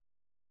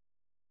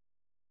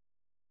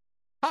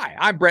Hi,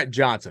 I'm Brett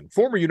Johnson,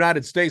 former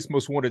United States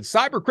Most Wanted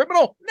cyber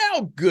criminal,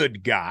 now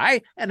good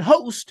guy, and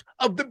host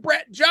of The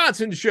Brett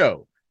Johnson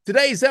Show.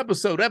 Today's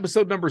episode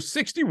number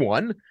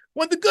 61,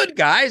 When the Good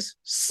Guys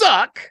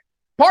Suck,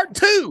 Part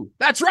 2.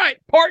 That's right,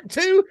 Part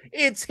 2.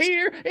 It's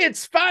here,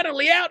 it's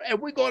finally out,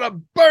 and we're going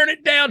to burn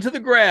it down to the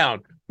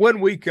ground when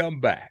we come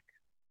back.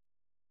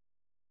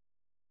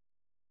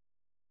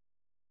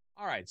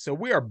 All right, so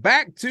we are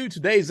back to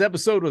today's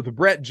episode of The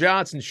Brett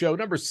Johnson Show,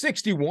 number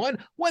 61,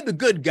 When the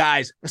Good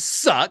Guys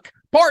Suck,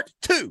 Part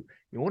 2.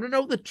 You want to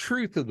know the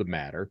truth of the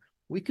matter?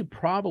 We could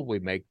probably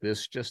make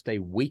this just a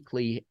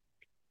weekly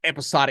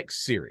episodic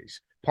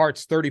series,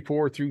 parts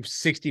 34 through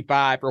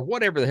 65, or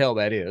whatever the hell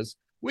that is.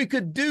 We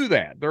could do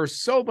that. There's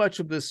so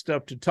much of this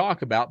stuff to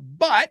talk about,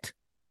 but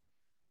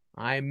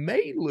I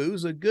may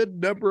lose a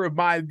good number of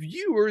my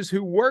viewers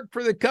who work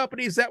for the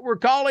companies that we're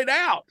calling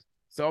out.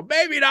 So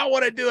maybe not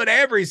want to do it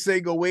every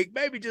single week.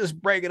 Maybe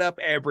just break it up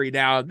every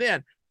now and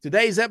then.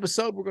 Today's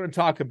episode, we're going to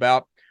talk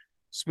about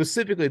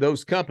specifically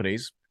those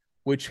companies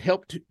which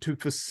helped to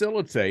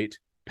facilitate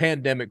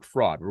pandemic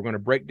fraud. We're going to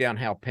break down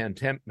how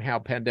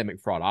pandemic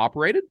fraud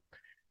operated.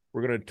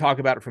 We're going to talk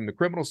about it from the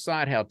criminal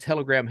side, how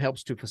Telegram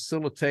helps to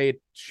facilitate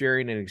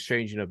sharing and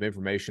exchanging of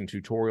information,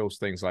 tutorials,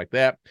 things like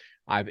that.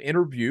 I've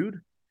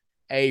interviewed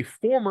a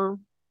criminal,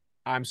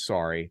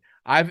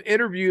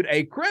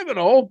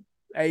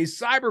 a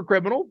cyber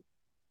criminal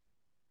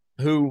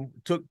who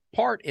took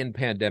part in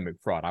pandemic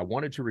fraud. I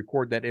wanted to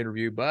record that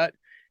interview, but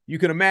you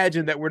can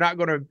imagine that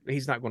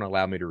he's not going to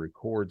allow me to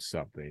record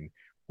something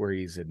where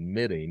he's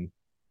admitting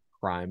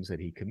crimes that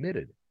he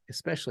committed,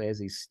 especially as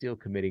he's still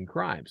committing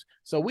crimes.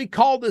 So we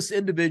call this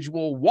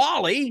individual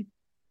Wally.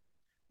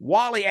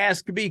 Wally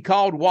asked to be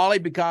called Wally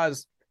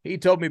because he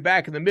told me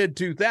back in the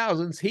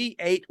mid-2000s he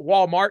ate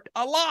Walmart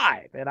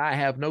alive, and I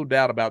have no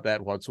doubt about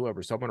that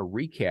whatsoever. So I'm going to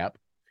recap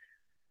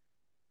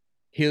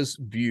his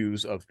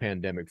views of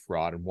pandemic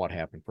fraud and what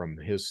happened from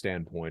his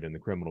standpoint in the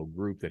criminal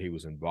group that he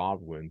was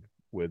involved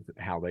with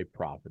how they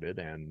profited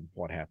and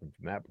what happened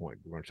from that point.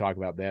 We're going to talk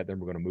about that. Then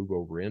we're going to move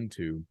over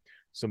into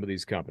some of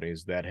these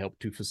companies that help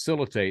to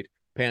facilitate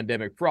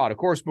pandemic fraud. Of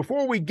course,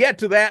 before we get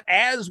to that,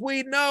 as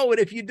we know, and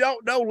if you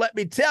don't know, let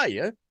me tell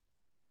you,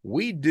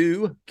 we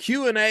do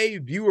Q&A,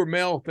 viewer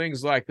mail,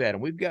 things like that.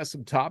 And we've got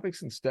some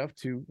topics and stuff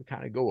to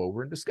kind of go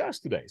over and discuss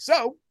today.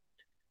 So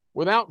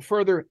without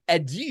further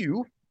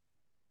ado,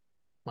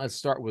 let's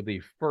start with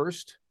the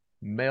first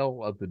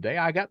mail of the day.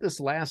 I got this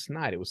last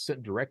night. It was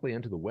sent directly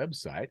into the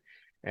website.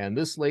 And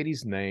this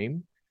lady's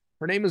name,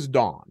 her name is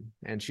Dawn.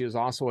 And she is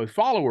also a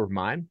follower of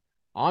mine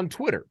on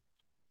Twitter.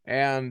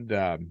 And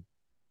the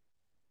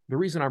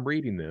reason I'm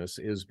reading this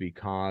is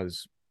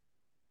because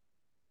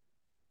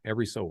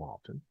every so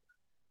often,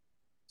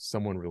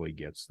 someone really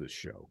gets this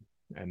show.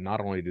 And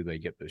not only do they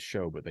get this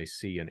show, but they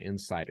see an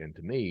insight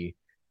into me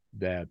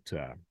that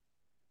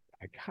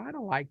I kind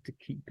of like to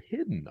keep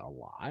hidden a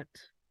lot,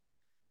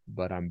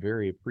 but I'm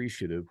very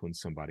appreciative when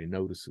somebody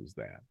notices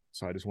that.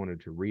 So I just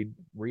wanted to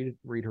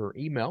read her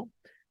email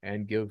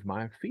and give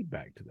my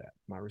feedback to that,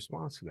 my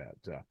response to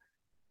that.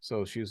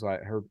 So she was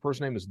like, her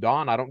first name is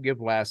Dawn. I don't give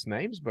last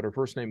names, but her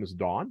first name is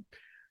Dawn.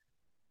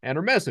 And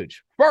her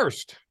message: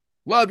 first,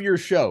 love your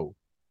show.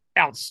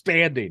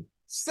 Outstanding.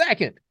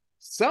 Second,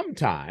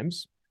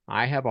 sometimes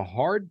I have a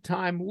hard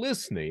time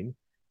listening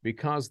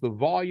because the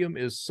volume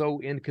is so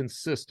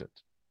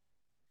inconsistent.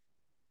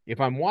 If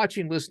I'm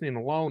watching listening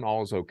alone,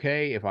 all is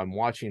okay. If I'm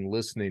watching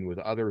listening with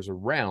others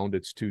around,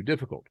 it's too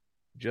difficult.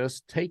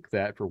 Just take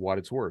that for what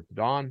it's worth.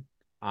 Dawn,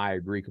 I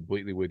agree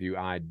completely with you.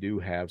 I do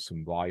have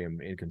some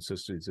volume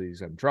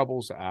inconsistencies and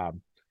troubles.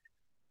 I'm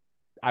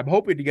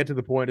hoping to get to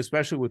the point,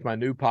 especially with my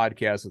new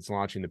podcast that's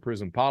launching, The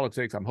Prison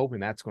Politics. I'm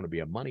hoping that's going to be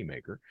a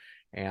moneymaker.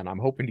 And I'm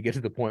hoping to get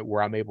to the point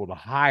where I'm able to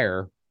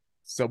hire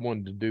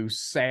someone to do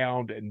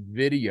sound and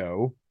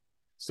video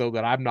so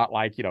that I'm not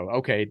like,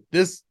 okay,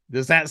 does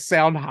that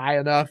sound high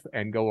enough,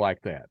 and go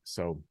like that.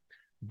 So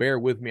bear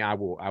with me. I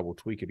will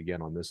tweak it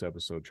again on this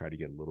episode, try to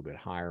get a little bit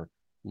higher,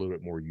 a little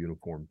bit more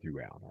uniform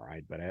throughout. All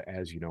right. But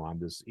as you know, I'm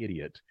this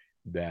idiot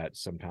that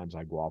sometimes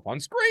I go off on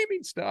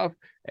screaming stuff,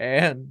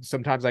 and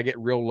sometimes I get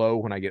real low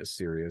when I get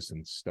serious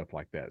and stuff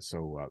like that.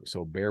 So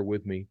bear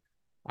with me.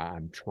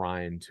 I'm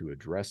trying to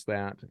address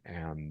that,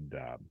 and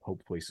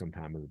hopefully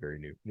sometime in the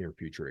very near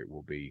future, it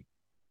will be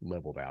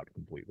leveled out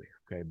completely.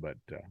 Okay. But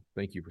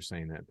thank you for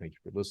saying that. Thank you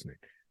for listening.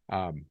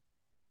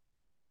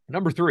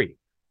 Number 3,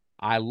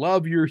 I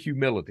love your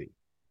humility.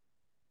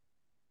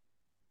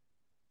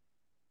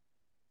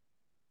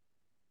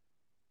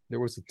 There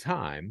was a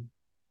time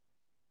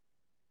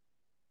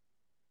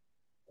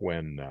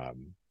when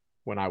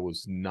I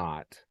was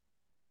not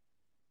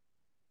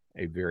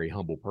a very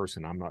humble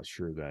person. I'm not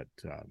sure that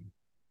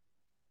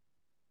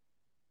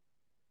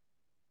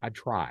I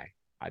try.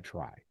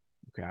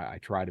 Okay. I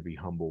try to be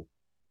humble,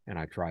 and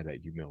I try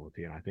that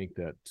humility. And I think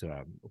that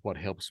what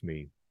helps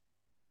me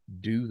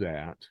do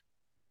that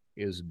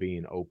is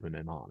being open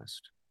and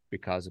honest.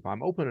 Because if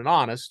I'm open and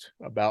honest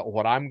about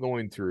what I'm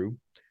going through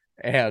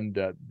and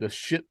the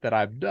shit that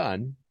I've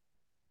done,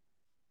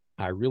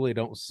 I really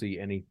don't see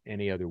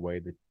any other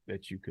way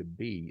that you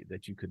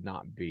could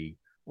not be,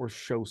 or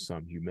show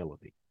some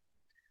humility.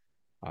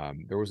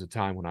 There was a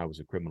time when I was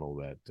a criminal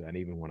that, and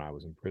even when I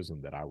was in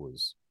prison, that I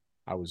was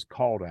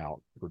called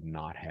out for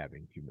not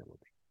having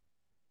humility,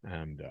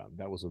 and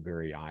that was a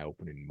very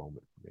eye-opening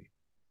moment for me.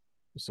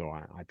 So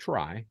I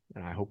try,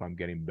 and I hope I'm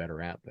getting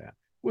better at that.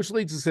 Which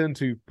leads us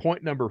into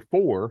point number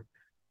 4.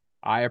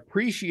 I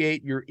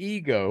appreciate your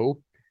ego,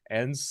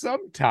 and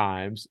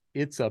sometimes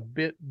it's a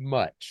bit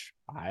much.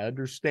 I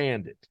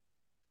understand it.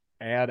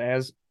 And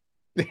as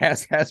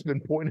has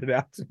been pointed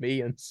out to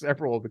me in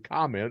several of the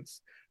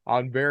comments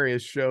on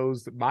various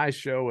shows, my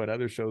show and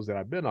other shows that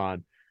I've been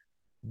on,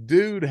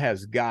 dude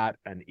has got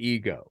an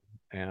ego.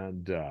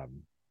 And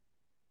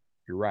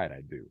you're right,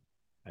 I do.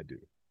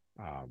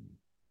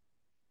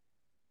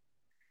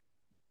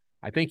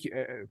 I think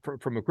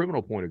from a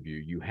criminal point of view,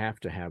 you have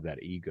to have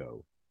that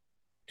ego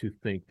to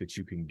think that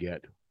you can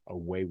get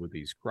away with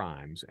these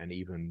crimes, and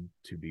even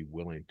to be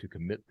willing to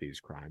commit these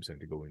crimes and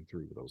to going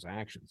through with those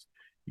actions.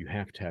 You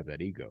have to have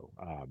that ego.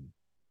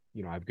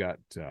 I've got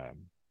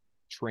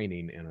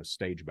training in a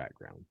stage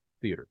background,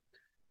 theater.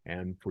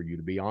 And for you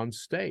to be on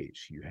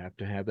stage, you have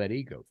to have that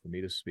ego. For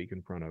me to speak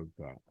in front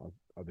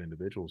of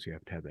individuals, you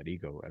have to have that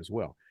ego as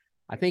well.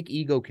 I think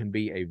ego can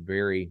be a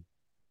very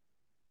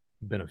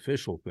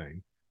beneficial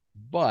thing,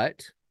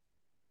 but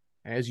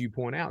as you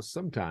point out,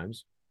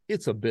 sometimes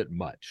it's a bit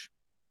much.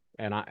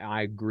 And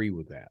I agree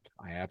with that.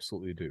 I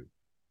absolutely do.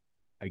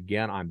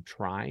 Again, I'm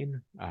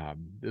trying.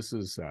 This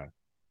is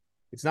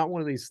it's not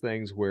one of these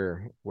things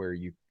where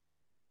you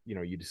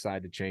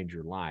decide to change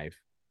your life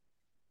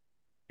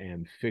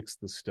and fix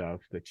the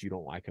stuff that you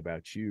don't like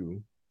about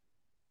you.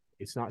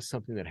 It's not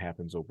something that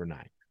happens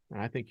overnight.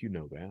 And I think you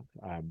know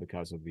that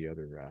because of the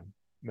other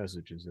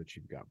messages that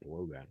you've got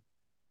below that.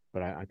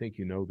 But I think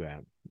you know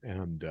that.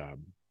 And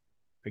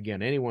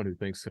again, anyone who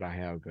thinks that I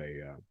have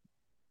a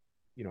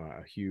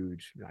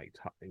huge,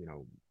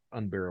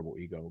 unbearable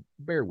ego,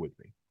 bear with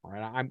me. All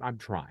right. I'm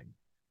trying.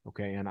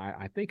 Okay. And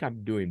I think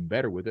I'm doing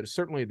better with it.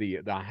 Certainly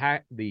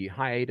the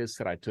hiatus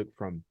that I took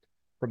from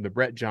the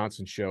Brett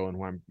Johnson show, and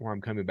where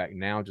I'm coming back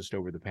now, just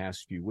over the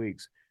past few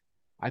weeks,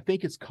 I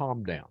think it's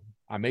calmed down.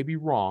 I may be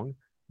wrong,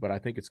 but I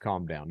think it's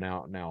calmed down.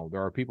 Now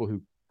there are people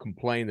who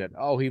complain that,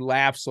 oh, he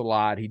laughs a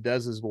lot, he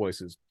does his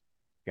voices.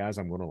 Guys,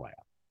 I'm going to laugh.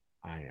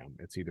 I am.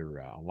 It's either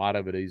a lot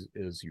of it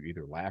is you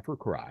either laugh or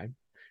cry,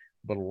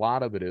 but a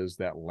lot of it is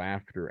that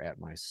laughter at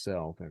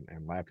myself,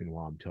 and laughing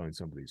while I'm telling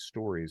some of these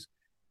stories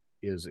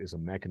is a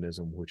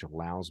mechanism which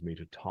allows me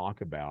to talk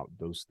about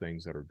those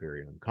things that are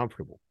very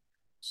uncomfortable.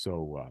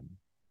 So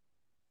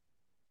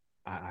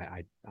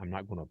I'm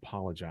not going to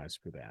apologize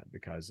for that,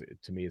 because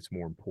to me, it's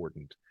more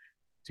important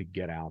to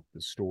get out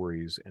the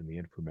stories and the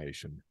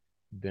information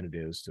than it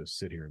is to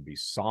sit here and be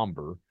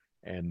somber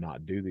and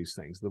not do these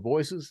things. The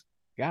voices,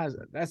 guys,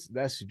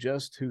 that's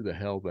just who the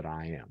hell that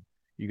I am.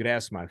 You could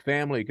ask my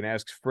family, you can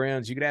ask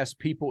friends, you could ask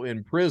people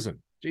in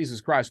prison. Jesus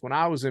Christ, when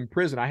I was in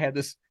prison, I had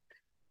this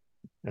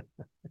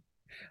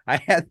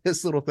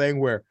little thing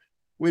where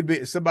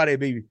somebody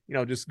would be,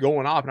 just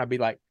going off, and I'd be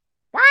like,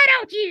 why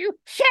don't you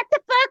shut the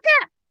fuck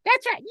up?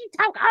 That's right. You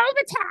talk all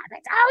the time.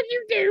 That's all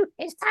you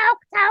do is talk,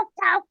 talk,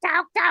 talk,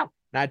 talk, talk.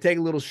 And I'd take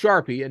a little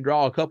Sharpie and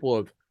draw a couple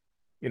of,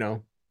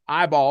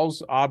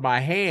 eyeballs on my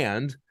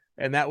hand,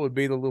 and that would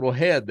be the little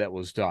head that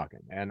was talking.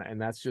 And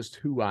that's just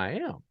who I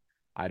am.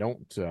 I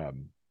don't,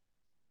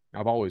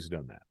 I've always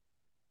done that,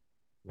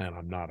 and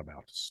I'm not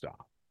about to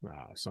stop.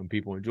 Some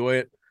people enjoy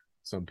it.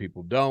 Some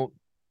people don't.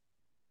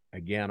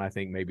 Again, I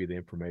think maybe the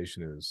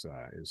information is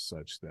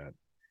such that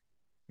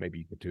maybe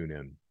you can tune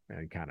in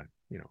and kind of,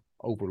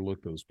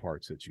 overlook those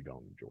parts that you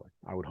don't enjoy.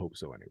 I would hope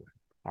so anyway.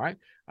 All right.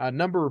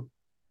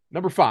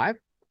 Number 5,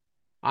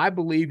 I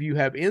believe you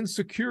have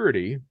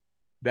insecurity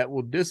that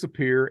will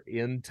disappear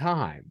in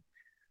time.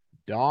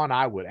 Dawn,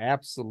 I would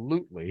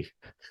absolutely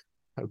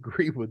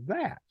agree with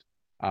that.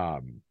 I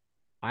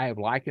have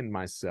likened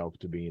myself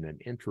to being an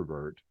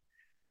introvert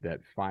that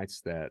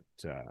fights that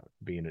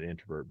being an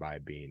introvert by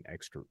being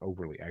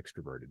overly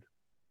extroverted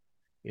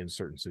in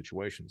certain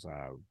situations.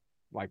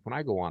 Like when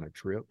I go on a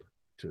trip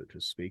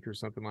to speak or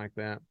something like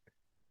that,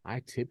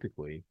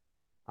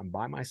 I'm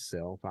by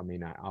myself. I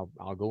mean,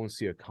 I'll go and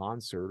see a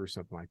concert or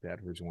something like that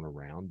if there's one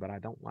around, but I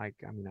like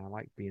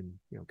being,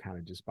 kind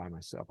of just by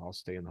myself. I'll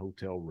stay in the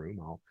hotel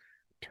room. I'll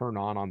turn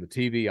on the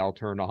TV. I'll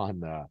turn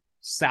on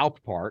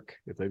South Park.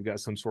 If they've got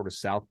some sort of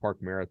South Park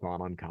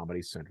marathon on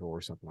Comedy Central or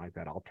something like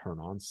that, I'll turn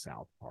on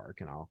South Park,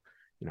 and I'll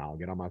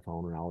get on my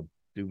phone and I'll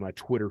do my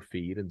Twitter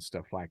feed and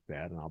stuff like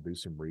that. And I'll do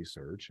some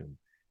research, and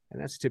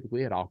that's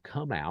typically it. I'll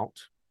come out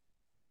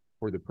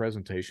for the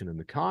presentation in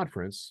the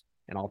conference,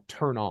 and I'll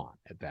turn on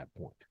at that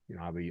point.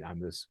 I'm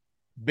this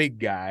big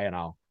guy, and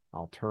I'll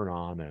turn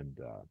on and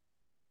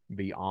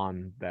be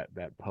on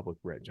that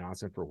public Brett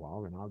Johnson for a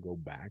while. Then I'll go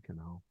back and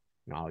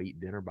I'll eat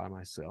dinner by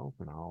myself,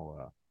 and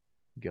I'll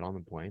get on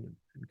the plane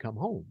and come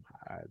home.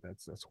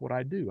 That's what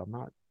I do. I'm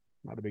not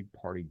a big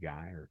party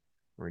guy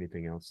or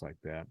anything else like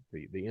that.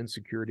 The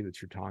insecurity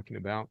that you're talking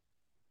about,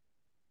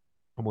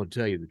 I'm going to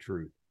tell you the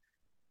truth.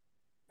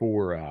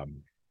 for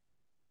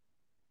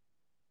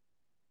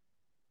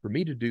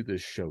me to do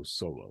this show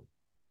solo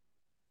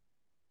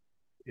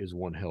is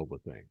one hell of a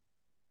thing.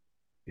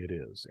 It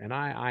is. And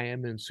I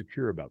am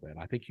insecure about that.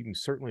 I think you can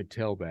certainly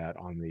tell that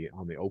on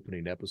the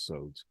opening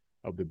episodes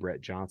of the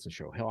Brett Johnson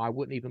show. Hell, I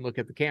wouldn't even look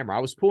at the camera.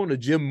 I was pulling a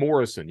Jim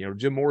Morrison. You know,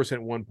 Jim Morrison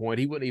at one point,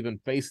 he wouldn't even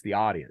face the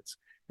audience.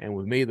 And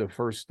with me, the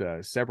first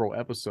several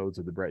episodes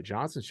of the Brett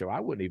Johnson show,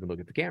 I wouldn't even look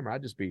at the camera.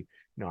 I'd just be,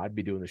 I'd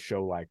be doing a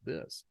show like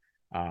this,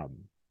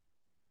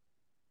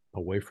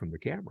 away from the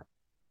camera.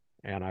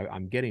 And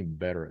I'm getting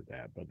better at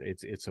that. But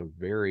it's a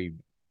very,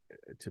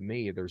 to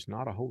me, there's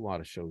not a whole lot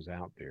of shows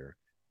out there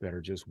that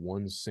are just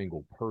one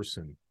single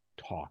person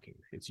talking.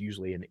 It's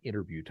usually an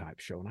interview type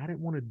show. And I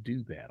didn't want to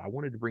do that. I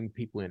wanted to bring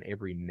people in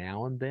every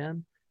now and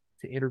then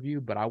to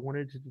interview, but I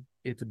wanted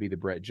it to be the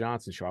Brett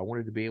Johnson show. I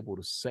wanted to be able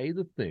to say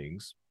the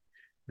things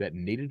that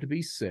needed to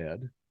be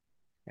said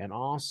and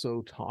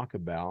also talk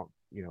about,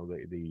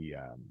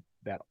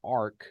 that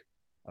arc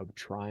of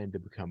trying to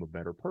become a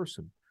better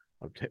person,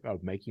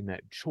 of making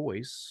that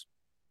choice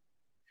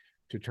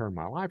to turn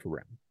my life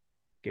around.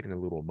 Getting a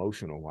little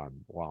emotional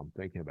while I'm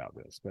thinking about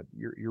this, but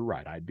you're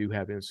right. I do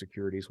have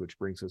insecurities, which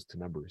brings us to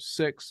number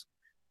 6.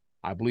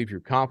 I believe your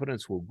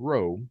confidence will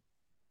grow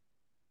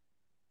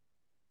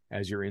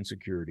as your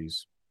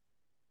insecurities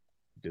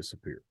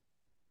disappear.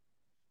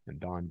 And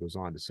Don goes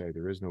on to say,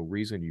 there is no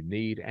reason you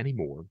need any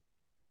more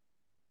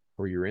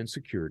for your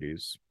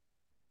insecurities,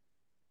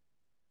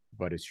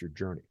 but it's your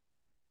journey.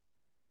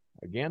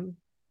 Again,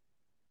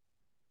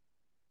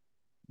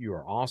 you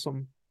are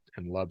awesome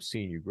and love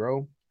seeing you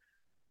grow.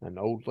 An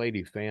old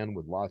lady fan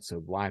with lots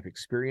of life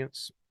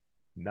experience,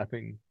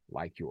 nothing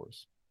like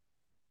yours.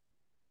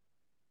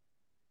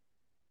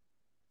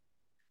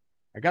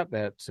 I got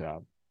this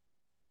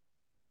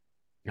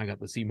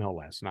email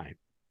last night.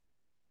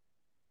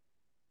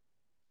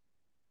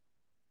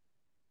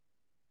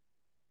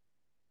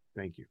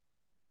 Thank you.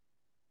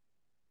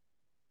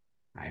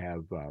 I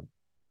have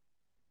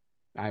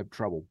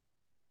trouble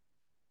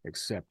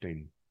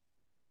accepting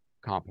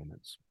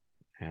compliments.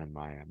 And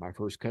my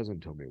first cousin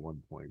told me at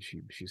one point,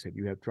 she said,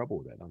 you have trouble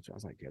with that. I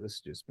was like, yeah, this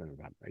has just been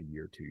about a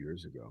year, 2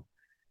 years ago.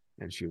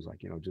 And she was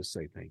like, just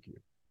say thank you.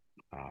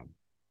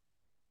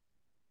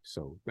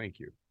 So thank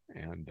you.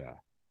 And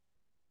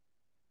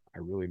I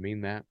really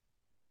mean that.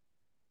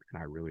 And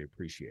I really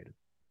appreciate it.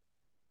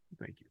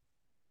 Thank you.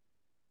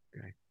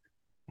 Okay.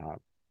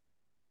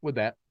 With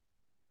that,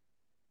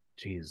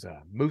 geez,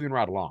 moving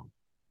right along.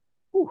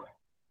 Whew.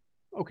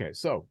 Okay,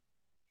 so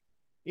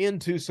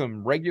into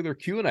some regular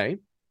Q&A.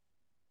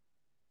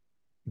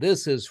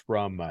 This is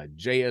from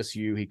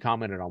JSU. He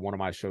commented on one of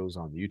my shows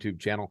on the YouTube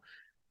channel.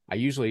 I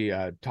usually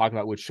talk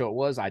about which show it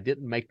was. I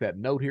didn't make that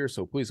note here,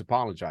 so please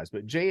apologize.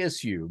 But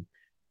JSU,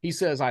 he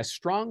says, I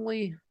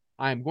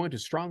am going to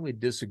strongly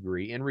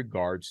disagree in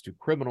regards to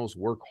criminals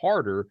work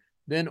harder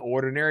than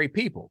ordinary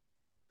people.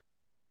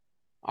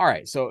 All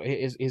right, so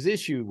his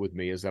issue with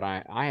me is that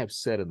I have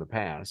said in the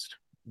past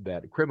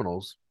that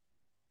criminals,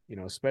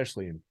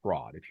 especially in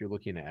fraud, if you're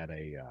looking at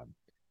a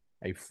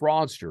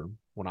fraudster,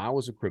 when I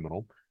was a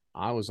criminal,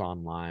 I was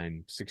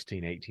online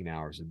 16, 18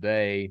 hours a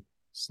day,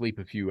 sleep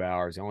a few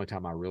hours. The only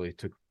time I really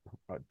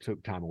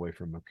took time away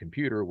from a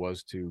computer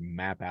was to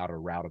map out a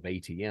route of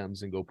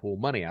ATMs and go pull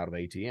money out of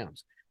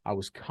ATMs. I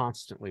was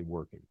constantly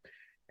working.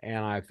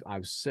 And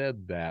I've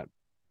said that,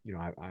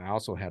 I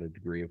also had a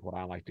degree of what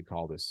I like to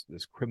call this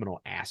criminal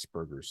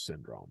Asperger's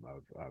syndrome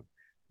of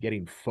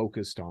getting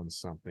focused on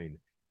something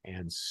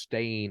and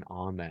staying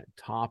on that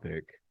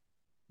topic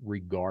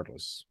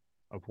regardless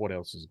of what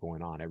else is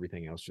going on.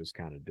 Everything else just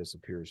kind of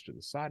disappears to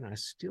the side. And I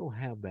still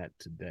have that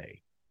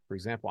today. For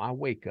example, I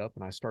wake up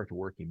and I start to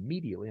work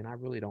immediately, and I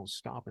really don't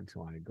stop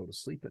until I go to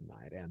sleep at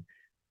night. And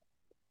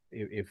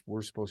if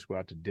we're supposed to go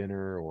out to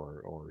dinner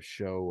or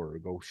show or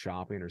go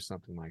shopping or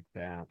something like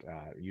that,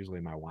 usually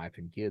my wife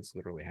and kids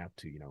literally have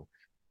to,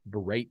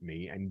 berate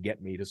me and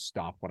get me to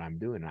stop what I'm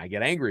doing. And I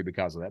get angry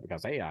because of that,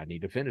 because, hey, I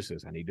need to finish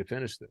this. I need to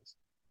finish this.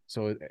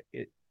 So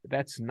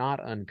that's not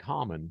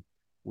uncommon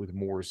with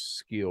more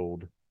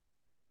skilled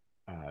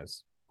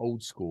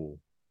old school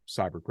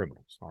cyber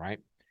criminals. All right.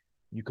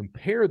 You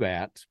compare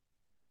that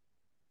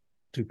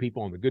to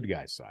people on the good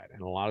guy side.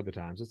 And a lot of the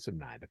times it's a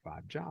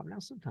 9-to-5 job. Now,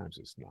 sometimes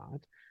it's not,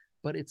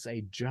 but it's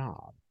a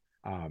job.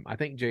 I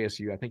think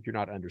JSU, I think you're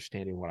not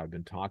understanding what I've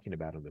been talking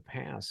about in the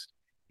past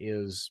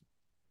is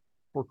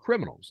for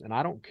criminals. And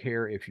I don't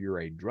care if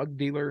you're a drug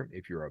dealer,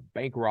 if you're a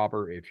bank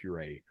robber, if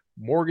you're a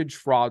mortgage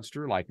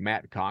fraudster like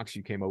Matt Cox,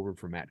 you came over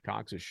from Matt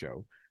Cox's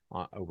show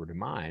over to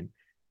mine,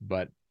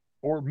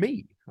 or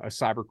me, a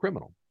cyber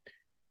criminal.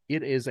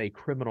 It is a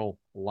criminal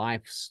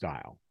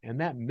lifestyle, and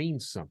that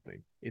means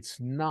something. It's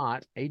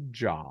not a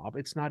job.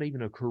 It's not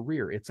even a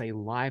career. It's a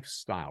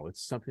lifestyle.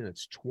 It's something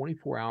that's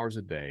 24 hours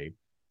a day,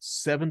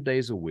 7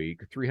 days a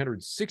week,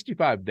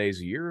 365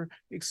 days a year,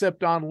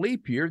 except on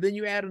leap year, then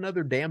you add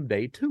another damn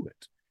day to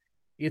it.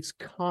 It's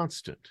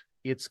constant.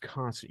 It's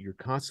constant. You're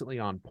constantly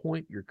on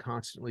point. You're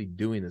constantly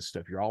doing this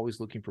stuff. You're always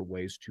looking for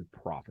ways to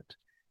profit,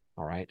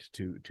 all right,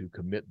 to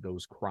commit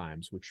those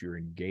crimes which you're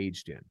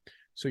engaged in.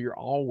 So you're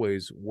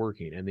always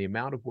working, and the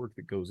amount of work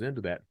that goes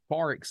into that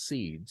far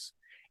exceeds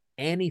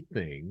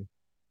anything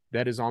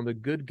that is on the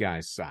good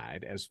guy's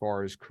side as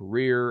far as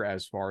career,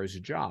 as far as a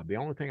job. The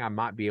only thing I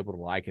might be able to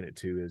liken it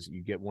to is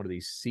you get one of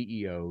these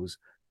CEOs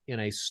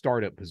in a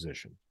startup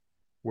position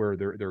where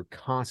they're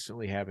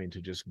constantly having to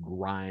just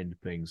grind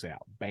things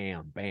out.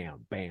 Bam,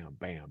 bam, bam,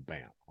 bam,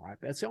 bam. All right.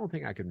 That's the only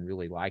thing I can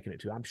really liken it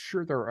to. I'm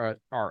sure there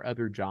are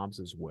other jobs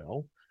as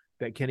well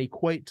that can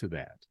equate to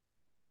that.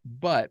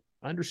 But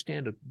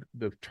understand that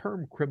the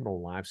term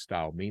criminal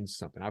lifestyle means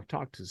something. I've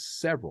talked to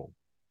several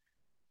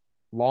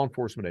law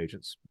enforcement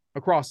agents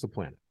across the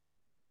planet,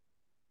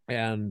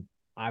 and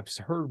I've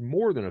heard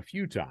more than a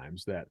few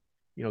times that,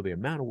 the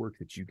amount of work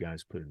that you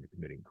guys put into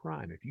committing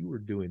crime, if you were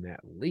doing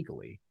that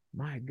legally,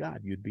 my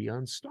God, you'd be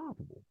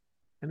unstoppable.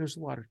 And there's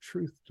a lot of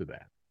truth to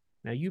that.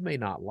 Now,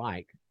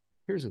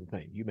 here's the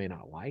thing, you may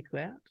not like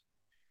that,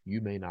 you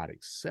may not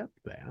accept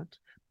that,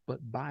 but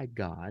by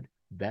God,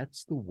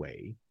 that's the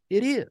way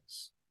it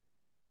is.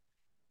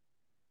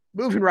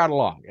 Moving right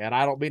along, and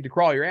I don't mean to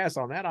crawl your ass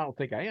on that. I don't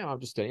think I am.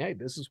 I'm just saying, hey,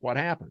 this is what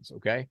happens.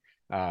 Okay,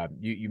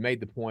 you made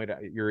the point.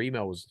 Your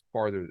email was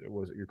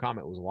your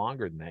comment was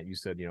longer than that. You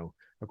said,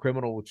 a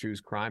criminal will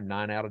choose crime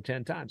 9 out of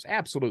 10 times.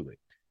 Absolutely,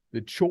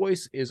 the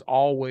choice is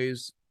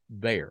always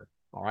there.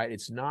 All right,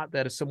 it's not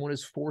that if someone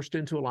is forced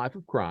into a life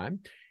of crime,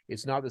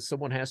 it's not that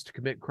someone has to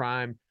commit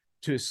crime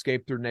to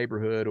escape their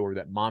neighborhood or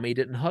that mommy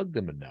didn't hug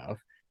them enough.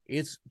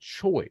 It's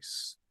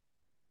choice.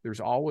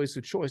 There's always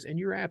a choice, and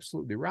you're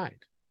absolutely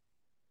right.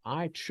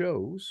 I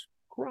chose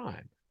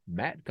crime.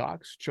 Matt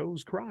Cox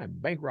chose crime.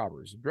 Bank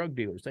robbers, drug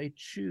dealers, they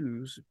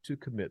choose to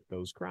commit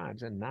those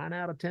crimes. And 9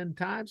 out of 10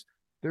 times,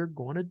 they're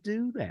going to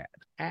do that.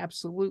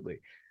 Absolutely.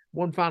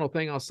 One final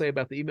thing I'll say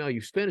about the email.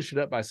 You finish it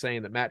up by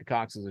saying that Matt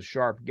Cox is a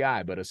sharp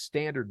guy, but a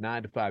standard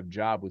 9-to-5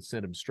 job would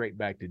send him straight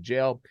back to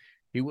jail.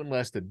 He wouldn't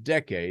last a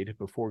decade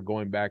before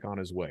going back on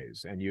his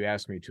ways. And you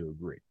asked me to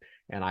agree.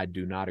 And I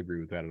do not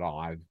agree with that at all.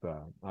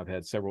 I've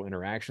had several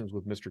interactions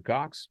with Mr.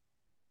 Cox.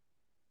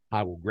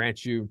 I will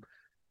grant you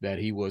that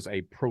he was a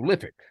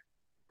prolific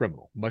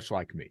criminal, much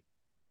like me.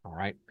 All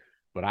right.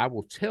 But I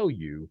will tell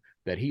you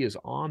that he is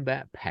on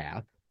that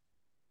path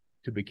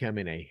to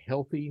becoming a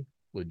healthy,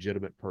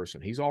 legitimate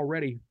person. He's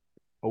already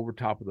over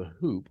top of the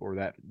hoop, or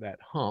that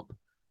hump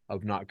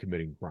of not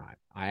committing crime.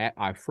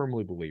 I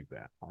firmly believe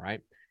that. All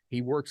right.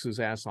 He works his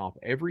ass off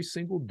every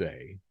single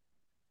day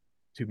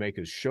to make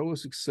a show of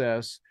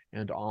success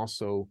and to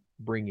also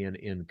bring in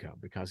income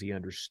because he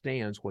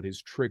understands what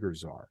his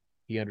triggers are.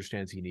 He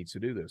understands he needs to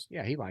do this.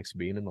 Yeah, he likes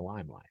being in the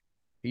limelight.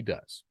 He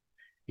does.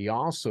 He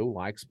also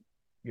likes,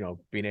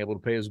 being able to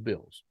pay his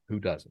bills. Who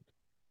doesn't?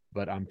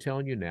 But I'm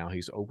telling you now,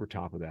 he's over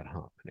top of that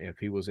hump. And if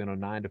he was in a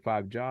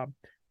 9-to-5 job,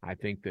 I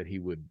don't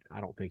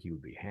think he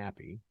would be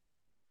happy.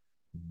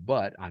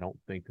 But I don't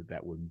think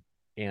that would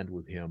end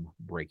with him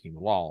breaking the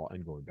law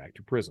and going back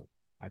to prison.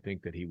 I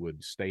think that he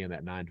would stay in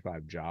that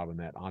 9-to-5 job, and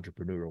that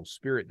entrepreneurial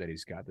spirit that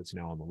he's got that's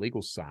now on the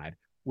legal side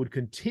would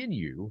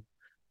continue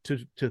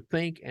to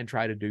think and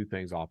try to do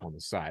things off on the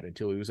side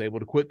until he was able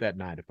to quit that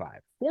 9-to-5.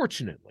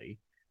 Fortunately,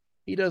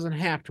 he doesn't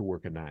have to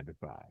work a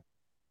 9-to-5.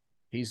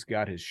 He's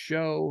got his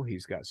show.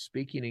 He's got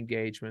speaking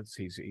engagements.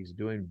 He's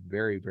doing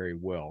very, very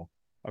well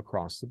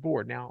across the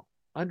board. Now,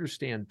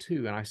 understand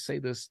too, and I say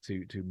this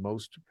to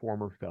most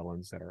former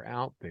felons that are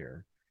out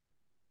there,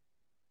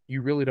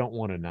 you really don't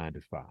want a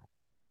 9-to-5.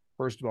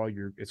 First of all,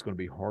 it's going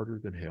to be harder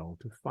than hell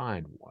to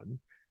find one.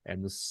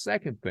 And the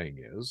second thing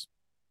is,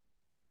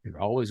 you're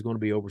always going to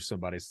be over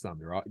somebody's thumb.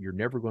 You're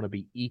never going to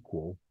be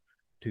equal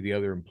to the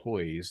other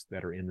employees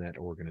that are in that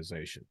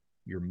organization.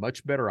 You're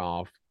much better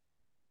off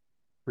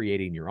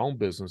creating your own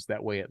business.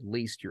 That way, at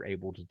least you're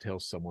able to tell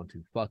someone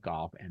to fuck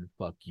off and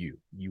fuck you.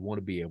 You want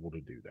to be able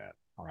to do that.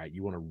 All right.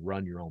 You want to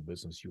run your own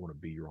business. You want to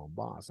be your own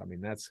boss. I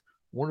mean, that's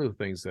one of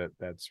the things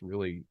that's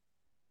really,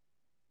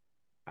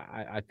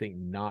 I think,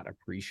 not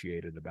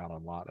appreciated about a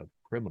lot of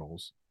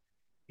criminals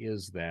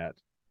is that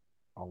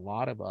a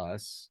lot of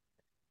us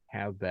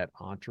have that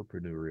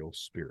entrepreneurial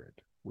spirit.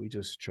 We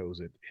just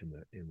chose it in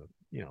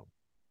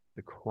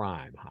the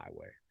crime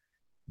highway.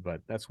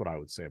 But that's what I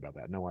would say about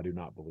that. No, I do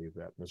not believe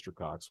that Mr.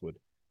 Cox would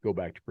go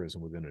back to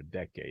prison within a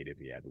decade if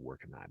he had to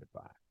work a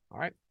 9-to-5. All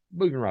right,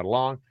 moving right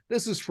along.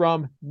 This is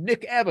from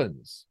Nick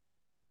Evans.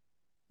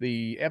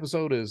 The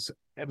episode is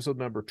episode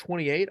number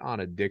 28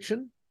 on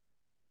addiction.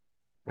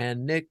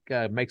 And Nick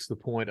makes the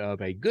point of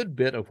a good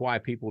bit of why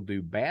people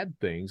do bad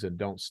things and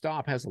don't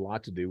stop has a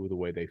lot to do with the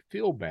way they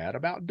feel bad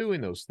about doing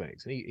those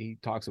things. And he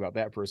talks about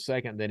that for a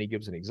second. Then he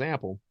gives an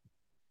example.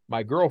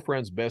 My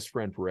girlfriend's best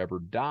friend forever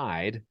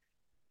died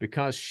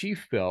because she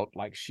felt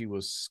like she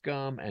was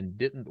scum and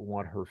didn't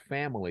want her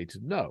family to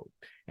know.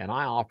 And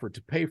I offered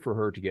to pay for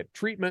her to get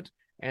treatment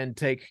and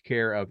take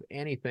care of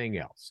anything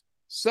else,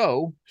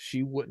 so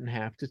she wouldn't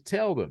have to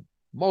tell them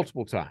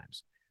multiple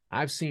times.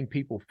 I've seen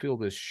people feel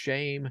this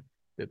shame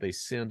that they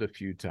sinned a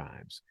few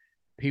times.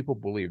 People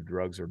believe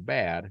drugs are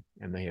bad,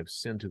 and they have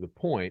sinned to the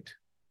point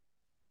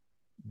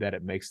that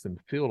it makes them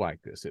feel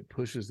like this. It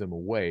pushes them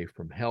away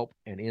from help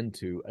and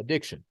into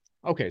addiction.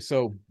 Okay,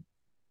 so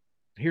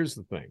here's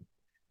the thing.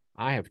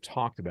 I have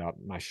talked about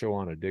my show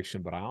on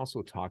addiction, but I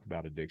also talk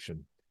about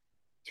addiction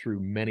through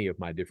many of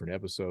my different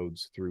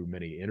episodes, through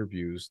many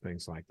interviews,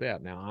 things like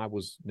that. Now, I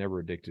was never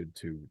addicted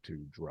to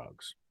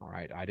drugs. All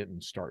right. I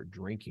didn't start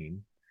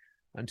drinking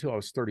until I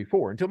was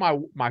 34, until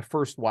my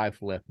first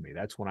wife left me.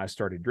 That's when I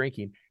started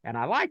drinking. And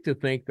I like to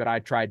think that I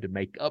tried to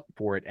make up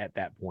for it at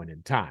that point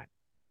in time.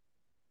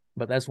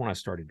 But that's when I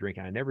started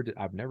drinking.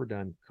 I've never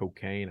done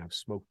cocaine. I've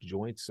smoked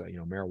joints,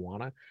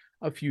 marijuana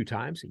a few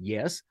times.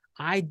 Yes,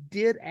 I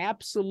did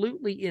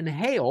absolutely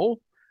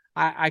inhale.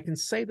 I can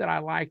say that I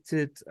liked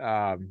it.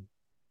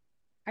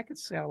 I could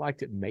say I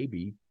liked it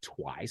maybe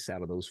twice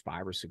out of those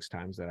 5 or 6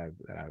 times that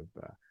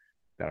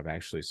I've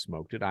actually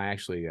smoked it. I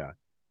actually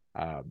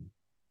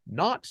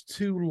not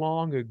too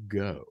long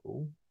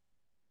ago,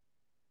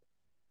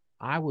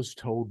 I was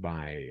told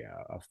by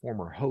a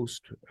former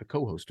host, a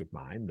co-host of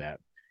mine, that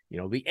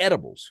the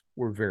edibles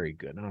were very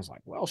good, and I was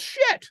like, well,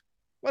 shit,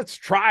 let's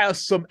try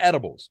us some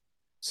edibles.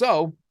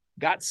 So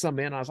got some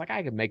in. I was like,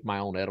 I can make my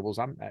own edibles.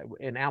 I'm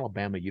in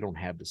Alabama. You don't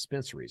have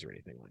dispensaries or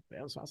anything like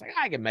that. So I was like,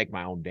 I can make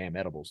my own damn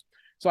edibles.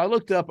 So I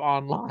looked up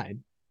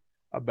online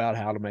about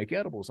how to make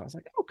edibles. I was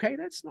like, okay,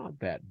 that's not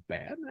that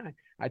bad.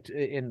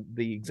 And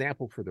the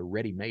example for the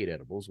ready-made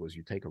edibles was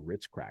you take a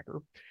Ritz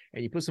cracker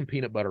and you put some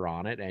peanut butter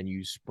on it and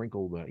you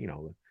sprinkle the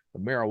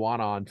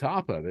marijuana on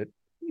top of it.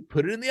 You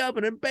put it in the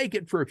oven and bake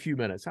it for a few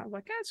minutes. I was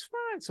like, that's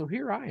fine. So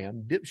here I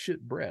am, dipshit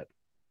Brett.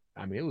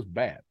 I mean, it was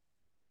bad.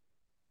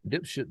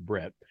 Dipshit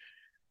Brett.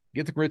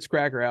 Get the Ritz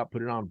cracker out,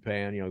 put it on a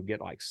pan, get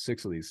like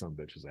 6 of these some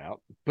bitches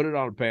out, put it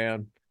on a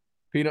pan,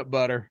 peanut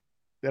butter.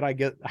 Then I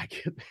get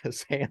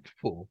this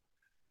handful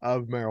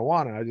of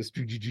marijuana.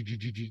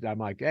 I'm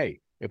like, hey,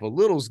 if a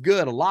little's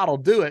good, a lot will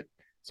do it.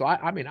 So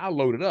I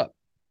load it up,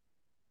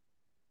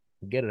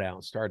 get it out,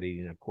 and start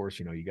eating. Of course,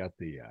 you got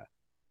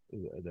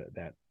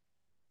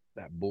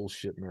that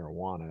bullshit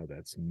marijuana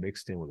that's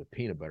mixed in with the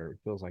peanut butter. It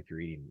feels like you're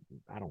eating,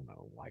 I don't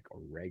know, like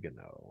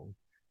oregano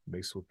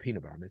mixed with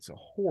peanut butter. I mean, it's a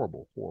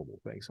horrible, horrible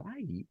thing. So I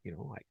eat,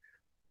 like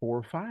 4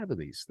 or 5 of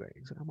these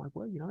things. And I'm like,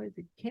 well,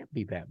 it can't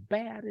be that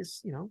bad.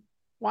 It's,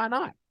 why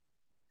not?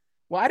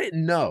 Well, I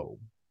didn't know.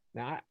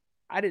 Now,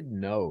 I didn't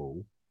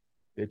know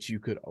that you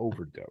could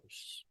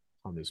overdose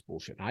on this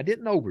bullshit. And I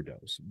didn't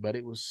overdose, but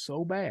it was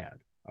so bad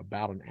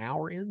about an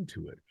hour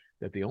into it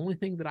that the only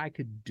thing that I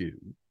could do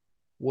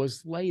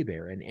was lay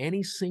there. And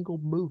any single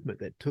movement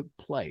that took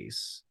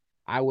place,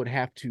 I would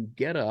have to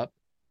get up,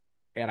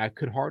 and I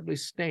could hardly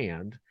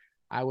stand.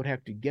 I would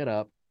have to get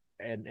up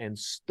and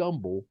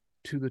stumble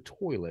to the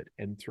toilet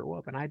and throw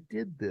up. And I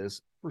did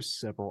this for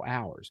several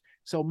hours.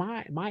 So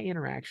my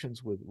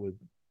interactions with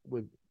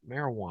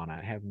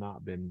marijuana have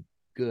not been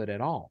good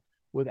at all.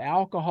 With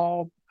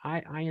alcohol,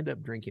 I end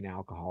up drinking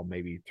alcohol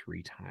maybe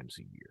 3 times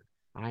a year.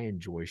 I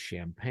enjoy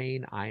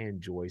champagne. I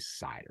enjoy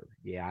cider.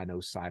 Yeah, I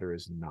know cider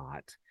is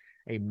not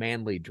a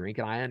manly drink,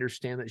 and I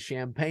understand that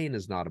champagne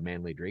is not a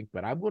manly drink,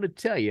 but I'm going to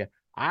tell you,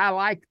 I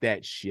like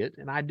that shit,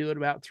 and I do it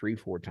about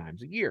 3-4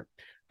 times a year.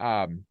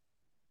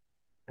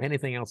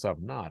 Anything else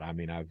I've not. I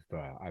mean,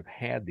 I've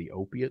had the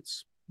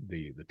opiates,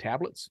 the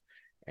tablets,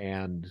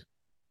 and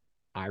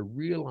I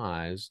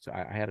realized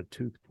I had a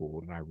tooth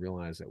pulled, and I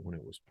realized that when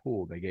it was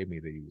pulled, they gave me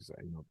these,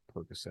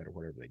 Percocet or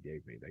whatever they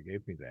gave me. They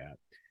gave me that,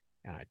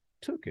 and I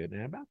took it,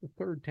 and about the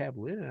 3rd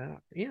tablet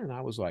in,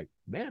 I was like,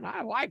 man,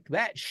 I like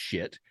that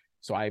shit.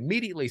 So I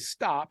immediately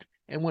stopped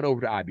and went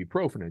over to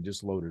ibuprofen and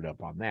just loaded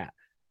up on that.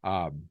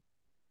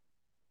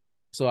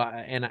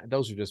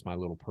 Those are just my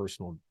little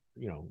personal,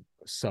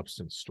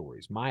 substance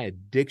stories. My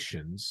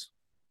addictions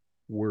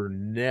were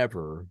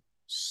never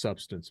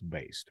substance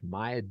based.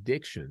 My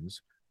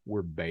addictions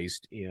were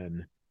based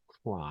in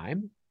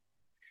crime,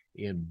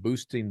 in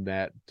boosting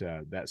that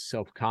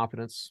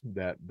self-confidence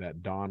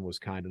that Dawn was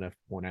kind enough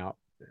to point out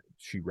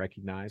she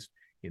recognized,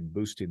 in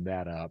boosting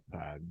that up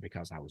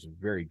because I was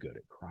very good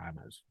at crime.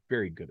 I was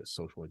very good at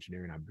social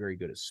engineering. I'm very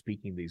good at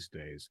speaking these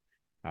days.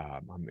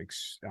 I'm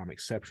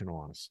exceptional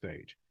on a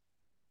stage.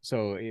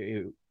 So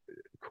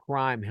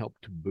crime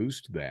helped to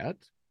boost that.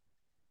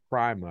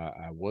 Crime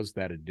was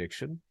that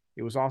addiction.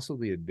 It was also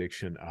the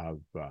addiction of,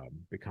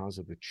 because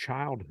of the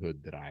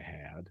childhood that I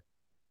had,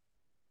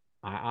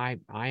 I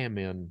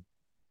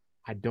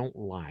don't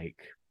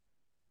like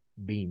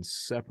being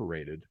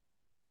separated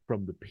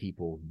from the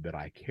people that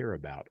I care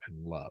about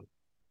and love.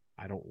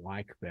 I don't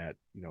like that,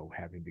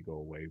 having to go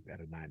away at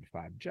a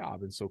 9-to-5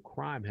 job. And so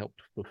crime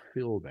helped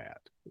fulfill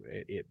that.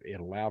 It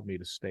allowed me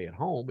to stay at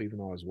home, even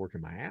though I was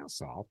working my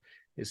ass off.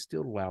 It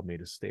still allowed me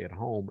to stay at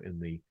home in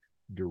the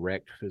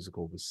direct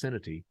physical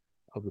vicinity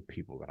of the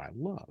people that I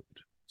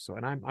loved. So,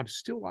 and I'm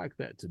still like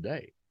that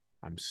today.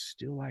 I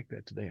still like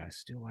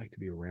to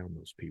be around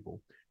those people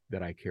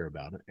that I care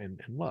about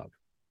and love.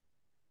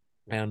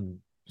 And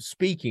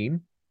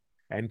speaking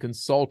and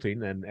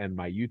consulting and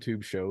my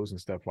YouTube shows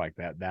and stuff like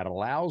that, that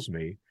allows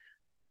me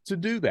to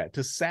do that,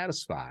 to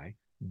satisfy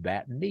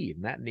that need.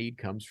 And that need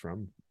comes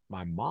from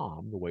my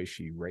mom, the way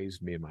she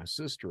raised me and my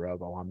sister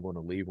of, oh, I'm going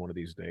to leave one of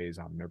these days.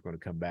 I'm never going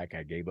to come back.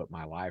 I gave up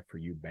my life for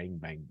you. Bang,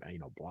 bang,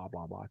 bang, blah,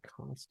 blah, blah,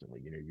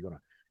 constantly.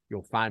 You're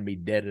You'll find me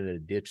dead in a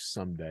ditch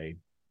someday,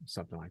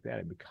 something like that.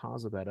 And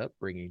because of that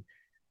upbringing,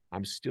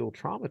 I'm still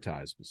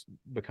traumatized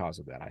because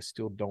of that. I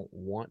still don't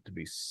want to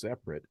be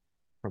separate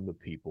from the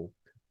people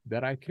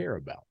that I care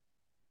about.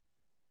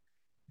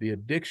 The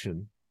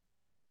addiction,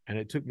 and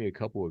it took me a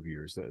couple of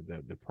years,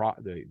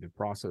 the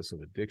process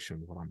of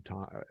addiction, what I'm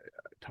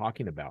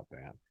talking about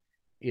that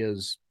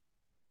is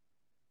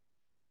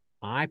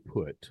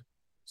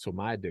so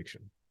my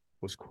addiction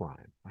was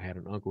crime. I had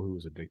an uncle who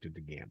was addicted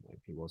to gambling.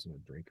 He wasn't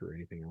a drinker or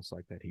anything else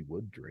like that. He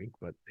would drink,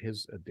 but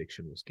his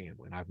addiction was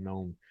gambling. I've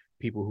known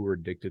people who were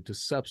addicted to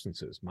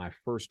substances. My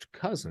first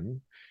cousin,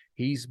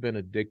 he's been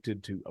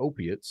addicted to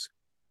opiates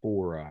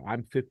for,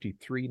 I'm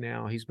 53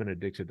 now. He's been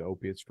addicted to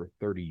opiates for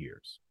 30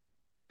 years.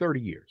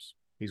 30 years.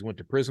 He's went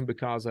to prison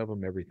because of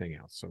them, everything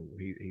else. So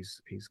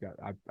he's got,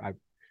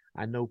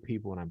 I know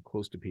people, and I'm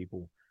close to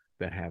people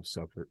that have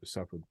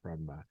suffered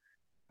from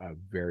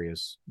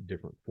various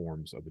different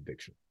forms of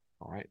addiction.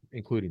 All right,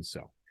 including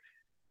self.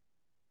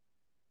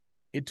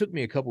 It took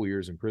me a couple of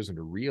years in prison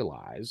to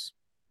realize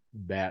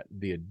that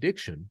the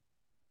addiction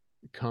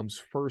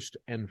comes first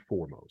and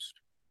foremost.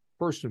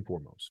 First and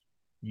foremost,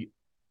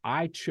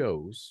 I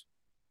chose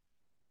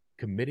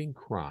committing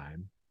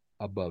crime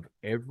above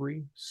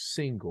every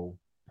single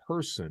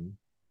person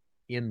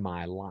in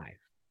my life.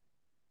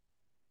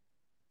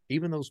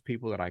 Even those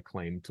people that I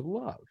claimed to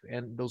love,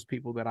 and those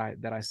people that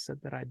I said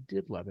that I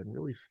did love and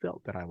really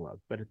felt that I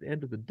loved. But at the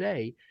end of the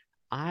day,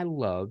 I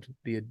loved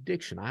the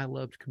addiction. I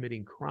loved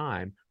committing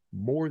crime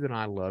more than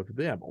I loved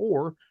them,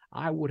 or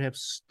I would have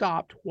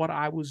stopped what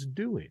I was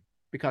doing,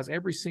 because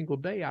every single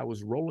day I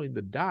was rolling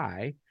the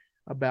die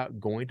about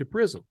going to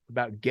prison,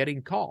 about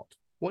getting caught.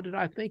 What did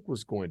I think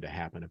was going to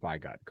happen if I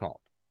got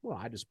caught? Well,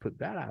 I just put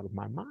that out of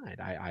my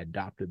mind. I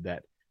adopted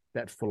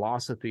that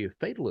philosophy of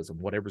fatalism.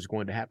 Whatever's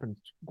going to happen,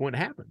 going to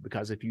happen.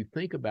 Because if you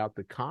think about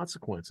the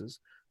consequences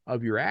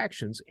of your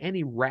actions,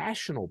 any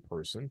rational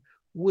person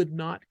would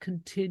not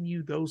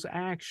continue those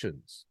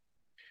actions.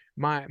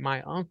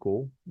 My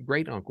uncle,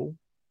 great uncle,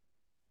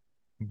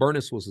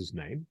 Bernus was his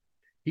name.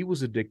 He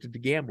was addicted to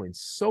gambling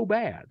so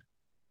bad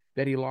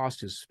that he lost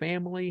his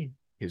family,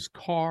 his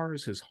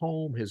cars, his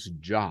home, his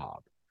job.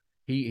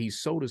 He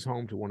sold his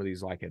home to one of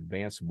these like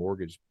advanced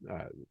mortgage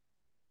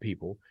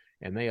people,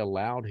 and they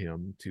allowed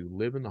him to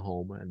live in the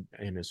home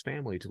and his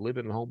family to live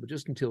in the home, but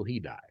just until he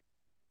died.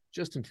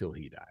 Just until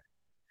he died.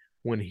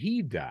 When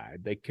he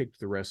died, they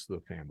kicked the rest of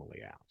the family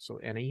out. So,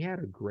 and he had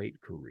a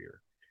great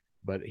career,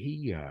 but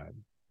he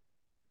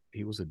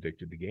was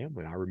addicted to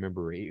gambling. I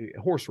remember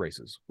horse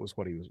races was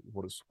what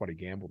he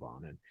gambled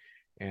on,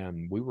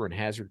 and we were in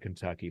Hazard,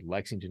 Kentucky.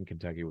 Lexington,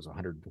 Kentucky was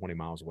 120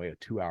 miles away, a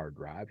 2-hour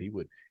drive. He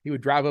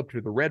would drive up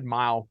to the Red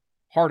Mile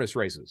harness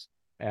races,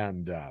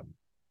 and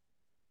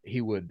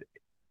he would.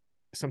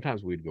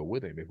 Sometimes we'd go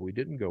with him. If we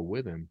didn't go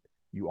with him,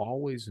 you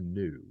always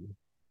knew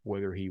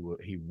whether he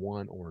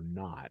won or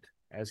not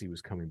as he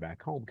was coming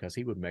back home, because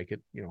he would make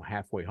it,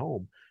 halfway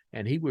home,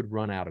 and he would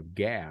run out of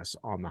gas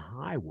on the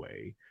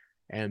highway,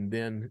 and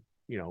then,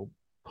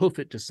 hoof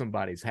it to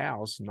somebody's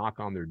house,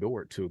 knock on their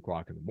door at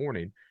 2:00 in the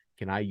morning.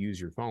 Can I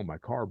use your phone? My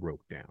car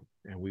broke down,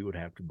 and we would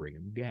have to bring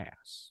him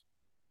gas.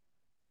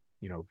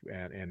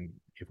 And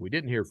if we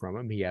didn't hear from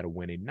him, he had a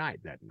winning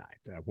night that night.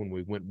 When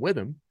we went with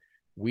him,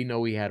 we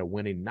know he had a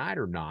winning night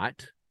or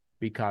not,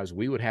 because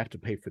we would have to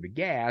pay for the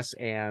gas.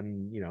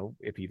 And,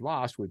 if he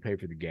lost, we'd pay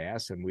for the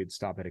gas, and we'd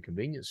stop at a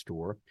convenience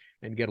store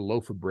and get a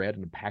loaf of bread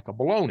and a pack of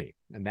bologna,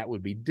 and that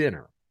would be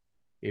dinner.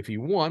 If he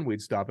won,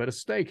 we'd stop at a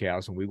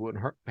steakhouse, and we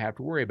wouldn't have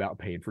to worry about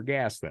paying for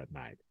gas that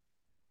night.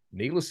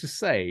 Needless to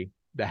say,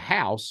 the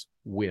house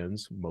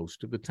wins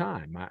most of the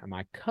time.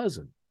 My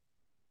cousin,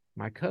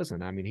 my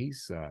cousin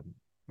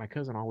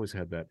always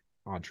had that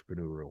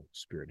entrepreneurial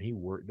spirit.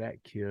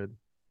 That kid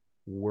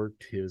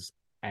worked his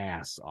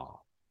ass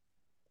off,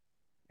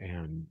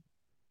 and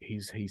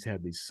he's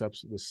had this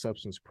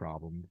substance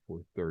problem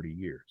for 30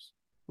 years.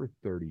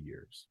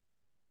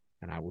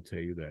 And I will tell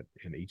you that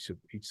in each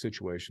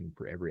situation,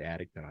 for every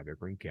addict that I've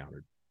ever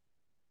encountered,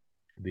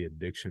 the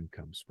addiction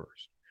comes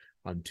first,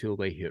 until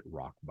they hit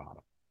rock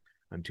bottom,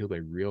 until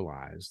they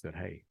realize that,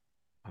 hey,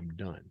 I'm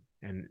done.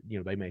 And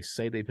they may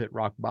say they've hit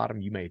rock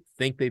bottom, you may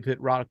think they've hit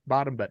rock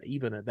bottom, but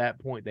even at that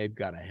point, they've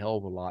got a hell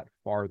of a lot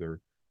farther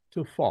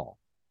to fall.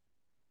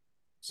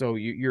 So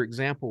your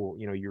example,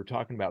 you were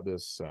talking about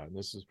this,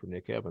 this is for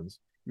Nick Evans.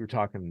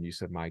 You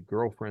said, my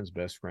girlfriend's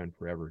best friend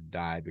forever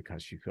died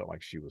because she felt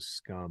like she was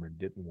scum and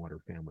didn't want her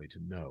family to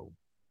know.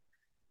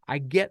 I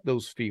get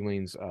those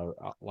feelings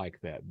like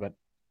that, but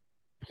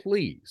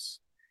please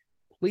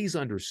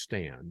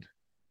understand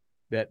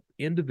that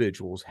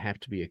individuals have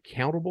to be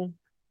accountable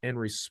and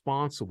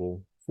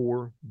responsible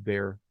for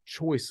their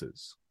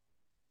choices.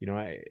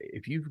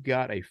 If you've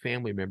got a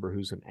family member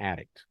who's an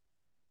addict,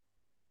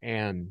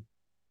 and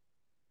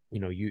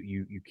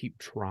you keep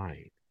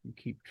trying.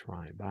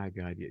 By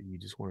God, you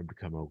just want him to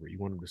come over. You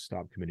want him to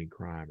stop committing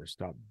crime, or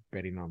stop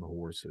betting on the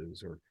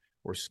horses,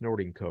 or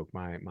snorting coke.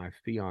 My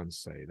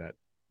fiance,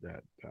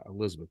 that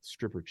Elizabeth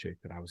stripper chick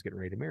that I was getting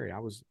ready to marry, I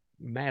was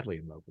madly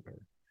in love with her.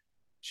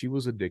 She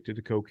was addicted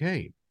to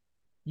cocaine.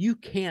 You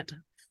can't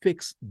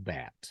fix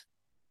that.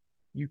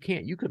 You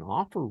can't. You can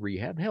offer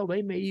rehab. Hell,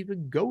 they may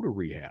even go to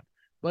rehab.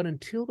 But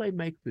until they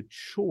make the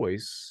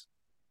choice,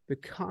 the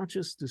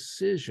conscious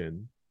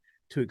decision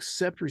to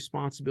accept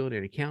responsibility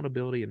and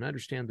accountability and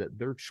understand that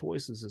their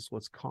choices is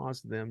what's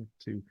caused them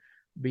to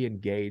be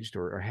engaged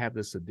or have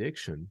this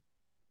addiction,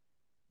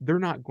 they're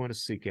not going to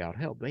seek out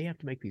help. They have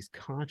to make these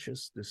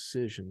conscious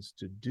decisions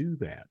to do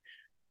that.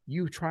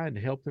 You trying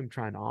to help them,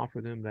 trying to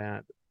offer them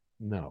that,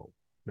 no,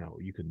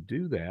 you can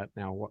do that.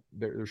 Now,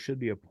 there should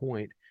be a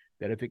point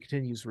that if it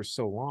continues for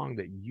so long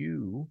that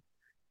you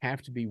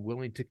have to be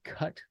willing to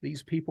cut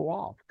these people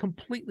off,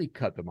 completely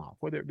cut them off,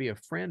 whether it be a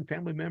friend,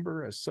 family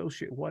member,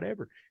 associate,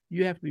 whatever.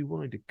 You have to be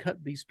willing to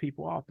cut these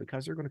people off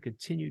because they're going to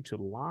continue to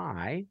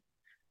lie.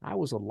 I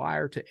was a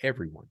liar to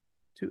everyone.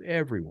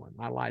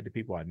 I lied to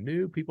people I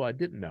knew, people I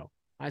didn't know.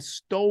 I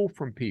stole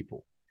from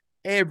people,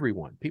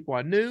 everyone, people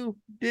I knew,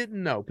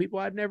 didn't know, people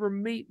I'd never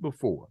meet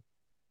before.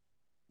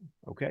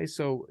 Okay,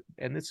 so,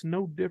 and it's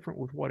no different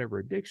with whatever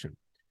addiction.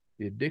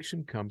 The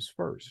addiction comes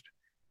first.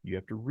 You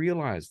have to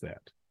realize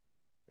that.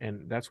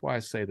 And that's why I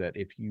say that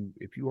if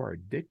you are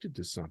addicted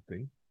to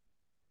something,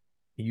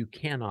 you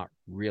cannot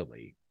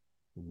really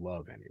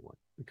love anyone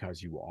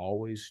because you will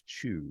always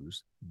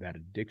choose that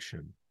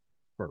addiction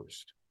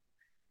first.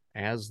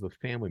 As the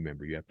family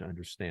member, you have to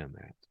understand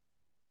that.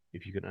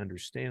 If you can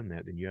understand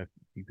that, then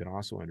you can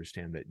also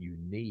understand that you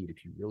need,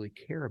 if you really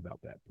care about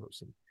that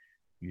person,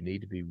 you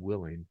need to be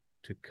willing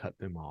to cut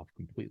them off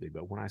completely.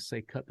 But when I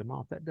say cut them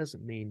off, that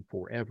doesn't mean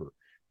forever.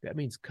 That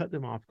means cut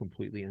them off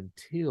completely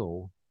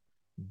until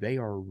they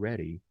are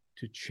ready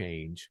to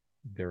change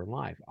their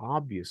life.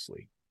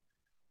 Obviously,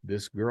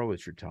 this girl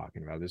that you're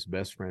talking about, this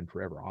best friend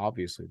forever,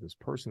 obviously this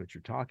person that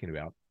you're talking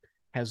about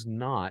has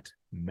not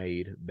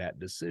made that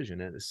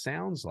decision. And it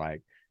sounds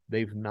like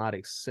they've not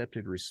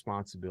accepted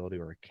responsibility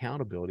or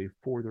accountability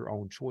for their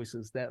own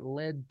choices that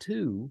led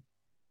to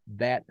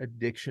that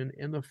addiction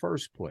in the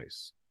first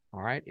place.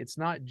 All right. It's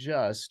not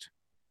just,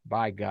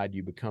 by God,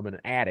 you become an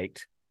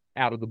addict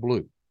out of the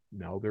blue.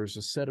 No, there's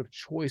a set of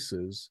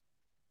choices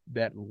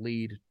that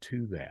lead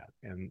to that.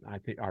 And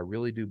I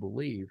really do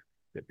believe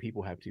that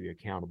people have to be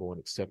accountable and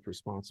accept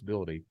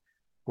responsibility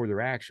for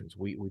their actions.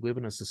 We live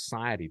in a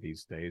society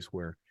these days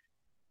where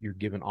you're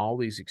given all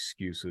these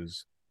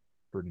excuses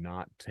for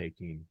not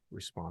taking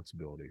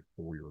responsibility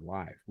for your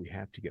life. We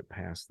have to get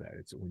past that.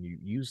 It's when you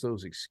use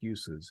those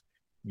excuses,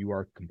 you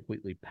are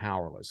completely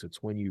powerless.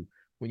 It's when you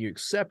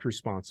accept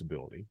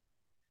responsibility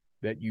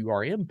that you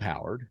are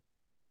empowered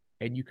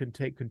and you can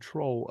take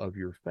control of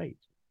your fate.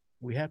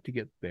 We have to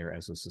get there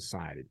as a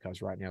society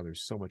because right now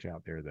there's so much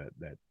out there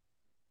that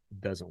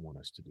doesn't want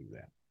us to do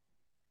that.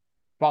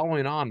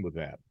 Following on with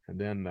that, and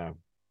then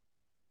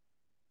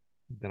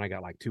I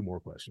got like two more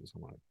questions I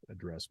want to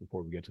address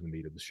before we get to the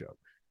meat of the show.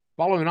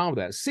 Following on with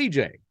that,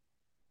 CJ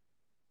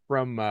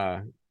from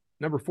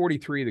number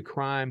 43, the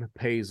Crime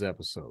Pays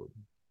episode.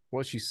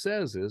 What she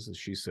says is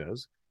she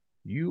says,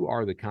 you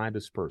are the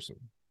kindest person.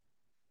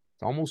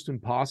 It's almost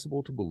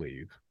impossible to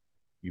believe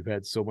you've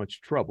had so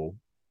much trouble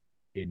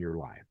in your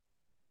life.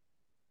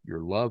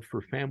 Your love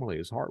for family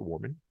is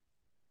heartwarming.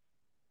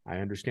 I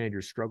understand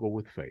your struggle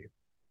with faith.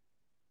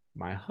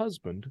 My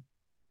husband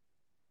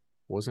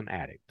was an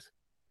addict,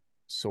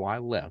 so I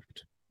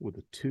left with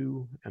a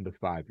 2 and a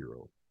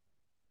 5-year-old.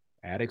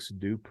 Addicts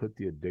do put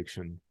the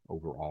addiction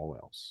over all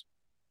else.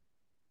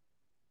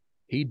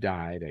 He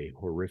died a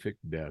horrific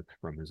death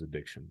from his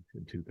addiction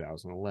in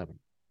 2011.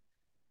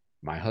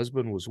 My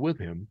husband was with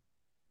him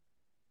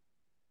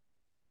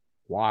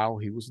while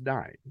he was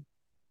dying.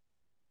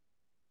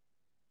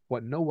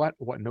 What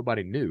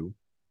nobody knew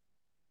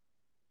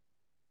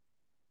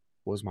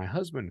was my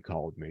husband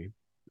called me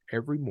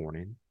every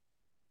morning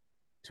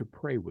to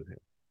pray with him.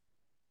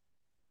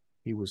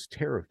 He was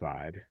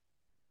terrified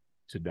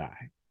to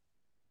die.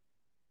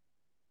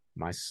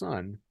 My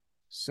son,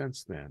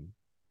 since then,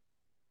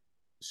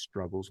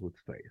 struggles with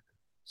faith,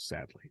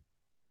 sadly.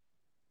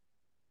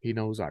 He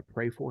knows I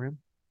pray for him,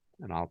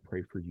 and I'll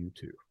pray for you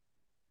too.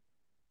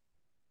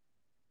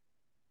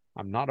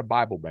 I'm not a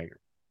Bible banger.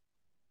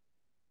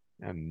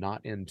 I'm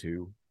not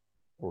into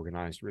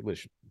organized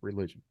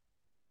religion.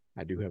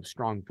 I do have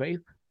strong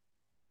faith,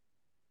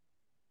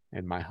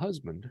 and my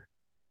husband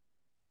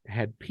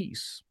had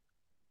peace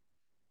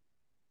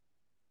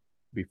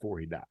before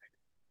he died.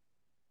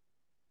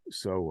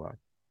 So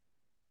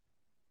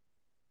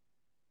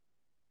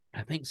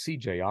I think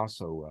CJ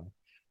also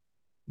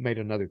made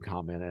another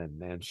comment,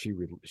 and she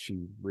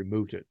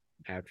removed it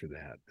after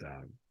that.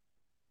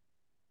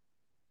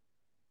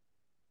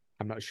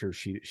 I'm not sure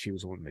she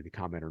was the one who made the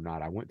comment or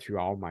not. I went through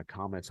all my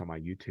comments on my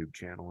YouTube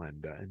channel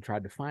and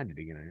tried to find it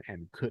again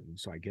and couldn't.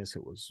 So I guess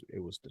it was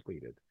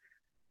deleted.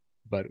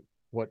 But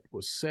what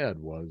was said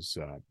was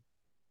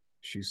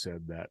she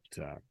said that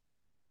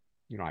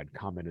I'd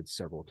commented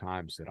several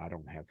times that I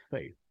don't have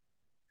faith,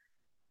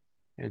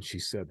 and she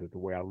said that the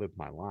way I live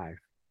my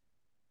life,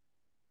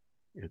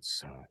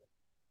 it's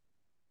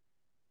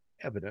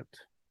evident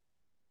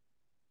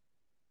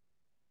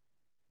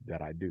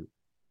that I do.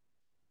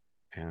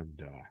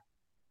 And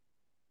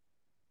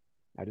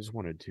I just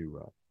wanted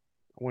to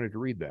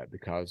read that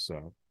because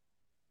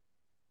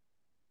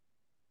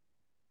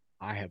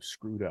I have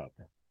screwed up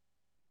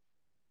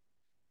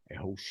a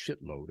whole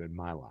shitload in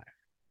my life,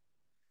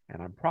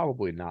 and I'm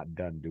probably not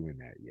done doing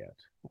that yet.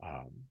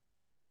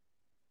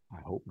 I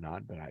hope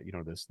not, but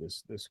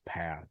this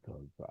path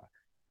of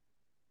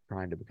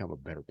trying to become a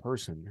better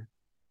person,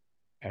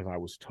 as I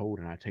was told,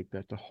 and I take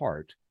that to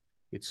heart,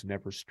 it's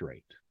never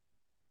straight.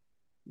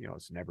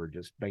 It's never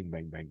just bang,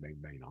 bang, bang, bang,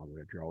 bang all the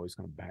way up. You're always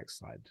going to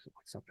backslide to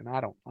something.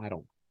 I don't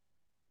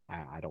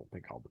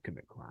think I'll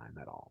commit crime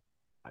at all.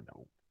 I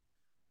don't.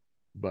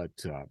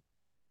 But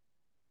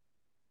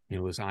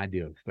this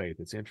idea of faith,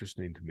 it's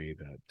interesting to me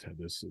that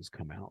this has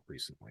come out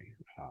recently,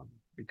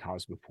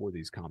 because before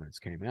these comments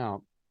came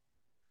out,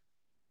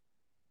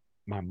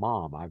 my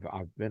mom,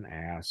 I've been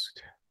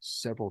asked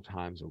several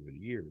times over the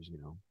years,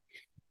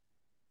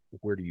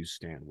 where do you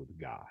stand with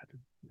God?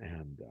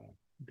 And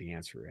the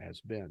answer has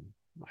been,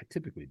 I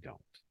typically don't.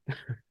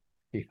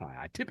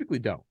 I typically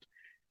don't.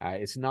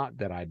 It's not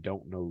that I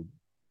don't know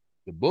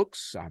the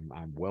books.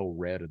 I'm well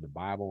read in the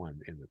Bible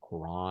and in the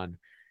Quran,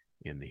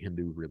 in the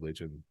Hindu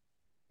religion,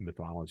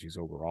 mythologies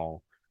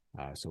overall.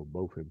 So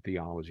both in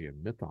theology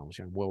and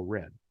mythology, I'm well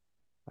read.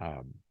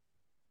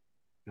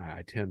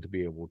 I tend to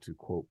be able to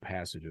quote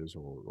passages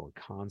or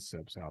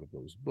concepts out of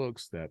those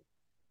books that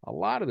a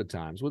lot of the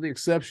times, with the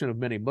exception of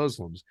many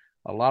Muslims,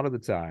 a lot of the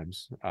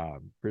times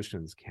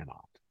Christians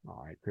cannot.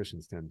 All right,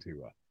 Christians tend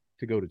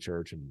to go to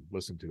church and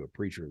listen to a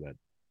preacher that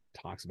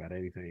talks about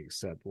anything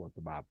except what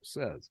the Bible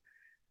says.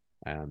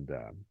 And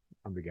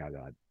I'm the guy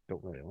that I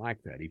don't really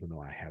like that, even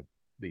though I have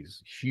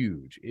these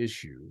huge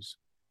issues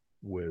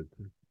with,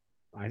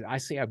 I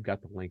say I've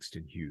got the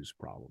Langston Hughes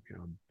problem,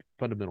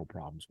 fundamental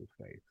problems with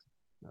faith,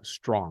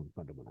 strong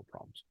fundamental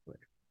problems with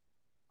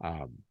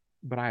faith.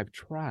 But I've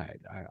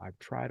tried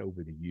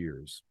over the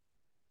years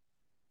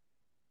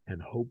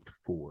and hoped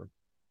for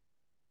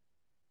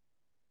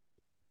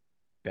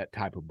that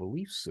type of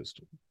belief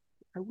system.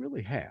 I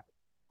really have.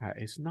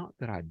 It's not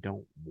that I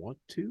don't want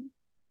to.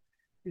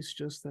 It's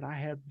just that I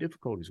have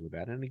difficulties with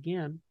that. And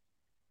again,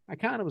 I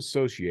kind of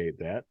associate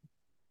that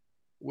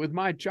with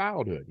my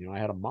childhood. I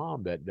had a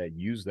mom that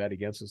used that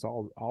against us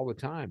all the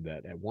time.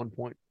 That at one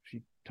point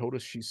she told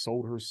us she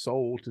sold her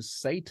soul to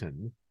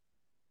Satan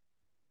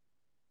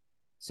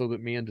so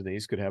that me and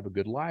Denise could have a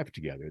good life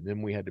together. And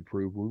then we had to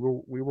prove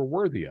we were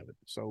worthy of it.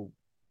 So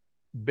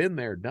been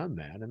there, done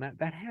that, and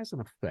that has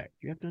an effect.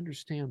 You have to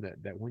understand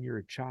that when you're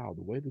a child,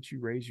 the way that you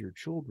raise your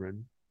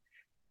children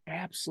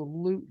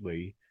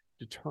absolutely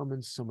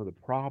determines some of the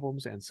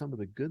problems and some of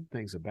the good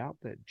things about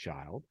that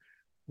child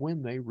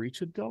when they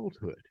reach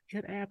adulthood.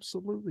 It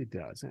absolutely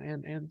does.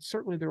 And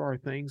certainly there are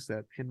things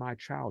that in my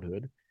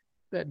childhood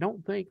that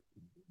don't think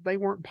they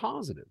weren't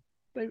positive.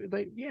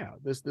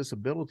 This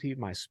ability,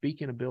 my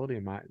speaking ability,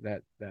 and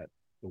that the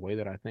way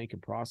that I think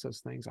and process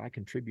things, I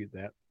contribute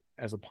that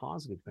as a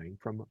positive thing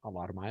from a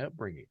lot of my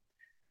upbringing.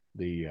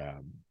 The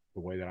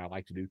way that I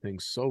like to do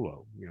things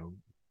solo,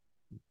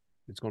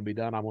 it's going to be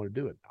done, I want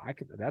to do it.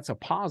 That's a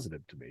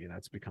positive to me, and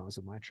that's because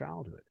of my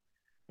childhood.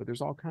 But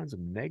there's all kinds of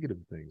negative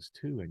things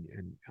too,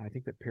 and I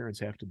think that parents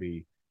have to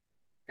be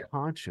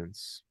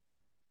conscious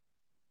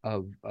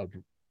of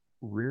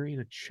rearing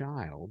a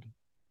child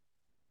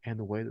and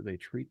the way that they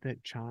treat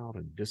that child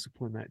and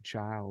discipline that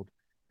child,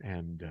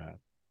 and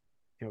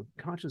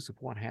conscious of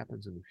what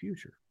happens in the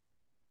future.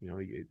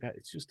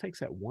 It just takes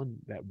that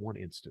one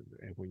instant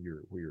when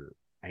you're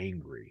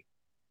angry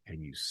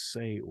and you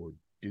say or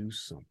do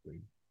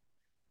something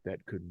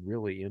that could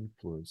really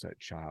influence that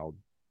child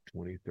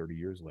 20, 30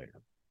 years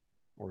later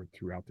or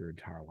throughout their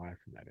entire life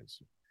from that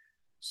instant.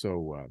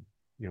 So,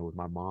 with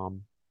my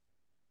mom,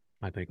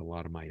 I think a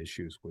lot of my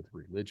issues with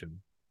religion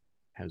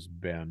has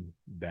been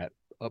that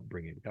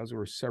upbringing, because there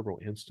were several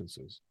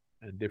instances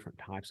and different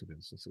types of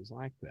instances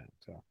like that.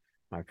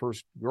 My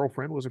first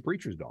girlfriend was a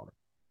preacher's daughter.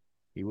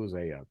 He was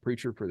a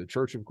preacher for the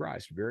Church of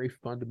Christ, very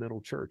fundamental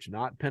church,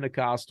 not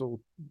Pentecostal,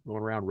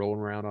 going around,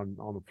 rolling around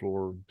on the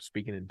floor,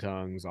 speaking in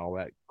tongues, all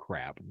that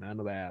crap, none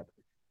of that,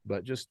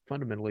 but just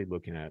fundamentally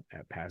looking at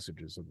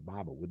passages of the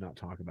Bible, would not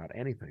talk about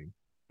anything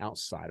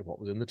outside of what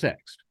was in the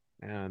text.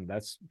 And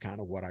that's kind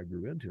of what I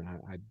grew into. And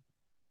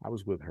I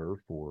was with her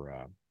for,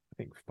 I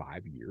think,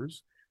 5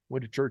 years,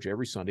 went to church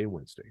every Sunday and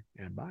Wednesday,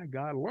 and by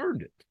God,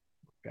 learned it.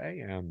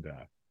 Okay. And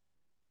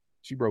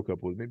she broke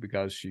up with me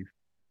because she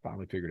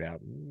finally figured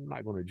out, I'm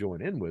not going to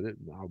join in with it.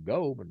 I'll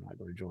go, but I'm not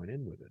going to join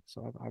in with it.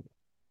 So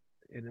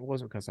and it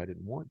wasn't because I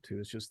didn't want to.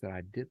 It's just that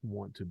I didn't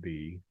want to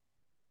be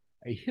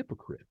a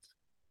hypocrite.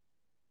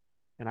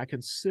 And I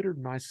considered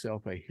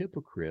myself a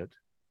hypocrite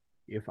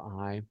if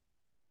I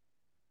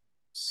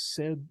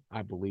said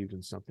I believed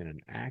in something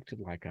and acted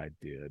like I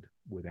did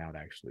without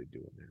actually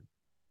doing that.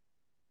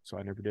 So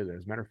I never did that.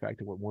 As a matter of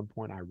fact, at one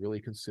point, I really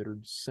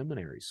considered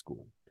seminary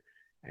school.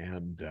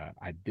 And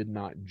I did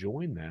not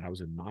join that. I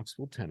was in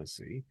Knoxville,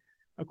 Tennessee,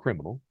 a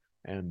criminal,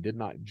 and did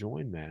not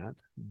join that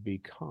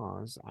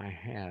because I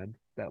had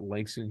that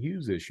Langston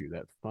Hughes issue,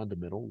 that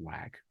fundamental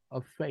lack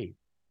of faith.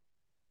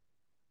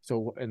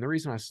 So, and the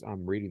reason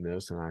I'm reading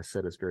this, and I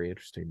said it's very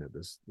interesting that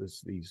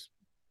these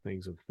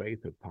things of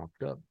faith have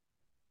popped up,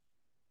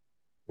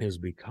 is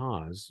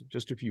because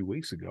just a few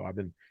weeks ago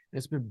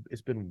it's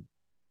been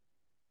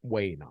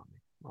weighing on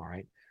me. All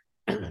right,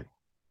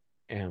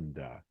 and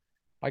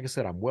like I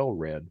said, I'm well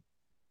read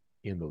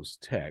in those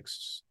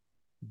texts,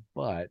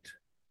 but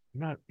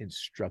I'm not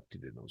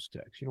instructed in those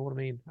texts. You know what I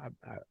mean?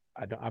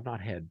 I've not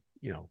had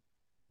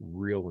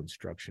real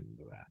instruction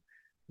into that.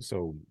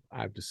 So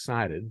I've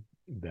decided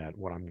that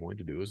what I'm going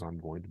to do is I'm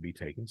going to be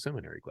taking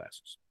seminary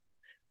classes,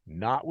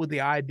 not with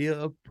the idea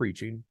of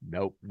preaching.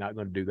 Nope, not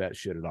going to do that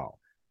shit at all.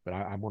 But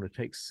I want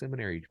to take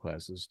seminary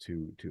classes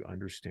to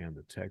understand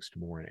the text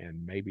more,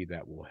 and maybe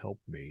that will help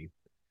me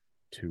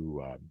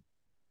to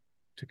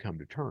come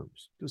to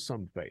terms to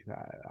some faith.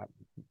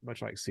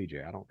 Much like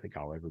CJ, I don't think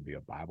I'll ever be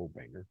a Bible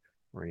banger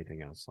or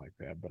anything else like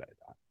that, but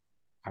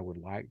I would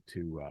like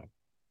to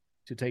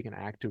take an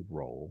active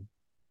role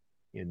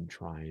in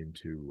trying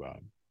to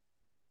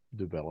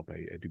develop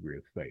a degree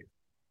of faith.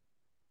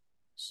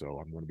 So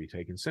I'm going to be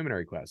taking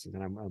seminary classes,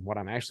 and what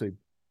I'm actually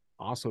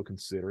also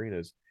considering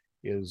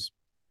is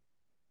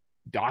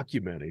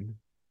documenting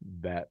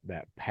that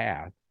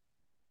path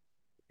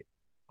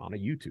on a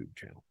YouTube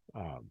channel.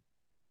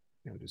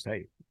 Just,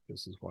 hey,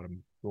 this is what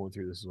I'm going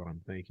through. This is what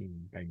I'm thinking.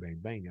 Bang, bang,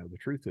 bang. The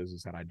truth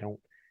is that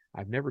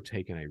I've never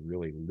taken a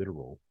really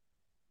literal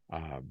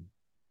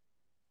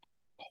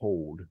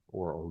hold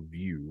or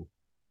view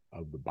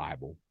of the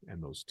Bible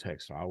and those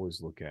texts. I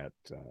always look at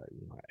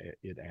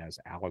it as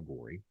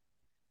allegory,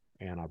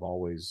 and I've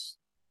always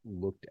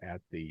looked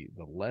at the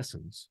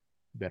lessons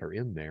that are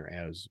in there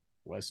as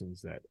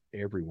lessons that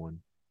everyone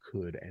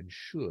could and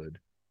should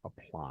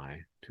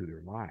apply to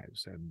their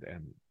lives. And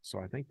so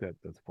I think that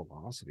the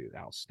philosophy is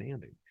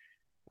outstanding.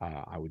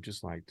 I would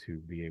just like to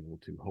be able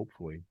to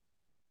hopefully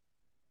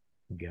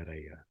get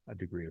a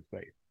degree of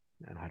faith,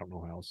 and I don't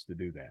know how else to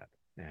do that.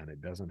 And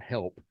it doesn't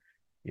help,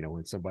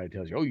 when somebody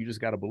tells you, "Oh, you just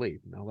got to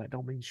believe." No, that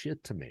don't mean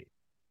shit to me.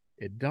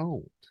 It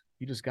don't.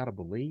 You just got to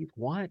believe.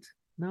 What?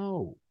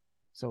 No.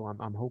 So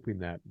I'm hoping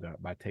that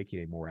by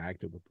taking a more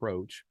active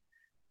approach,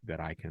 that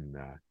I can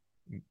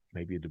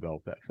maybe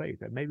develop that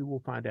faith, and maybe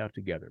we'll find out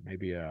together.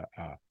 Maybe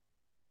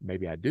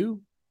I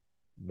do,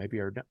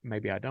 maybe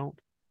I don't,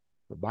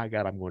 but by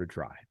God, I'm going to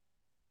try.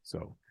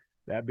 So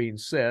that being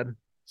said,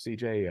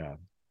 CJ,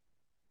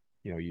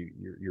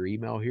 your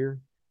email here,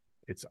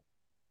 it's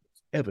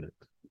evident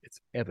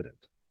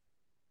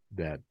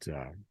that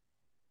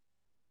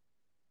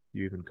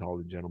you even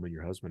called the gentleman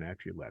your husband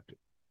after you left him.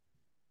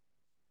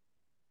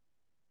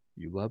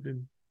 You loved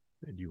him,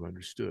 and you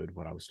understood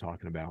what I was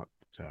talking about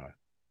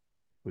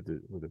with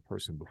the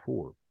person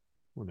before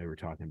when they were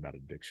talking about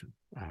addiction.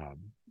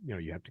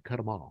 You have to cut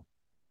them off,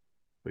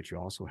 but you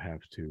also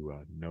have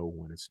to know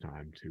when it's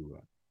time to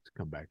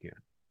come back in.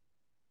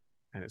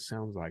 And it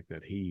sounds like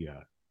that he,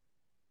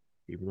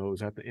 even though it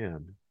was at the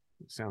end,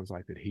 it sounds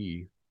like that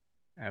he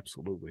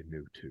absolutely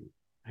knew too,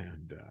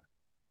 and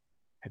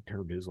had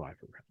turned his life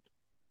around.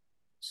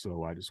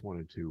 So I just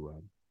wanted to.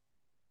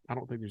 I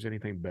don't think there's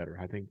anything better.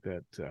 I think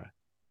that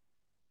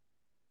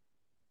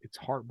it's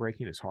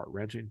heartbreaking. It's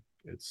heart-wrenching.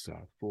 It's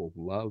full of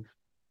love,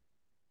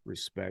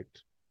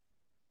 respect,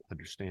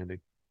 understanding.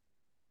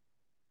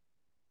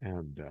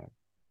 And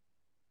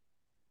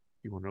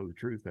you want to know the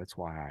truth, that's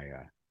why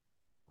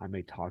I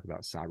may talk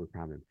about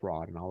cybercrime and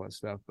fraud and all that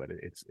stuff, but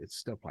it's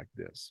stuff like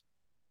this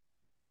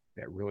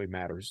that really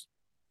matters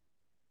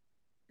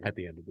at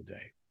the end of the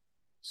day.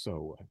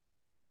 So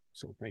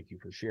thank you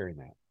for sharing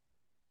that.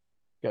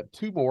 Got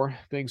two more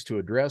things to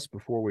address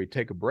before we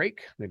take a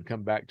break, then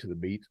come back to the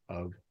meat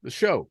of the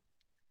show.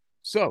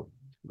 So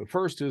the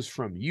first is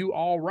from You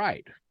All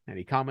Right, and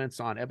he comments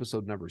on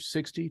episode number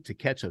 60, To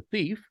Catch a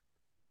Thief.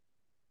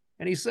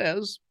 And he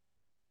says,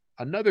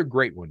 another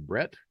great one,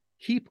 Brett.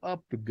 Keep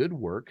up the good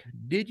work.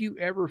 Did you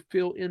ever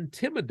feel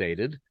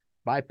intimidated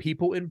by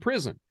people in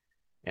prison?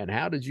 And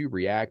how did you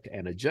react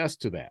and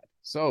adjust to that?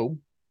 So,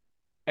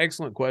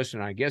 excellent question.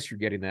 I guess you're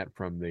getting that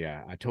from the,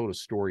 I told a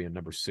story in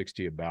number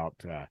 60 about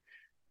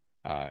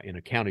in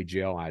a county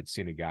jail, I'd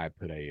seen a guy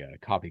put a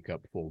coffee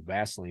cup full of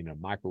Vaseline in a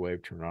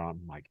microwave, turn it on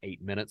in like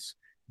 8 minutes,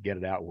 get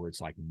it out where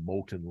it's like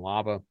molten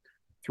lava,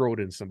 throw it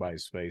in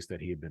somebody's face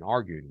that he had been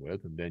arguing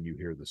with, and then you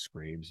hear the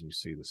screams and you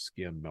see the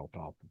skin melt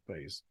off the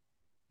face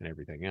and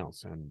everything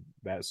else. And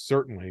that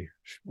certainly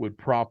would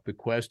prompt the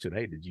question,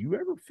 hey, did you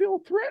ever feel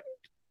threatened?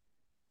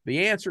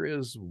 The answer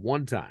is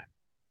one time.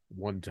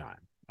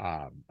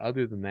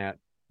 Other than that,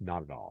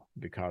 not at all,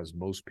 because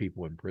most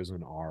people in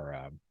prison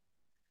are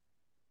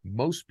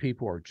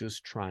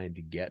just trying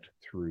to get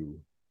through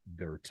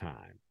their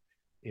time.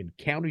 In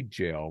county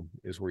jail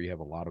is where you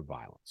have a lot of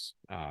violence,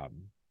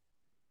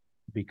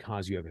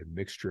 because you have a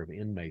mixture of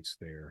inmates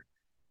there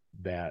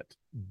that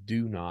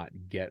do not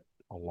get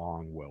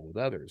along well with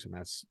others. And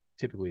that's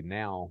typically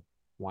now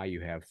why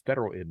you have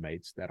federal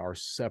inmates that are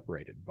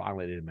separated,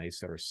 violent inmates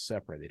that are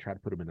separated. They try to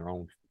put them in their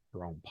own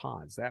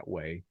pods. That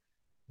way,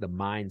 the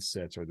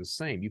mindsets are the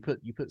same. You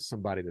put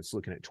somebody that's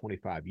looking at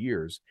 25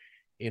 years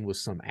in with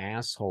some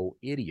asshole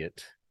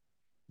idiot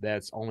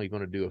that's only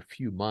going to do a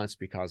few months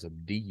because of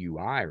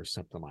DUI or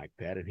something like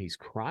that, and he's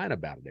crying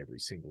about it every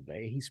single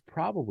day, he's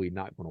probably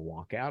not going to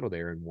walk out of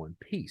there in one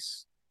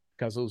piece,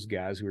 because those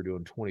guys who are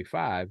doing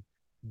 25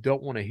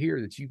 don't want to hear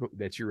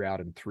that you're out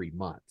in 3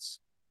 months.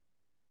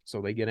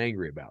 So they get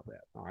angry about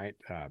that. All right.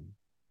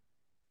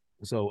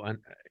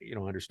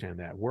 Understand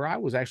that. Where I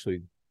was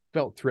actually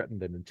felt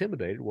threatened and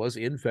intimidated was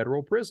in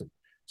federal prison.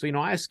 So,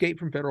 I escaped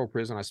from federal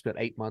prison. I spent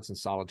 8 months in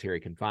solitary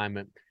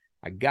confinement.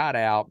 I got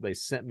out. They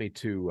sent me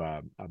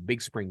to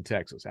Big Spring,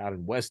 Texas, out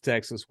in West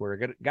Texas, where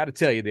I got to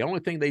tell you, the only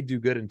thing they do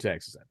good in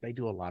Texas, they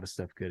do a lot of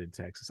stuff good in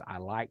Texas. I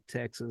like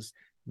Texas.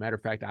 Matter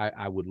of fact,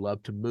 I would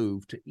love to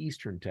move to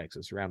Eastern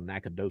Texas, around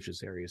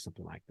Nacogdoches area,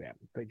 something like that.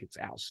 I think it's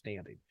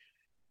outstanding.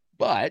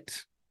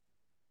 But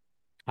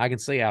I can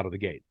say out of the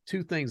gate,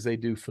 two things they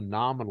do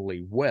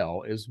phenomenally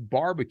well is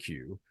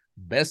barbecue.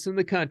 Best in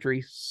the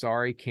country.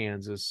 Sorry,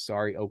 Kansas.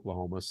 Sorry,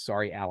 Oklahoma.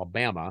 Sorry,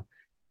 Alabama.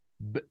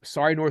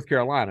 Sorry, North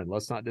Carolina.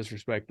 Let's not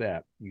disrespect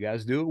that. You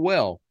guys do it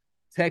well.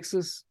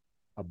 Texas,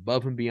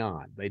 above and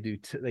beyond. They do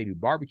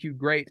barbecue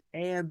great,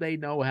 and they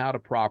know how to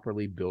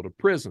properly build a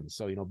prison.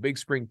 So, Big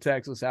Spring,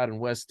 Texas, out in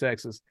West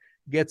Texas,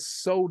 gets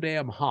so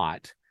damn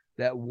hot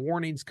that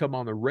warnings come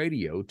on the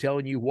radio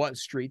telling you what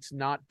streets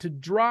not to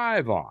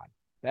drive on.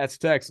 That's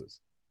Texas.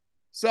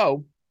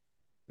 So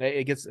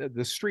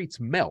the streets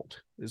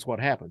melt is what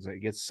happens. It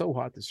gets so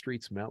hot, the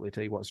streets melt. They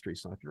tell you what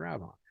streets not to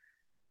drive on.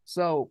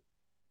 So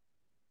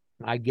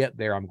I get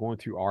there. I'm going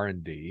through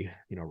R&D,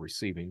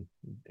 receiving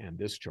and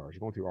discharge.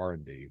 Going through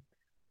R&D.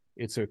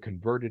 It's a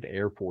converted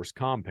Air Force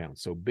compound.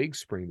 So Big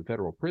Spring, the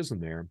federal prison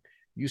there,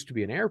 used to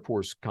be an Air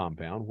Force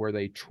compound where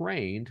they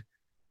trained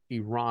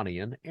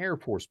Iranian Air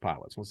Force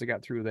pilots. Once they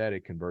got through that,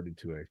 it converted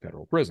to a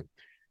federal prison.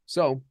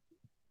 So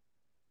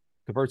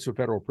converts to a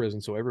federal prison,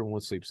 so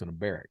everyone sleeps in a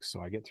barracks. So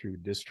I get through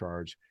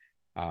discharge,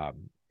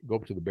 go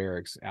up to the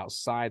barracks.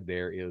 Outside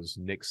there is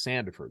Nick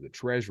Sandefur, the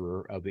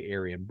treasurer of the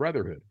Aryan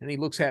Brotherhood. And he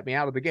looks at me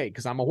out of the gate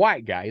because I'm a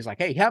white guy. He's like,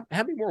 hey, how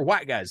many more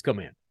white guys come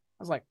in? I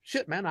was like,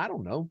 shit, man, I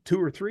don't know,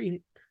 2 or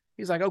 3.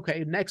 He's like,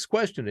 okay, next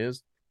question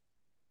is,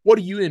 what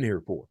are you in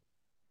here for?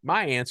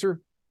 My answer,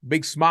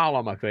 big smile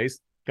on my face,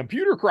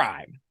 computer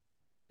crime.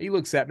 He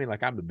looks at me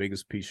like I'm the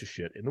biggest piece of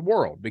shit in the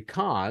world,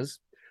 because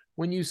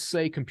when you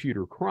say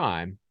computer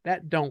crime,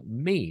 that don't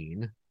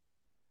mean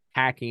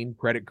hacking,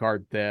 credit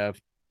card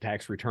theft,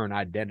 tax return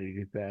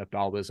identity theft,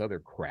 all this other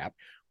crap.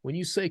 When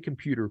you say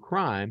computer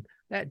crime,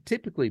 that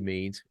typically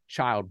means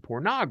child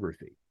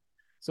pornography.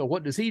 So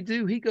what does he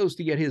do? He goes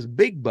to get his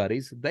big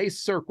buddies. They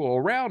circle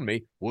around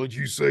me. What'd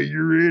you say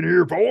you're in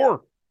here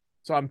for?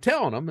 So I'm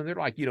telling them, and they're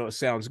like, it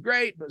sounds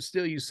great, but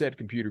still you said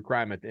computer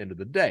crime at the end of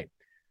the day.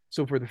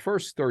 So for the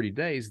first 30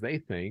 days, they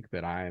think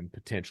that I am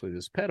potentially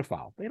this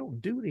pedophile. They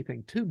don't do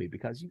anything to me,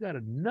 because you got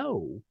to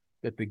know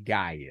that the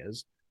guy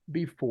is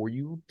before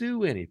you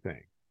do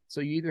anything. So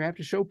you either have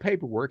to show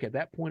paperwork. At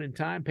that point in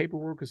time,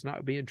 paperwork is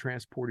not being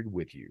transported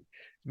with you.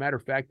 As a matter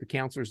of fact, the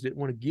counselors didn't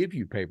want to give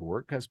you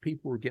paperwork because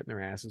people were getting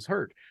their asses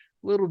hurt.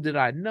 Little did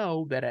I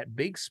know that at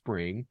Big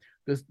Spring,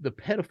 the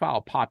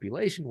pedophile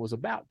population was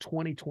about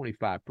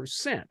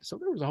 20-25%. So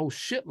there was a whole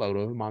shitload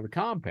of them on the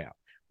compound.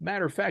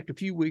 Matter of fact, a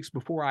few weeks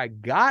before I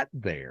got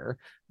there,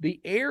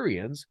 the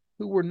Aryans,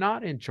 who were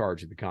not in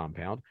charge of the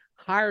compound,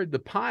 hired the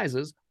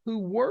Paisas, who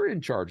were in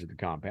charge of the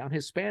compound,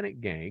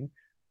 Hispanic gang,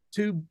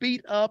 to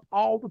beat up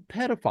all the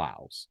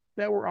pedophiles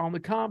that were on the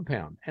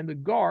compound. And the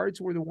guards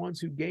were the ones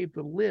who gave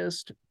the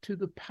list to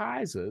the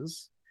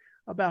Paisas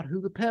about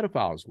who the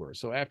pedophiles were.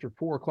 So after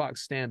 4 o'clock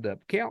stand-up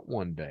count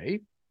one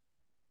day,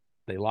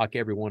 they lock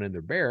everyone in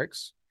their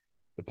barracks.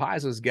 The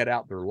Paisas get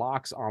out their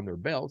locks on their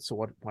belts. So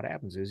what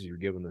happens is you're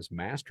given this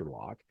master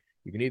lock.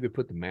 You can either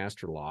put the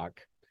master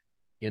lock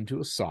into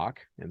a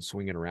sock and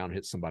swing it around,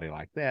 hit somebody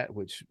like that,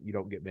 which you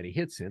don't get many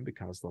hits in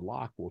because the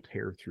lock will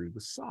tear through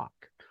the sock.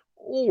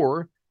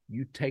 Or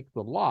you take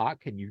the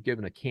lock and you're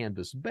given a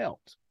canvas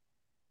belt.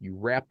 You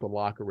wrap the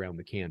lock around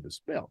the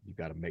canvas belt. You've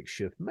got a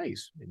makeshift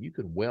mace, and you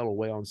can wail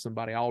away on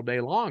somebody all day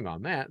long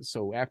on that.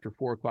 So after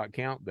 4 o'clock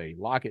count, they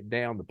lock it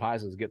down. The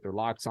Paisas get their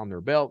locks on their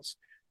belts,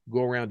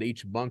 go around to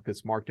each bunk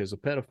that's marked as a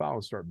pedophile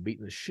and start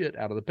beating the shit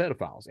out of the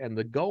pedophiles. And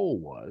the goal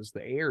was,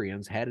 the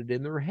Aryans had it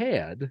in their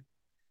head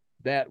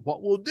that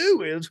what we'll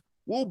do is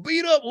we'll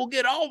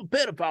get all the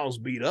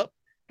pedophiles beat up,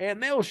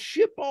 and they'll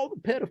ship all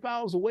the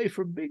pedophiles away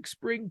from Big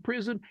Spring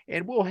Prison,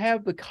 and we'll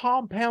have the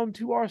compound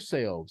to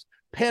ourselves.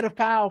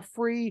 Pedophile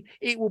free.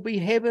 It will be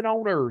heaven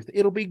on earth.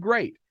 It'll be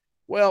great.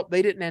 Well,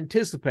 they didn't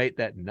anticipate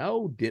that.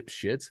 No,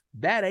 dipshits,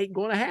 that ain't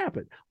going to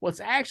happen. What's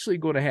actually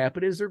going to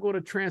happen is they're going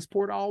to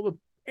transport all the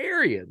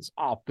Aryans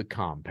off the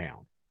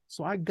compound.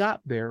 So I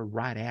got there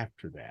right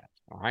after that.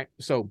 All right.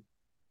 So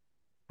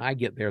I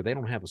get there. They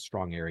don't have a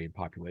strong Aryan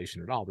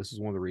population at all. This is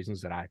one of the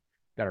reasons that I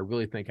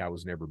really think I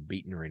was never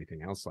beaten or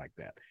anything else like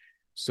that.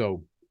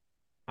 So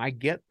I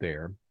get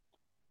there.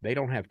 They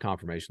don't have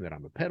confirmation that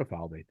I'm a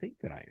pedophile. They think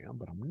that I am,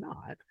 but I'm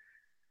not.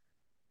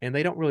 And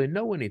they don't really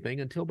know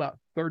anything until about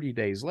 30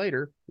 days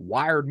later.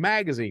 Wired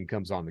magazine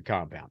comes on the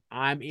compound.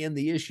 I'm in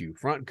the issue,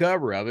 front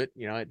cover of it.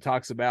 You know, it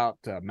talks about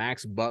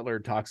Max Butler,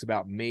 talks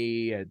about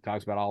me, it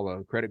talks about all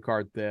the credit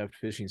card theft,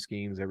 phishing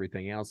schemes,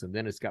 everything else. And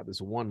then it's got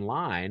this one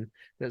line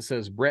that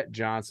says Brett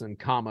Johnson,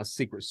 comma,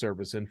 Secret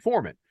Service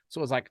informant.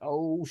 So it's like,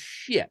 oh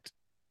shit.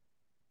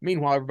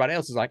 Meanwhile, everybody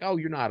else is like, oh,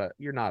 you're not a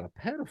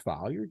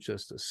pedophile, you're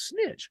just a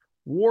snitch.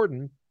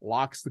 Warden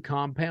locks the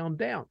compound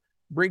down.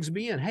 Brings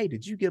me in. Hey,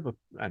 did you give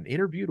an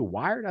interview to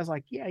Wired? I was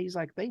like, yeah. He's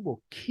like, they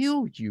will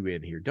kill you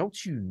in here.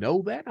 Don't you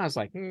know that? And I was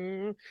like,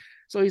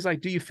 So he's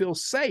like, do you feel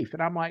safe?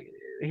 And I'm like,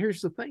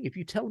 here's the thing. If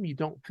you tell them you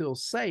don't feel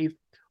safe,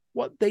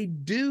 what they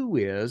do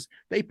is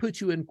they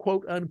put you in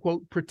quote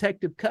unquote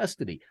protective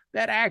custody.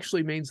 That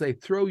actually means they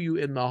throw you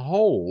in the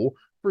hole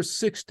for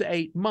 6 to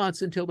 8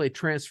 months until they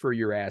transfer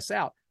your ass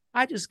out.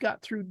 I just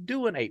got through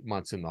doing 8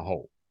 months in the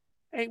hole.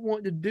 Ain't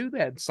wanting to do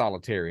that in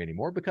solitary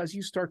anymore because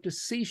you start to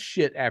see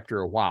shit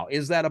after a while.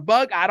 Is that a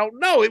bug? I don't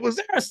know. It was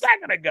there a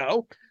second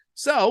ago.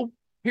 So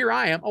here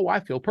I am. Oh, I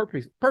feel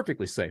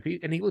perfectly safe.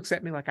 And he looks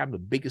at me like I'm the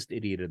biggest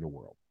idiot in the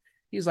world.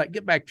 He's like,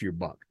 get back to your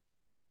bunk.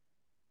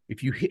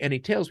 And he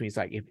tells me, he's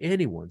like, if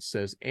anyone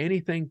says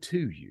anything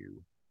to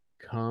you,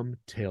 come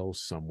tell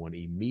someone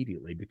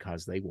immediately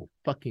because they will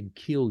fucking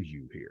kill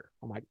you here.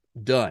 I'm like,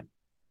 done.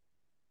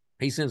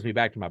 He sends me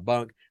back to my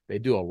bunk. They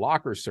do a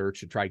locker search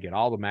to try to get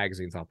all the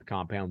magazines off the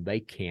compound. They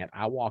can't.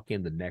 I walk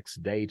in the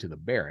next day to the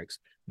barracks.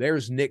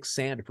 There's Nick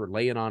Sandiford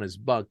laying on his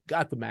bunk,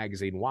 got the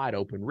magazine wide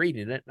open,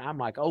 reading it. And I'm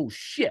like, oh,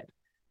 shit.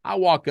 I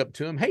walk up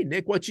to him. Hey,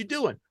 Nick, what you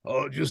doing?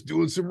 Oh, just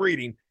doing some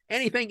reading.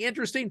 Anything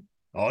interesting?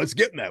 Oh, it's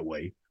getting that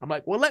way. I'm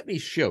like, well, let me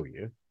show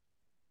you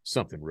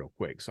something real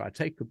quick. So I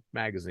take the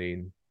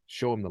magazine,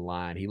 show him the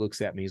line. He looks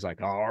at me. He's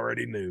like, I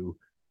already knew.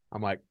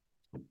 I'm like,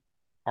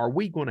 are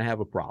we going to have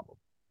a problem?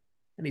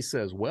 And he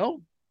says,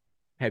 well,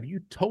 have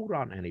you told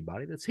on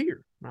anybody that's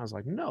here? And I was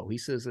like, no. He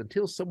says,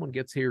 until someone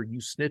gets here you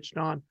snitched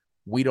on,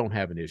 we don't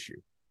have an issue.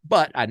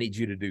 But I need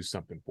you to do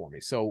something for me.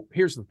 So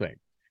here's the thing.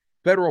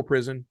 Federal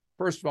prison,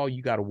 first of all,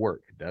 you got to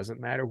work. It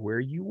doesn't matter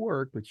where you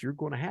work, but you're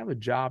going to have a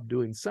job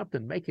doing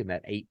something, making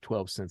that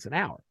 8-12 cents an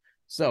hour.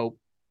 So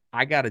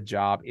I got a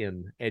job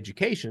in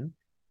education,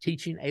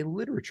 teaching a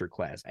literature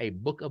class, a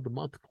book of the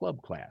month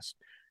club class.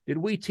 Did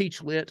we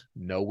teach lit?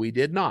 No, we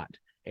did not.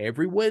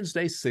 Every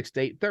Wednesday, 6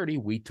 to 8:30,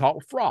 we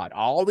taught fraud.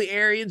 All the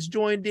Aryans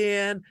joined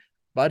in. A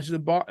bunch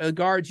of the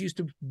guards used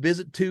to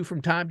visit too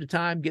from time to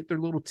time, get their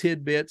little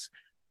tidbits.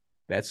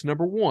 That's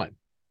number one.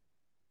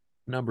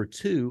 Number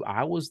two,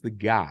 I was the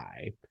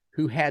guy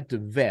who had to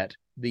vet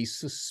these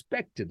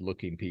suspected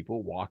looking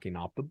people walking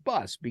off the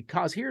bus,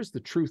 because here's the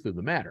truth of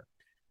the matter.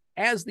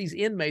 As these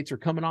inmates are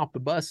coming off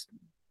the bus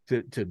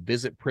to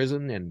visit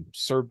prison and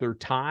serve their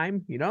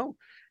time, you know,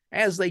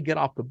 as they get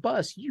off the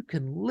bus, you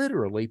can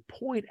literally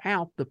point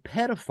out the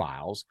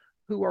pedophiles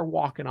who are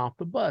walking off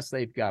the bus.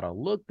 They've got a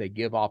look, they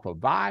give off a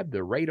vibe,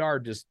 the radar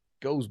just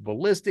goes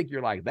ballistic.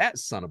 You're like, that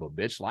son of a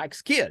bitch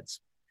likes kids.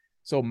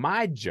 So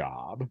my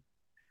job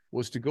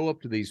was to go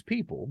up to these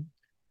people,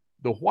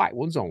 the white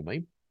ones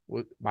only.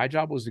 My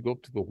job was to go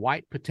up to the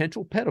white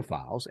potential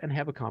pedophiles and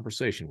have a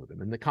conversation with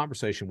them. And the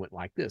conversation went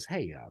like this.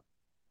 Hey,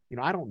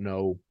 I don't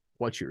know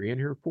what you're in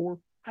here for.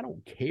 I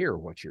don't care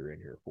what you're in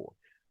here for.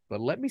 But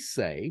let me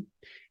say,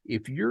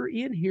 if you're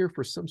in here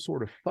for some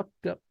sort of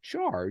fucked up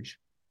charge,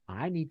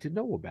 I need to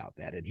know about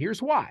that. And here's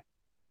why.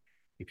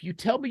 If you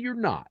tell me you're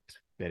not,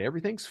 that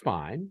everything's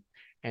fine,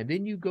 and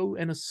then you go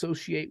and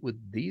associate with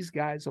these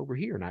guys over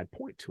here, and I'd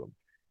point to them.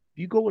 If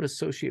you go and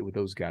associate with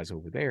those guys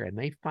over there and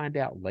they find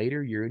out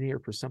later you're in here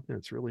for something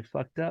that's really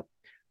fucked up,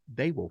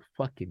 they will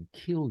fucking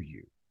kill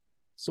you.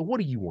 So what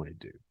do you want to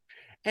do?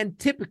 And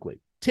typically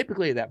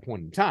at that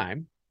point in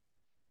time,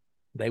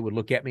 they would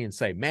look at me and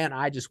say, man,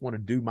 I just want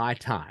to do my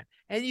time.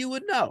 And you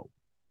would know.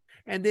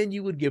 And then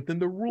you would give them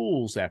the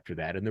rules after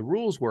that. And the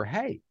rules were,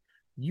 hey,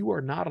 you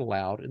are not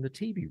allowed in the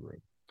TV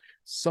room.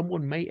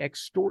 Someone may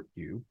extort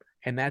you,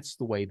 and that's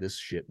the way this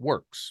shit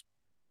works.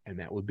 And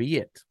that would be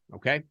it.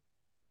 Okay.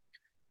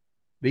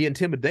 The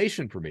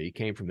intimidation for me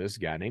came from this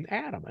guy named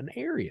Adam, an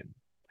Aryan.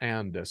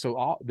 And so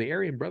all the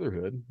Aryan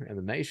Brotherhood and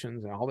the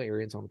nations and all the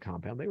Aryans on the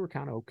compound, they were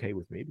kind of okay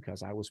with me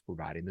because I was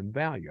providing them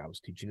value. I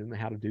was teaching them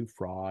how to do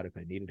fraud. If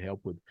they needed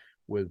help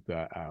with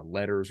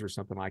letters or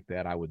something like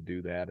that, I would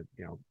do that.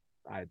 You know,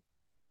 I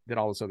did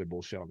all this other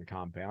bullshit on the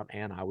compound,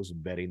 and I was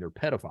vetting their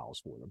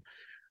pedophiles for them.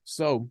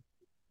 So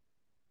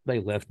they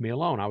left me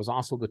alone. I was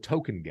also the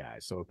token guy.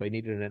 So if they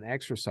needed an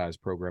exercise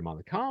program on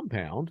the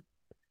compound,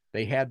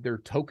 they had their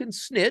token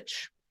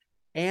snitch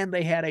and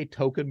they had a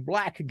token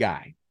black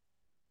guy.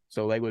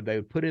 So they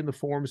would put in the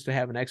forms to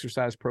have an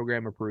exercise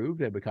program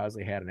approved, and because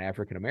they had an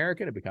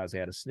African-American and because they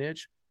had a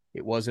snitch,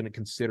 it wasn't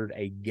considered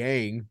a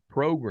gang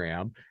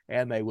program,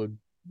 and they would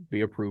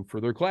be approved for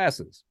their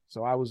classes.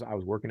 So I was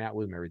working out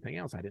with them, everything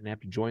else. I didn't have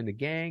to join the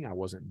gang. I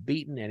wasn't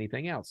beaten,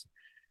 anything else.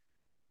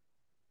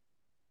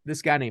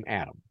 This guy named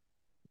Adam,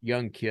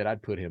 young kid,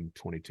 I'd put him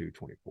 22,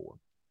 24.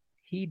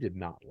 He did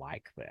not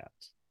like that.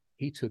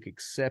 he took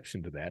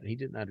exception to that. He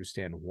didn't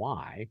understand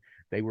why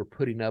they were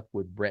putting up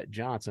with Brett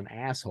Johnson,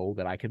 asshole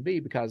that I can be,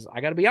 because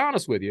I got to be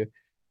honest with you,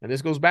 and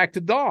this goes back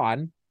to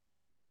Dawn,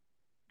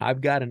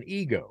 I've got an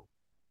ego.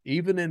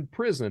 Even in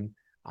prison,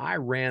 I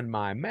ran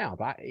my mouth.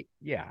 I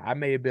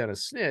may have been a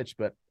snitch,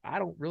 but I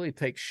don't really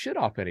take shit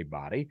off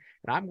anybody,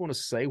 and I'm going to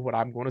say what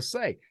I'm going to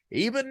say.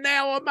 Even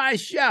now on my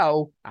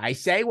show, I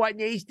say what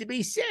needs to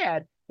be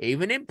said.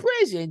 Even in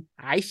prison,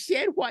 I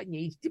said what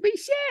needs to be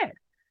said.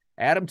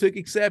 Adam took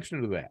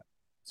exception to that.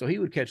 So he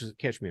would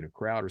catch me in a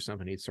crowd or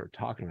something. He'd start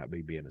talking about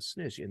me being a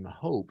snitch in the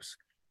hopes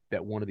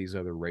that one of these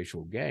other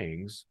racial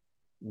gangs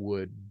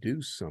would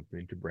do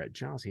something to Brett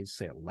Johnson. He'd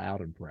say it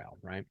loud and proud,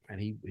 right? And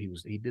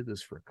he did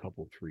this for a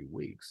couple, 3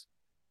 weeks.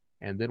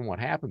 And then what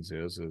happens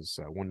is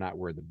one night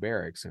we're in the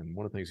barracks, and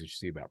one of the things that you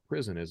see about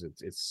prison is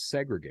it's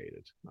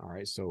segregated, all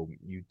right? So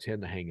you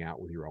tend to hang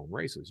out with your own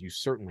races. You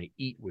certainly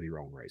eat with your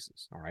own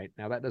races, all right?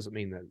 Now, that doesn't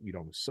mean that you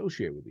don't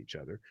associate with each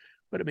other,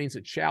 but it means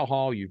at Chow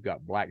Hall, you've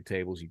got black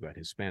tables, you've got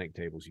Hispanic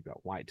tables, you've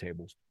got white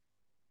tables.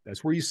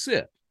 That's where you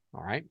sit,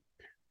 all right?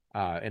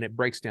 And it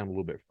breaks down a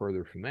little bit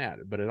further from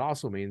that. But it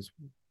also means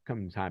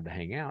come time to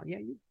hang out,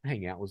 you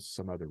hang out with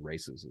some other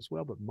races as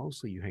well, but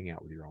mostly you hang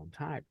out with your own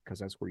type, because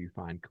that's where you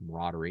find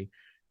camaraderie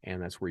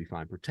and that's where you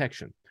find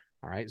protection.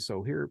 All right.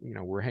 So here,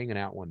 we're hanging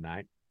out one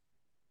night,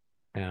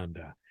 and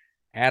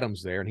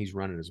Adam's there, and he's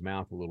running his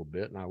mouth a little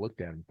bit. And I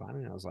looked at him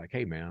finally, and I was like,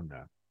 hey, man,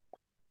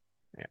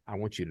 I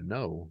want you to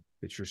know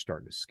that you're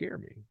starting to scare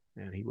me.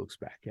 And he looks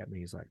back at me.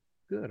 He's like,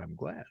 good, I'm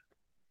glad.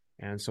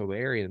 And so the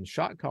Aryan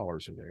shot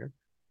callers are there.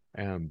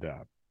 And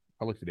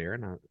I looked at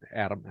Adam,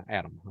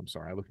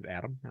 I looked at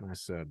Adam, and I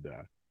said,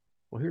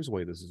 well, here's the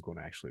way this is going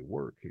to actually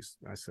work.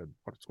 I said,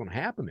 what's going to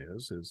happen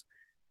is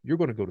you're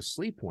going to go to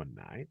sleep one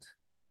night,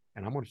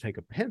 and I'm going to take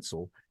a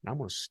pencil, and I'm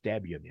going to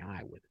stab you in the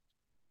eye with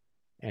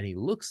it. And he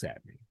looks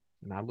at me,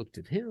 and I looked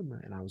at him,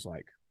 and I was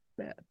like,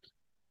 bet.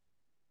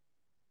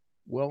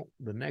 Well,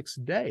 the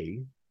next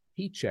day,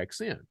 he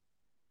checks in.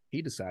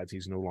 He decides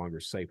he's no longer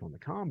safe on the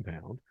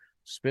compound,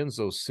 spends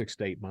those 6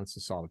 to 8 months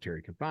of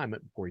solitary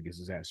confinement before he gets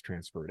his ass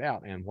transferred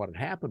out. And what had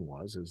happened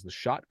is the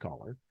shot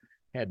caller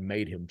had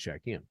made him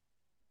check in.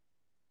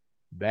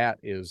 That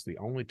is the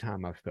only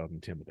time I felt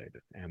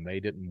intimidated. And they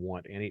didn't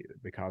want any,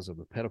 because of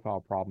the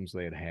pedophile problems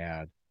they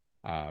had,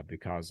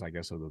 because I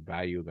guess of the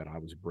value that I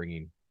was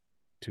bringing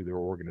to their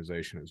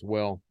organization as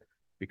well.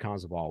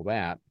 Because of all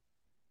that,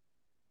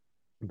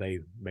 they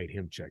made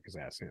him check his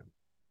ass in.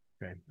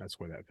 Okay, that's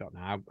where that felt.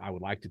 Now, I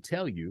would like to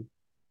tell you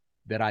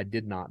that I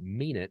did not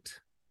mean it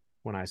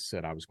when I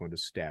said I was going to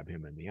stab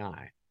him in the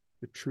eye.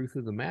 The truth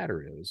of the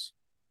matter is,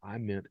 I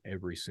meant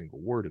every single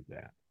word of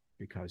that,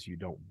 because you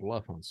don't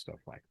bluff on stuff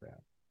like that.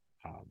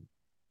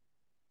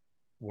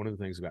 One of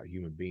the things about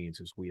human beings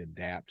is we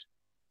adapt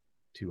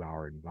to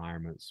our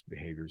environments,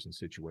 behaviors, and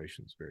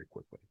situations very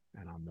quickly.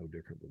 And I'm no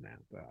different than that.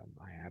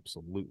 I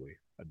absolutely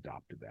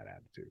adopted that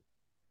attitude.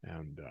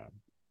 And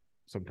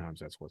sometimes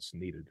that's what's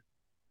needed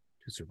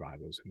to survive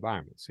those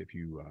environments. If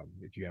you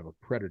have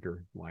a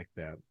predator like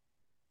that,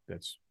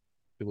 that's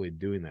really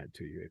doing that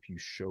to you, if you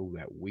show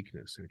that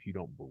weakness, and if you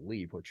don't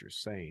believe what you're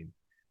saying,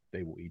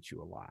 they will eat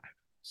you alive.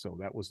 So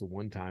that was the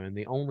one time and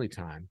the only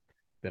time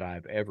that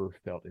I've ever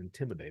felt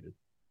intimidated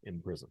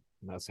in prison.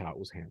 And that's how it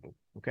was handled.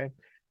 Okay.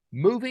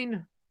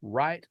 Moving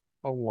right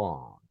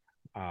along.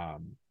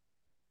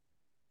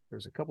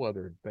 There's a couple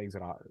other things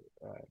that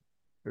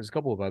there's a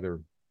couple of other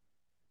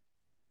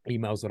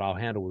emails that I'll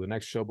handle with the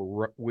next show,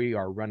 but we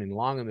are running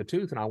long in the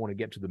tooth, and I want to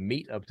get to the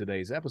meat of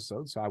today's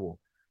episode. So I will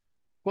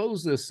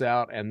close this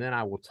out, and then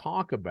I will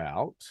talk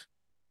about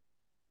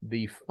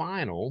the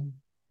final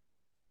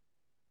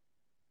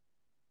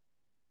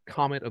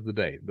comment of the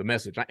day, the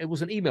message. It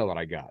was an email that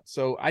I got.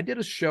 So I did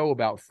a show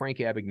about Frank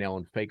Abagnale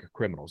and fake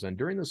criminals. And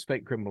during this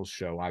fake criminals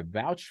show, I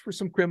vouched for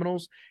some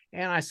criminals,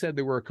 and I said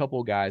there were a couple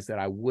of guys that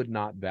I would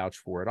not vouch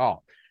for at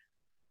all.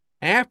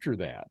 After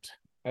that,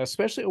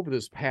 especially over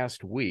this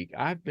past week,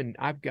 I've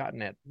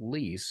gotten at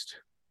least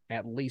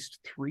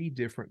 3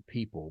 different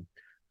people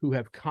who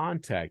have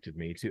contacted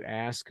me to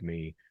ask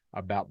me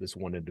about this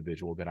one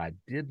individual that I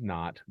did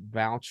not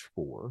vouch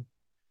for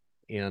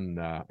in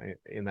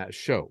that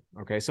show.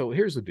 Okay, so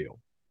here's the deal.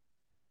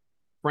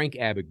 Frank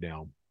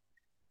Abagnale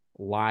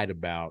lied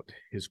about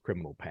his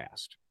criminal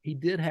past. He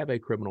did have a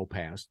criminal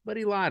past, but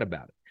he lied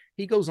about it.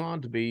 He goes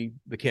on to be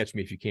the catch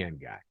me if you can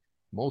guy.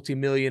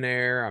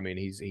 Multi-millionaire. I mean,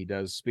 he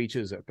does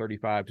speeches at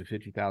 $35,000 to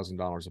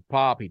 $50,000 a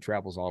pop. He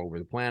travels all over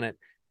the planet.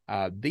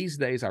 These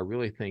days, I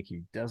really think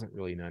he doesn't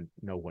really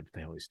know what the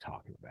hell he's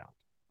talking about.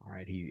 All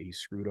right, he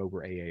screwed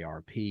over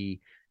AARP.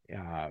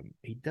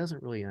 He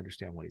doesn't really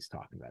understand what he's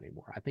talking about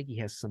anymore. I think he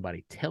has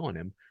somebody telling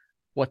him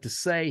what to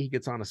say. He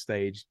gets on a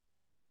stage,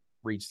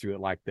 reads through it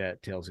like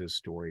that, tells his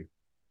story,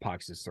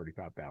 pockets his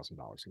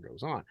 $35,000 and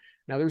goes on.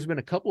 Now, there's been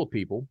a couple of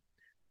people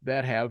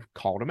that have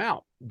called him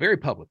out very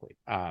publicly.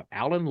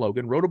 Alan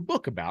Logan wrote a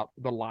book about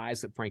the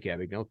lies that Frank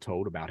Abagnale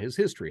told about his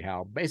history,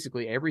 how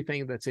basically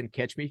everything that's in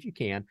Catch Me If You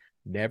Can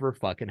never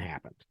fucking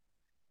happened.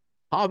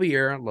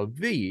 Javier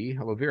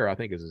Lavera, I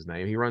think is his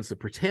name. He runs the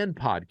Pretend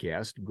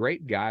podcast.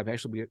 Great guy. I've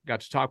actually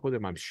got to talk with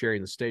him. I'm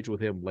sharing the stage with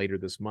him later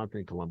this month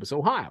in Columbus,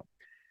 Ohio.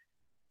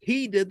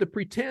 He did the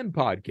Pretend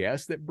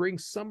podcast that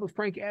brings some of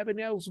Frank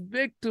Abagnale's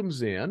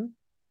victims in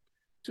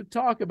to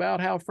talk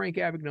about how Frank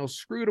Abagnale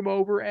screwed him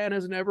over and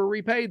has never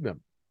repaid them.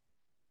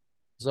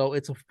 So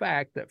it's a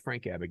fact that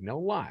Frank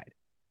Abagnale lied.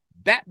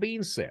 That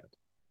being said,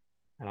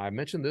 and I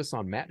mentioned this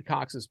on Matt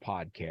Cox's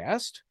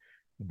podcast,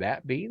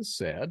 that being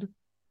said,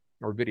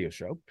 or video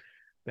show,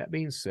 that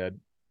being said,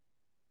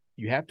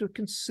 you have to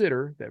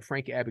consider that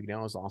Frank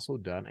Abagnale has also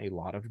done a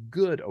lot of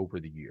good over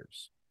the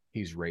years.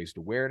 He's raised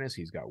awareness.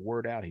 He's got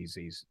word out.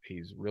 He's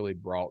really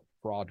brought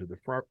fraud to the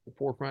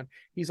forefront.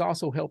 He's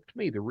also helped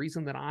me. The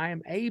reason that I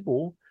am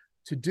able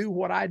to do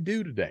what I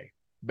do today,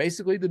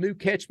 basically the new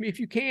Catch Me If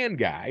You Can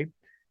guy,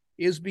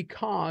 is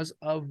because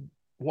of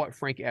what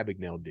Frank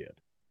Abagnale did.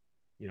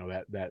 You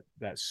know,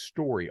 that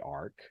story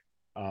arc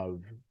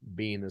of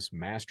being this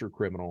master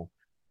criminal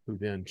who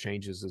then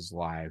changes his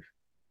life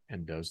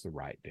and does the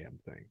right damn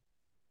thing.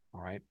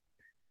 All right.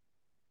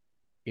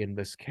 In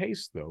this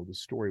case, though, the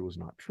story was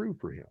not true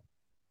for him.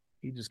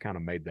 He just kind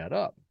of made that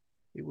up.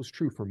 It was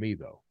true for me,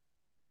 though.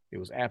 It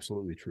was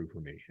absolutely true for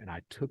me. And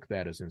I took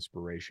that as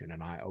inspiration.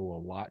 And I owe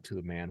a lot to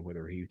the man,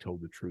 whether he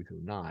told the truth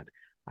or not.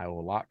 I owe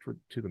a lot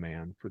to the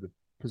man for the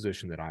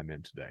position that I'm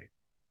in today.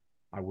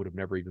 I would have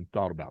never even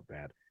thought about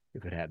that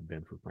if it hadn't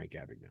been for Frank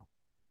Abagnale.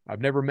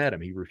 I've never met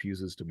him. He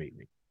refuses to meet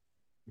me.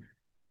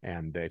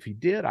 And if he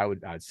did,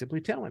 I'd simply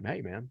tell him,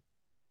 hey, man,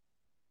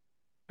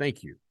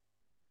 thank you.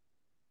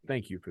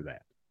 Thank you for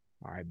that.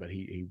 All right. But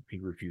he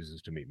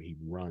refuses to meet me. He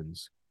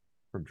runs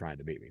from trying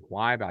to meet me.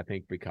 Why? I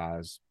think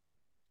because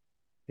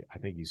I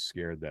think he's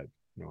scared that,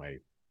 you know,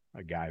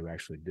 a guy who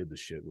actually did the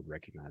shit would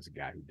recognize a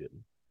guy who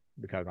didn't,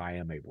 because I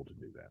am able to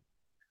do that.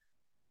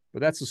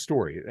 But that's the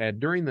story. And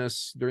during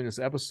this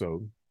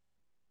episode,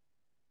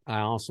 I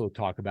also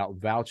talk about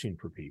vouching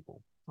for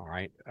people. All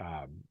right.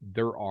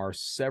 There are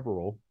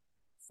several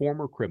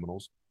former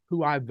criminals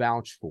who I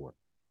vouch for.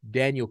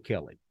 Daniel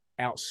Kelly,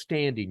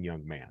 outstanding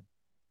young man.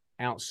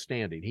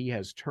 Outstanding. He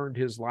has turned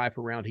his life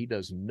around. He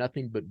does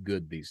nothing but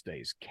good these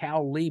days.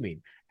 Cal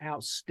Leeming,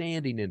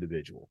 outstanding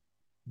individual.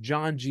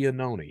 John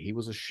Giannone, he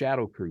was a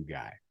Shadow Crew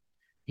guy.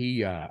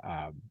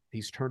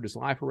 He's turned his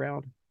life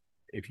around.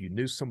 If you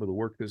knew some of the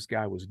work this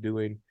guy was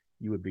doing,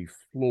 you would be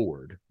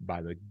floored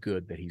by the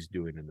good that he's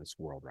doing in this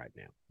world right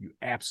now. You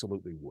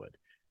absolutely would.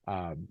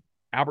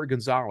 Albert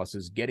Gonzalez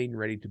is getting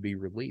ready to be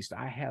released.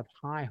 I have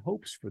high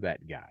hopes for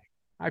that guy.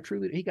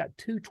 He got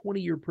 2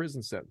 20-year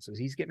prison sentences.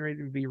 He's getting ready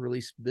to be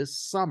released this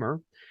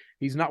summer.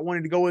 He's not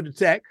wanting to go into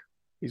tech.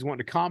 He's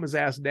wanting to calm his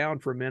ass down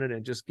for a minute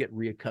and just get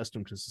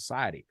reaccustomed to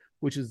society,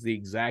 which is the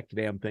exact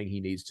damn thing he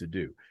needs to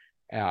do.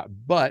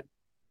 But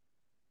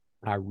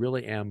I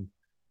really am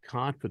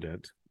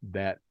confident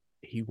that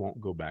he won't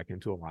go back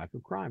into a life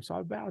of crime. So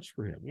I vouch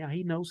for him. Yeah,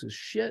 he knows his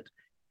shit.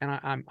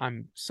 And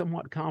I'm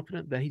somewhat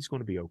confident that he's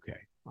going to be okay.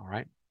 All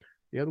right.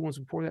 The other ones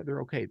before that,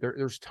 they're okay.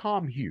 There's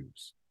Tom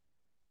Hughes.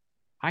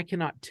 I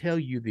cannot tell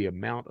you the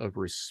amount of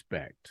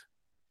respect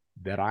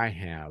that I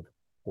have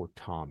for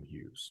Tom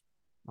Hughes.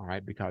 All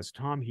right. Because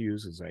Tom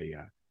Hughes is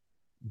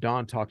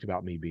Don talked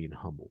about me being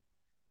humble.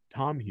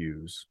 Tom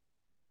Hughes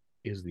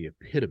is the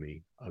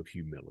epitome of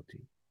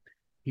humility.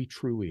 He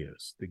truly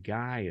is. The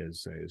guy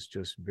is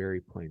just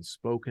very plain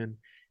spoken.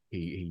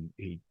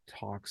 He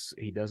talks,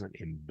 he doesn't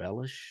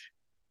embellish.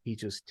 He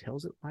just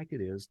tells it like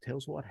it is,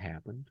 tells what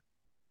happened.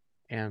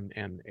 And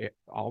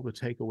all the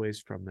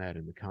takeaways from that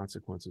and the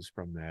consequences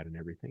from that and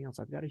everything else.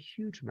 I've got a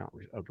huge amount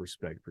of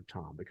respect for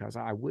Tom, because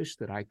I wish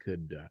that I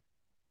could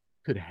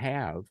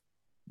have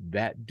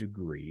that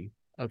degree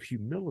of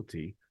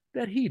humility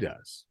that he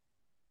does.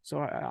 So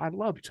I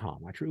love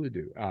Tom. I truly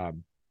do.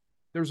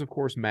 There's, of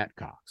course, Matt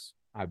Cox.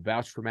 I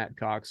vouched for Matt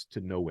Cox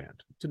to no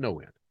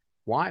end.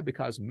 Why?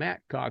 Because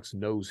Matt Cox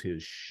knows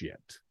his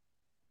shit.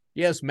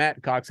 Yes,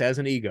 Matt Cox has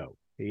an ego.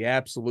 He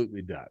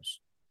absolutely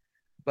does.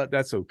 But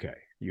that's okay.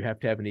 You have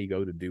to have an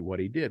ego to do what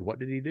he did. What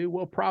did he do?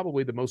 Well,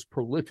 probably the most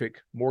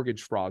prolific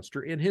mortgage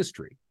fraudster in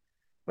history.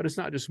 But it's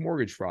not just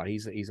mortgage fraud.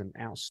 He's an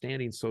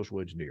outstanding social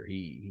engineer.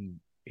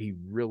 He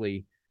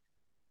really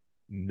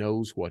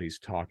knows what he's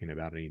talking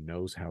about, and he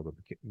knows how the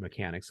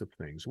mechanics of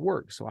things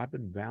work. So I've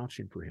been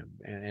vouching for him.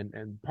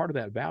 And part of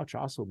that vouch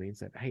also means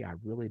that, hey, I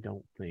really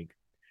don't think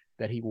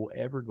that he will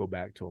ever go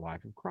back to a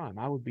life of crime.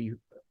 I would be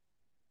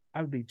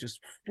just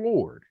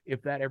floored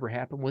if that ever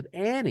happened with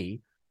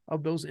any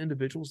of those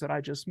individuals that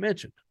I just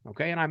mentioned.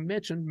 Okay. And I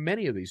mentioned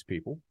many of these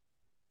people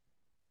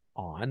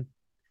on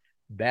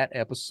that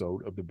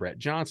episode of the Brett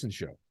Johnson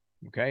Show.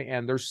 Okay.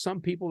 And there's some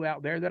people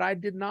out there that I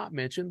did not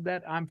mention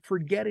that I'm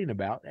forgetting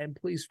about. And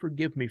please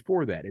forgive me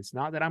for that. It's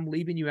not that I'm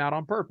leaving you out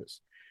on purpose.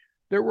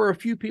 There were a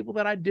few people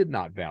that I did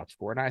not vouch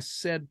for. And I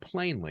said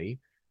plainly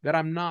that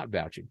I'm not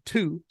vouching.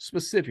 2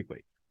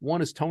 specifically.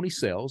 One is Tony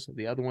Sells.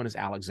 The other one is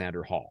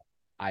Alexander Hall.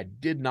 I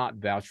did not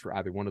vouch for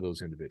either one of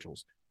those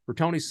individuals. For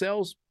Tony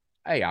Sells,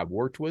 hey, I've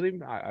worked with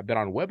him. I've been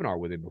on a webinar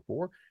with him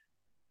before.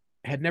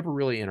 had never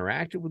really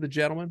interacted with the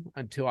gentleman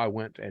until I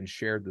went and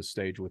shared the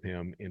stage with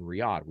him in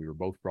Riyadh. We were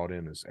both brought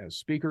in as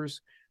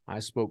speakers. I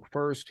spoke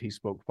first. He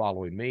spoke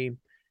following me.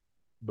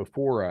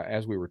 Before,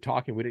 as we were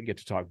talking, we didn't get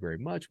to talk very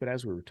much, but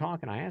as we were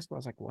talking, I asked him, I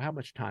was like, well, how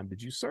much time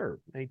did you serve?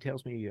 And he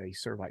tells me he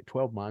served like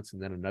 12 months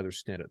and then another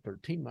stint at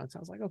 13 months. I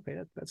was like, okay,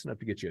 that's enough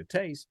to get you a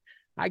taste.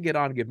 I get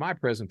on to give my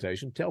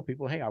presentation, tell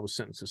people, hey, I was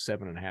sentenced to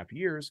 7.5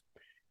 years.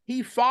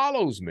 He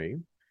follows me,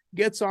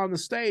 gets on the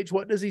stage.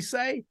 What does he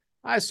say?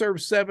 I served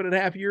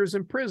 7.5 years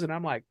in prison.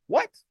 I'm like,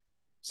 what?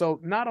 So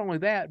not only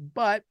that,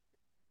 but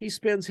he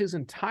spends his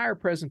entire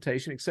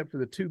presentation, except for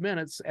the 2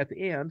 minutes at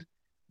the end,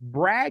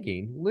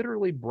 bragging,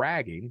 literally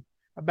bragging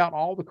about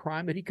all the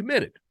crime that he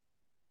committed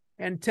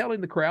and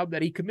telling the crowd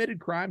that he committed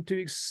crime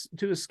to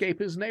escape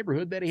his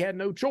neighborhood, that he had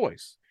no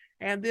choice.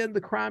 And then the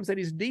crimes that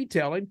he's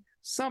detailing,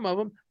 some of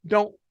them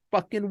don't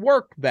fucking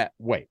work that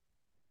way.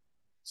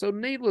 So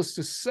needless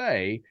to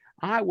say,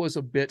 I was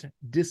a bit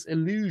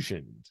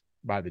disillusioned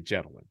by the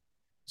gentleman.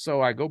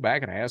 So I go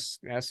back and I ask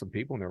some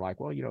people, and they're like,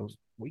 well,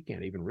 we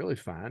can't even really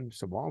find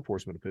some law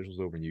enforcement officials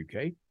over in the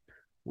UK.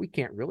 We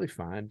can't really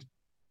find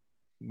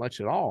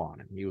much at all on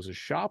him. He was a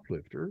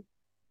shoplifter.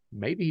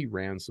 Maybe he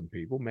ran some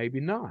people,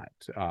 maybe not.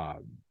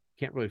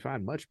 Can't really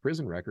find much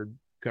prison record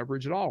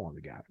coverage at all on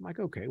the guy. I'm like,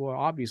 okay, well,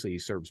 obviously he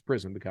serves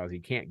prison because he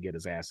can't get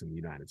his ass in the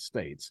United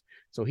States.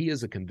 So he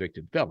is a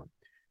convicted felon.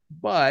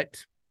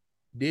 But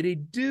did he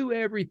do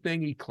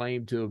everything he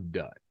claimed to have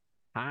done?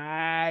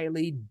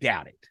 Highly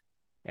doubt it.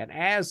 And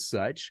as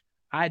such,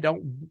 I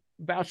don't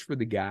vouch for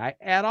the guy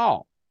at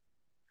all.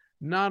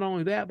 Not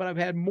only that, but I've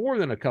had more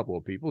than a couple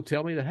of people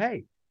tell me that,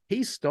 hey,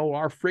 he stole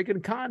our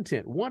freaking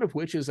content, one of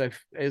which is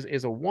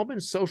a woman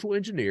social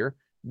engineer,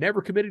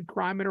 never committed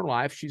crime in her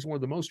life. She's one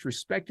of the most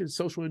respected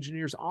social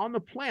engineers on the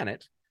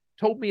planet,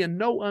 told me in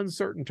no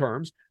uncertain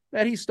terms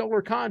that he stole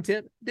her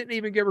content, didn't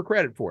even give her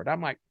credit for it.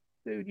 I'm like,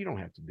 dude, you don't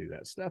have to do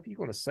that stuff. You're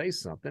going to say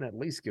something, at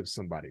least give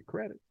somebody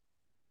credit.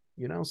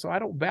 So I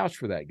don't vouch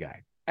for that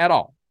guy at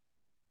all.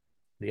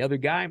 The other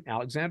guy,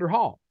 Alexander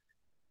Hall.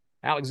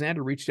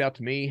 Alexander reached out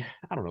to me,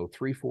 I don't know,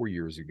 3-4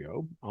 years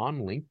ago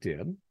on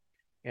LinkedIn.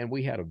 And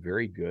we had a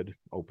very good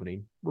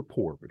opening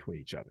rapport between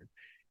each other.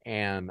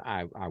 And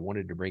I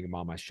wanted to bring him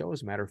on my show.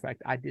 As a matter of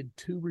fact, I did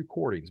 2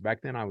 recordings.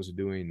 Back then I was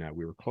doing,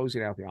 we were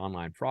closing out the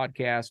online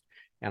fraudcast,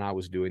 and I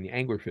was doing the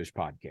Anglerfish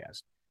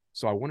podcast.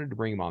 So I wanted to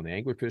bring him on the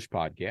Anglerfish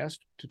podcast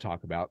to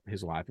talk about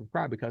his life of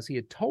crime, because he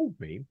had told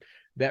me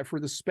that for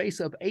the space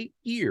of 8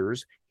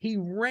 years, he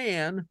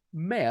ran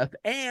meth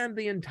and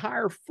the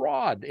entire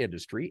fraud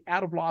industry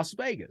out of Las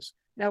Vegas.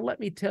 Now,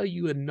 let me tell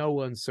you in no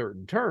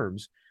uncertain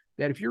terms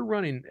that if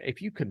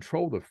you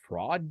control the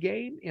fraud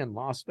game in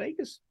Las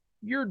Vegas,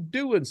 you're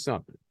doing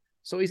something.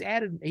 So he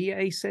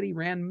said he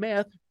ran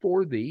meth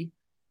for the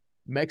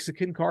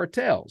Mexican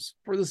cartels,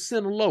 for the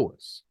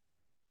Sinaloas.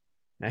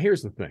 Now,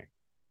 here's the thing.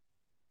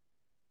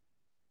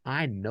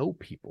 I know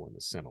people in the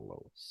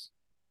Sinaloas,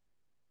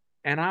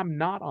 and I'm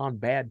not on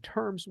bad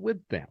terms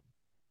with them.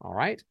 All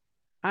right.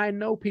 I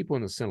know people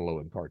in the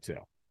Sinaloan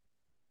cartel.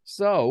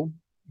 So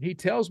he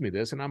tells me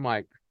this, and I'm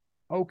like,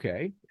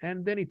 okay.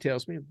 And then he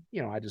tells me,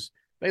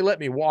 they let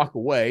me walk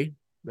away.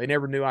 They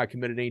never knew I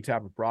committed any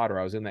type of fraud or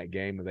I was in that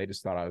game, and they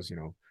just thought I was,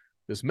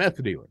 this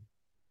meth dealer.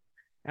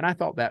 And I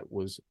thought that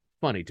was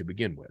funny to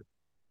begin with.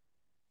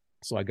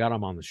 So I got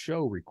him on the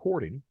show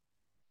recording.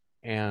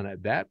 And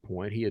at that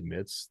point, he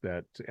admits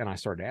that, and I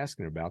started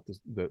asking about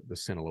the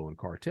Sinaloan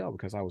cartel,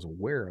 because I was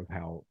aware of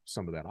how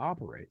some of that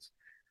operates.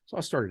 So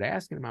I started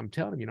asking him, I'm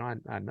telling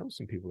him, I know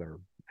some people that are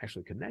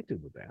actually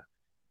connected with that.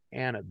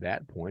 And at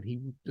that point,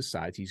 he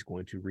decides he's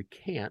going to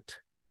recant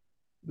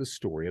the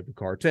story of the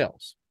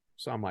cartels.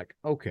 So I'm like,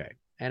 okay.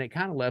 And it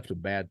kind of left a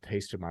bad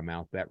taste in my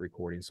mouth, that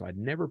recording. So I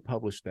never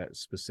published that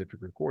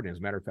specific recording. As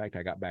a matter of fact,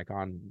 I got back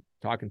on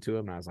talking to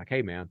him, and I was like,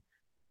 hey, man,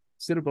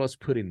 instead of us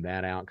putting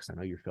that out, because I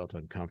know you felt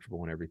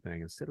uncomfortable and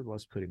everything, instead of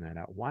us putting that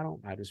out, why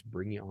don't I just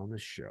bring you on the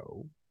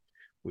show?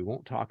 We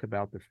won't talk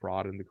about the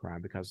fraud and the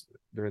crime, because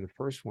during the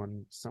first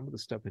one, some of the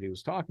stuff that he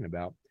was talking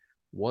about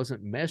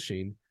wasn't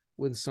meshing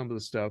with some of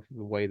the stuff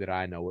the way that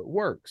I know it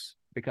works.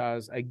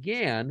 Because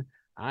again,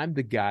 I'm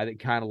the guy that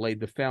kind of laid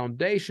the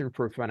foundation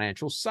for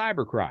financial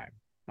cybercrime.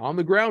 On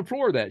the ground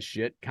floor of that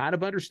shit, kind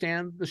of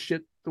understand the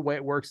shit, the way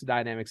it works, the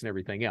dynamics and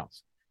everything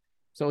else.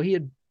 So he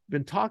had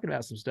been talking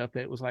about some stuff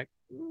that was like,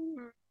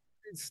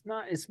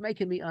 it's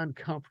making me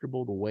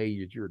uncomfortable the way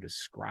you're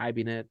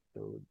describing it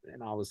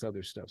and all this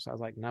other stuff. So I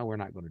was like, no, we're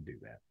not going to do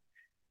that.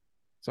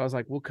 So I was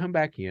like, we'll come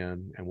back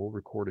in and we'll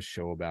record a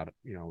show about,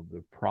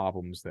 the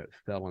problems that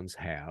felons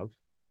have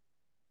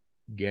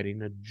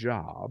getting a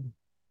job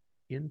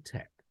in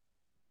tech.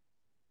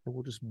 And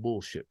we'll just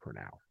bullshit for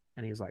now.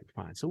 And he's like,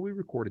 fine. So we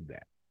recorded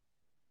that.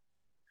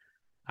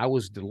 I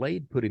was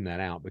delayed putting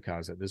that out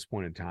because at this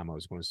point in time, I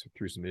was going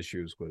through some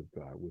issues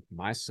with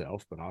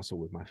myself, but also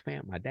with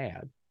my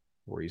dad,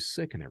 where he's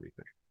sick and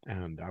everything.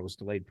 And I was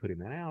delayed putting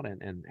that out.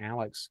 And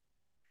Alex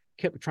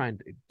kept trying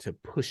to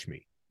push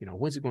me.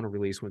 When's it going to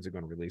release? When's it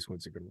going to release?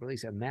 When's it going to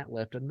release? And that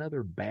left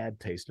another bad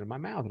taste in my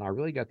mouth. And I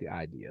really got the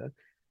idea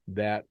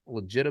that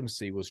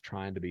legitimacy was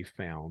trying to be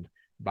found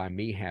by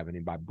me having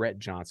him, by Brett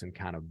Johnson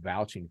kind of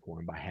vouching for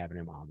him by having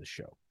him on the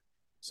show.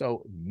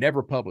 So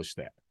never published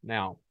that.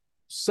 Now,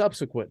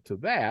 subsequent to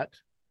that,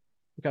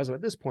 because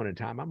at this point in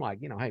time, I'm like,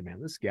 hey,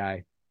 man, this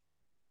guy,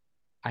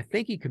 I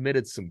think he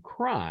committed some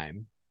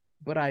crime,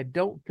 but I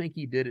don't think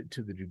he did it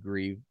to the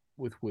degree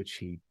with which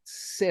he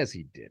says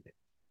he did it.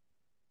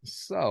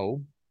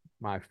 So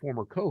my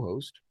former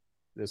co-host,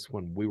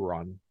 when we were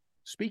on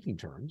speaking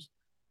terms,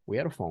 we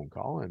had a phone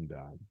call, and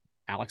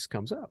Alex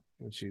comes up,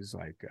 and she's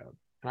like,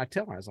 and I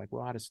tell her, I was like,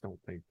 well, I just don't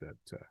think that,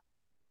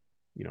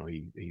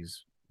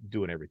 he's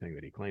doing everything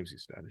that he claims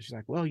he's done. And she's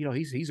like, well,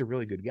 he's a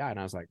really good guy. And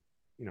I was like,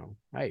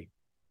 hey,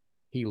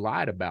 he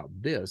lied about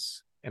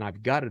this, and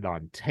I've got it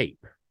on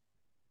tape.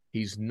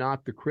 He's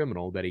not the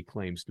criminal that he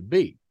claims to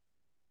be.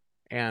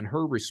 And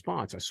her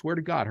response, I swear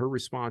to God, her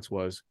response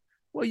was,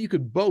 well, you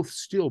could both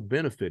still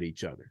benefit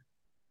each other.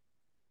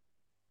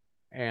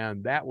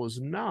 And that was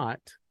not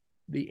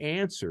the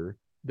answer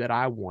that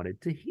I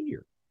wanted to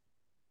hear.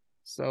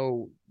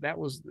 So that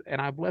was,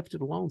 and I've left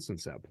it alone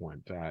since that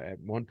point. At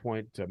one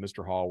point,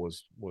 Mr. Hall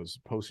was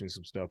posting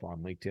some stuff on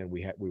LinkedIn.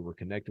 We were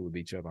connected with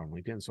each other on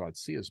LinkedIn, so I'd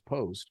see his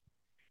post,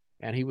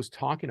 and he was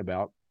talking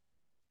about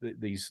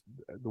the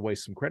way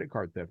some credit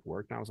card theft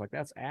worked. And I was like,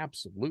 that's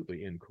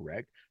absolutely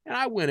incorrect. And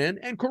I went in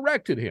and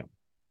corrected him.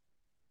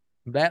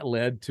 That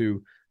led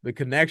to the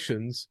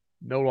connections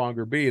no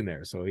longer being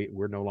there. So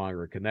we're no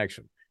longer a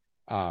connection.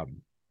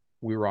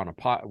 We were on a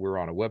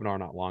webinar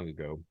not long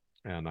ago,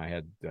 and I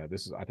had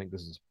this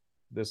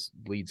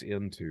leads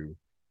into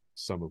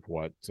some of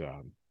what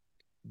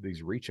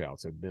these reach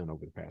outs have been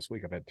over the past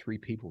week. I've had 3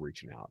 people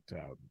reaching out.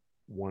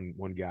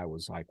 One guy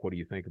was like, what do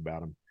you think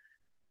about him?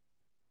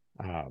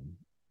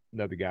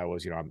 Another guy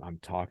was, I'm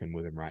talking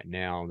with him right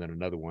now. And then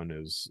another one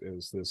is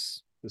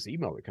this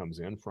email that comes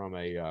in from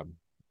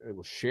it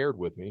was shared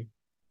with me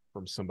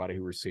from somebody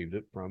who received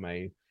it from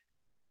a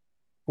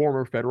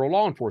former federal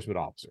law enforcement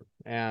officer.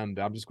 And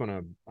I'm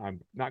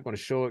not going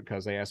to show it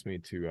because they asked me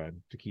to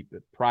keep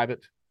it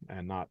private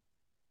and not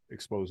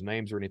expose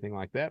names or anything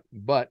like that.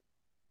 But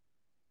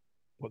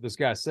what this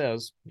guy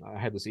says, I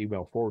had this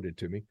email forwarded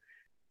to me.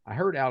 I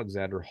heard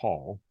Alexander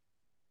Hall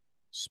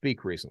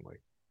speak recently.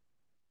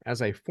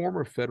 As a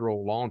former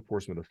federal law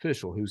enforcement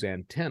official whose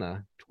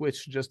antenna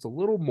twitched just a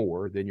little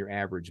more than your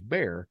average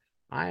bear,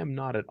 I am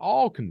not at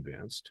all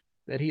convinced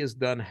that he has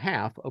done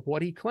half of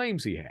what he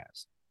claims he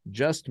has.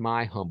 Just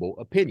my humble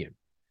opinion.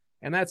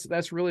 And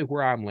that's really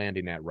where I'm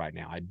landing at right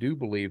now. I do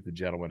believe the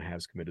gentleman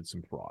has committed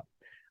some fraud.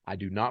 I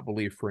do not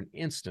believe for an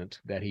instant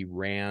that he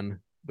ran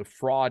the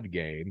fraud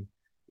game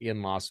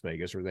in Las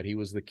Vegas, or that he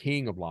was the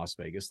king of Las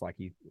Vegas like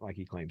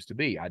he claims to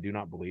be. I do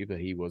not believe that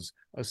he was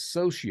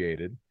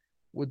associated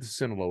with the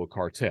Sinaloa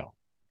cartel.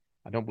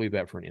 I don't believe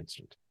that for an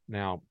instant.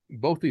 Now,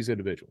 both these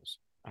individuals,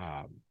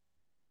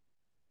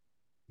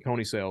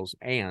 Tony Sales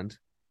and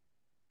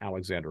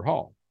Alexander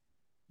Hall,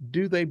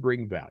 do they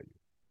bring value?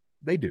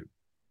 They do.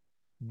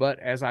 But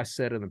as I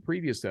said in the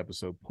previous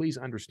episode, please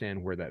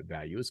understand where that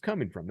value is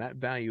coming from. That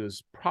value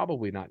is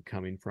probably not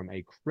coming from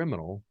a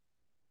criminal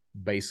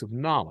base of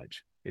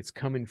knowledge. It's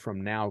coming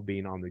from now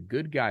being on the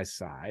good guy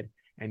side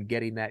and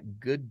getting that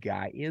good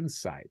guy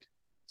insight.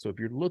 So if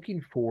you're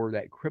looking for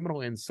that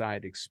criminal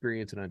insight,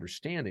 experience, and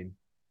understanding,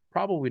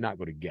 probably not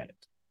going to get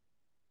it.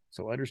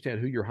 So understand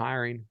who you're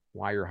hiring,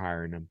 why you're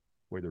hiring them,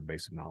 where their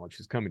base of knowledge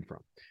is coming from.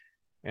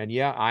 And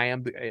yeah,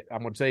 I'm going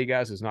to tell you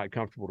guys, it's not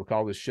comfortable to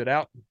call this shit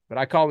out, but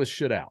I call this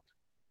shit out.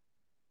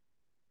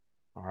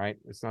 All right.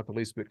 It's not the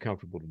least bit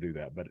comfortable to do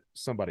that, but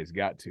somebody's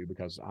got to,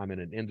 because I'm in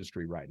an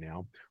industry right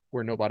now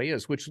where nobody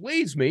is, which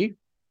leads me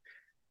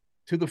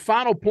to the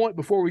final point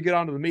before we get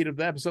on to the meat of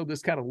the episode.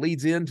 This kind of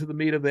leads into the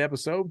meat of the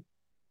episode.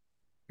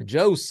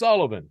 Joe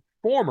Sullivan,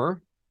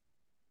 former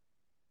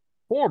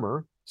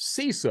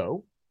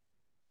CISO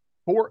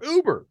for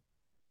Uber.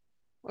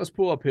 Let's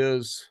pull up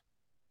his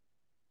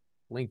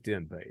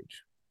LinkedIn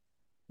page.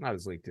 Not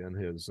his LinkedIn,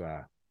 his,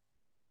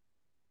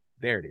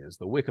 there it is,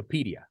 the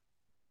Wikipedia.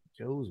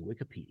 Joe's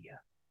Wikipedia.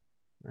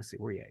 Let's see,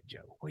 where you at,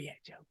 Joe? Where you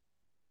at, Joe?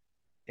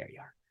 There you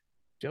are.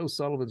 Joe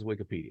Sullivan's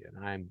Wikipedia.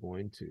 And I'm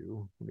going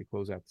to, let me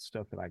close out the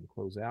stuff that I can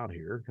close out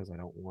here because I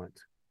don't want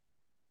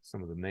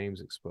some of the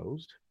names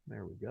exposed.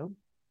 There we go.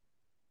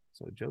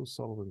 So Joe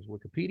Sullivan's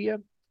Wikipedia.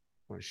 I'm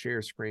going to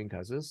share screen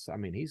because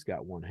he's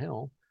got one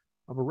hell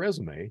of a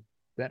resume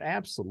that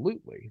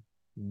absolutely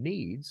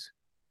needs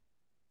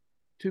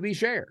to be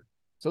shared.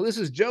 So this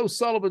is Joe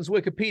Sullivan's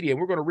Wikipedia, and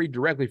we're going to read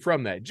directly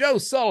from that. Joe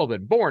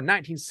Sullivan, born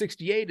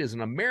 1968, is an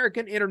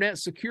American internet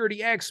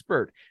security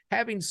expert,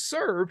 having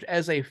served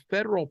as a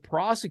federal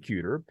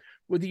prosecutor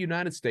with the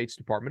United States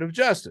Department of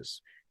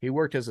Justice. He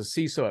worked as a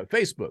CISO at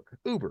Facebook,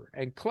 Uber,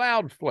 and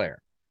Cloudflare.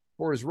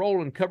 For his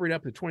role in covering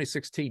up the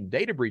 2016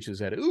 data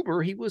breaches at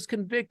Uber, he was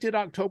convicted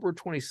October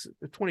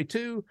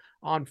 2022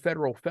 on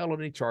federal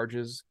felony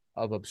charges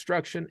of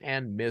obstruction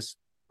and misprision.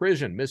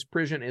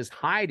 Misprision is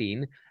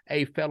hiding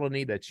a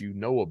felony that you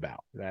know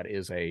about. That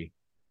is in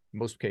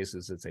most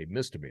cases, it's a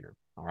misdemeanor.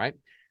 All right.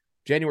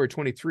 January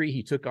 23,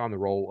 he took on the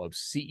role of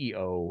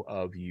CEO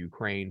of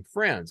Ukraine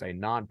Friends, a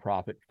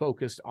nonprofit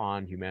focused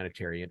on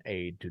humanitarian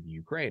aid to the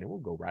Ukraine. And we'll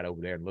go right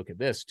over there and look at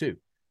this too.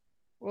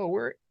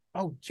 Well,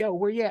 Joe,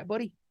 where you at,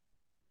 buddy?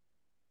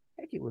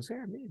 Heck, it was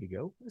there a minute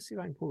ago. Let's see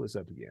if I can pull this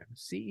up again.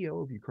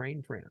 CEO of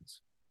Ukraine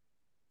Friends.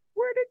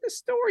 Where did the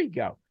story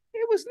go?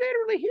 It was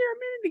literally here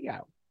a minute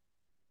ago.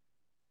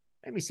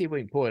 Let me see if we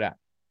can pull it out.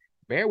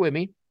 Bear with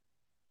me.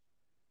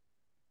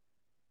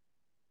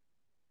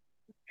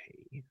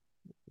 Okay.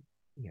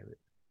 We have it.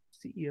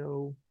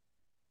 CEO,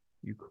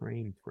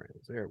 Ukraine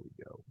Friends. There we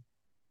go.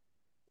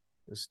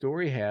 The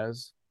story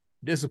has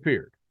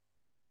disappeared.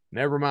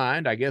 Never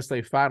mind. I guess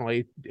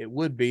it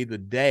would be the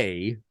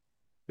day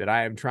that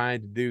I am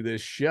trying to do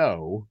this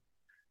show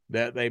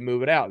that they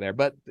move it out there.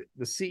 But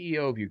the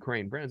CEO of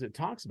Ukraine Friends, it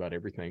talks about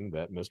everything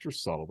that Mr.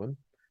 Sullivan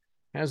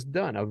has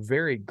done, a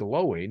very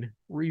glowing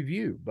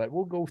review. But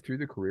we'll go through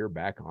the career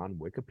back on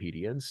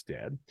Wikipedia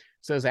instead. It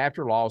says,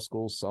 after law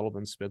school,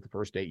 Sullivan spent the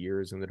first 8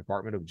 years in the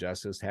Department of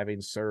Justice,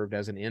 having served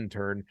as an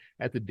intern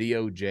at the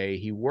DOJ.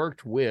 He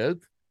worked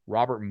with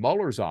Robert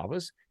Mueller's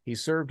office. He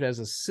served as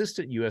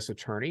assistant U.S.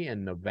 attorney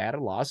in Nevada,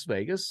 Las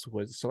Vegas.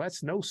 So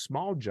that's no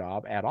small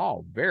job at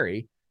all.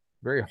 Very,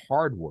 very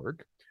hard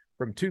work.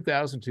 From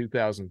 2000 to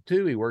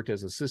 2002, he worked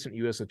as assistant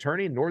U.S.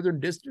 attorney in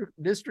Northern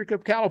District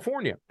of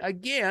California.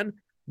 Again,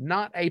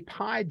 not a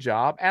pie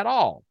job at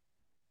all.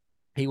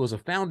 He was a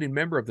founding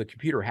member of the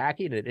Computer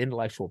Hacking and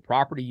Intellectual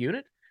Property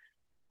Unit.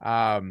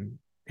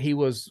 He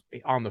was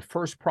on the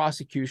first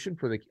prosecution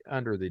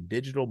under the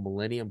Digital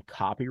Millennium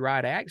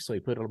Copyright Act. So he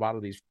put a lot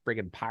of these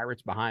friggin'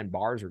 pirates behind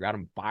bars or got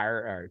them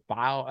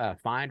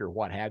fined or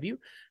what have you.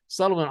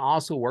 Sullivan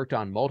also worked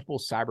on multiple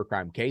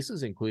cybercrime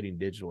cases, including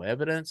digital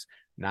evidence,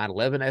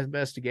 9/11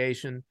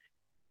 investigation,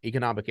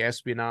 economic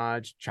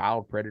espionage,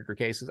 child predator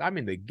cases. I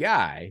mean, the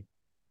guy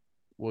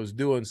was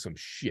doing some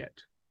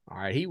shit. All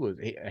right. He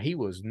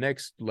was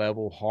next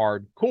level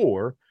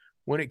hardcore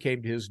when it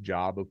came to his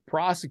job of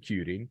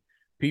prosecuting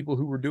people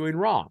who were doing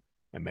wrong.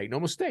 And make no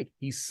mistake,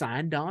 he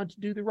signed on to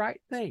do the right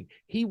thing.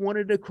 He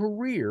wanted a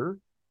career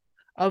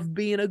of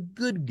being a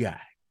good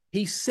guy.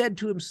 He said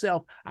to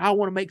himself, I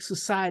want to make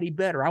society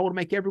better. I want to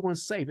make everyone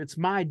safe. It's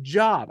my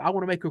job. I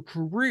want to make a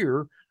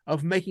career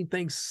of making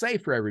things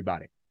safe for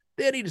everybody.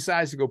 Then he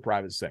decides to go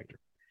private sector.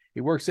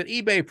 He works at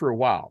eBay for a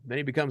while. Then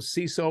he becomes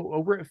CISO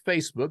over at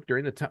Facebook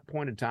during the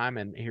point in time.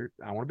 And here,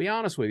 I want to be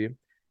honest with you.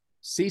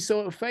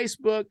 CISO at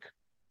Facebook,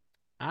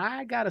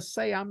 I got to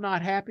say, I'm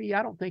not happy.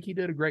 I don't think he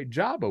did a great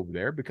job over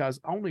there, because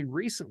only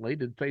recently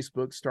did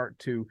Facebook start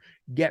to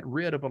get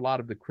rid of a lot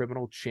of the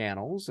criminal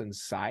channels and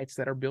sites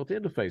that are built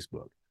into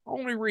Facebook.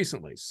 Only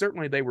recently.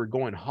 Certainly they were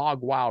going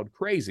hog wild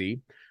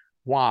crazy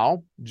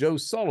while Joe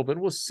Sullivan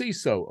was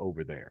CISO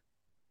over there.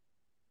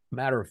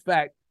 Matter of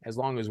fact, as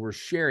long as we're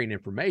sharing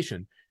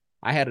information,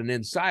 I had an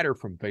insider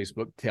from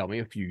Facebook tell me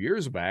a few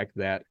years back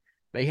that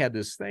they had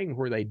this thing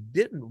where they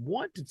didn't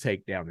want to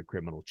take down the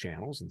criminal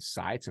channels and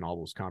sites and all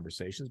those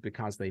conversations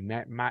because they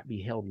might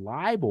be held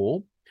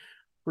liable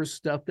for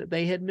stuff that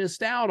they had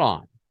missed out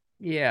on.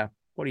 Yeah,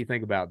 what do you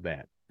think about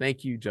that?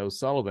 Thank you, Joe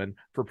Sullivan,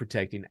 for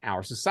protecting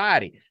our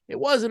society. It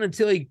wasn't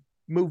until he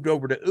moved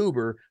over to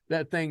Uber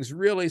that things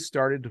really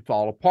started to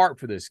fall apart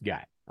for this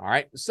guy. All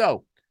right,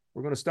 so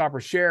we're going to stop our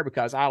share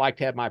because I like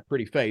to have my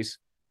pretty face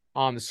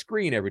on the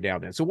screen every now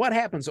and then. So what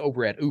happens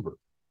over at Uber?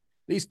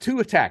 These two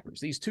attackers,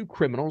 these two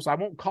criminals, I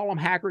won't call them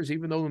hackers,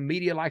 even though the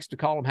media likes to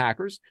call them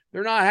hackers.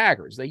 They're not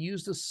hackers. They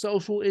used a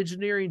social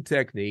engineering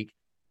technique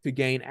to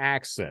gain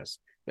access.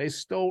 They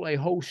stole a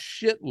whole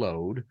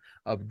shitload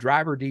of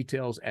driver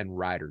details and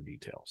rider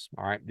details.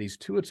 All right. These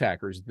two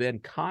attackers then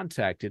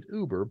contacted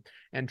Uber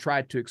and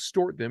tried to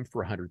extort them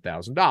for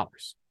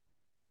 $100,000.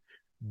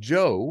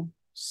 Joe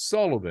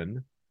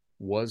Sullivan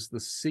was the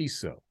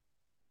CISO.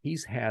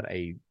 He's had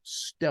a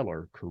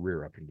stellar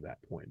career up to that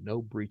point.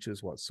 No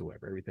breaches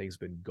whatsoever. Everything's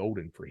been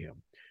golden for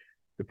him.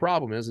 The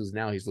problem is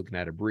now he's looking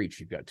at a breach.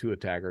 You've got two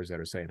attackers that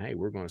are saying, hey,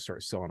 we're going to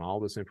start selling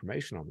all this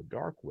information on the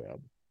dark web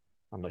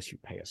unless you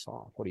pay us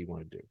off. What do you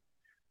want to do?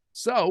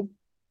 So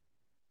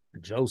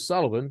Joe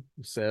Sullivan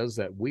says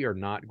that we are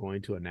not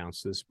going to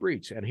announce this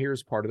breach. And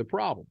here's part of the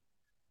problem.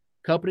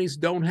 Companies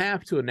don't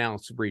have to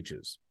announce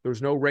breaches.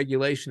 There's no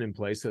regulation in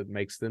place that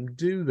makes them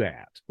do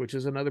that, which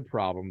is another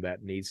problem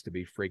that needs to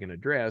be friggin'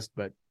 addressed.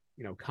 But,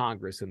 you know,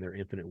 Congress and their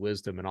infinite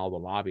wisdom and all the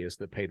lobbyists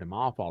that pay them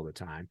off all the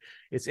time,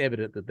 it's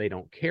evident that they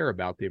don't care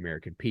about the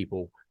American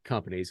people,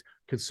 companies,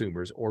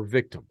 consumers, or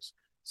victims.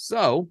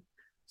 So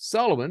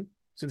Sullivan,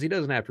 since he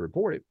doesn't have to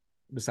report it,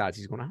 decides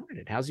he's going to hide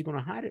it. How's he going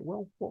to hide it?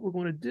 Well, what we're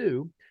going to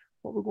do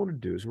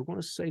is we're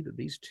going to say that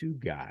these two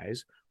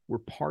guys were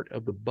part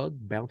of the bug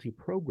bounty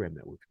program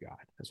that we've got.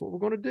 That's what we're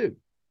going to do.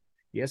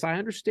 Yes, I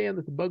understand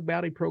that the bug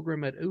bounty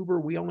program at Uber,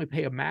 we only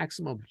pay a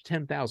maximum of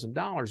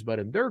 $10,000, but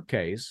in their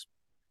case,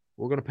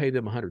 we're going to pay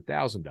them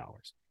 $100,000.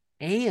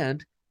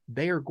 And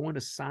they are going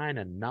to sign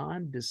a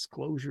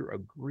non-disclosure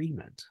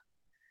agreement.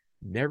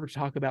 Never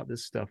talk about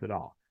this stuff at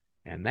all.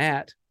 And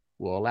that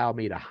will allow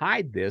me to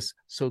hide this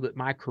so that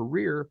my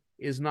career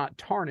is not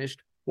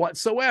tarnished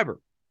whatsoever.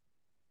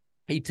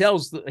 He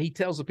tells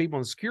the people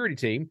on the security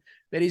team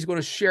that he's going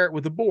to share it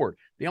with the board.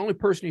 The only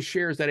person he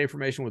shares that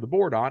information with the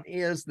board on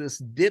is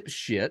this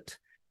dipshit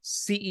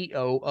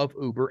CEO of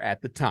Uber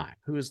at the time,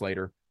 who is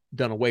later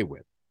done away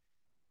with.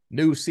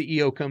 New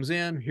CEO comes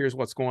in. Here's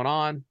what's going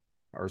on,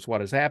 or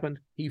what has happened.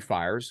 He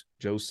fires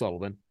Joe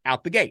Sullivan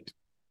out the gate.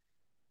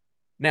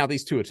 Now,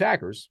 these two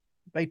attackers,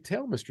 they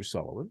tell Mr.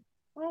 Sullivan,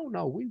 oh,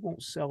 no, we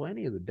won't sell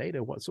any of the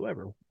data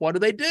whatsoever. What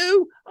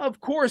do? Of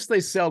course they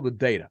sell the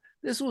data.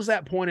 This was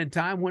that point in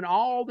time when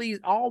all the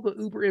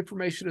Uber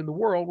information in the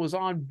world was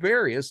on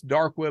various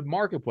dark web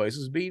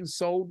marketplaces being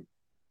sold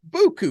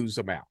buku's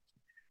amount.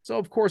 So,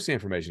 of course, the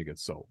information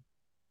gets sold.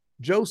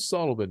 Joe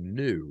Sullivan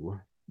knew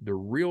the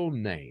real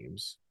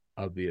names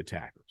of the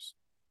attackers.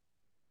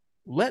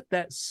 Let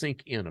that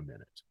sink in a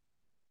minute.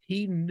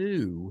 He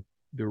knew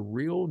the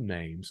real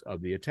names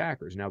of the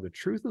attackers. Now, the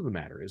truth of the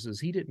matter is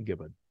he didn't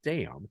give a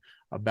damn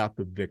about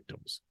the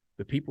victims,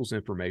 the people's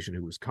information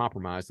who was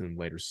compromised and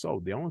later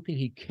sold. The only thing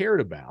he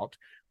cared about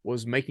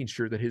was making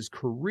sure that his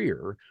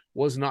career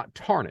was not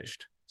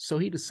tarnished. So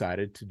he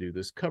decided to do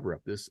this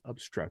cover-up, this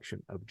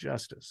obstruction of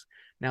justice.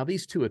 Now,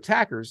 these two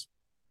attackers,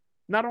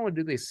 not only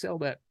do they sell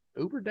that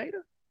Uber data,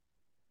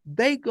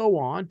 they go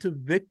on to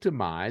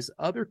victimize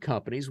other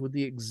companies with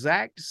the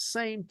exact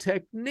same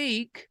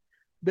technique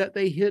that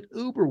they hit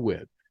Uber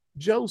with.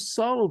 Joe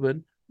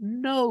Sullivan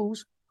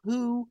knows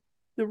who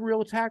the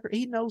real attacker,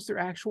 he knows their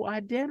actual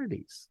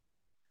identities.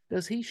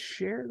 Does he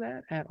share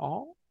that at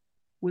all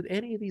with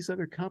any of these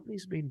other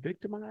companies being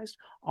victimized?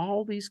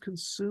 All these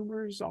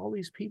consumers, all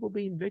these people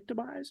being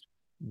victimized?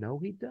 No,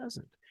 he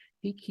doesn't.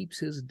 He keeps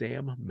his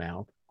damn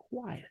mouth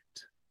quiet.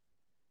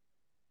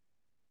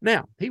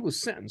 Now, he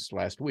was sentenced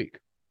last week.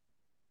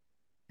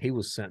 He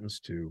was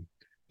sentenced to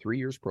 3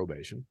 years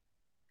probation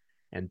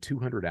and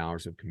 200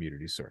 hours of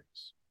community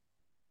service.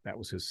 That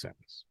was his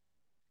sentence.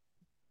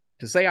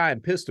 To say I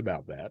am pissed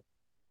about that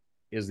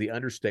is the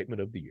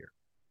understatement of the year.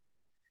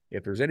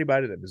 If there's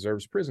anybody that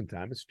deserves prison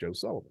time, it's Joe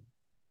Sullivan.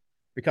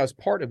 Because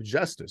part of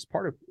justice,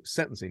 part of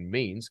sentencing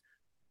means,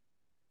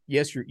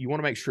 yes, you want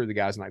to make sure the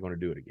guy's not going to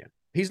do it again.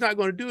 He's not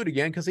going to do it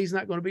again because he's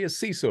not going to be a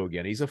CISO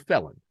again. He's a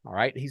felon, all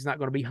right? He's not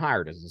going to be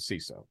hired as a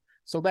CISO.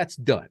 So that's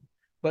done.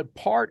 But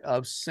part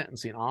of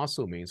sentencing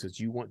also means that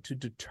you want to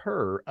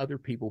deter other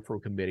people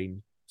from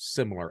committing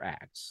similar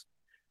acts.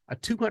 A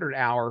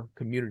 200-hour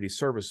community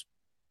service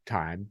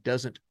time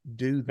doesn't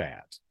do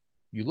that.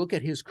 You look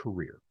at his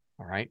career,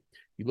 all right?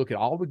 You look at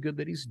all the good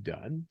that he's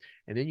done,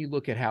 and then you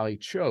look at how he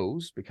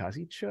chose, because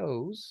he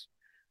chose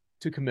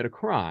to commit a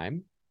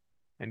crime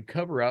and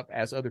cover up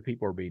as other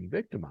people are being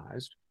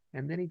victimized,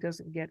 and then he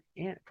doesn't get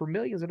in for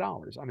millions of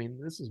dollars. I mean,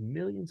 this is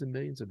millions and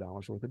millions of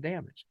dollars worth of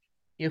damage.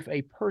 If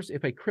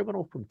a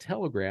criminal from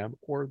Telegram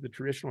or the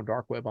traditional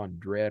dark web on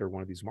Dread or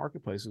one of these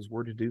marketplaces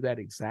were to do that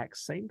exact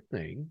same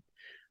thing,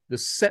 the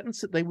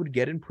sentence that they would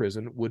get in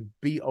prison would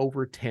be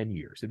over 10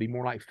 years. It'd be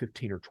more like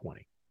 15 or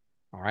 20.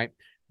 All right.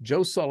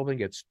 Joe Sullivan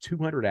gets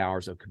 200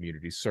 hours of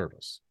community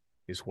service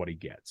is what he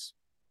gets.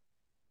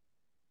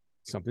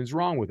 Something's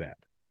wrong with that.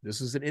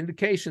 This is an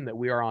indication that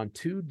we are on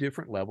two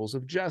different levels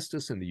of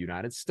justice in the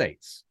United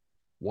States.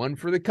 One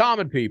for the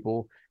common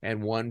people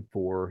and one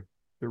for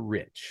the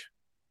rich.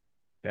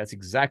 That's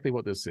exactly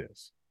what this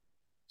is.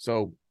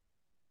 So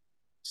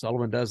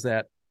Sullivan does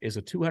that. Is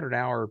a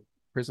 200-hour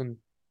prison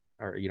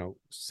or,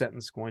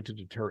 sentence going to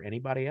deter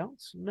anybody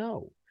else?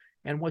 No.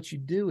 And what you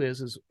do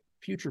is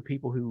future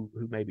people who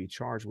may be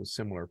charged with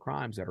similar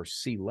crimes that are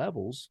C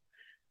levels,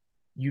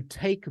 you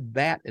take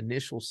that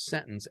initial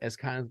sentence as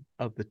kind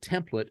of the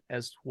template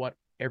as to what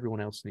everyone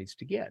else needs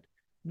to get.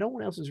 No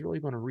one else is really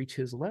going to reach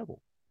his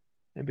level.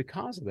 And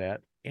because of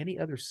that, any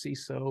other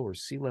CISO or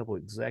C-level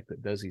exec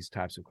that does these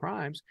types of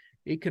crimes,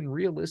 it can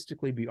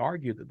realistically be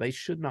argued that they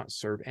should not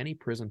serve any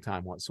prison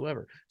time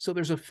whatsoever. So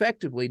there's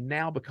effectively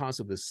now, because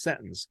of this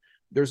sentence,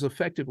 there's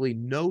effectively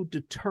no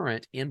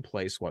deterrent in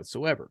place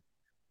whatsoever.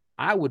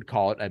 I would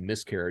call it a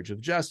miscarriage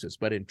of justice,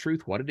 but in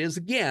truth, what it is,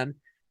 again,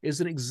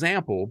 is an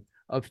example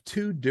of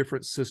two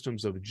different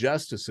systems of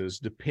justices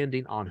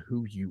depending on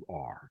who you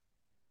are.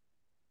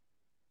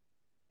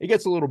 It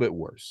gets a little bit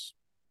worse.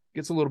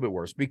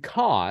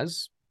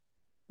 Because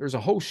there's a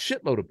whole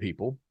shitload of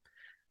people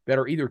that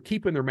are either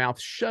keeping their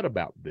mouth shut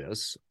about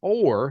this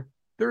or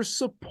they're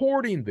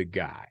supporting the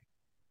guy,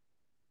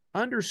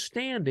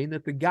 understanding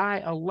that the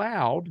guy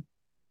allowed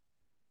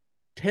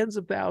tens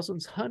of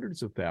thousands,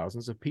 hundreds of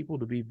thousands of people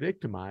to be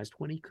victimized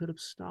when he could have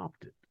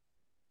stopped it.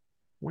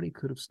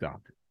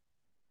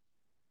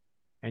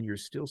 And you're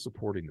still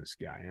supporting this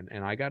guy.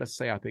 And I got to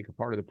say, I think a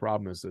part of the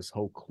problem is this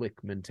whole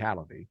clique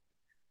mentality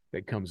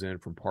that comes in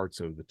from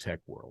parts of the tech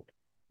world.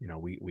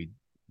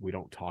 We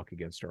don't talk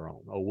against our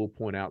own. Oh, we'll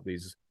point out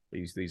these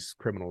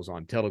criminals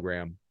on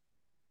Telegram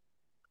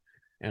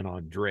and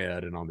on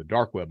Dread and on the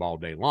dark web all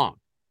day long.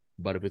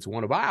 But if it's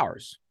one of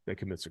ours that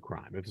commits a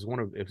crime, if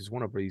it's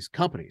one of these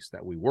companies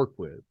that we work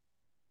with,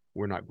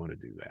 we're not going to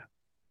do that.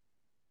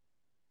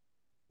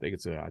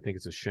 I think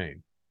it's a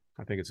shame.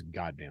 I think it's a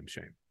goddamn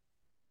shame,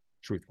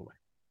 truthfully.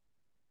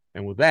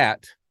 And with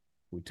that,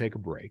 we take a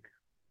break.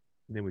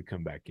 And then we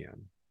come back in.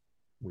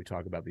 We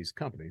talk about these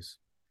companies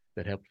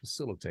that help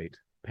facilitate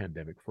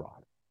pandemic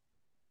fraud.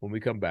 When we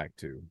come back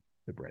to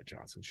the Brett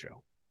Johnson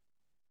Show.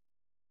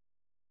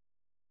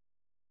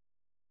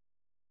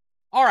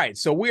 All right,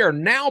 so we are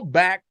now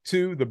back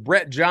to the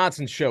Brett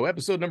Johnson Show,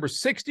 episode number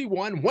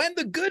 61, When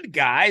the Good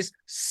Guys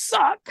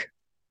Suck,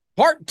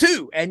 part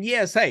 2. And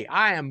yes, hey,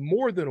 I am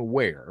more than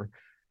aware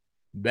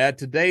that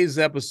today's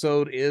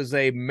episode is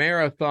a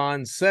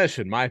marathon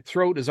session. My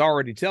throat is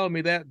already telling me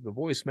that. The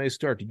voice may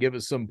start to give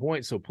at some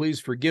point, so please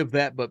forgive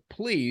that. But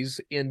please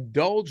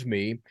indulge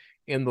me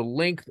in the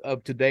length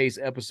of today's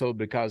episode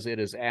because it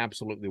is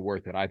absolutely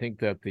worth it. I think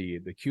that the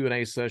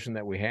Q&A session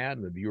that we had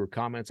and the viewer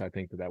comments, I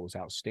think that was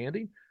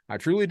outstanding. I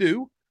truly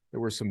do.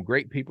 There were some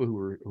great people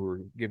who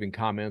were giving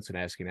comments and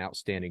asking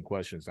outstanding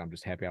questions. I'm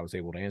just happy I was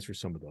able to answer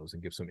some of those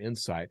and give some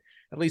insight,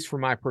 at least from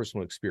my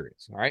personal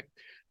experience. All right.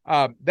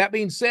 That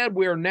being said,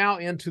 we are now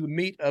into the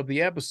meat of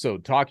the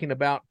episode, talking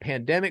about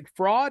pandemic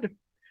fraud,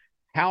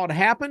 how it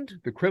happened,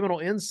 the criminal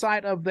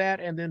insight of that,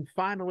 and then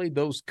finally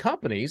those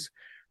companies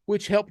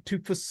which helped to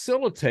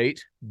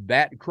facilitate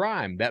that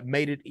crime, that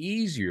made it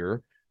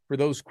easier for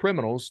those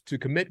criminals to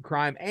commit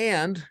crime,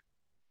 and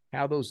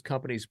how those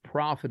companies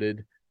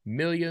profited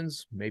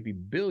millions, maybe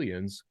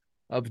billions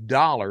of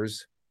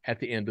dollars at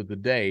the end of the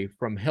day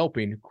from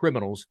helping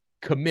criminals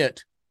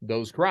commit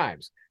those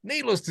crimes.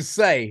 Needless to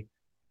say,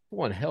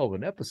 one hell of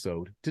an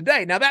episode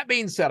today. Now, that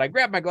being said, I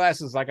grabbed my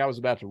glasses like I was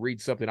about to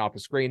read something off the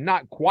screen.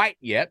 Not quite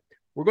yet.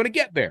 We're going to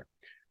get there.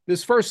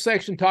 This first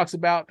section I'm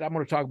going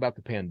to talk about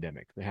the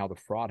pandemic and how the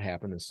fraud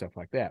happened and stuff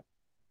like that.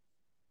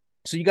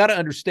 So you got to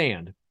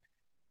understand,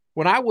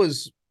 when I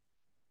was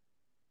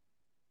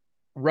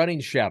running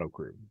Shadow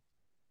Crew,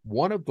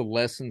 one of the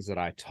lessons that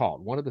I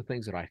taught, one of the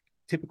things that I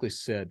typically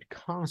said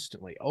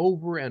constantly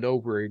over and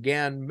over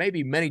again,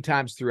 maybe many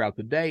times throughout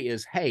the day,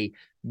 is, hey,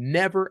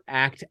 never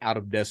act out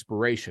of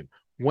desperation.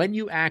 When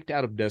you act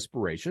out of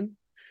desperation,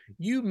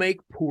 you make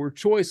poor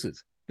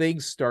choices.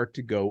 Things start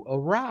to go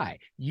awry.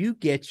 You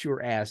get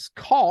your ass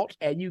caught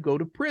and you go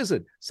to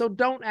prison. So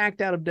don't act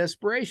out of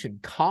desperation.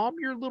 Calm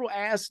your little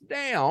ass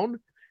down,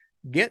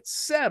 get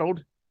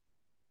settled,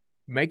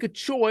 make a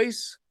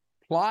choice,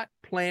 plot,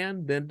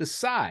 plan, then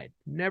decide.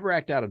 Never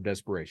act out of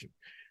desperation.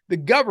 The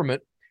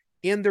government,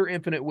 in their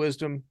infinite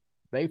wisdom,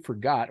 they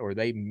forgot, or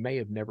they may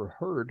have never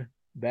heard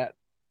that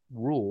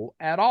rule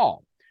at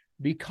all.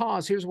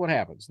 Because here's what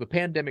happens. The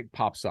pandemic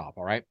pops off,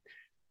 all right?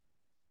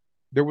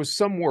 There was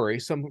some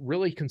worry, some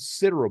really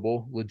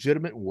considerable,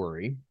 legitimate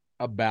worry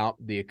about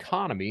the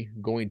economy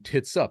going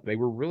tits up. They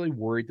were really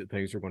worried that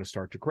things were going to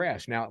start to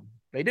crash. Now,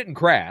 they didn't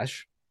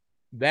crash.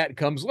 That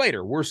comes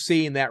later. We're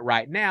seeing that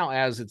right now,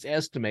 as it's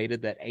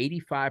estimated that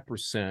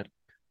 85%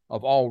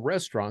 of all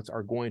restaurants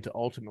are going to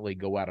ultimately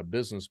go out of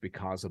business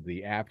because of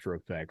the after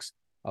effects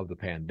of the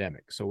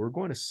pandemic. So we're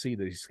going to see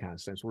these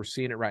kinds of things. We're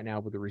seeing it right now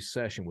with the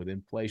recession, with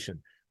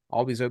inflation,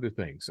 all these other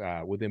things,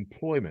 with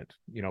employment.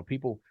 You know,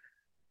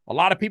 a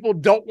lot of people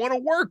don't want to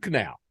work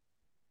now.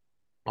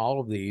 All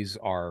of these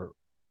are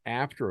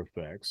after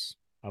effects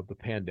of the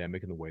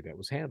pandemic and the way that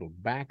was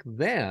handled. Back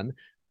then,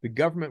 the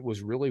government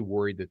was really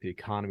worried that the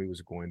economy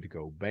was going to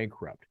go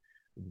bankrupt.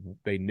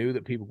 They knew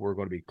that people were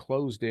going to be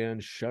closed in,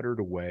 shuttered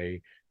away,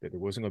 that there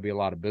wasn't going to be a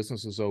lot of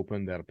businesses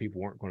open, that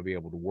people weren't going to be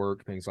able to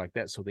work, things like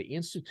that. So they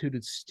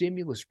instituted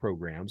stimulus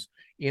programs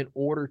in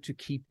order to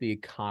keep the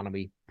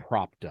economy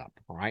propped up,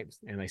 all right?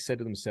 And they said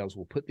to themselves,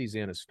 we'll put these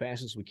in as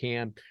fast as we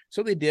can.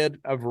 So they did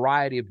a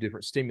variety of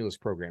different stimulus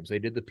programs. They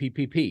did the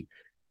PPP,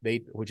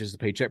 which is the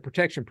Paycheck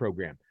Protection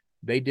Program.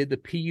 They did the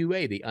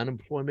PUA, the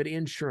Unemployment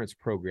Insurance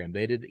Program.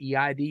 They did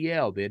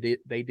EIDL.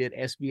 They did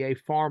SBA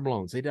farm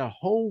loans. They did a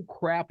whole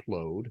crap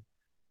load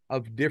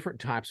of different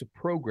types of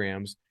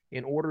programs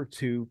in order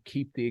to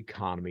keep the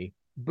economy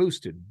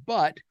boosted.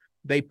 But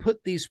they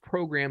put these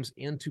programs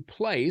into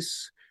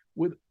place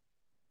with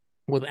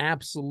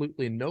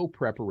absolutely no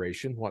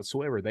preparation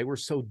whatsoever. They were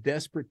so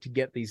desperate to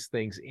get these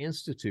things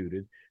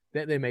instituted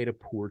that they made a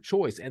poor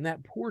choice. And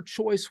that poor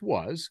choice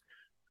was,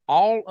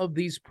 all of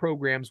these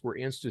programs were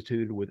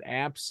instituted with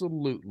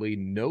absolutely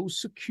no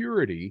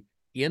security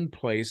in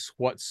place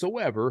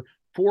whatsoever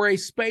for a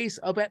space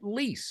of at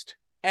least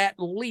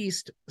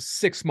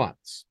 6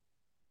 months.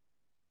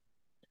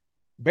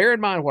 Bear in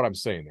mind what I'm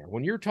saying there.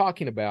 When you're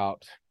talking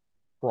about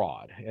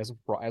fraud, as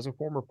a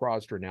former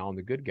fraudster now on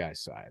the good guy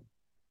side,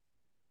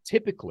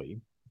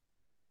 typically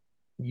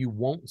you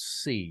won't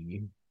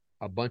see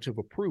a bunch of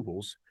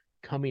approvals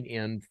coming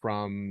in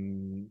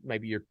from,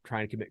 maybe you're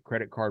trying to commit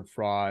credit card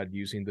fraud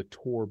using the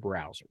Tor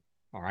browser,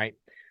 all right?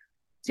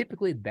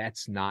 Typically,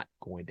 that's not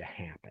going to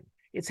happen.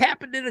 It's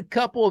happened in a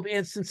couple of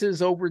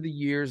instances over the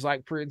years.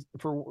 Like for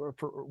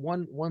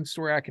one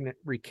story I can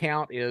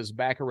recount is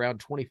back around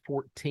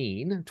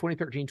 2013,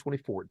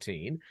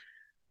 2014,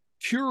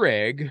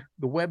 Keurig,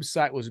 the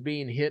website, was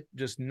being hit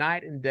just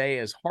night and day,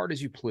 as hard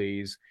as you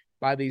please,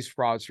 by these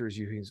fraudsters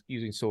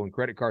using stolen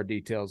credit card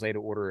details. They'd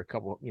order a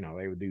couple,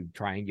 they would do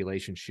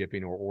triangulation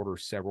shipping or order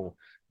several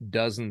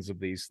dozens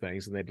of these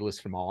things, and they'd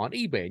list them all on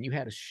eBay. And you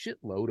had a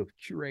shitload of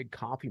Keurig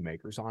coffee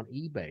makers on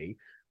eBay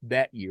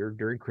that year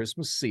during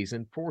Christmas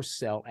season for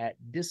sale at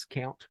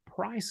discount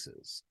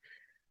prices.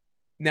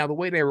 Now, the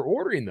way they were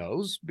ordering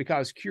those,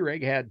 because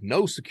Keurig had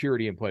no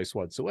security in place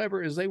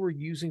whatsoever, is they were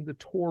using the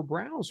Tor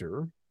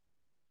browser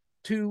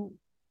to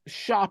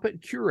shop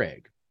at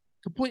Keurig.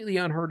 Completely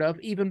unheard of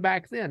even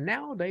back then.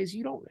 Nowadays,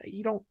 you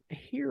don't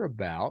hear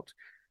about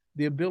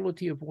the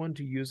ability of one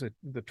to use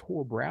the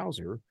Tor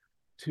browser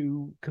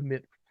to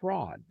commit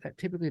fraud. That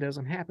typically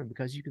doesn't happen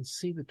because you can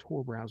see the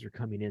Tor browser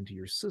coming into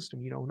your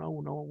system. You don't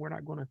know, no, we're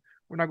not going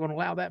to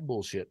allow that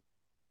bullshit.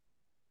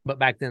 But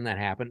back then that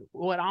happened.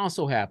 Well, it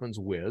also happens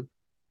with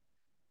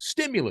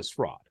stimulus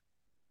fraud.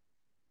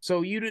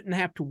 So you didn't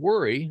have to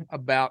worry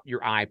about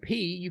your IP.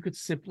 You could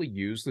simply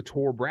use the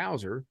Tor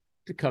browser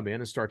to come in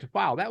and start to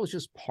file. That was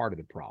just part of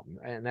the problem.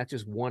 And that's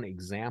just one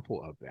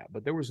example of that.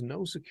 But there was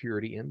no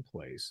security in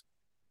place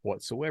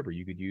whatsoever.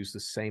 You could use the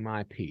same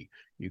IP.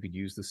 You could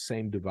use the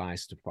same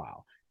device to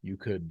file. You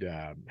could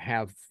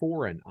have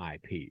foreign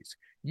IPs.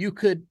 You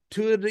could,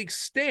 to an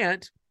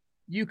extent,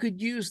 you could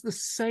use the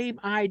same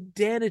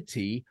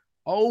identity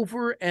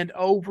over and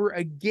over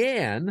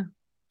again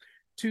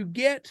to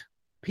get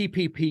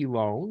PPP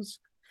loans,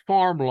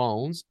 farm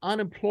loans,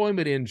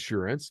 unemployment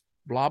insurance,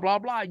 blah, blah,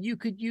 blah. You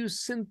could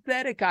use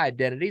synthetic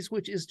identities,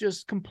 which is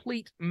just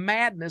complete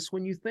madness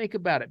when you think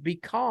about it,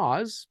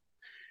 because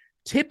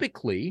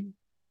typically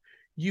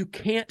you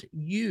can't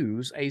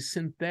use a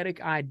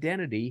synthetic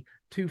identity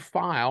to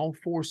file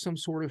for some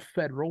sort of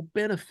federal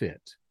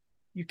benefit.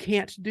 You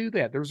can't do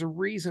that. There's a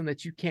reason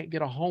that you can't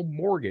get a home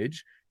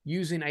mortgage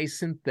using a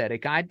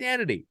synthetic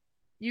identity.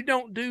 You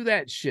don't do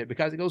that shit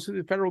because it goes through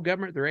the federal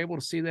government. They're able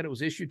to see that it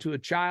was issued to a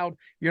child.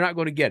 You're not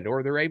going to get it.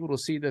 Or they're able to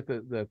see that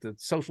the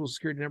Social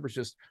Security number is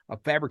just a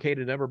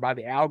fabricated number by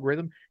the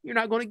algorithm. You're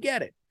not going to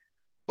get it.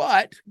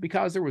 But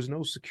because there was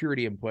no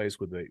security in place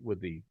with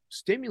the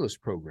stimulus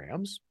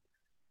programs,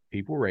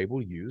 people were able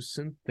to use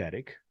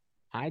synthetic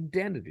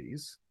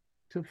identities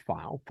to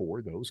file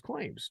for those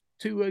claims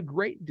to a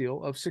great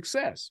deal of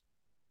success.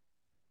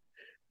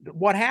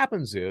 What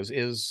happens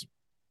is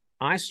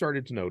I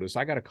started to notice,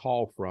 I got a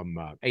call from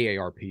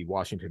AARP,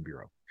 Washington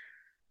Bureau,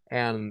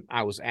 and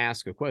I was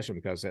asked a question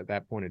because at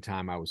that point in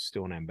time, I was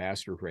still an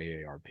ambassador for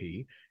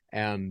AARP,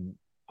 and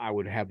I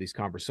would have these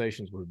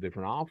conversations with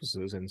different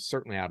offices, and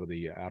certainly out of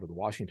the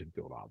Washington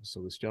field office.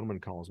 So this gentleman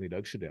calls me,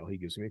 Doug Shadell. He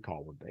gives me a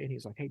call one day, and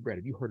he's like, "Hey, Brad,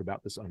 have you heard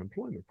about this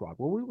unemployment fraud?"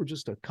 Well, we were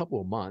just a couple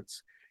of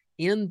months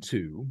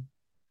into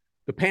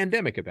the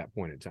pandemic at that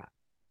point in time.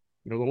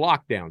 The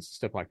lockdowns and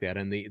stuff like that.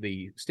 And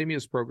the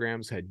stimulus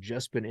programs had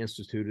just been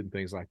instituted and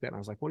things like that. And I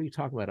was like, "What are you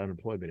talking about,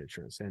 unemployment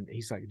insurance?" And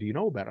he's like, "Do you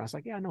know about it?" I was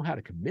like, "Yeah, I know how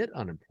to commit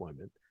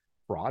unemployment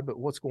fraud, but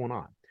what's going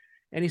on?"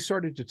 And he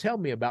started to tell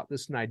me about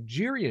this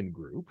Nigerian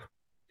group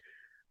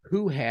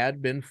who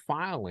had been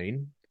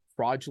filing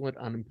fraudulent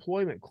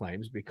unemployment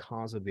claims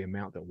because of the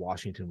amount that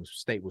Washington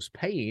state was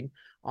paying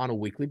on a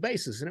weekly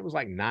basis. And it was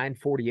like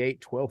 $9.48,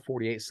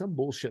 $12.48, some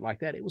bullshit like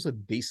that. It was a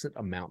decent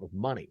amount of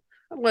money.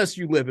 Unless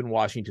you live in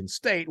Washington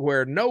state,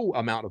 where no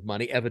amount of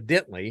money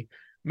evidently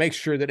makes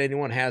sure that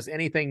anyone has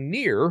anything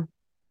near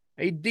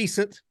a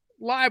decent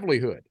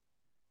livelihood.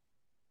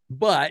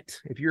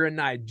 But if you're in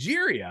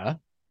Nigeria,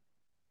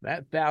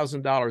 that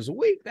 $1,000 a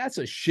week, that's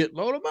a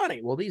shitload of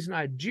money. Well, these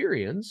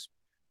Nigerians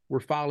were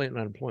filing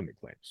unemployment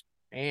claims,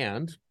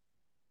 and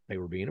they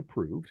were being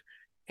approved,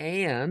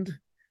 and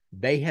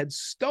they had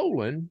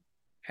stolen,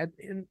 at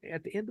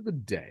the end of the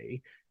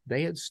day,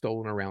 they had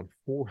stolen around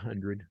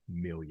 $400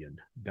 million.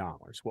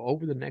 Well,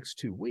 over the next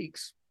 2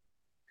 weeks,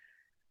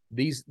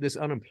 this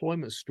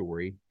unemployment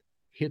story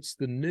hits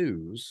the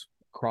news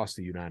across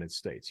the United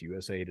States.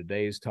 USA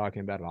Today is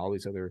talking about it. All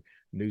these other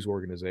news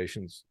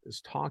organizations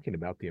is talking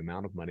about the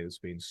amount of money that's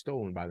being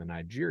stolen by the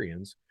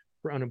Nigerians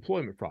for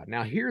unemployment fraud.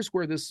 Now, here's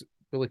where this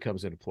really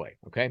comes into play,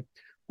 okay?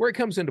 Where it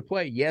comes into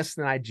play, yes,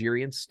 the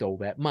Nigerians stole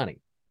that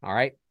money, all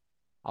right?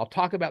 I'll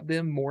talk about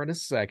them more in a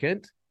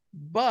second,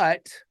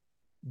 but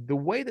the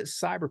way that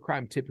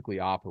cybercrime typically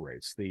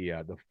operates,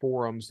 the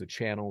forums, the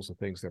channels, the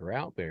things that are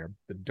out there,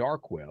 the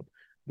dark web,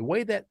 the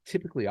way that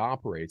typically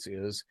operates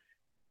is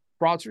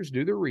fraudsters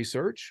do their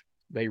research,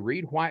 they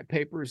read white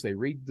papers, they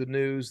read the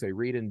news, they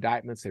read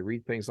indictments, they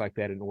read things like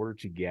that in order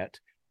to get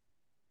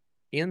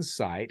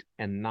insight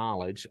and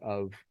knowledge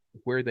of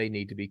where they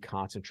need to be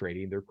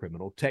concentrating their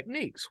criminal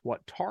techniques,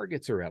 what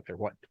targets are out there,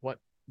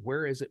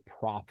 where is it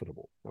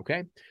profitable,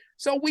 okay?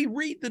 So we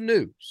read the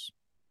news.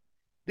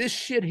 This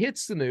shit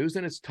hits the news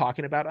and it's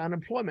talking about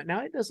unemployment.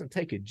 Now, it doesn't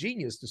take a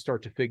genius to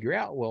start to figure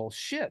out, well,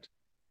 shit,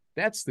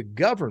 that's the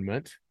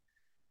government.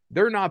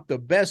 They're not the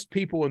best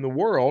people in the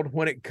world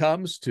when it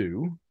comes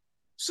to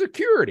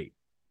security.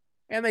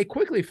 And they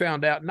quickly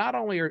found out not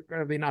only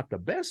are they not the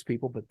best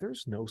people, but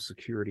there's no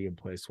security in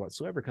place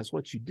whatsoever. Because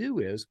what you do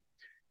is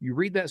you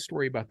read that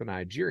story about the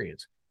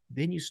Nigerians,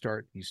 then you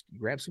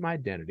grab some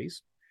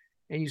identities,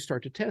 and you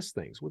start to test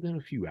things within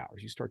a few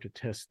hours. You start to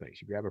test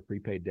things. You grab a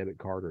prepaid debit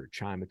card or a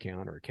Chime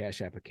account or a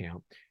Cash App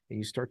account, and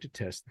you start to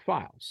test the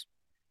files.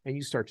 And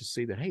you start to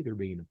see that, hey, they're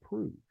being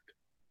approved.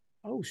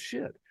 Oh,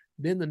 shit.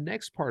 Then the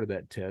next part of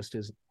that test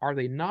is, are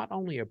they not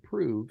only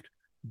approved,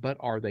 but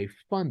are they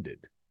funded?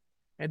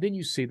 And then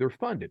you see they're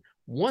funded.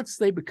 Once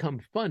they become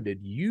funded,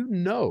 you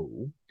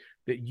know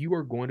that you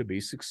are going to be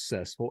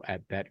successful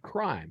at that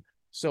crime.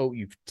 So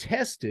you've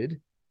tested,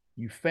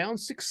 you found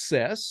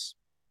success,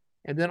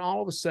 and then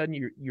all of a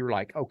sudden you're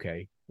like,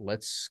 okay,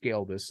 let's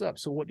scale this up.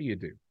 So what do?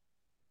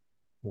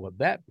 Well, at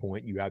that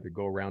point, you either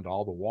go around to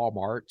all the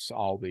Walmarts,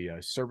 all the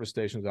service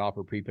stations that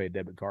offer prepaid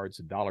debit cards,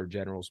 the Dollar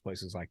Generals,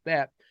 places like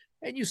that,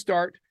 and you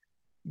start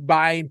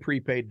buying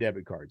prepaid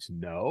debit cards.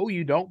 No,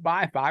 you don't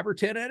buy 5 or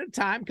 10 at a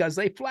time because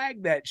they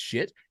flag that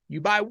shit.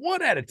 You buy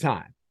one at a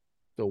time.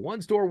 So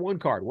one store, one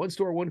card, one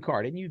store, one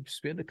card, and you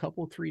spend a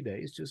couple of 3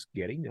 days just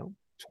getting,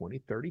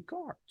 20, 30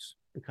 cards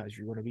because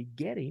you're going to be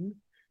getting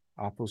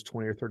off those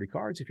 20 or 30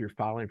 cards. If you're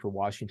filing for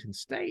Washington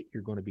State,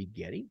 you're going to be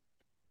getting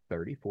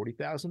 $30,000,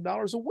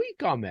 $40,000 a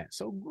week on that.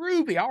 So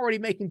groovy, already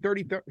making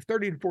 $30,000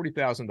 to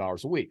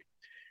 $40,000 a week.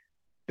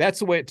 That's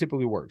the way it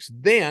typically works.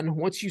 Then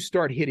once you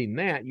start hitting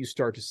that, you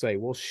start to say,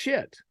 well,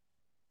 shit,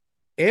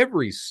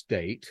 every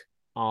state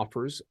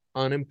offers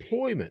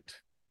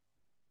unemployment.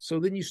 So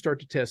then you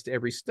start to test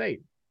every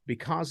state.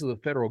 Because of the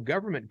federal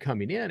government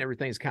coming in,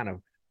 everything's kind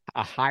of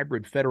a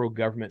hybrid federal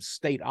government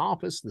state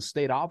office. The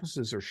state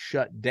offices are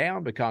shut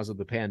down because of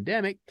the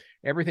pandemic.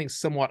 Everything's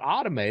somewhat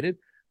automated.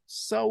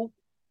 So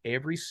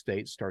every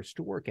state starts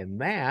to work.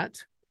 And that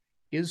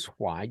is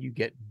why you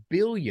get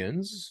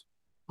billions,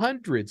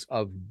 hundreds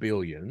of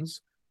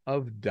billions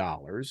of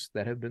dollars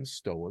that have been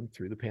stolen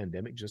through the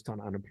pandemic just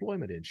on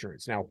unemployment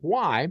insurance. Now,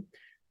 why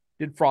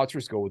did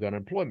fraudsters go with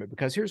unemployment?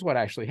 Because here's what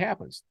actually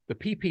happens. The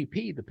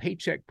PPP, the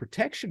Paycheck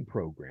Protection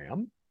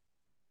Program,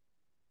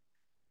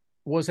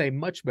 was a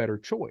much better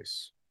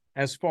choice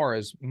as far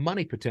as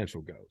money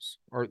potential goes,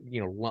 or,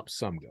 lump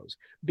sum goes,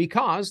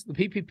 because the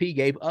PPP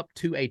gave up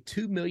to a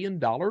 $2 million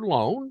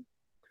loan.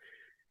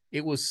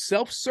 It was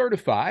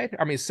self-certified.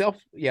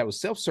 It was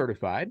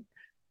self-certified.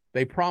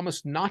 They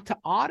promised not to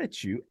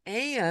audit you,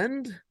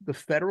 and the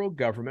federal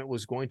government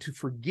was going to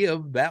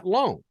forgive that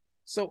loan.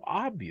 So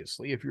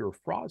obviously, if you're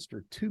a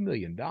fraudster, $2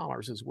 million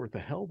is worth a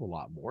hell of a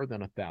lot more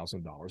than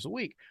 $1,000 a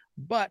week.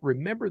 But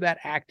remember that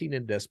acting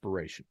in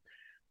desperation.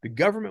 The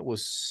government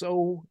was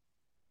so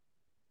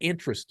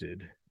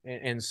interested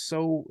and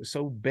so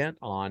bent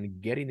on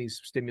getting these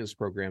stimulus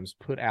programs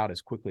put out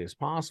as quickly as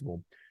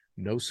possible.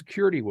 No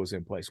security was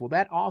in place. Well,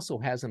 that also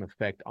has an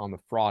effect on the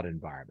fraud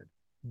environment,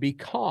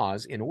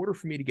 because in order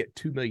for me to get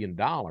 $2 million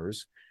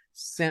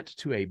sent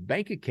to a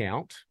bank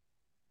account,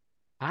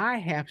 I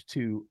have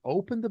to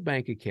open the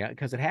bank account,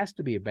 because it has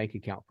to be a bank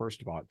account,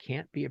 first of all. It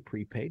can't be a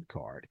prepaid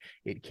card.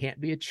 It can't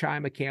be a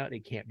Chime account.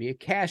 It can't be a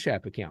Cash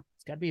App account.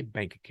 It's got to be a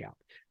bank account.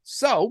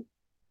 So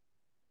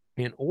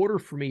in order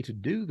for me to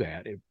do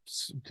that,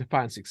 to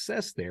find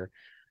success there,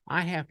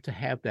 I have to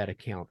have that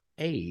account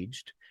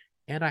aged,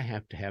 and I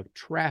have to have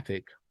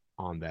traffic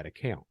on that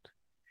account.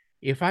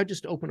 If I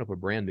just open up a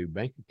brand new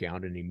bank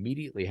account and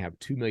immediately have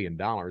 $2 million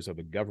of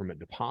a government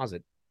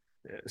deposit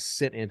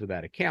sent into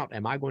that account,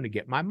 am I going to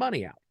get my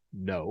money out?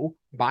 No,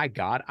 by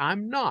God,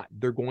 I'm not.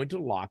 They're going to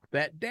lock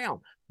that down.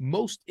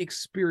 Most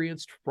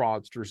experienced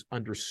fraudsters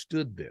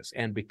understood this,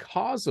 and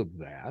because of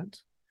that,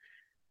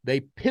 they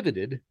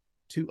pivoted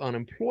to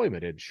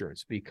unemployment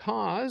insurance,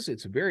 because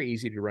it's very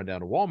easy to run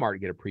down to Walmart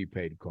and get a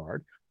prepaid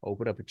card,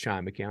 open up a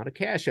Chime account, a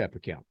Cash App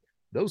account.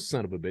 Those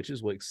son of a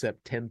bitches will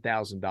accept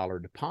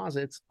 $10,000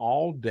 deposits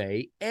all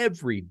day,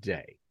 every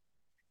day,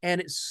 and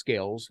it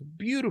scales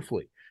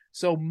beautifully.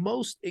 So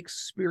most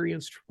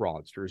experienced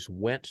fraudsters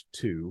went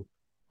to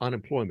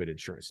unemployment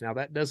insurance. Now,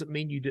 that doesn't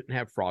mean you didn't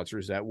have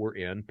fraudsters that were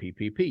in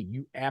PPP.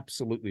 You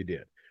absolutely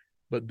did.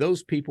 But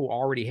those people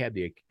already had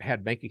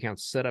bank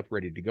accounts set up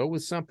ready to go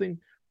with something,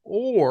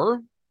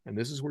 or, and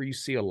this is where you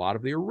see a lot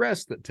of the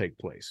arrests that take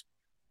place,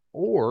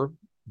 or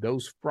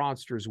those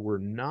fraudsters were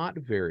not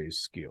very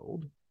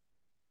skilled,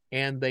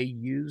 and they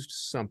used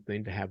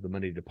something to have the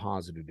money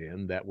deposited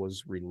in that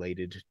was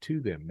related to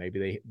them.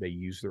 Maybe they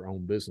used their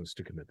own business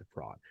to commit the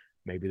fraud.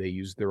 Maybe they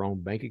used their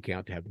own bank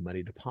account to have the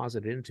money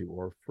deposited into,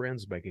 or a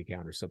friend's bank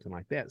account or something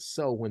like that.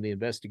 So when the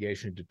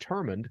investigation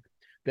determined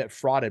that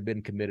fraud had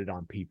been committed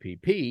on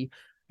PPP,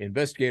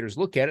 investigators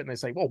look at it and they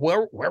say, well,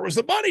 where was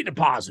the money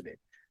deposited?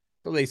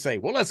 So they say,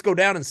 well, let's go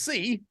down and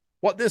see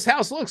what this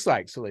house looks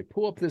like. So they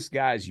pull up this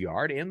guy's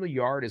yard. In the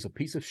yard is a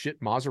piece of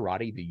shit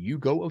Maserati, the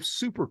Yugo of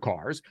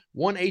supercars.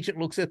 One agent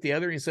looks at the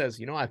other and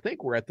says, I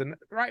think we're at the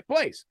right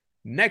place.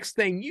 Next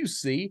thing you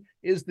see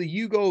is the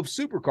Yugo of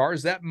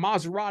supercars, that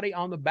Maserati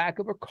on the back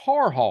of a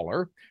car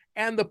hauler,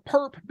 and the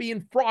perp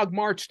being frog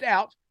marched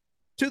out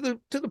to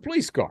the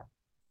police car.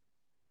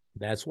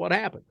 That's what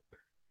happened.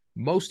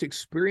 Most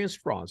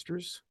experienced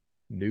fraudsters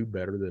knew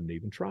better than to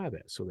even try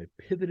that. So they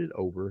pivoted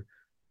over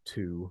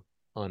to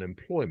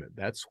unemployment.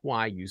 That's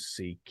why you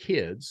see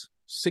kids,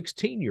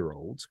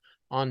 16-year-olds,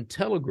 on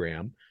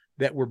Telegram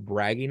that were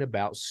bragging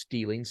about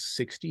stealing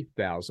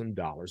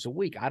 $60,000 a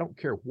week. I don't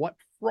care what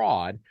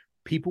fraud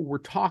people were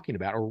talking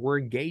about or were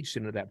engaged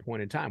in at that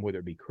point in time, whether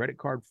it be credit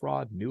card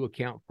fraud, new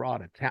account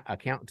fraud,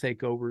 account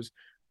takeovers,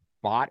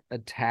 bot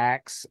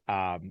attacks,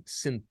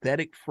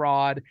 synthetic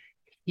fraud,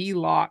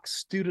 HELOC,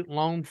 student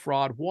loan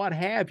fraud, what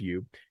have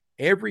you.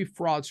 Every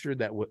fraudster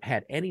that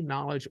had any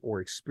knowledge or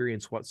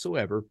experience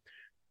whatsoever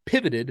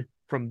pivoted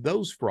from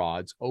those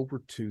frauds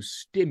over to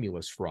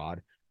stimulus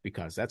fraud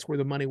because that's where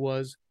the money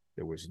was.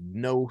 There was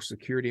no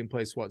security in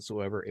place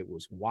whatsoever. It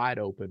was wide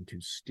open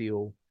to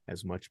steal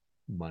as much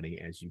money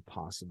as you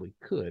possibly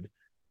could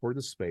for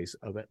the space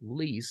of at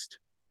least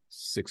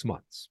 6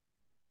 months.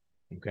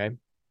 Okay,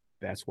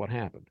 that's what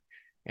happened.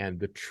 And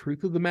the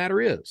truth of the matter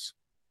is,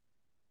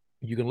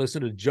 you can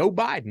listen to Joe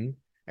Biden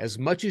as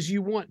much as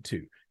you want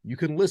to. You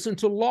can listen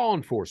to law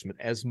enforcement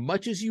as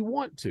much as you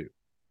want to.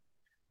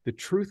 The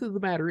truth of the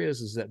matter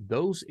is that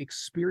those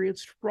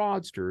experienced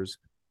fraudsters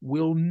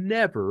will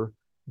never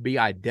be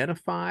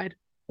identified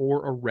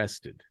or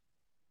arrested.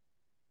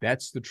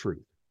 That's the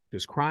truth.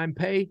 Does crime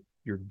pay?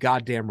 You're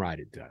goddamn right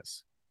it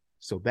does.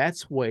 So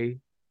that's the way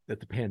that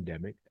the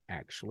pandemic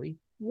actually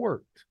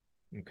worked.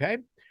 Okay?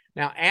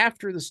 Now,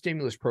 after the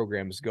stimulus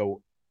programs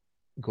go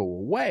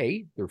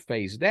away, they're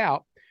phased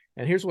out.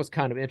 And here's what's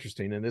kind of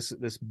interesting, and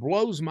this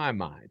blows my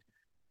mind.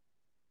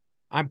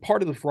 I'm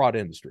part of the fraud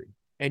industry,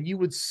 and you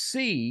would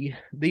see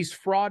these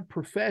fraud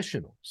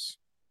professionals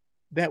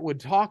that would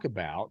talk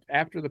about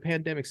after the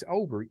pandemic's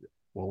over,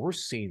 well, we're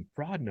seeing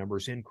fraud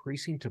numbers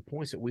increasing to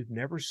points that we've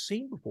never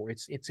seen before.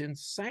 It's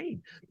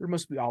insane. There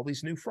must be all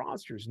these new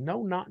fraudsters.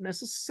 No, not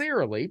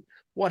necessarily.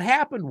 What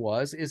happened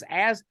is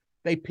as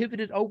they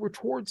pivoted over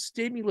towards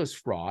stimulus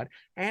fraud,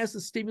 as the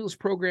stimulus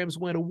programs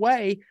went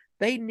away,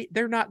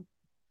 they're not,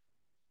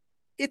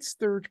 it's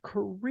their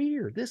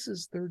career. This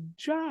is their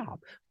job.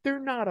 They're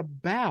not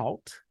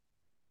about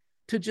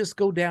to just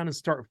go down and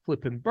start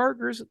flipping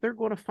burgers. They're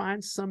going to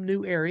find some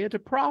new area to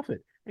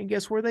profit. And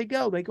guess where they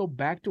go? They go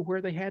back to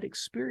where they had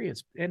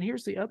experience. And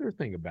here's the other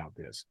thing about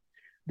this.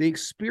 The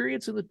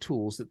experience and the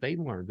tools that they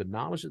learned, the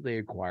knowledge that they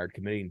acquired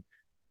committing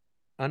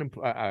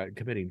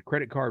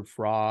credit card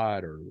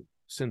fraud or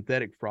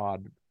synthetic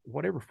fraud,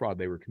 whatever fraud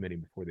they were committing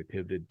before they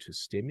pivoted to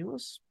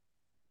stimulus,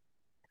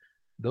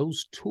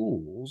 those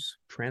tools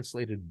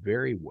translated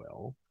very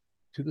well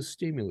to the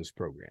stimulus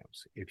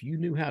programs. If you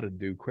knew how to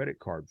do credit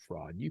card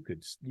fraud, you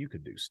could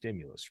do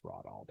stimulus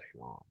fraud all day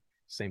long.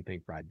 Same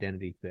thing for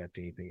identity theft,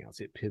 anything else.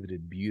 It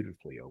pivoted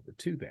beautifully over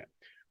to that.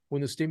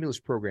 When the stimulus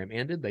program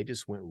ended, they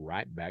just went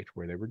right back to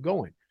where they were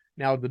going.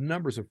 Now, the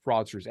numbers of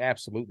fraudsters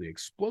absolutely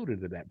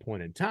exploded at that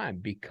point in time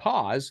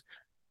because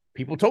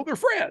people told their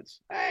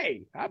friends,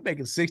 hey, I'm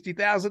making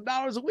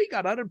 $60,000 a week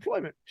on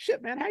unemployment.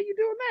 Shit, man, how you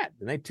doing that?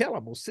 And they tell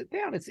them, well, sit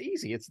down. It's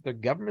easy. It's the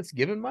government's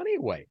giving money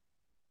away.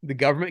 The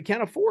government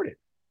can't afford it.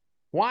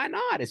 Why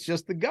not? It's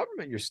just the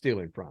government you're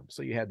stealing from.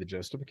 So you had the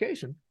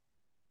justification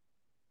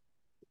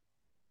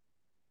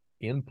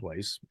in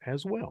place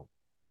as well.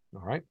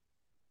 All right.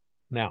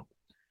 Now,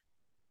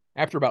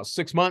 after about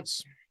 6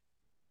 months,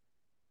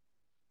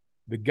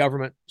 the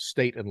government,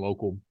 state and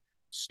local,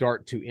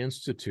 start to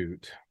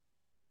institute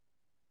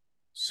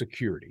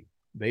security.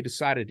 They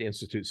decided to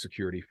institute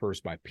security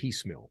first by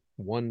piecemeal,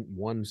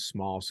 one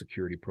small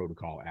security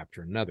protocol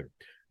after another,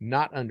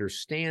 not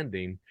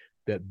understanding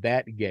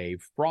that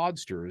gave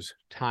fraudsters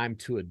time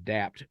to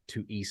adapt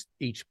to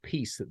each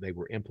piece that they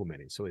were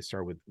implementing. So they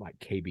started with like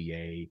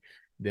KBA,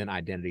 then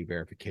identity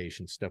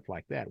verification, stuff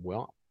like that.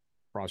 Well,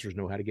 fraudsters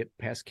know how to get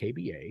past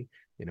KBA.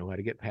 They know how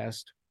to get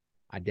past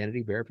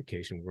identity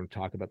verification. We're going to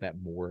talk about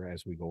that more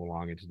as we go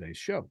along in today's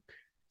show.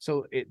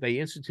 So they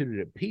instituted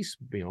it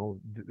piecemeal,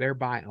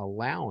 thereby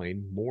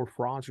allowing more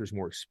fraudsters,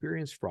 more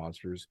experienced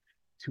fraudsters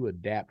to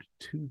adapt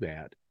to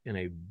that in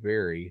a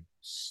very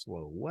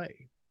slow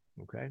way.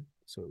 Okay.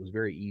 So it was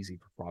very easy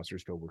for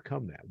fraudsters to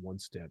overcome that one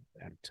step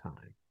at a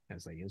time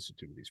as they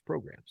instituted these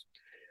programs.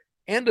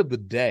 End of the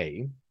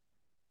day,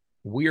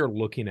 we are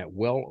looking at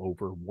well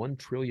over $1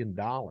 trillion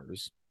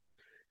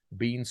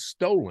being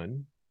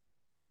stolen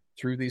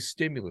through these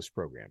stimulus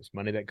programs,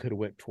 money that could have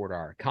went toward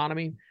our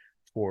economy,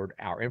 toward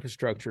our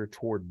infrastructure,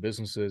 toward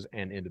businesses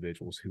and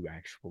individuals who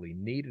actually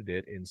needed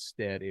it.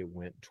 Instead, it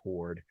went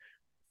toward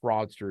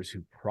fraudsters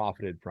who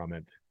profited from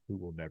it, who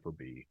will never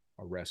be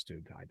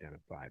arrested,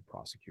 identified,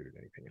 prosecuted,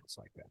 anything else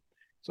like that.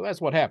 So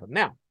that's what happened.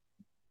 Now,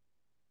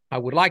 I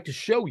would like to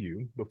show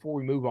you, before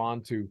we move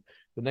on to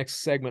the next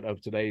segment of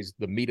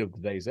the meat of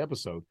today's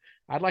episode,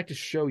 I'd like to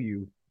show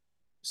you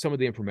some of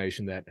the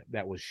information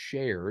that was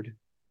shared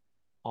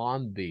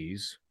on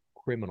these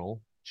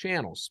criminal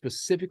channels.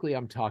 Specifically,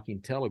 I'm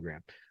talking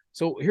Telegram.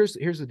 So here's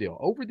the deal.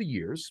 Over the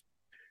years,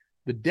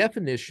 the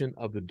definition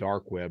of the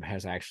dark web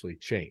has actually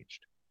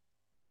changed.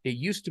 It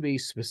used to be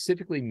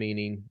specifically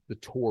meaning the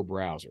Tor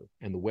browser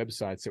and the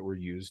websites that were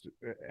used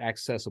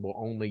accessible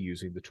only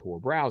using the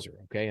Tor browser.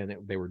 Okay, and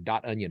they were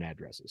 .onion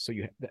addresses. So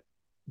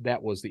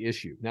that was the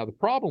issue. Now the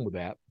problem with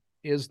that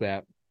is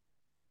that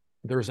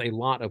there's a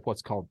lot of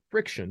what's called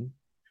friction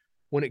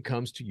when it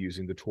comes to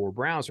using the Tor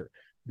browser.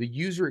 The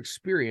user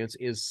experience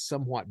is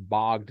somewhat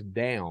bogged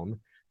down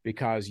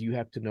because you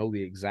have to know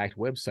the exact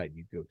website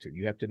you go to.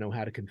 You have to know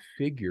how to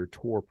configure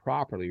Tor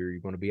properly or you're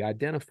going to be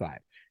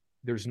identified.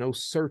 There's no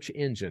search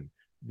engine.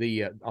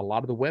 A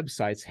lot of the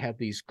websites have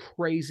these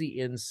crazy,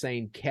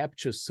 insane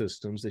CAPTCHA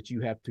systems that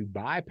you have to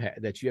bypass,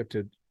 that you have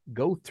to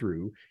go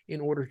through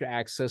in order to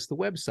access the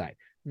website.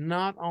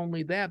 Not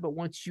only that, but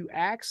once you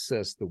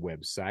access the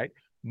website,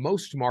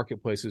 most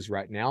marketplaces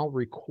right now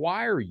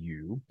require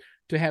you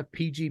to have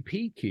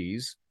PGP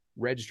keys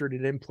registered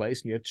and in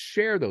place, and you have to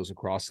share those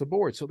across the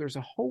board. So there's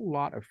a whole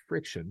lot of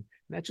friction, and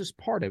that's just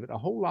part of it, a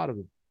whole lot of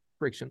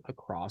friction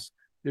across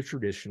the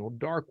traditional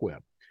dark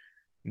web.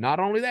 Not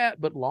only that,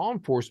 but law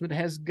enforcement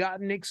has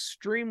gotten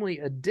extremely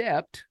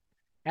adept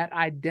at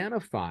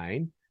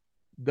identifying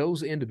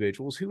those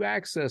individuals who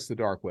access the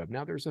dark web.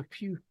 Now, there's a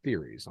few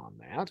theories on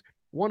that.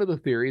 One of the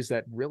theories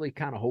that really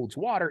kind of holds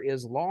water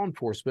is law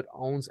enforcement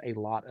owns a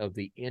lot of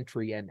the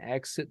entry and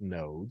exit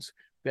nodes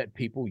that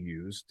people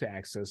use to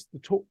access the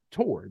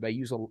Tor.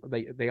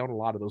 They own a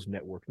lot of those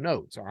network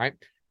nodes, all right?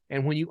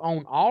 And when you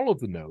own all of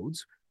the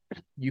nodes,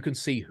 you can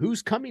see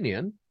who's coming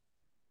in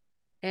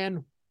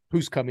and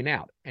who's coming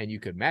out, and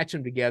you can match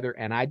them together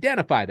and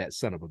identify that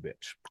son of a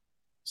bitch.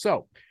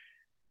 So,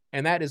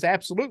 and that is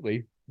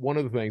absolutely one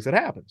of the things that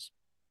happens.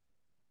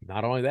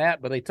 Not only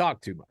that, but they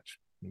talk too much.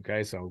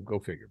 Okay, so go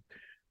figure.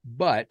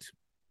 But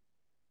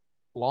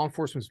law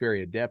enforcement is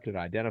very adept at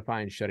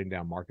identifying, shutting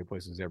down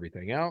marketplaces,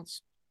 everything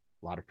else.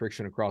 A lot of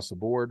friction across the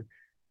board.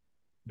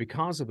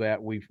 Because of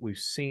that, we've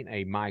seen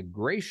a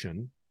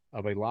migration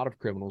of a lot of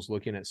criminals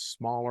looking at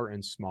smaller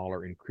and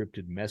smaller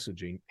encrypted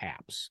messaging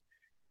apps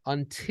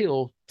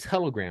until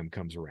Telegram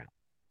comes around.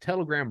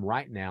 Telegram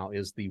right now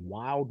is the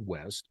Wild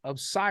West of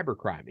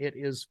cybercrime. It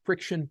is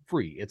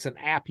friction-free. It's an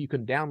app you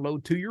can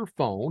download to your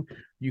phone.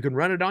 You can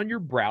run it on your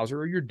browser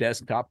or your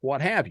desktop, what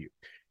have you.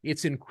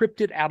 It's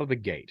encrypted out of the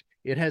gate.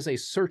 It has a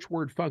search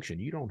word function.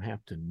 You don't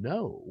have to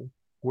know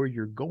where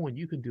you're going.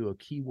 You can do a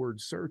keyword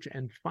search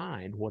and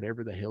find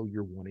whatever the hell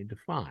you're wanting to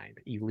find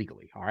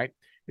illegally, all right?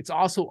 It's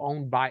also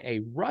owned by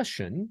a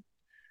Russian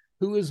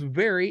who is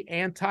very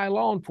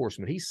anti-law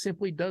enforcement. He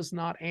simply does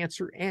not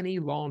answer any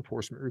law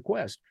enforcement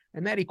request.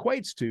 And that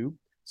equates to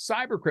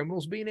cyber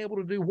criminals being able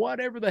to do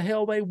whatever the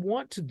hell they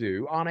want to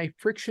do on a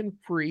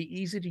friction-free,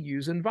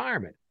 easy-to-use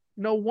environment.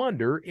 No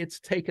wonder it's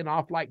taken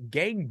off like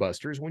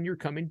gangbusters when you're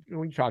talking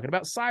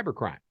about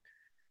cybercrime.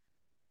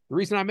 The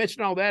reason I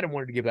mentioned all that and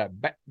wanted to give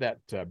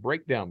that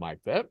breakdown like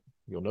that,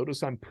 you'll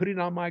notice I'm putting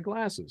on my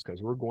glasses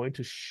because we're going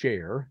to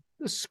share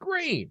the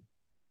screen.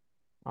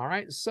 All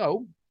right,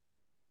 so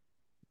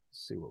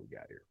let's see what we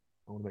got here.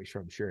 I want to make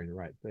sure I'm sharing the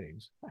right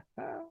things.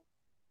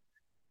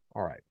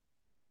 All right.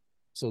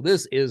 So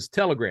this is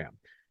Telegram.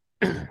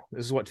 This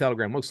is what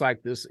Telegram looks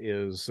like. This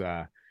is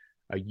a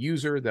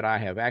user that I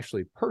have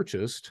actually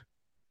purchased,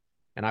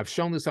 and I've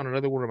shown this on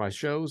another one of my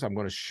shows. I'm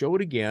going to show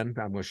it again.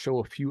 I'm going to show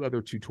a few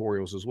other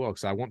tutorials as well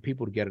because I want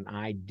people to get an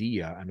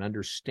idea, an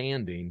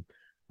understanding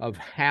of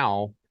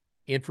how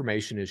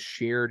information is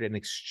shared and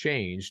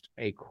exchanged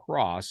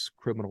across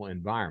criminal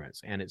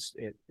environments. And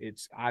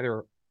it's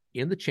either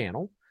in the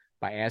channel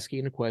by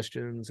asking the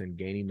questions and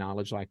gaining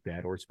knowledge like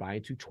that, or it's by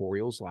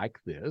tutorials like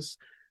this.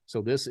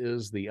 So this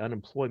is the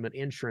unemployment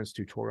insurance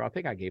tutorial. I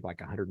think I gave like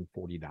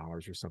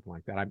 $140 or something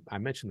like that. I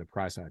mentioned the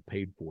price I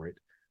paid for it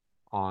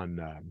on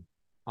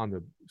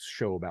the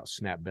show about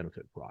SNAP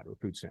benefit fraud or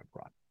food stamp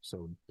fraud.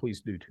 So please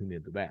do tune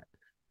into that.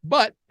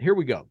 But here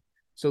we go.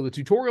 So the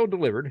tutorial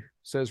delivered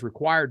says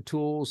required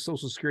tools,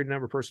 social security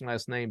number, first and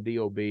last name,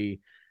 DOB,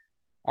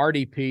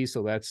 RDP,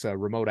 so that's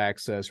remote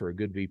access or a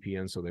good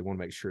VPN. So they want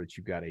to make sure that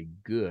you've got a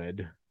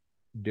good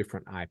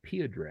different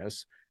IP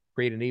address.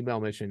 Create an email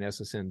mentioning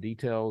SSN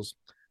details,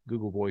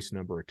 Google Voice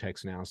number or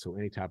text now. So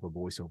any type of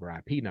voice over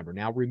IP number.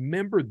 Now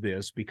remember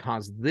this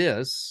because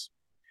this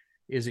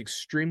is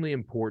extremely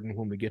important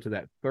when we get to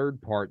that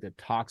third part that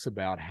talks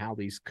about how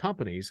these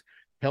companies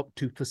help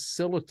to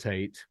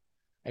facilitate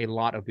a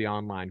lot of the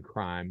online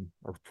crime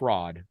or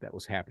fraud that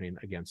was happening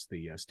against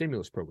the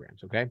stimulus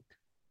programs. Okay.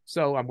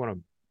 So I'm going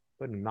to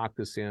knock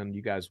this in.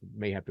 You guys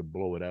may have to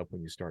blow it up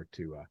when you start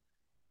to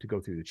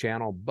go through the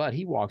channel, but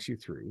he walks you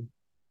through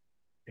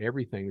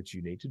everything that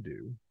you need to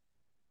do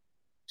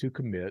to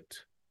commit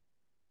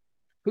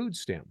food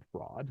stamp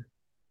fraud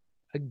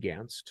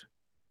against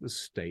the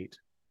state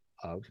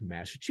of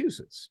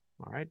Massachusetts.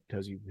 All right,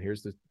 tells you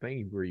here's the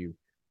thing where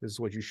this is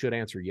what you should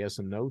answer yes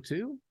and no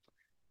to.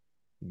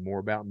 More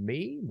about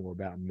me,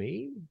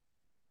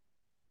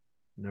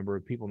 number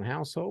of people in the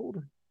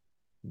household.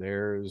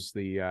 There's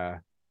the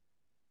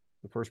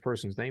first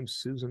person's name,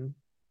 Susan.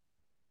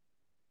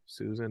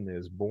 Susan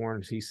is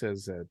born, he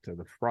says that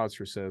the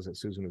fraudster says that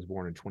Susan was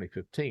born in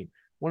 2015.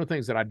 One of the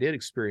things that I did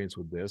experience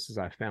with this is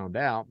I found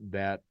out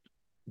that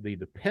the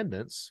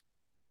dependents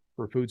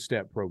for food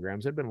stamp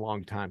programs, it had been a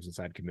long time since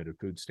I'd committed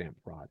food stamp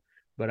fraud,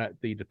 but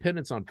the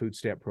dependents on food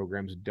stamp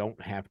programs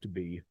don't have to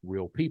be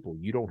real people.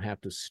 You don't have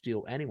to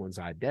steal anyone's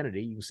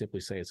identity. You can simply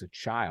say it's a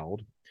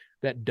child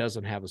that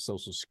doesn't have a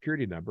social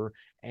security number,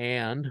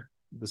 and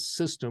the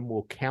system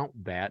will count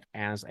that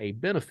as a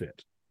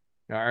benefit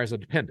or as a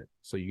dependent.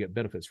 So you get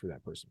benefits for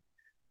that person.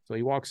 So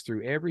he walks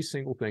through every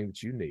single thing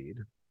that you need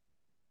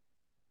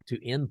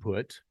to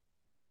input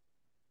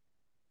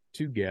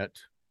to get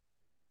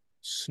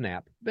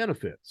SNAP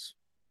benefits.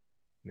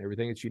 And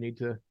everything that you need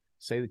to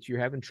say that you're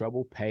having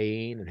trouble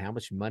paying and how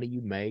much money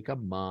you make a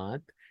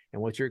month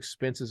and what your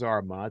expenses are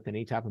a month and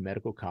any type of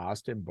medical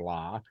cost and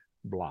blah,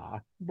 blah,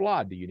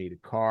 blah. Do you need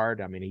a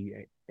card? I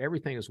mean,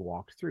 everything is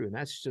walked through, and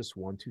that's just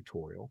one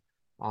tutorial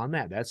on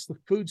that. That's the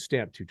food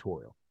stamp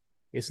tutorial.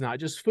 It's not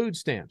just food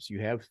stamps.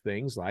 You have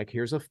things like,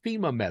 here's a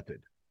FEMA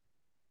method,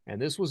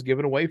 and this was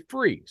given away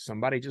free.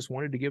 Somebody just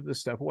wanted to give this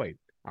stuff away.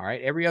 All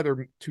right. Every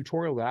other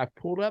tutorial that I've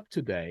pulled up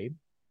today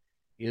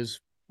is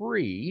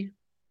free,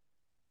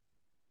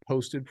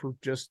 posted for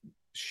just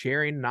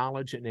sharing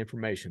knowledge and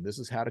information. This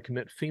is how to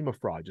commit FEMA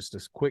fraud, just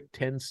a quick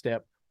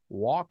 10-step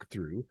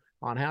walkthrough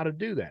on how to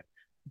do that.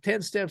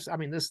 10 steps. I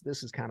mean, this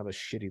is kind of a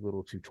shitty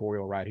little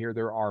tutorial right here.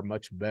 There are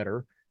much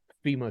better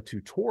FEMA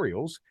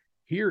tutorials.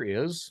 Here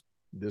is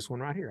this one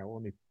right here.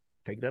 Let me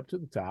take it up to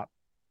the top.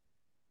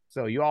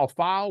 So you all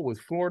file with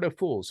Florida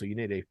Full. So you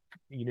need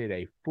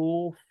a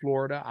full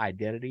Florida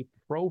identity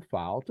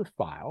profile to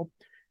file.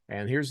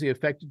 And here's the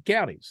affected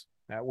counties.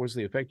 That was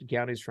the affected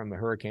counties from the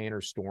hurricane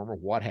or storm or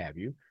what have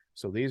you.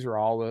 So these are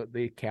all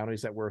the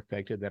counties that were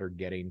affected that are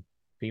getting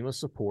FEMA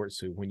support.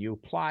 So when you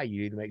apply,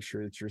 you need to make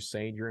sure that you're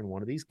saying you're in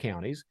one of these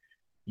counties.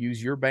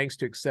 Use your banks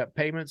to accept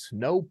payments.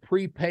 No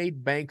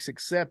prepaid banks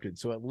accepted.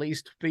 So at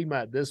least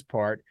FEMA at this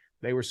part,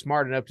 they were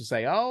smart enough to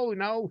say, oh,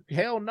 no,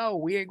 hell no,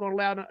 we ain't going to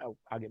allow, oh,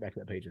 I'll get back to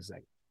that page in a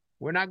second.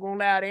 We're not going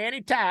to allow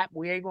any type,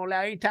 we ain't going to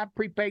allow any type of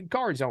prepaid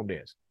cards on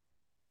this.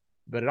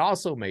 But it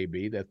also may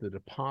be that the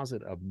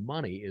deposit of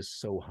money is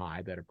so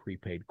high that a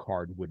prepaid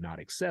card would not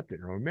accept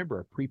it. And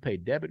remember, a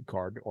prepaid debit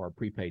card or a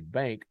prepaid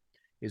bank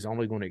is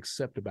only going to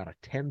accept about a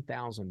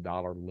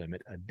 $10,000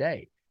 limit a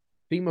day.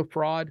 FEMA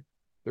fraud,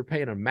 they're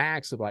paying a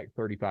max of like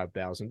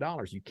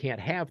 $35,000. You can't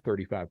have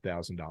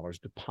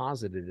 $35,000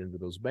 deposited into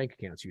those bank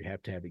accounts. You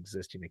have to have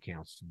existing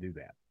accounts to do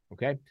that,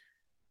 okay?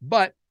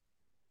 But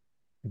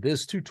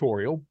this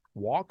tutorial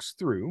walks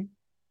through,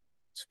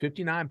 it's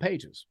 59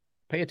 pages.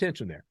 Pay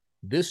attention there.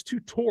 This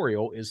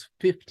tutorial is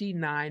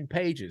 59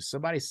 pages.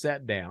 Somebody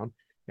sat down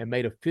and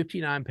made a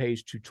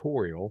 59-page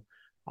tutorial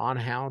on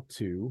how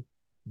to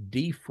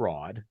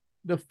defraud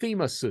the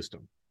FEMA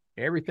system.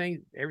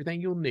 Everything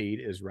you'll need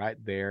is right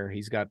there.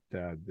 He's got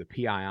the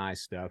PII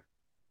stuff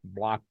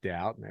blocked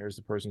out. There's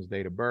the person's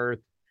date of birth.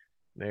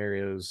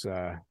 There is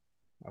a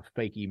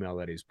fake email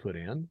that he's put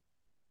in.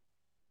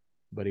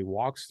 But he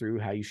walks through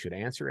how you should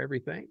answer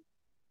everything.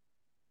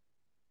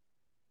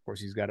 Of course,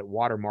 he's got it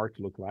watermarked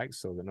to look like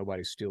so that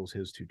nobody steals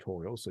his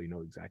tutorial, so you know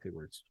exactly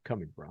where it's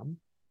coming from.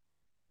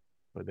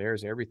 But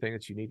there's everything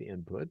that you need to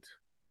input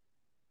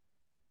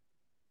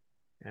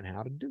and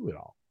how to do it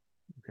all.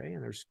 Okay,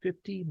 and there's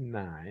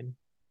 59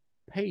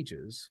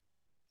 pages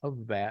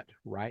of that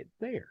right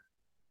there.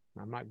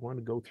 I'm not going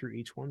to go through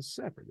each one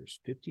separate. There's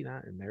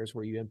 59, and there's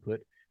where you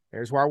input.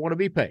 There's where I want to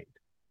be paid.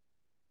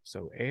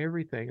 So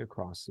everything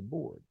across the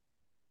board.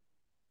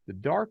 The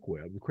dark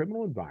web, the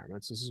criminal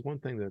environments, this is one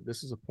thing that,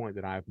 this is a point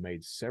that I've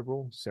made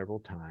several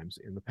times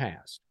in the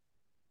past.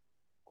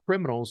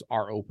 Criminals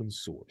are open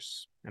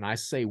source. And I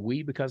say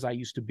we because I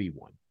used to be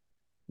one.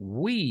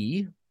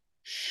 We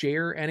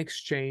share and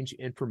exchange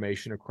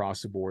information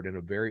across the board in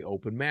a very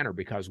open manner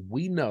because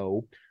we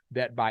know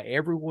that by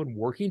everyone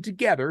working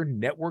together,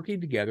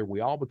 networking together,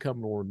 we all become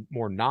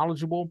more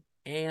knowledgeable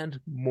and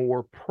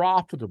more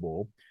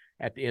profitable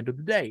at the end of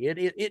the day.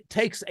 It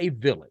takes a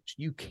village.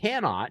 You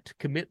cannot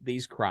commit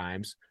these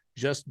crimes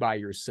just by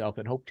yourself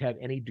and hope to have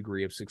any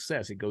degree of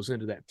success. It goes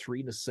into that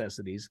 3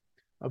 necessities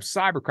of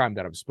cybercrime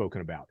that I've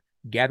spoken about.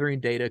 Gathering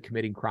data,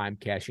 committing crime,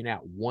 cashing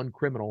out. One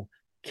criminal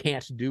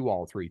can't do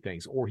all 3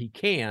 things, or he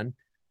can,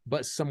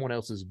 but someone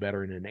else is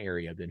better in an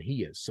area than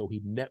he is. So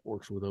he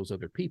networks with those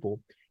other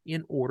people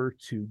in order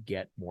to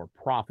get more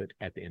profit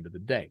at the end of the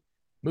day.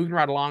 Moving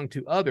right along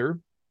to other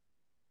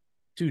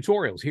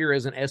tutorials. Here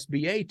is an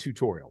SBA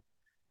tutorial.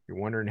 You're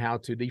wondering how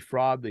to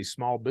defraud the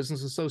Small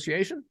Business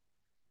Association?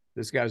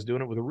 This guy's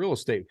doing it with the Real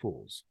Estate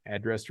Fools.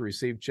 Address to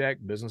receive check,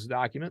 business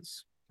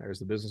documents. There's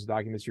the business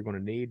documents you're going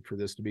to need for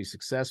this to be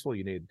successful.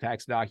 You need a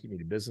tax document, you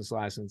need a business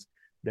license,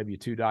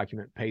 W-2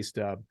 document, pay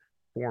stub,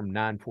 Form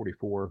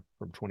 944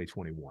 from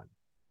 2021.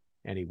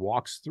 And he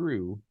walks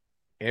through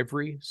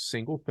every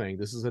single thing.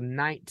 This is a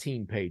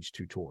 19-page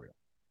tutorial.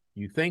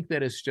 You think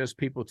that it's just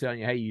people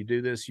telling you, hey, you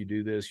do this, you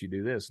do this, you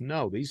do this.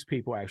 No, these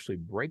people actually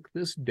break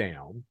this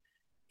down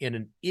in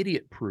an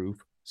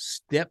idiot-proof,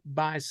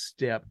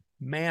 step-by-step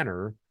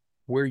manner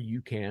where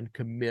you can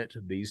commit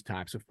these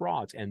types of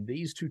frauds. And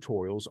these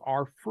tutorials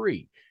are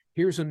free.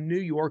 Here's a New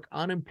York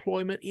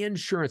unemployment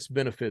insurance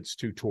benefits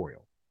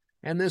tutorial.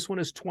 And this one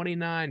is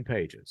 29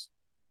 pages.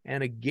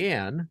 And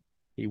again,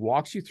 he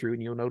walks you through,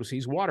 and you'll notice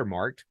he's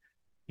watermarked.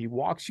 He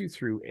walks you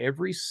through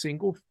every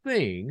single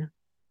thing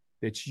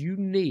that you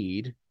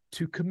need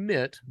to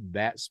commit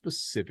that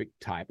specific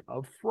type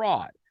of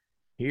fraud.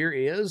 Here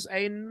is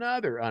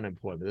another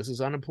unemployment. This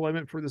is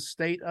unemployment for the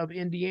state of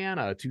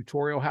Indiana, a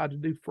tutorial how to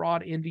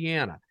defraud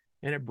Indiana.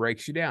 And it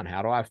breaks you down.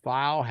 How do I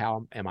file?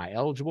 How am I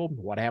eligible?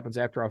 What happens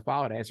after I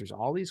file? It answers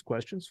all these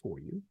questions for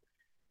you.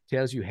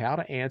 Tells you how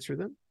to answer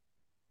them.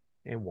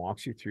 and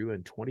walks you through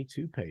in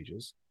 22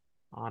 pages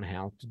on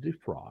how to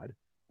defraud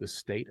the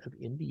state of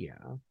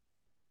Indiana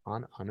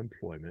on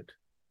unemployment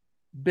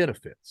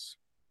benefits.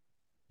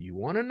 You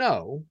want to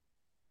know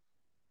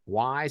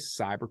why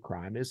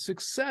cybercrime is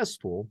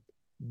successful?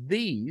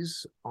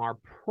 These are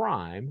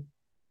prime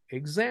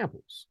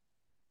examples.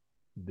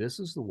 This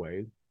is the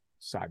way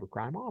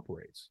cybercrime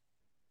operates.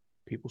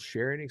 People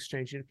sharing and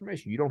exchanging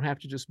information. You don't have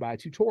to just buy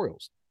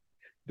tutorials.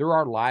 There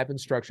are live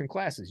instruction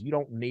classes. You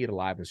don't need a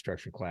live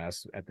instruction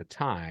class at the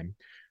time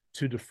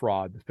to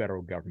defraud the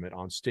federal government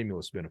on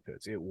stimulus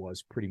benefits. It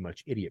was pretty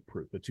much idiot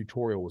proof. The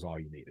tutorial was all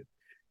you needed.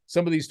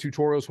 Some of these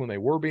tutorials, when they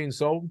were being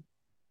sold,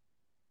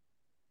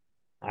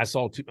 I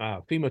saw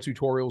FEMA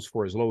tutorials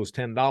for as low as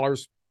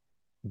 $10.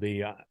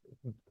 The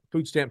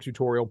food stamp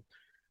tutorial,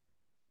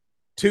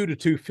 $2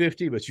 to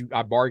 $250, but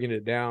I bargained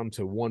it down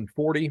to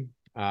 $140.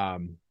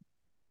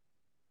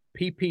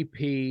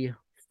 PPP,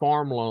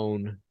 farm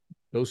loan,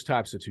 those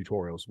types of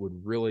tutorials would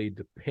really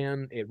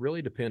depend. It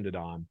really depended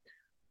on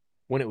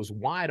when it was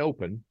wide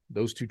open.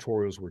 Those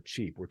tutorials were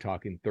cheap. We're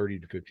talking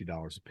 $30 to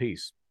 $50 a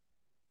piece.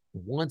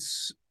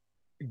 Once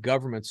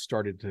governments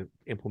started to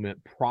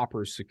implement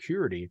proper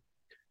security,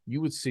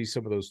 you would see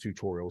some of those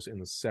tutorials in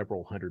the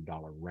several $100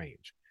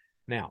 range.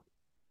 Now,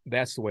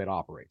 that's the way it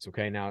operates.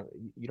 Okay. Now,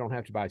 you don't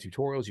have to buy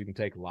tutorials. You can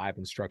take live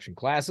instruction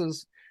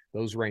classes.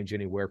 Those range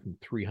anywhere from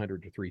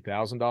 $300 to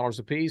 $3,000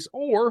 a piece,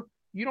 or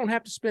you don't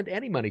have to spend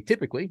any money.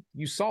 Typically,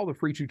 you saw the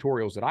free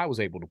tutorials that I was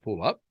able to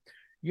pull up.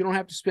 You don't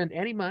have to spend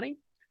any money.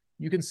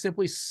 You can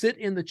simply sit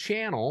in the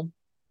channel,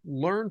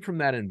 learn from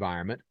that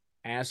environment,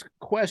 ask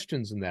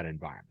questions in that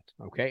environment.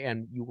 Okay.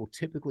 And you will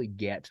typically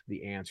get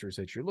the answers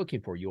that you're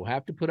looking for. You'll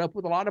have to put up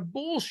with a lot of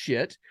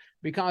bullshit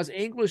because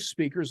English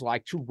speakers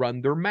like to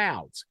run their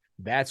mouths.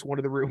 That's one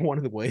of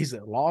the ways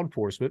that law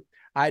enforcement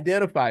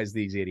identifies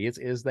these idiots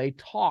is they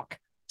talk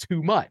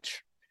too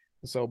much.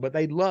 So, but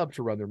they love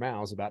to run their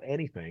mouths about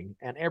anything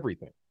and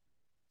everything.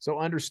 So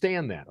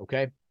understand that.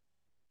 Okay.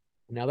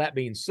 Now, that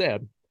being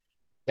said,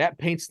 that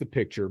paints the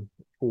picture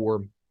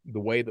for the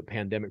way that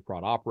pandemic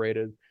fraud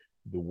operated,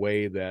 the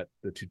way that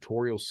the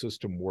tutorial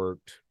system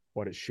worked,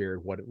 what it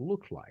shared, what it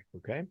looked like.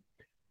 Okay.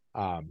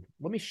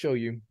 Let me show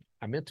you.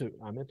 I meant to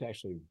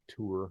actually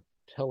tour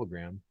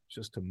Telegram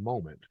just a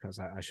moment because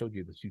I showed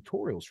you the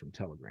tutorials from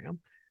Telegram,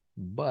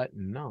 but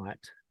not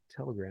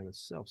Telegram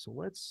itself. So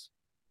let's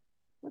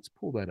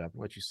pull that up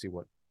and let you see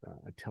what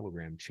a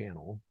Telegram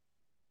channel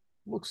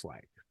looks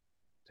like.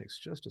 It takes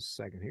just a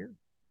second here.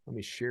 Let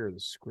me share the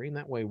screen.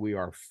 That way we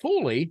are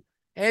fully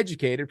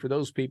educated for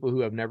those people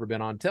who have never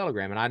been on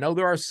Telegram. And I know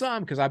there are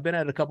some because I've been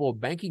at a couple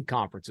of banking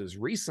conferences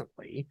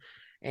recently,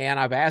 and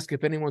I've asked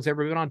if anyone's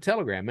ever been on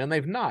Telegram, and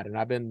they've not. And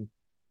I've been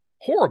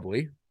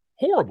horribly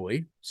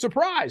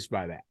surprised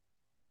by that.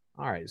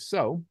 All right,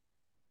 so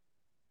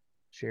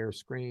share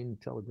screen,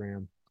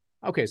 Telegram.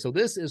 Okay, so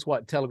this is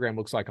what Telegram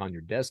looks like on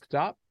your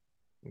desktop.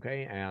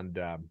 Okay, and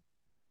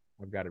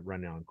I've got it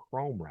running on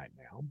Chrome right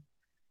now.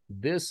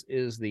 This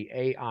is the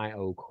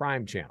AIO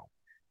crime channel.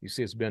 You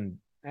see, it's been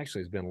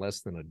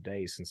less than a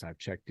day since I've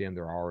checked in.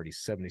 There are already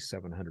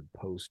 7,700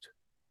 posts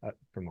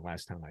from the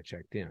last time I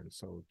checked in.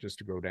 So just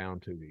to go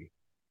down to the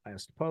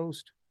last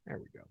post, there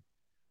we go.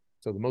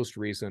 So the most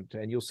recent,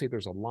 and you'll see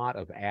there's a lot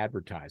of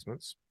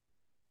advertisements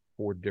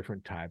for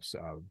different types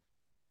of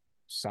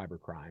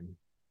cybercrime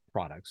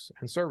products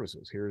and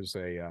services. Here's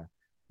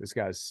this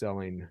guy's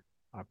selling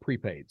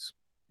prepaids.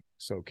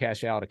 So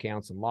cash out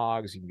accounts and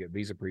logs. You can get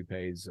Visa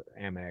prepaids,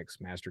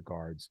 Amex,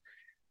 MasterCards.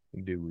 You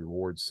can do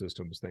reward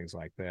systems, things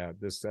like that.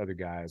 This other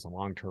guy is a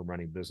long-term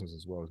running business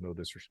as well, as no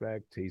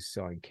disrespect. He's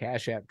selling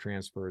Cash App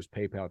transfers,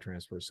 PayPal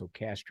transfers, so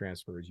cash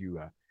transfers.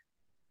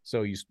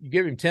 So you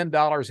give him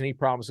 $10 and he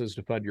promises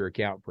to fund your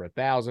account for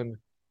 $1,000.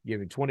 You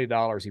give him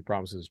 $20, he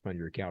promises to fund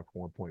your account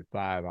for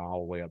 $1.5, all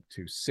the way up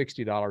to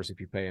 $60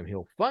 if you pay him.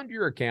 He'll fund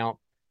your account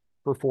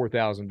for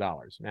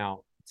 $4,000.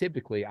 Now,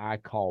 typically, I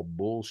call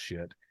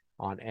bullshit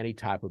on any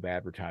type of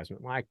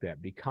advertisement like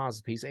that, because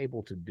if he's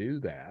able to do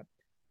that,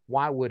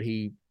 why would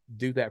he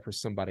do that for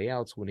somebody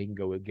else when he can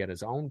go and get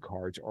his own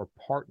cards or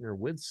partner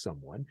with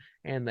someone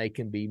and they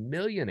can be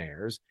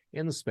millionaires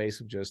in the space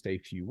of just a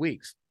few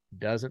weeks?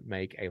 Doesn't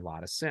make a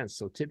lot of sense.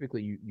 So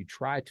typically you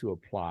try to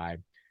apply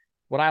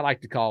what I like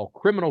to call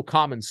criminal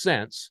common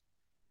sense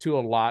to a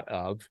lot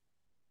of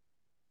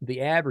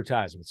the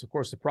advertisements. Of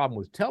course, the problem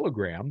with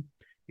Telegram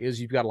is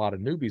you've got a lot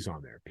of newbies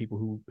on there, people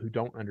who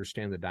don't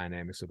understand the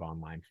dynamics of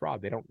online fraud.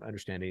 They don't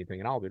understand anything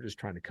at all. They're just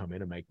trying to come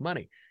in and make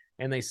money.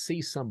 And they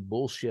see some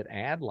bullshit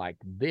ad like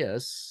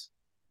this,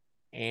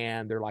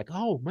 and they're like,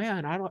 oh,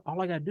 man,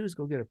 all I got to do is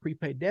go get a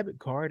prepaid debit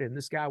card, and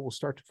this guy will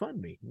start to fund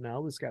me.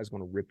 No, this guy's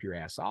going to rip your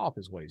ass off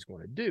is what he's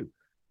going to do.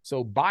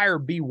 So buyer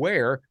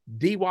beware,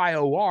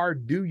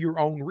 DYOR, do your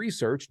own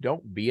research.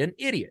 Don't be an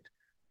idiot.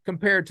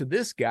 Compared to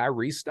this guy,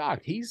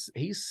 Restocked, he's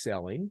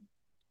selling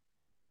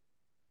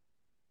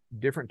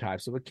different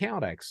types of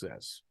account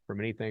access, from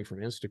anything from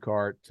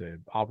Instacart to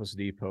Office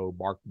Depot,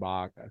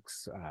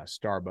 BarkBox,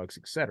 Starbucks,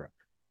 etc.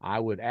 I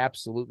would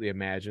absolutely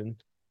imagine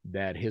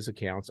that his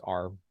accounts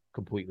are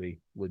completely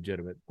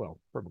legitimate, well,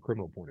 from a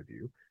criminal point of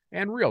view,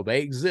 and real.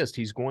 They exist.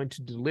 He's going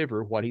to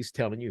deliver what he's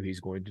telling you he's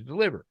going to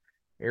deliver.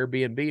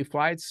 Airbnb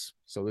flights.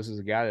 So this is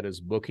a guy that is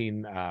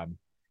booking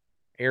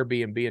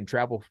Airbnb and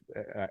travel,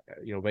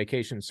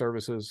 vacation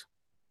services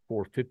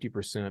for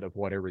 50% of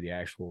whatever the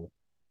actual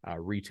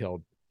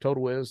retail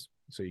total is.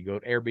 So you go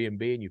to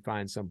Airbnb and you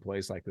find some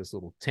place like this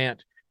little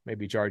tent,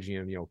 maybe charging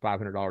him,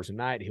 $500 a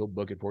night. He'll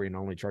book it for you and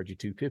only charge you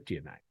 $250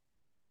 a night.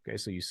 Okay,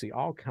 so you see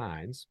all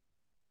kinds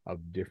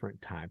of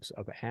different types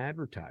of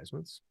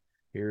advertisements.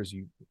 Here's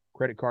you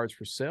credit cards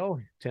for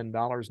sale,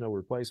 $10, no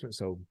replacement.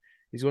 So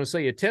he's going to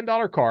sell you a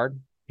 $10 card.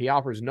 He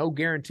offers no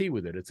guarantee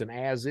with it. It's an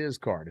as-is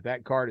card. If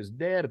that card is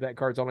dead, if that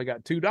card's only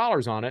got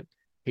 $2 on it,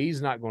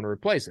 he's not going to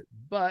replace it,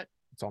 but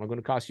it's only going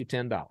to cost you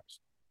 $10.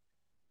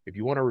 If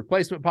you want a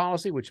replacement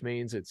policy, which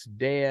means it's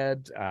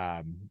dead,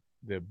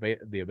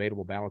 the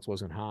available balance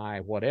wasn't high,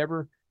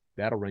 whatever,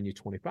 that'll run you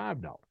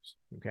 $25.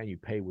 Okay, you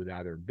pay with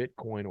either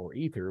Bitcoin or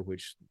Ether,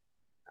 which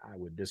I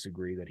would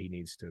disagree that he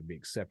needs to be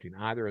accepting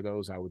either of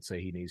those. I would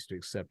say he needs to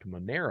accept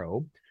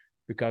Monero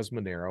because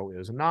Monero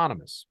is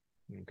anonymous.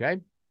 Okay,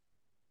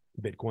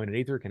 Bitcoin and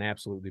Ether can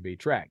absolutely be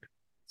tracked.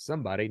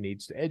 Somebody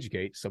needs to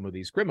educate some of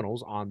these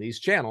criminals on these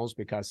channels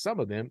because some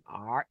of them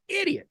are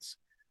idiots.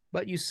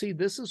 But you see,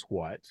 this is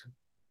what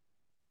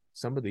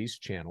some of these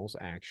channels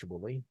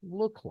actually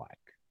look like.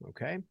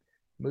 Okay,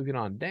 moving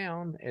on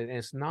down, and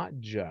it's not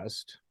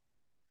just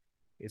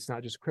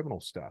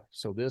criminal stuff.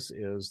 So this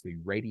is the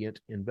Radiant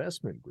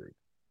Investment Group.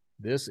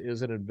 This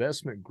is an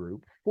investment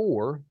group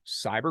for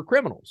cyber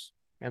criminals.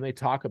 And they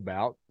talk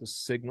about the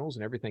signals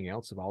and everything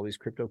else of all these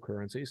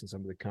cryptocurrencies and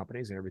some of the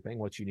companies and everything,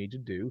 what you need to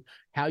do,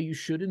 how you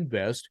should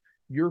invest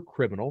your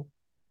criminal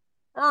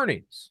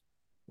earnings.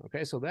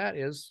 Okay, so that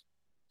is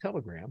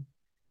Telegram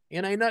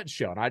in a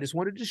nutshell. And I just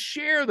wanted to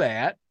share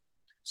that.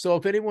 So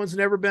if anyone's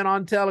never been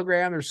on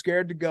Telegram, they're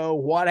scared to go,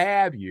 what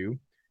have you,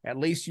 at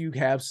least you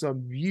have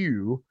some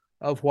view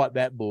of what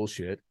that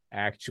bullshit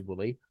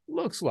actually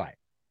looks like.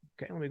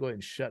 Okay, let me go ahead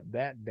and shut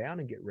that down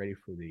and get ready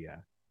for the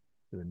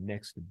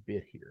next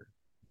bit here.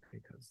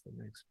 Because the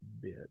next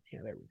bit, yeah,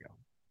 there we go.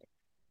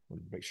 Let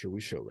me make sure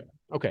we show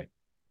that. Okay,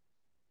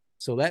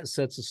 so that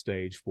sets the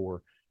stage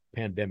for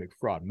pandemic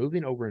fraud.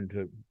 Moving over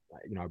into,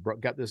 I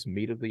got this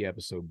meat of the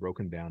episode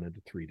broken down into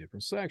 3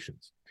 different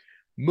sections.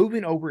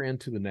 Moving over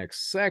into the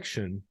next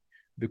section,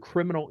 the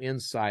criminal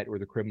insight or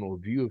the criminal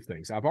view of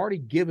things. I've already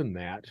given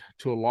that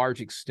to a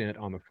large extent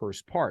on the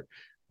first part.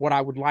 What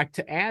I would like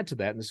to add to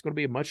that, and this is going to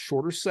be a much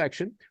shorter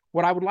section,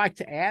 what I would like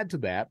to add to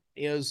that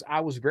is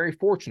I was very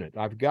fortunate.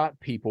 I've got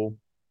people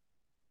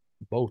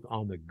both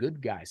on the good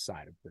guy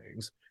side of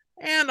things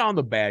and on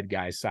the bad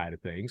guy side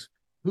of things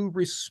who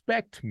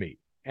respect me.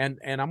 And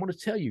I'm going to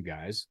tell you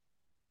guys,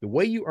 the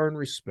way you earn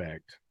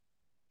respect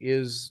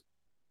is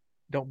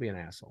don't be an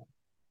asshole.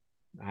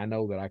 I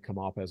know that I come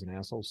off as an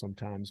asshole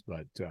sometimes,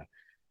 but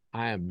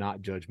I am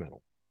not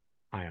judgmental.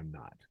 I am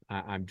not.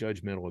 I'm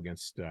judgmental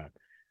against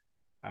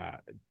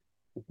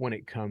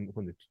when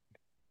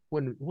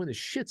the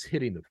shit's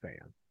hitting the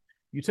fan.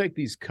 You take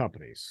these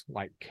companies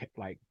like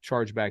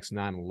Chargebacks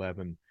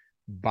 9/11,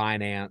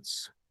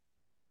 Binance,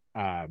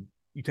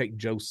 you take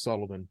Joe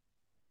Sullivan.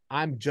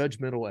 I'm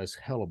judgmental as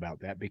hell about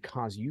that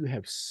because you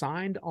have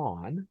signed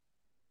on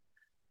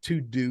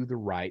to do the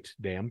right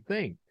damn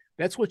thing.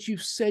 That's what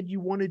you've said you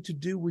wanted to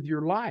do with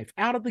your life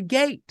out of the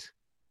gate.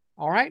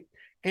 All right.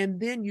 And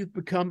then you've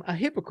become a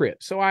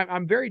hypocrite. So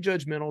I'm very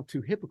judgmental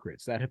to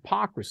hypocrites, that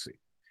hypocrisy.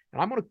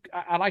 And I'm going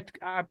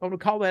to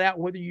call that out,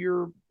 whether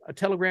you're a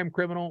Telegram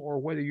criminal or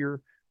whether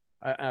you're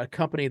a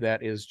company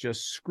that is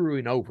just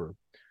screwing over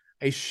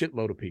a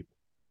shitload of people.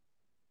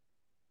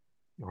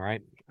 All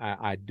right.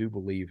 I do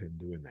believe in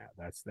doing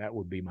that. That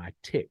would be my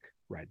tick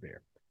right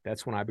there.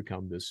 That's when I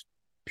become this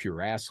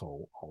pure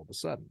asshole all of a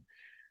sudden.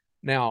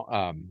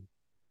 Now,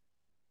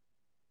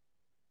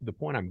 the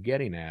point I'm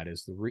getting at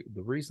is the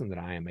reason that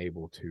I am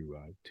able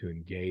to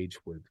engage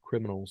with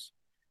criminals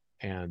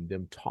and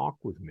them talk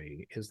with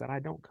me is that I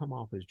don't come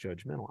off as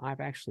judgmental.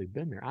 I've actually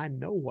been there. I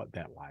know what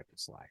that life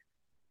is like.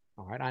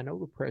 All right. I know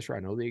the pressure.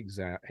 I know the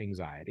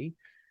anxiety.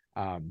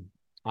 I'm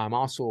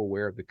also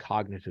aware of the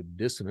cognitive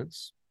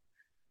dissonance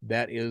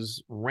that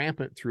is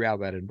rampant throughout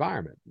that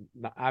environment.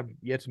 I've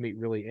yet to meet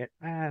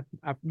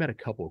I've met a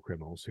couple of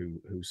criminals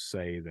who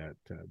say that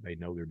they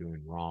know they're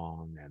doing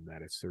wrong and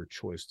that it's their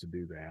choice to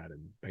do that,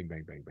 and bang,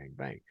 bang, bang, bang,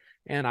 bang.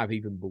 And I've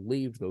even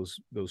believed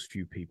those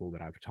few people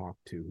that I've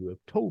talked to who have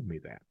told me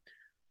that.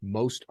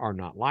 Most are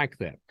not like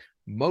that.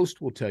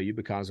 Most will tell you,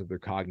 because of their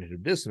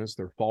cognitive dissonance,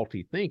 their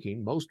faulty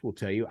thinking, most will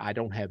tell you, I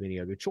don't have any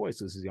other choice.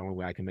 This is the only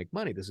way I can make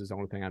money. This is the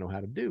only thing I know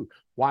how to do.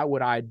 Why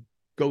would I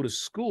go to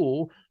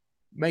school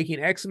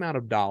making X amount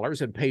of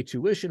dollars and pay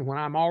tuition when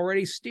I'm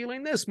already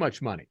stealing this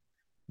much money?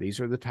 These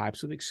are the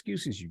types of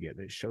excuses you get.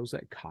 That shows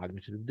that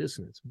cognitive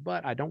dissonance.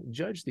 But I don't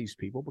judge these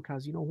people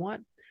because you know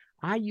what?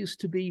 I used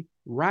to be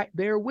right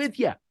there with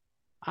you.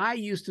 I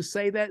used to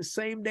say that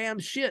same damn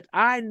shit.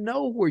 I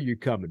know where you're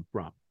coming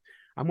from.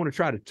 I'm going to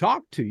try to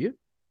talk to you.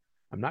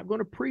 I'm not going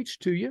to preach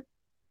to you.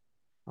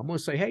 I'm going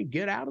to say, hey,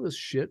 get out of this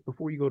shit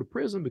before you go to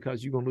prison,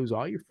 because you're going to lose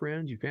all your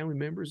friends, your family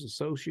members,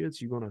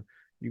 associates. Your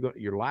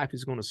life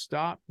is going to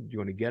stop.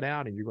 You're going to get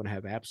out, and you're going to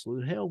have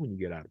absolute hell when you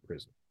get out of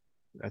prison.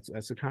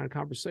 That's the kind of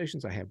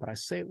conversations I have, but I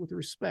say it with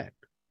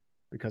respect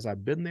because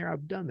I've been there,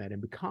 I've done that.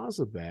 And because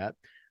of that,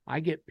 I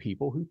get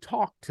people who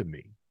talk to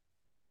me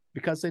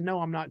because they know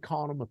I'm not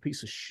calling them a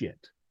piece of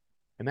shit.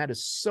 And that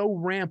is so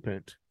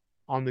rampant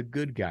on the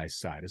good guy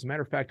side. As a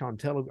matter of fact, on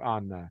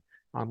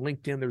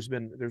LinkedIn, there's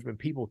been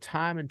people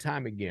time and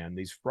time again,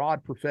 these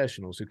fraud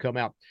professionals who come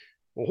out,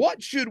 well,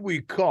 what should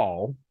we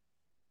call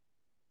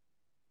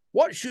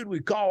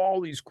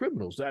all these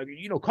criminals?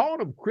 Calling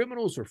them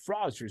criminals or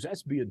fraudsters,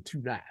 that's being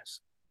too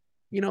nice.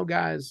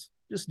 Guys,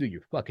 just do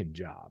your fucking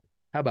job.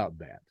 How about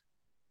that?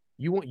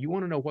 You want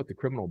to know what the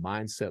criminal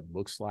mindset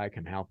looks like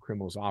and how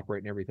criminals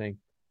operate and everything?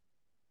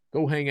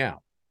 Go hang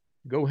out.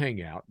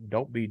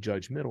 Don't be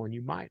judgmental, and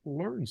you might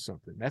learn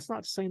something. That's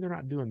not saying they're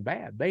not doing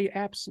bad. They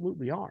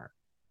absolutely are.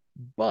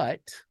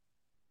 But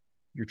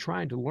you're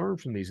trying to learn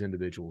from these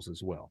individuals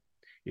as well.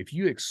 If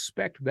you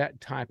expect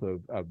that type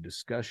of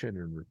discussion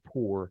and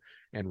rapport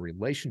and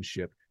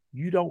relationship,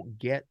 you don't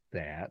get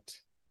that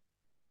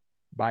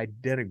by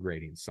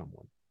denigrating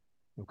someone.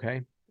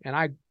 Okay?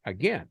 And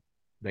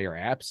they are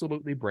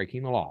absolutely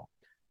breaking the law.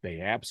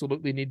 They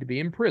absolutely need to be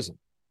in prison.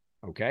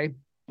 Okay?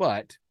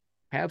 But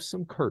have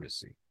some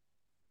courtesy.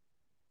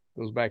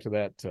 Goes back to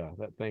that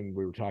thing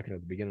we were talking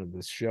at the beginning of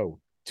this show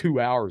 2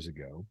 hours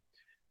ago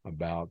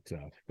about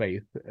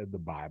faith, the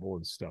Bible,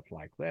 and stuff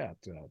like that.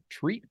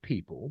 Treat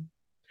people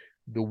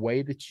the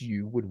way that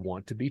you would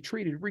want to be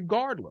treated,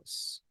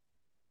 regardless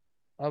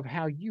of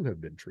how you have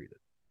been treated.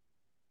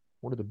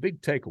 One of the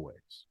big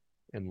takeaways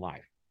in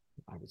life,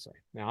 I would say.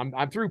 Now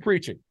I'm through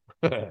preaching.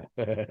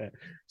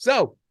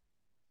 So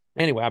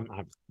anyway,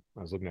 I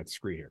was looking at the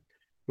screen here.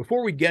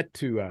 Before we get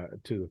to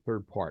the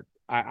third part,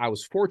 I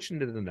was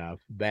fortunate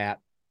enough that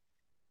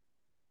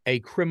a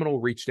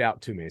criminal reached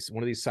out to me.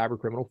 One of these cyber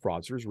criminal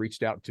fraudsters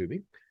reached out to me.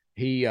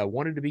 He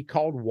wanted to be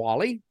called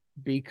Wally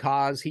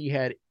because he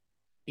had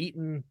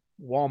eaten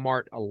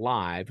Walmart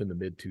alive in the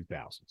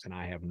mid-2000s, and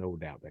I have no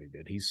doubt that he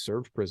did. He's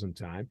served prison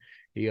time.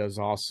 He has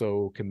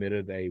also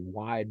committed a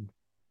wide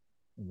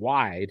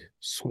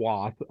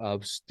swath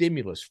of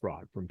stimulus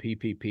fraud, from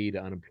PPP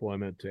to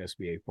unemployment to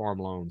SBA farm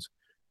loans,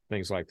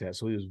 things like that.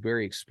 So he was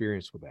very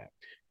experienced with that.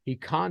 He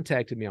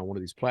contacted me on one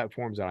of these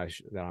platforms that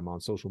I'm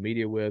on social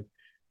media with,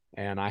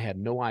 and I had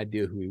no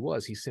idea who he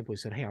was. He simply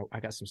said, hey,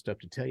 I got some stuff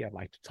to tell you. I'd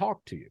like to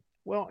talk to you.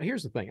 Well,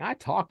 here's the thing. I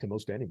talk to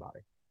most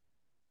anybody.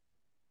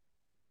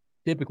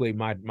 Typically,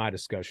 my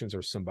discussions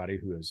are somebody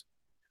who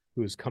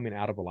is coming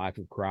out of a life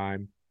of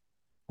crime,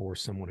 or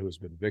someone who has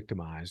been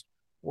victimized,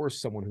 or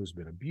someone who's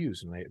been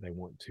abused, and they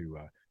want to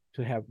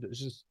have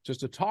just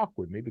to talk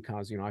with me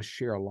because I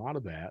share a lot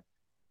of that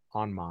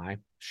on my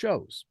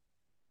shows.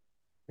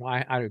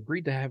 Well, I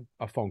agreed to have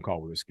a phone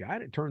call with this guy,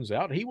 and it turns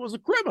out he was a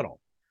criminal.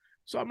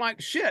 So I'm like,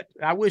 shit,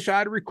 I wish I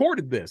had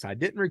recorded this. I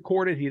didn't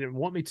record it. He didn't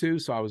want me to,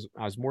 so I was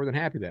more than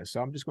happy with that.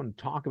 So I'm just going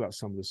to talk about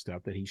some of the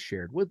stuff that he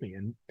shared with me.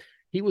 And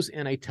he was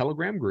in a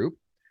Telegram group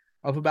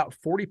of about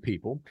 40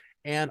 people,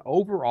 and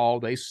overall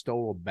they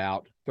stole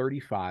about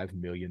 $35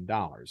 million.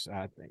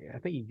 I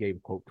think he gave a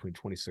quote between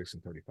 26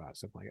 and 35,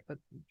 something like that.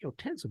 But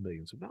tens of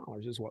millions of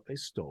dollars is what they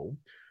stole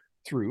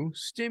through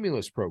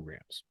stimulus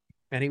programs.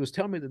 And he was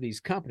telling me that these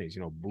companies,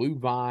 Blue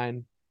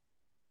Vine,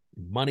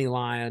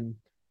 MoneyLion,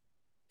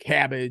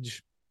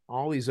 Cabbage,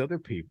 all these other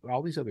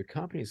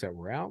companies that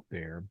were out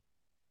there,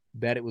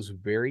 that it was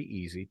very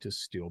easy to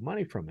steal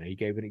money from them. He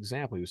gave an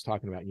example. He was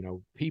talking about,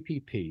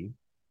 PPP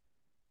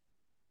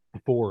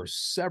for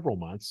several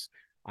months.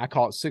 I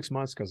call it 6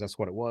 months because that's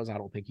what it was. I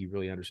don't think he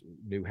really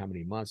knew how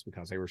many months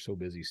because they were so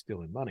busy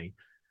stealing money.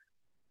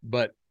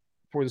 But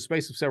for the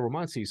space of several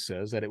months, he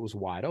says that it was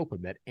wide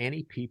open, that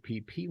any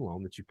PPP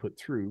loan that you put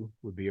through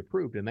would be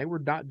approved. And they were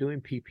not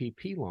doing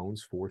PPP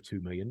loans for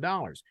 $2 million.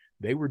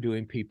 They were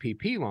doing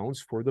PPP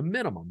loans for the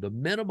minimum. The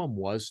minimum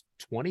was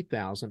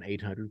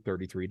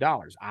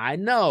 $20,833. I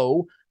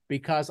know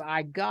because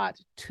I got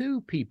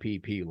 2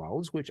 PPP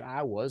loans, which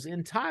I was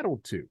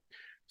entitled to.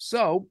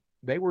 So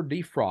they were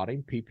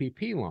defrauding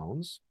PPP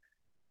loans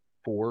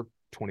for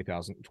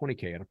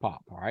 $20K at a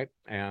pop. All right.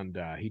 And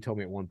he told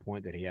me at one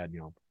point that he had,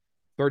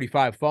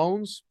 35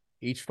 phones,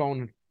 each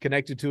phone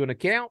connected to an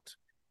account,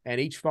 and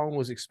each phone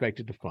was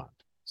expected to fund.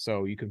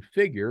 So you can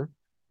figure,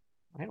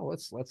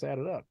 let's add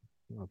it up.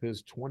 If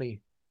his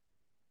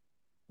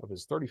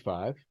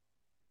 35,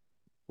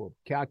 well,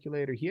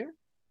 calculator here.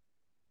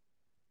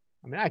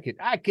 I mean,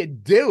 I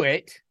could do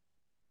it.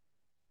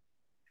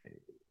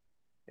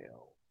 Let's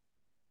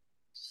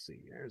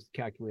see, there's the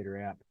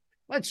calculator app.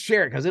 Let's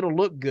share it because it'll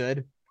look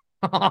good.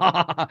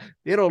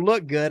 It'll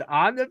look good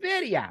on the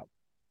video.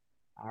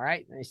 All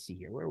right, let's see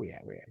here. Where are we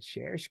at? We're at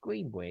share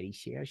screen, Brady.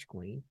 Share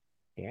screen.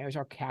 There's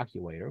our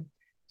calculator.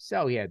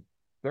 So he had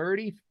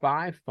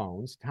 35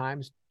 phones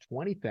times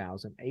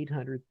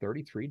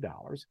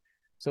 $20,833.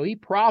 So he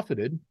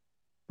profited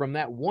from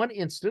that one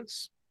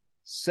instance,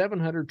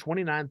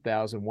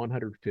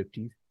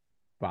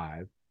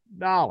 $729,155.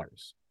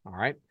 All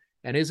right.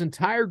 And his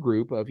entire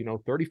group of,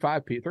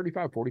 35,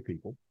 40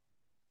 people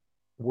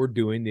were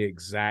doing the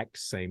exact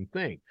same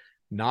thing.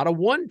 Not a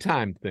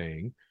one-time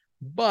thing,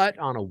 but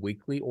on a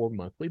weekly or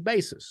monthly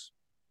basis.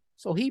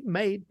 So he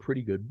made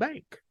pretty good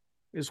bank,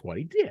 is what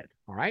he did.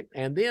 All right.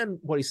 And then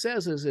what he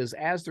says is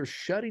as they're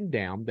shutting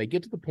down, they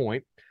get to the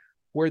point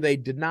where they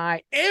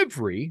deny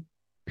every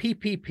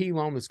PPP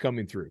loan that's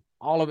coming through.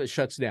 All of it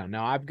shuts down.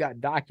 Now, I've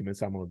got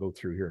documents I'm going to go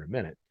through here in a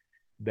minute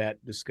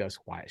that discuss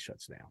why it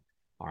shuts down.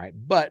 All right.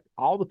 But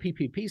all the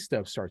PPP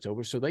stuff starts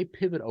over. So they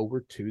pivot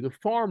over to the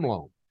farm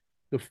loan.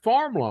 The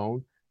farm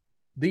loan,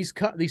 these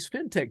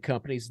fintech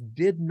companies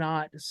did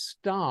not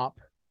stop.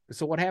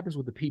 So what happens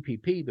with the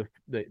PPP?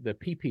 The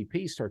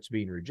PPP starts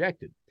being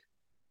rejected.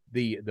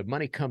 The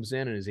money comes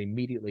in and is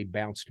immediately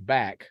bounced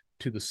back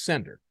to the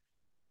sender.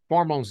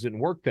 Farm loans didn't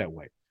work that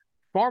way.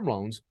 Farm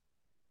loans,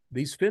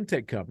 these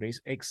fintech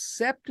companies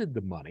accepted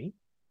the money,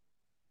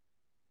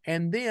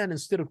 and then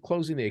instead of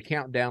closing the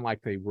account down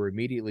like they were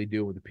immediately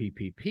doing with the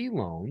PPP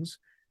loans,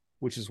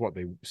 which is what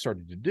they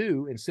started to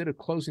do, instead of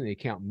closing the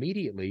account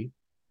immediately,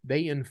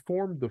 they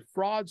informed the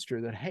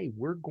fraudster that, hey,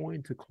 we're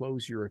going to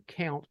close your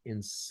account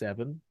in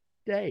 7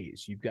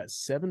 days. You've got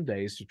 7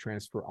 days to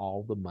transfer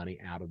all the money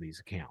out of these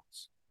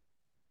accounts.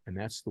 And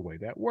that's the way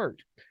that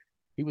worked.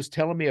 He was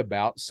telling me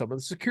about some of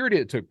the security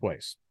that took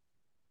place.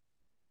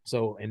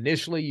 So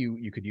initially,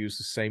 you could use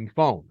the same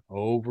phone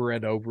over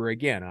and over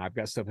again. And I've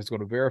got stuff that's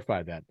going to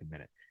verify that in a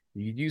minute.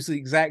 You could use the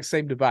exact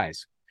same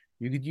device.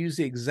 You could use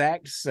the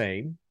exact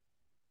same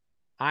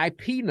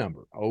IP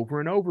number over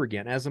and over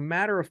again. As a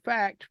matter of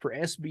fact, for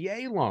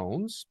SBA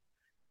loans,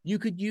 you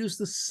could use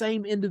the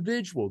same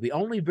individual. The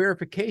only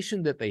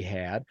verification that they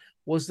had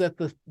was that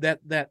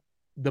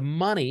the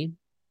money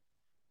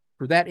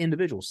for that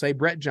individual, say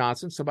Brett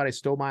Johnson, somebody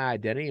stole my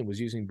identity and was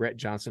using Brett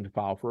Johnson to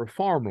file for a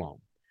farm loan.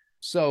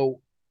 So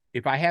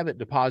if I have it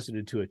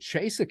deposited to a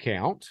Chase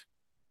account,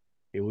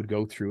 it would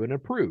go through and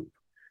approve.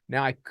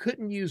 Now, I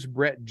couldn't use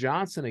Brett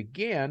Johnson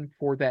again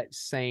for that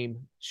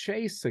same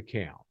Chase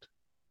account,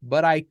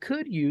 but I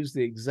could use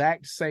the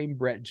exact same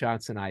Brett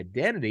Johnson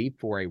identity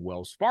for a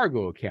Wells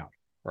Fargo account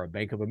or a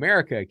Bank of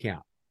America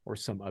account or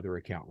some other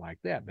account like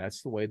that.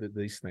 That's the way that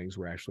these things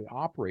were actually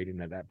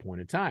operating at that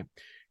point in time.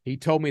 He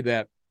told me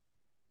that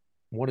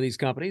one of these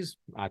companies,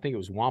 I think it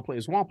was Womply.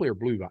 Is Womply or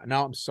Blue Vine?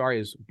 No, I'm sorry,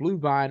 is Blue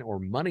Vine or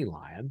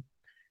MoneyLion.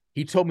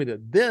 He told me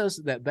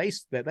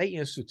that they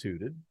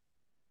instituted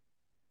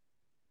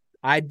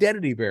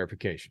identity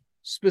verification.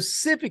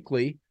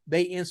 Specifically,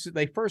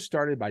 they first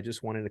started by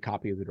just wanting a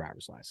copy of the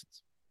driver's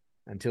license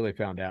until they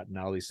found out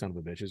now these son of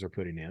a bitches are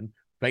putting in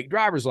fake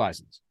driver's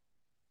license.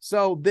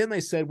 So then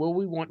they said, well,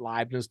 we want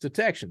liveness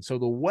detection. So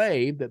the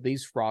way that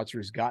these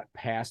fraudsters got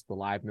past the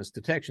liveness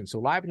detection. So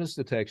liveness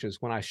detection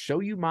is when I show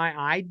you my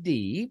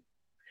ID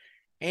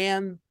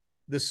and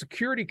the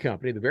security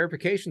company, the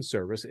verification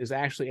service, is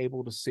actually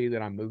able to see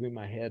that I'm moving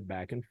my head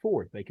back and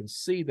forth. They can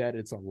see that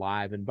it's a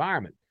live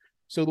environment.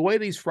 So the way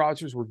these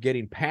fraudsters were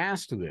getting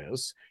past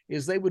this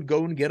is they would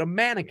go and get a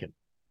mannequin,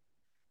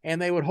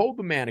 and they would hold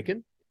the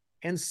mannequin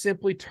and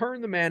simply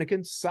turn the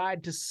mannequin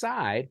side to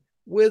side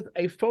with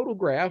a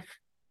photograph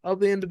of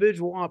the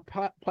individual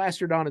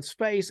plastered on its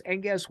face.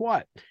 And guess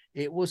what?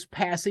 It was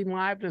passing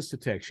liveness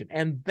detection.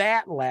 And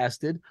that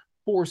lasted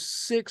for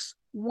 6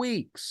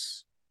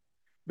 weeks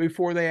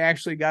before they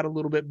actually got a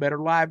little bit better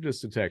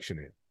liveness detection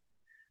in.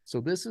 So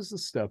this is the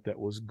stuff that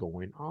was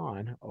going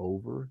on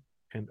over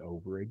and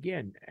over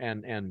again.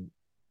 And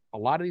a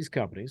lot of these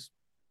companies,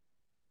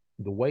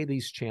 the way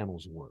these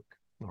channels work,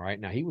 all right,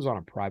 now he was on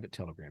a private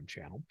Telegram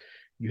channel.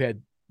 You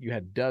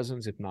had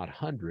dozens, if not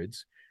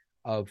hundreds,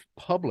 of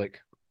public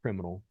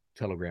criminal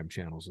Telegram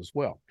channels as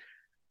well.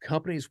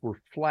 Companies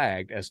were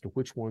flagged as to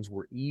which ones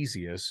were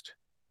easiest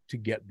to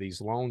get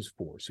these loans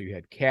for. So you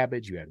had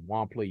Kabbage, you had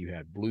Womply, you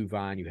had Blue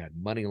Vine, you had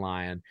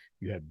MoneyLion,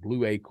 you had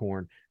Blue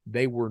Acorn.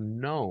 They were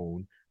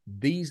known.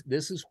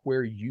 This is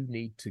where you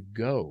need to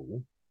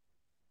go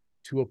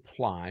to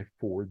apply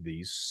for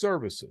these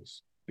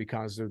services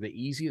because they're the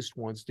easiest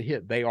ones to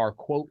hit. They are,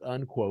 quote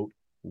unquote,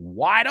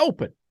 wide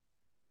open.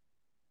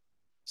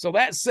 So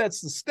that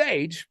sets the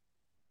stage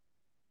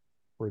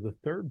for the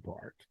third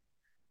part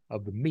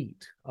of the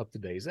meat of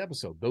today's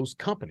episode. Those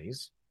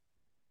companies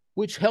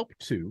which help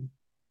to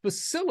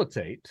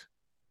facilitate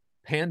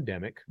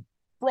pandemic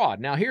fraud.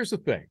 Now, here's the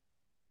thing.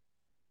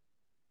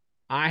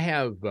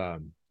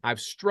 I've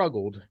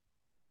struggled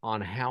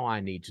on how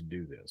I need to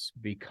do this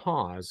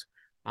because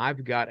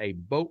I've got a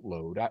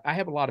boatload. I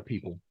have a lot of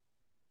people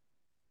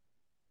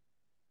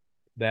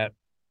that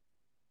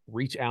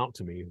reach out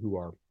to me who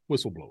are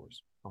whistleblowers,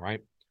 all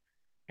right?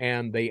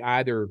 And they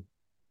either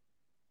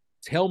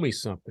tell me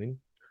something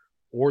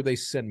or they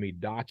send me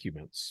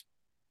documents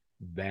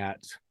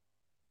that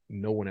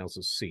no one else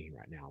is seeing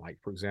right now. Like,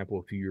 for example,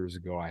 a few years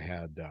ago, I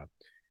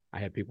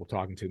had people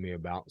talking to me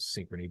about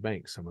Synchrony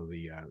Bank, some of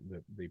the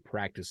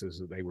practices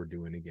that they were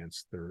doing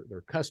against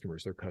their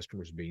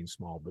customers being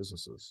small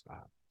businesses,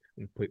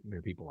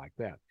 and people like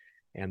that.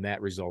 And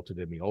that resulted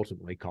in me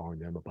ultimately calling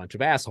them a bunch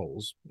of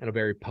assholes in a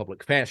very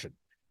public fashion.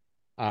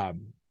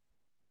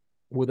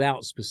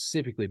 without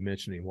specifically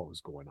mentioning what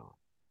was going on.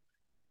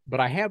 But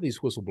I have these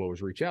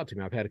whistleblowers reach out to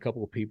me. I've had a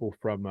couple of people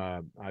from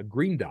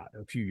Green Dot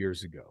a few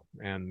years ago,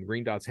 and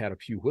Green Dot's had a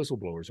few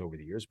whistleblowers over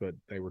the years, but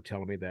they were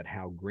telling me that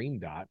how Green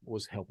Dot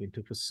was helping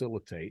to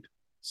facilitate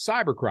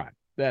cybercrime.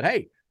 That,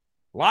 hey,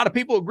 a lot of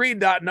people at Green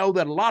Dot know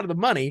that a lot of the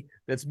money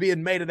that's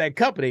being made at that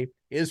company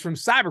is from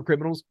cyber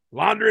criminals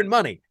laundering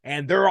money,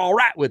 and they're all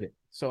right with it.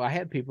 So I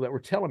had people that were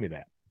telling me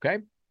that,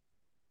 okay?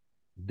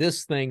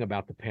 This thing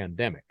about the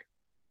pandemic.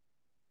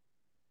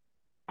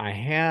 I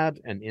had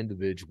an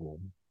individual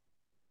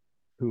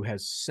who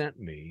has sent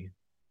me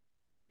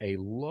a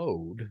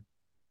load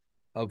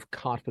of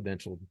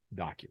confidential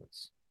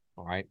documents.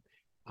 All right.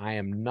 I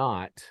am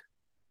not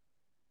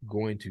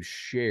going to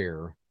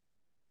share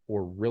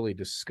or really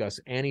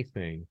discuss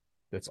anything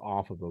that's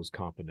off of those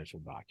confidential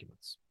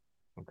documents.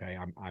 Okay.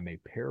 I may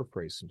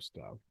paraphrase some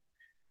stuff.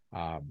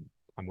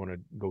 I'm going to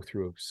go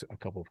through a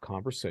couple of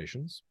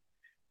conversations,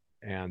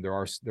 and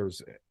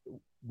there's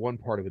one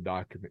part of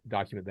the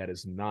document that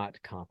is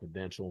not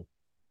confidential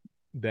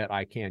that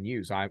I can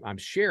use. I'm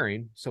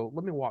sharing. So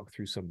let me walk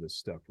through some of this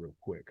stuff real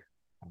quick,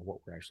 what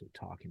we're actually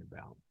talking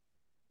about.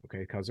 Okay,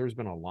 because there's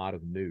been a lot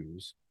of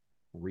news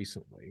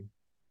recently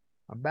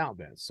about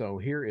that. So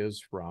here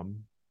is from,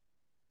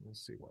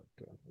 let's see what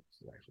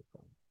this is actually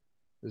from.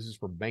 This is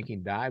from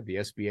Banking Dive. The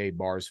SBA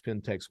bars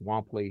fintechs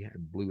Womply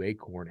and Blue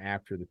Acorn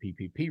after the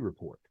PPP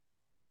report.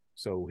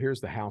 So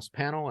here's the House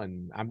panel,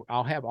 and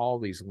I'll have all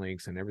these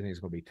links, and everything's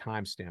going to be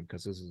timestamped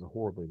because this is a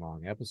horribly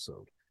long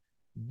episode.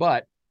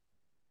 But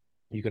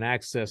you can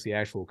access the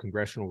actual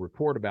congressional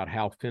report about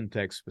how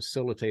fintechs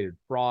facilitated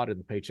fraud in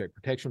the Paycheck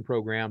Protection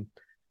Program.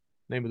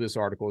 Name of this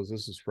article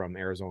this is from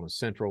Arizona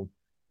Central.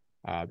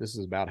 This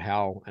is about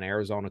how an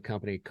Arizona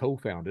company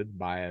co-founded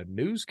by a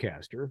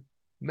newscaster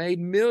made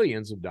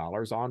millions of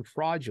dollars on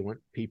fraudulent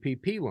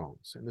PPP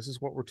loans. And this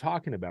is what we're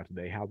talking about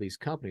today, how these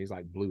companies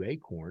like Blue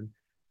Acorn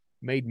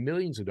made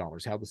millions of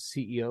dollars, how the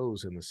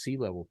CEOs and the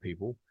C-level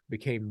people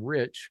became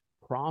rich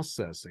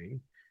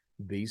processing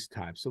these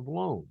types of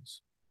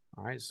loans.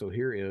 All right, so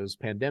here is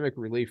pandemic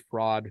relief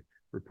fraud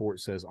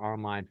report says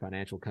online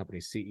financial company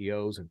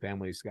CEOs and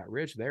families got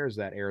rich. There's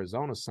that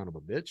Arizona son of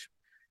a bitch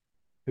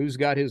who's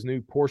got his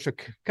new Porsche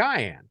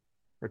Cayenne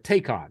or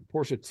Taycan.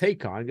 Porsche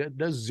Taycan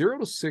does 0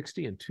 to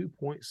 60 in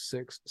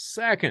 2.6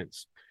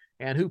 seconds.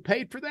 And who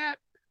paid for that?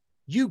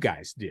 You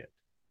guys did.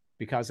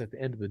 Because at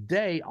the end of the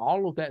day,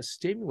 all of that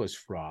stimulus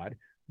fraud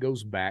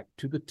goes back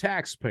to the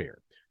taxpayer.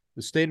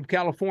 The state of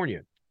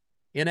California,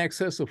 in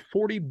excess of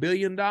 $40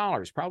 billion,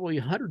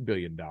 probably $100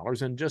 billion,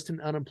 and just in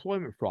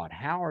unemployment fraud.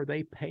 How are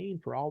they paying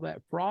for all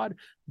that fraud?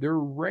 They're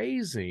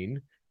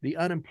raising the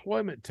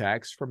unemployment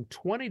tax from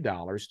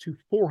 $20 to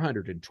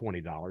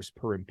 $420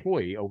 per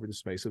employee over the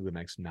space of the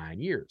next 9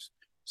 years.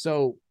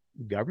 So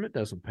the government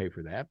doesn't pay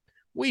for that.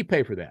 We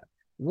pay for that.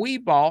 We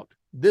bought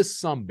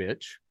this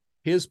sumbitch,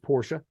 his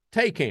Porsche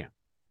Taycan.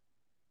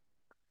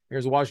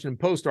 Here's a Washington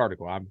Post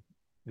article. I'm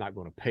not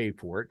going to pay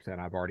for it,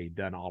 and I've already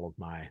done all of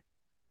my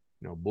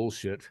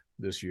bullshit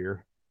this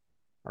year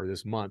or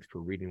this month for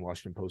reading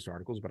Washington Post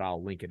articles, but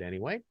I'll link it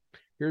anyway.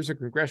 Here's a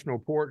congressional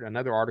report.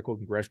 Another article,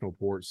 congressional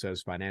report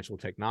says financial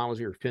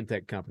technology or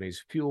fintech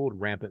companies fueled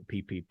rampant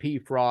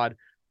PPP fraud.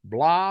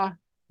 Blah,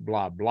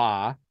 blah,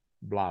 blah,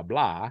 blah,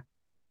 blah,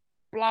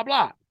 blah,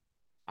 blah.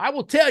 I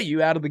will tell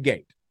you out of the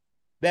gate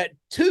that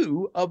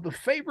two of the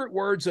favorite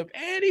words of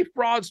any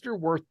fraudster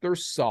worth their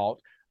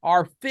salt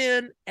are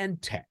fin and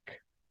tech.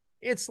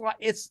 It's like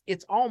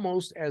it's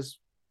almost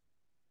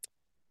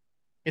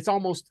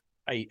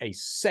a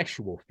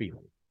sexual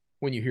feeling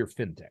when you hear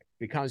fintech,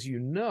 because you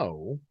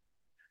know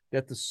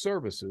that the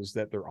services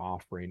that they're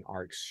offering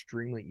are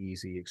extremely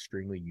easy,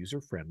 extremely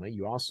user-friendly.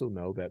 You also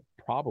know that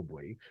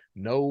probably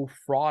no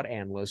fraud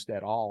analyst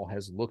at all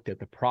has looked at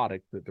the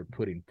product that they're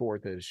putting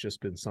forth. That it's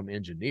just been some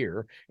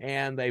engineer,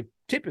 and they've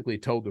typically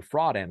told the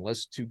fraud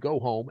analyst to go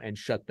home and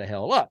shut the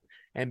hell up.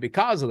 And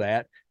because of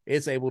that,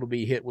 it's able to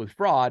be hit with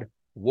fraud.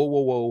 Whoa,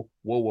 whoa, whoa,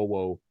 whoa, whoa,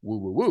 whoa, woo,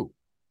 woo, woo.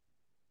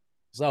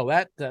 So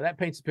that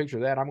paints a picture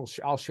of that.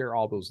 I'll share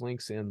all those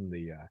links in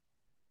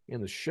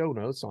the show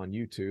notes on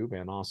YouTube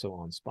and also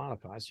on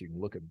Spotify, so you can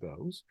look at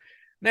those.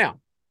 Now,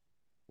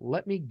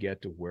 let me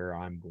get to where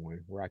I'm going,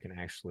 where I can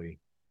actually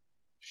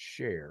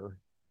share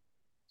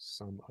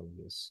some of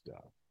this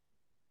stuff.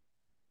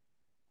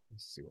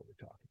 Let's see what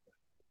we're talking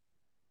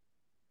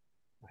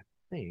about. I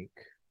think,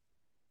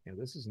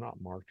 this is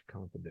not marked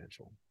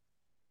confidential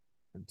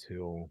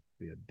until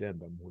the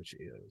addendum, which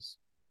is.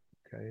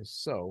 Okay,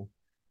 so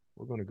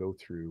we're going to go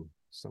through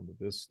some of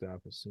this stuff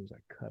as soon as I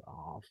cut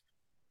off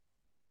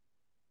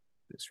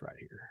this right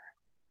here.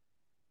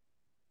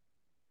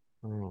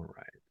 All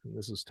right. And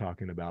this is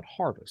talking about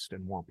Harvest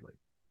and Womply.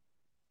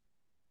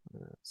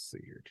 Let's see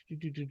here.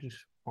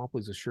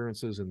 Womply's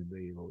assurances and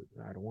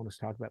I don't want us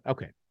to talk about.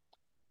 Okay.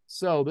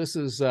 So this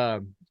is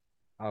a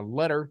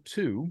letter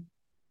to.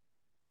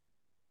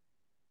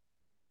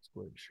 Let's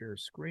go ahead and share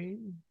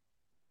screen.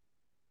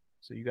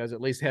 So you guys at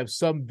least have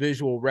some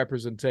visual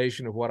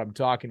representation of what I'm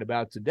talking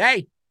about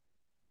today.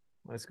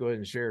 let's go ahead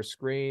and share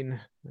screen.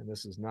 And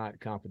this is not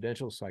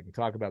confidential, so I can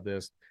talk about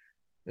this.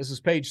 This is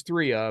page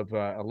 3 of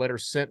a letter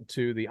sent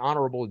to the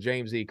Honorable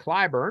James E.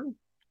 Clyburn,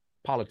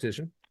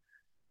 politician.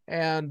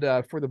 And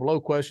for the below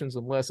questions,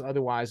 unless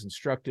otherwise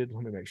instructed,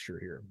 let me make sure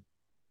here.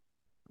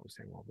 I was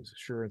saying all these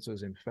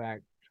assurances. In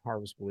fact,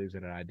 Harvest believes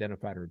that it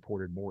identified and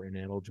reported more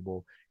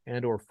ineligible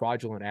and or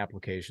fraudulent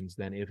applications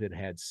than if it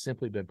had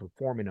simply been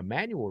performing a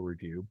manual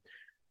review.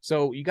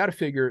 So you got to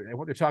figure, and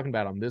what they're talking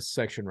about on this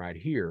section right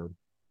here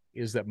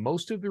is that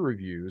most of the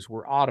reviews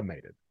were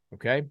automated,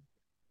 okay?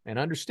 And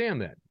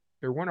understand that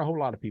there weren't a whole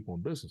lot of people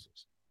in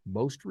businesses.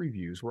 Most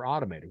reviews were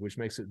automated, which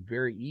makes it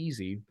very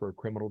easy for a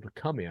criminal to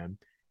come in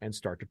and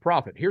start to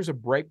profit. Here's a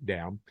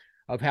breakdown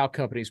of how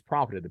companies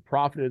profited.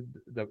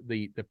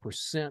 The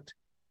percent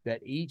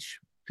that each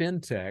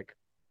fintech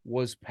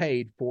was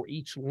paid for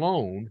each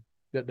loan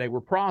that they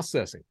were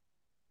processing.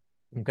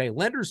 Okay,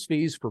 lenders'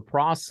 fees for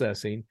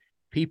processing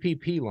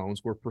PPP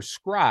loans were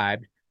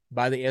prescribed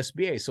by the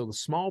SBA. So the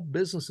Small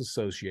Business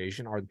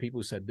Association are the people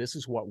who said, this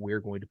is what we're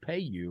going to pay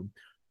you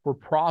for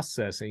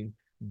processing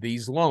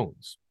these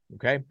loans.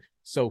 Okay,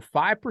 so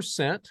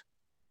 5%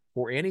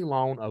 for any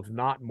loan of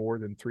not more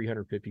than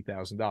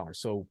 $350,000.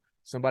 So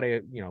somebody,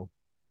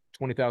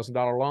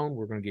 $20,000 loan,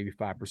 we're going to give you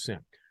 5%.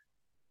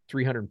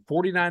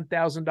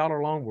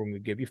 $349,000 loan, we're going to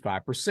give you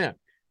 5%.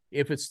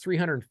 If it's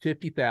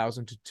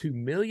 $350,000 to $2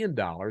 million,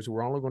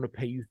 we're only going to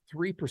pay you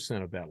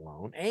 3% of that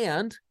loan.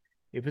 And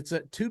if it's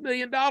a $2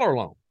 million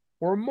loan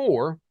or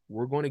more,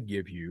 we're going to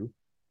give you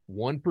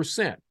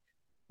 1%.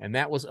 And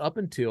that was up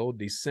until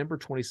December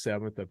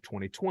 27th of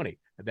 2020.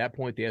 At that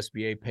point, the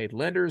SBA paid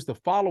lenders the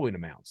following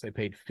amounts. They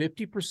paid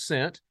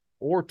 50%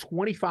 or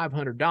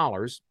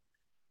 $2,500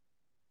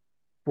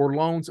 for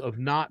loans of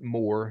not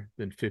more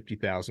than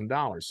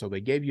 $50,000. So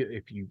they gave you,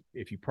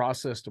 if you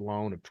processed a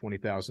loan of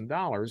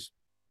 $20,000,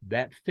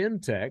 that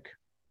fintech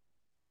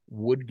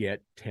would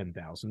get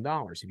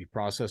 $10,000. If you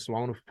processed a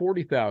loan of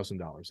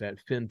 $40,000, that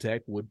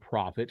fintech would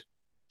profit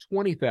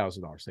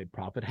 $20,000. They'd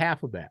profit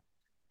half of that.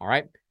 All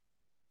right.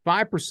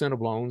 5%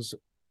 of loans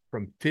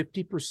from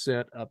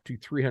 50% up to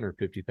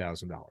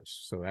 $350,000.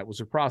 So that was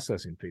a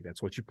processing fee.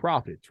 That's what you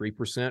profited.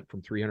 3%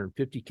 from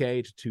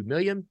 $350K to $2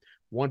 million,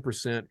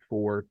 1%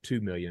 for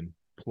 $2 million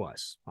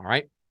plus. All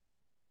right.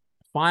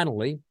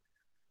 Finally,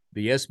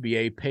 the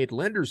SBA paid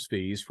lenders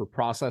fees for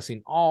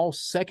processing all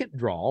second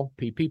draw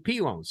PPP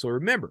loans. So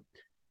remember,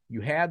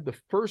 you had the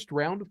first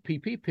round of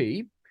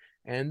PPP,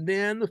 and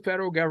then the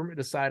federal government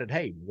decided,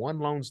 hey, one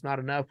loan's not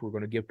enough. We're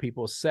going to give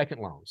people a second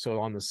loan.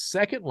 So on the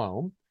second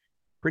loan,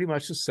 pretty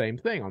much the same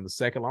thing. On the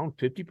second loan,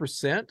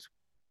 50%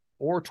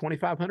 or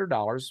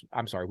 $2,500.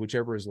 I'm sorry,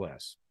 whichever is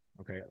less.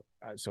 Okay,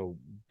 so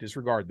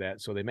disregard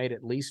that. So they made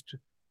at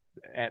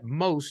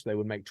most, they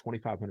would make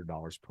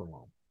 $2,500 per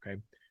loan. Okay,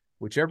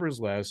 whichever is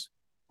less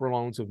for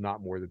loans of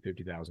not more than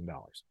 $50,000.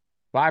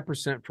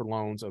 5% for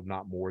loans of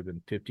not more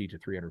than $50 to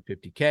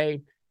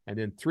 $350K, and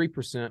then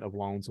 3% of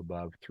loans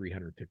above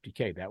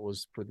 $350K. That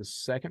was for the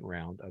second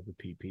round of the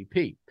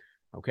PPP.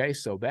 Okay,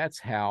 so that's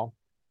how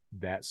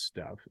that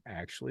stuff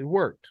actually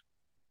worked.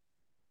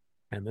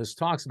 And this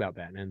talks about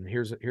that. And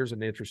here's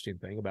an interesting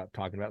thing about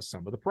talking about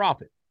some of the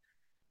profit.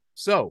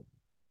 So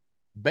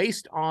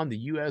based on the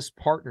U.S.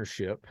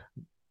 partnership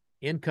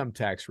income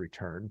tax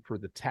return for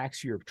the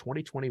tax year of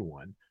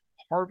 2021,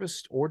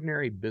 Harvest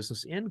ordinary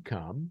business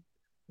income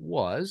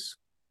was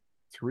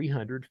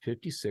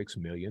 $356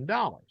 million.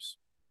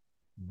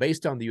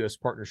 Based on the U.S.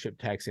 partnership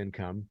tax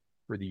income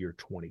for the year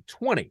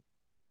 2020,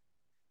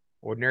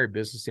 ordinary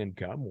business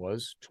income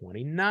was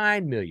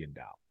 $29 million.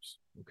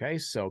 Okay,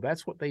 so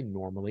that's what they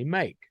normally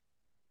make.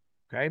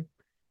 Okay,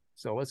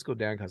 so let's go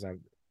down because I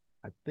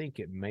think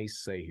it may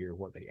say here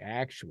what they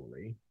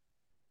actually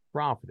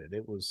profited.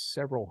 It was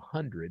several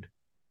 $100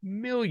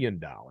 million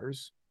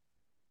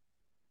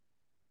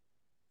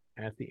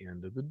at the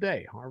end of the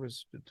day.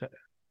 Harvest,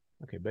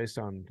 okay, based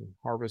on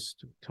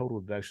Harvest, total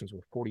deductions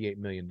were $48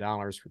 million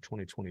for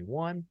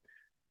 2021.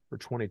 For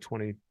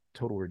 2020,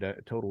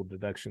 total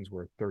deductions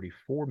were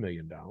 $34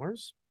 million.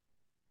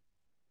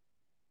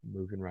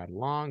 Moving right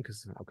along,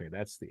 because, okay,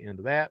 that's the end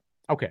of that.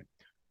 Okay,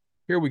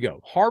 here we go.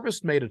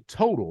 Harvest made a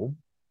total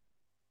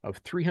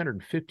of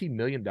 $350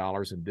 million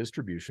in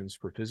distributions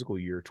for fiscal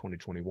year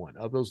 2021.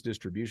 Of those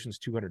distributions,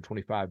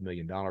 $225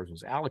 million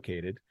was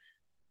allocated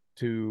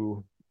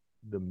to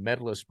the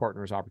Medalist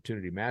Partners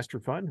Opportunity Master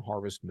Fund,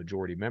 Harvest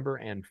majority member,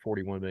 and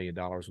 $41 million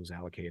was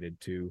allocated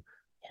to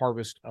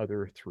Harvest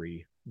other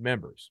 3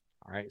 members.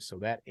 All right, so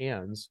that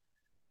ends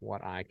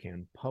what I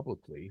can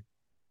publicly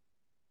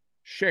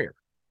share,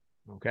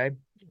 okay?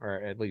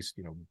 Or at least,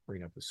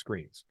 bring up the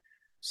screens.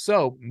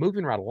 So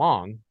moving right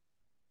along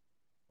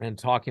and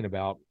talking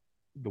about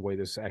the way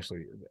this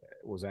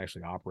was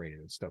operated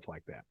and stuff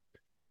like that.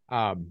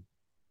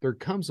 There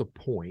comes a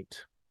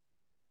point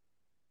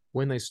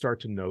when they start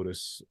to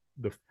notice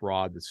the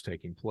fraud that's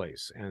taking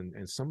place.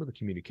 And some of the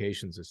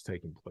communications that's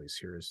taking place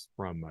here is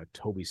from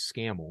Toby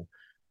Scammell,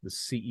 the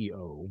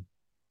CEO,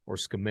 or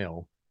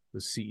Scammell, the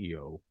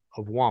CEO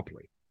of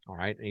Womply. All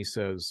right. And he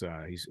says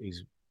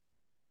he's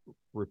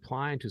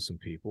replying to some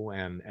people,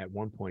 and at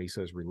one point he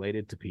says,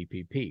 related to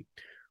PPP.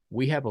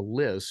 We have a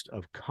list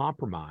of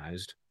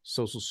compromised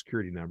Social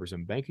Security numbers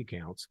and bank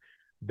accounts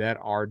that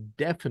are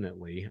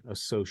definitely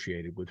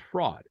associated with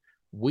fraud.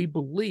 We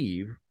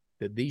believe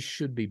that these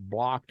should be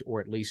blocked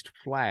or at least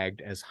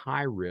flagged as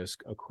high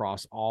risk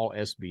across all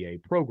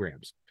SBA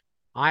programs.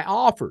 I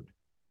offered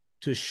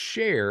to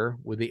share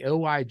with the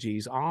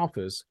OIG's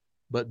office,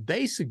 but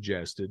they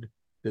suggested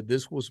that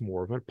this was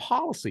more of a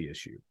policy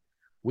issue.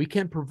 We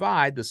can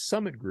provide the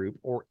Summit Group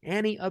or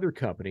any other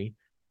company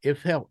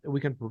if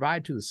we can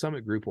provide to the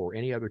Summit Group or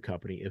any other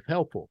company if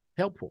helpful.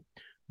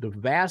 The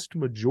vast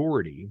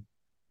majority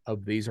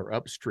of these are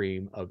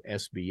upstream of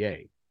SBA.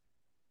 And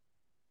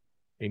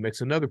he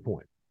makes another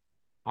point.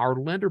 Our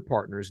lender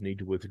partners need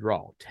to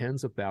withdraw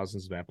tens of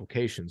thousands of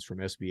applications from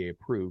SBA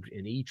approved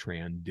in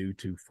E-Tran due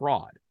to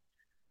fraud.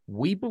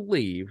 We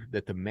believe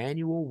that the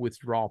manual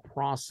withdrawal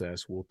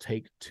process will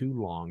take too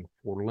long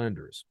for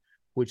lenders,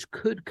 which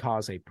could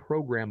cause a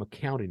program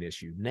accounting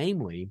issue,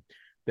 namely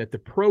that the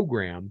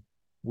program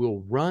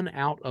will run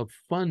out of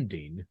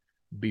funding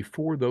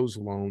before those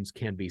loans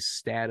can be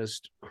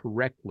statused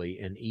correctly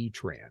in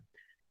E-Tran.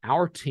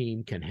 Our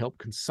team can help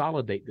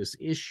consolidate this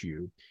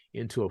issue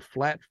into a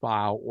flat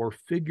file or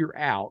figure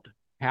out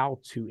how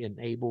to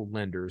enable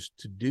lenders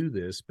to do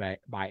this by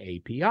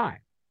API.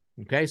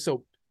 Okay,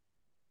 so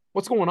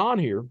what's going on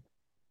here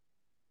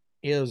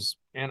is,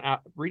 and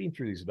reading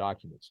through these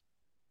documents,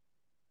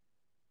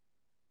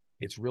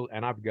 it's really,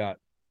 and I've got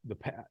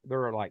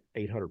there are like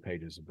 800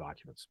 pages of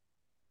documents,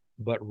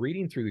 but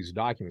reading through these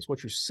documents,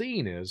 what you're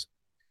seeing is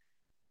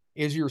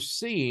you're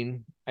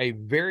seeing a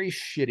very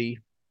shitty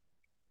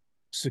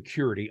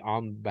security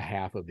on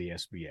behalf of the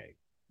SBA,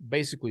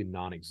 basically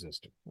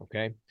non-existent,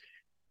 okay?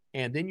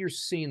 And then you're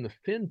seeing the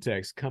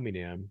fintechs coming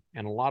in,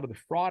 and a lot of the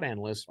fraud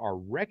analysts are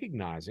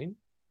recognizing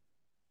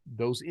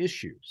those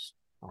issues,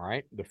 all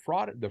right? The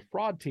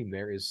fraud team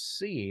there is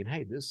seeing,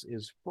 hey, this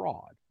is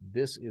fraud,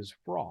 this is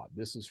fraud,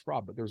 this is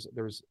fraud, but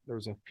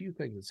there's a few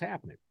things that's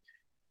happening.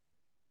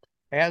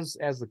 As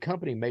the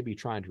company may be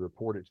trying to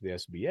report it to the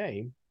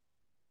SBA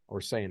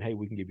or saying, hey,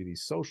 we can give you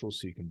these socials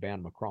so you can ban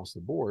them across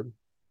the board,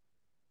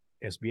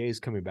 SBA is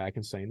coming back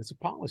and saying it's a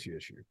policy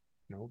issue.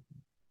 You know,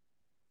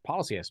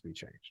 policy has to be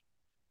changed.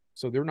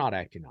 So they're not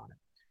acting on it.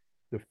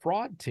 The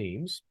fraud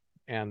teams,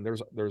 and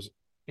there's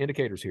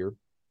indicators here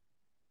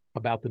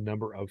about the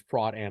number of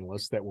fraud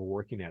analysts that were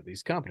working at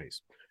these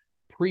companies.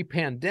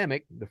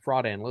 Pre-pandemic, the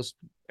fraud analyst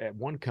at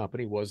one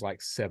company was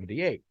like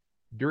 78.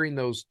 During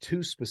those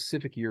 2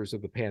 specific years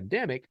of the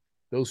pandemic,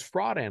 those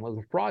fraud analysts,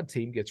 the fraud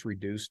team gets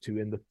reduced to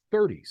in the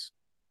 30s.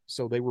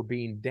 So they were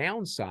being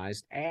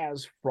downsized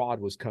as fraud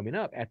was coming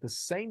up. At the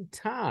same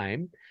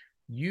time,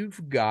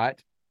 you've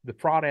got the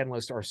fraud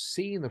analysts are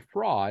seeing the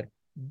fraud,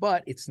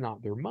 but it's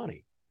not their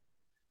money.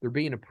 They're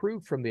being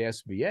approved from the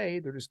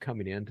SBA. They're just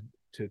coming in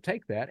to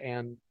take that.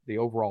 And the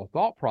overall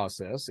thought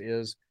process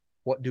is,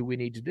 what do we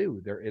need to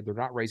do? They're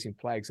not raising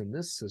flags in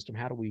this system.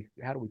 How do we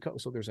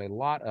cope? So there's a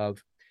lot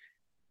of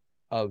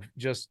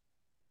just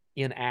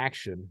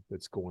inaction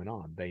that's going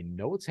on. They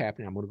know it's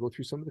happening. I'm going to go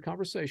through some of the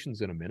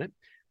conversations in a minute.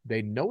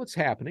 They know it's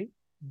happening,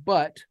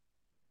 but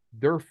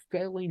they're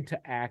failing to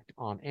act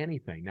on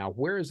anything. Now,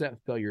 where is that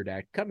failure to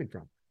act coming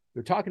from?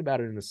 They're talking about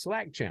it in the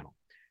Slack channel.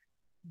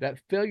 That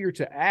failure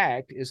to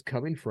act is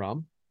coming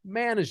from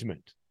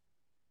management.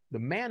 The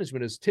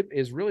management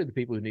is really the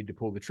people who need to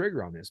pull the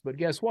trigger on this. But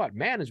guess what?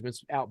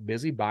 Management's out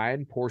busy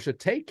buying Porsche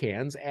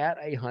Taycans at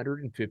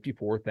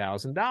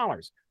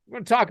 $154,000. We're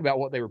going to talk about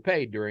what they were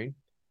paid during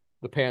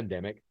the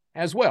pandemic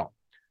as well.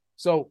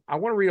 So I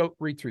want to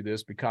read through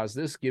this because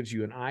this gives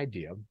you an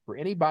idea for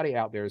anybody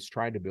out there that's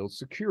trying to build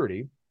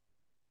security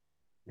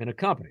in a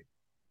company.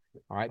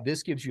 All right,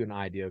 this gives you an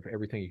idea of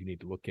everything you need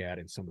to look at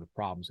and some of the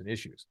problems and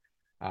issues.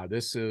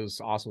 This is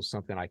also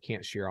something I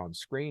can't share on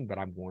screen, but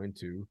I'm going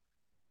to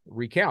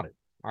recount it.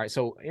 All right,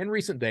 so in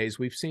recent days,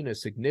 we've seen a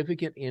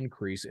significant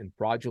increase in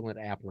fraudulent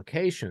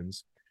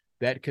applications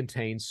that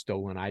contain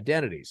stolen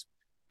identities.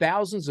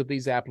 Thousands of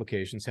these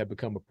applications have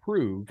become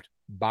approved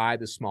by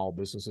the Small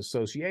Business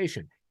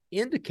Association,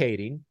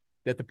 indicating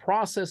that the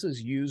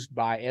processes used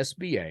by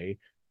SBA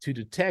to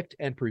detect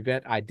and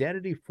prevent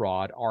identity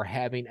fraud are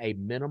having a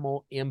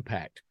minimal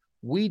impact.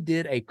 We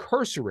did a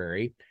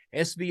cursory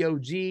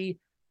SVOG,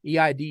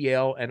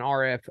 EIDL, and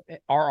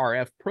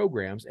RRF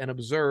programs and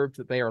observed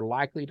that they are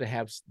likely to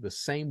have the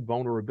same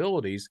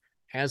vulnerabilities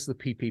as the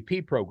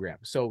PPP program.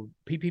 So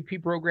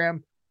PPP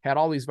program had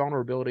all these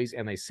vulnerabilities,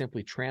 and they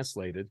simply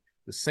translated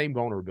the same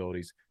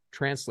vulnerabilities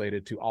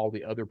translated to all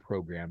the other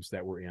programs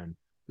that were in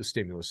the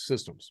stimulus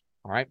systems.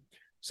 All right.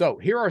 So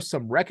here are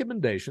some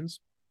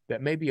recommendations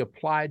that may be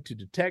applied to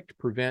detect,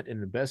 prevent,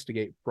 and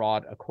investigate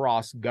fraud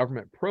across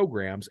government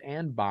programs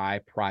and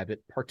by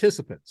private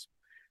participants.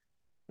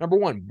 Number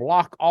 1,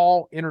 block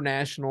all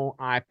international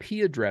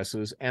IP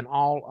addresses and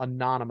all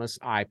anonymous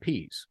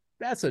IPs.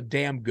 That's a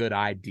damn good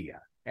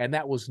idea, and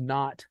that was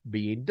not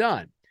being done.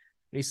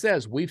 And he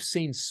says, we've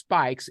seen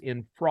spikes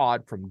in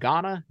fraud from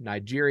Ghana,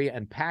 Nigeria,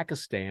 and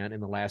Pakistan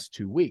in the last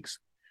 2 weeks.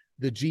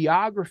 The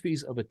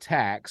geographies of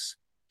attacks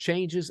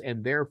changes,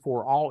 and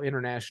therefore all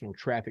international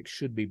traffic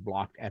should be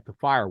blocked at the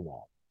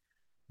firewall.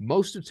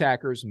 Most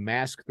attackers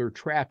mask their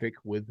traffic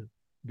with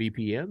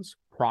VPNs,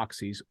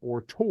 proxies,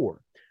 or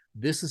Tor.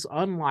 This is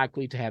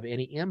unlikely to have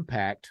any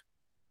impact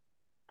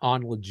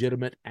on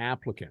legitimate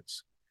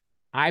applicants.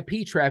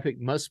 IP traffic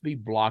must be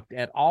blocked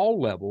at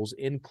all levels,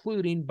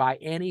 including by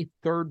any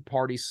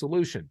third-party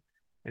solution.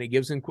 And it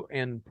gives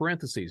in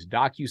parentheses,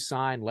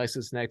 DocuSign,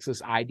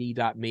 LexisNexis,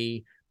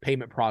 ID.me,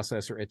 payment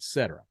processor,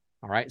 etc.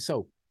 All right,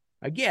 so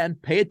again,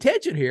 pay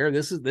attention here.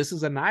 This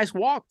is a nice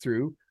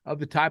walkthrough of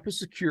the type of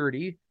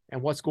security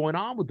and what's going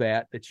on with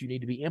that you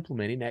need to be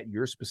implementing at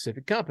your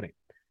specific company.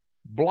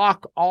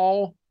 Block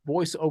all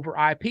voice over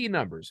IP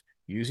numbers.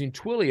 Using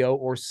Twilio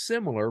or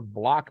similar,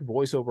 block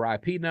voice over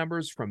IP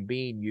numbers from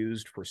being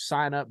used for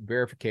sign-up,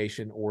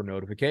 verification, or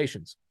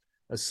notifications.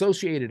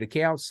 Associated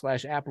accounts /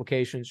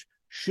 applications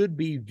should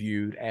be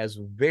viewed as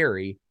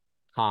very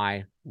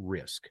high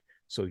risk.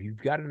 So if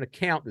you've got an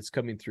account that's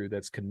coming through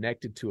that's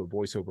connected to a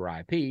voice over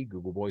IP,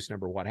 Google Voice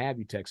number, what have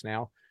you, text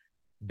now,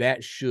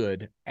 that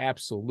should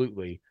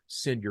absolutely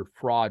send your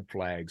fraud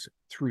flags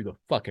through the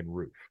fucking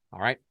roof. All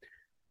right.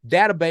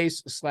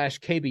 Database /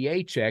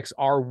 KBA checks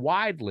are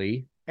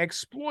widely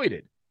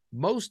exploited.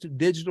 Most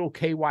digital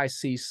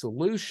KYC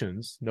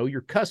solutions, know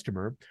your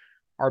customer,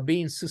 are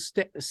being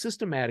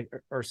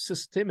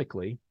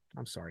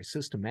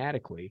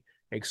systematically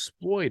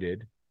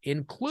exploited,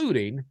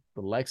 including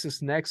the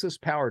LexisNexis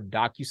powered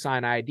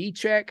DocuSign ID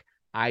check,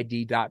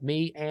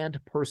 ID.me, and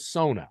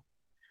Persona.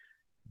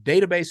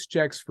 Database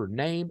checks for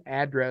name,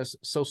 address,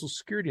 social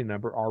security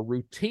number are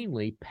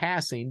routinely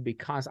passing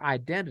because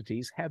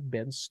identities have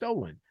been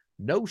stolen.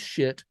 No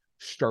shit,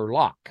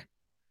 Sherlock.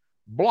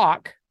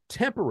 Block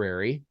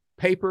temporary,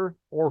 paper,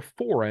 or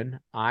foreign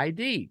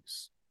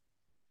IDs.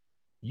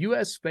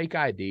 U.S. fake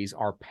IDs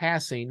are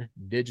passing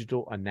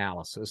digital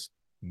analysis,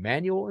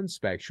 manual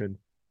inspection,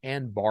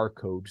 and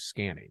barcode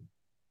scanning.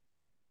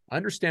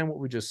 Understand what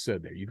we just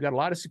said there. You've got a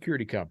lot of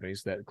security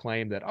companies that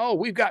claim that, oh,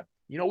 we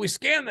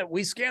scanned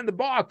the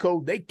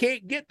barcode. They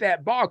can't get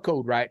that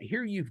barcode right.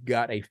 Here you've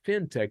got a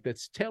fintech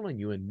that's telling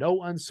you in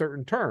no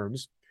uncertain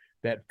terms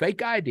that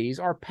fake IDs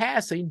are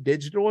passing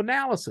digital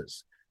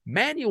analysis,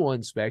 manual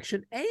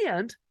inspection,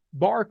 and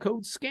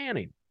barcode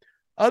scanning.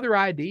 Other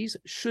IDs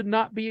should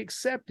not be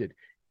accepted.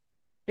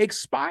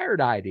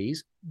 Expired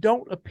IDs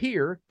don't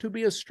appear to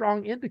be a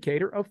strong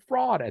indicator of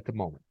fraud at the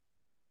moment.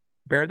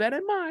 Bear that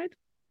in mind.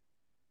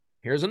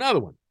 Here's another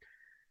one.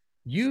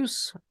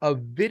 Use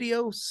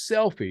video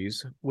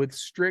selfies with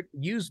strict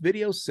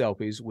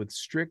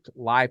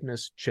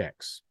liveness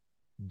checks.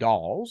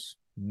 Dolls,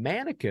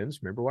 mannequins,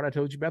 remember what I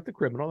told you about the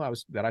criminal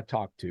that I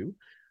talked to?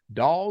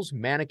 Dolls,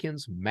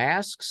 mannequins,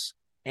 masks,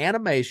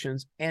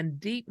 animations, and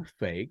deep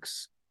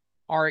fakes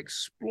are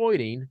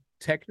exploiting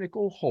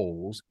technical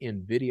holes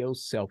in video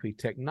selfie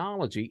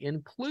technology,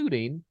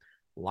 including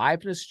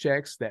liveness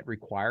checks that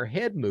require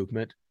head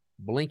movement,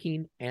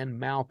 blinking, and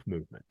mouth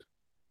movement.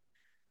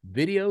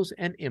 Videos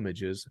and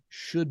images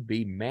should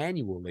be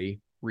manually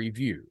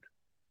reviewed.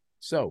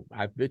 So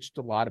I've bitched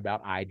a lot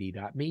about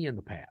ID.me in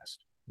the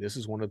past. This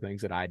is one of the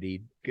things that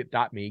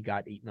ID.me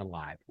got eaten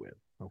alive with,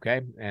 okay?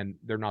 And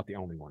they're not the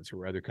only ones. There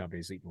were other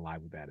companies eaten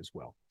alive with that as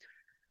well.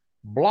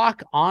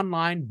 Block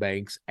online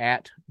banks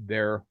at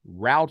their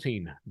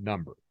routing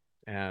number.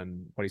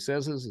 And what he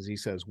says is he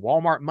says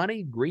Walmart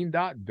Money, Green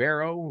Dot,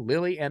 Vero,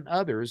 Lily, and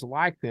others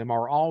like them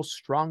are all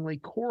strongly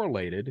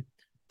correlated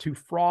to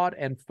fraud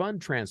and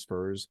fund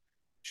transfers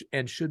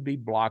and should be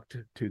blocked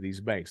to these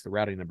banks. The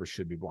routing number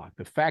should be blocked.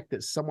 The fact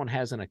that someone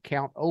has an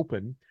account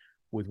open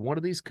with one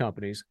of these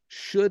companies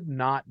should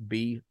not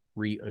be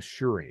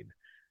reassuring.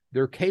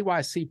 Their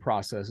KYC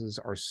processes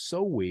are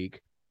so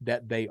weak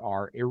that they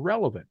are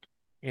irrelevant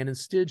and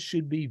instead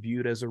should be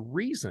viewed as a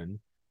reason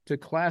to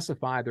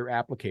classify their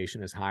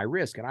application as high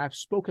risk. And I've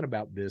spoken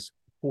about this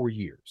for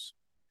years.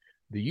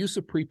 The use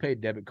of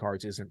prepaid debit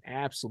cards is an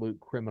absolute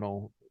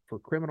criminal. For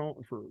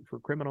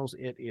criminals,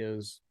 it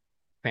is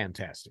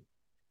fantastic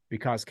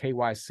because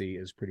KYC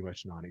is pretty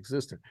much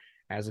non-existent.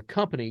 As a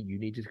company, you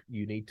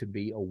need to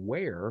be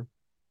aware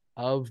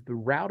of the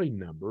routing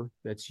number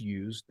that's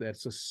used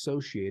that's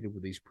associated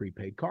with these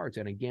prepaid cards.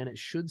 And again, it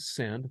should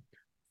send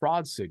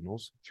fraud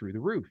signals through the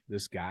roof.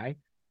 This guy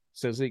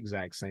says the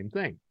exact same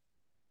thing.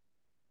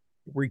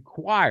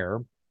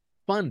 Require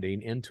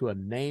funding into a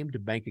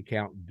named bank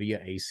account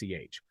via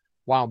ACH.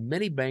 While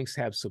many banks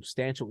have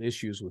substantial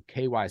issues with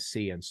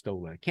KYC and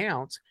stolen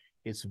accounts,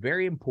 it's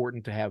very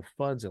important to have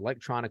funds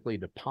electronically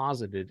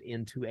deposited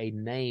into a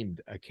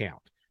named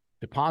account.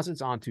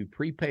 Deposits onto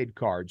prepaid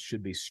cards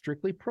should be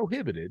strictly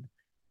prohibited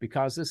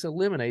because this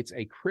eliminates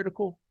a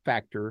critical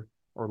factor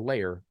or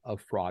layer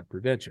of fraud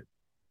prevention.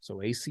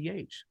 So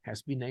ACH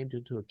has to be named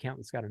into an account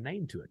that's got a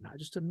name to it, not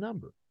just a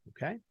number,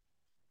 okay?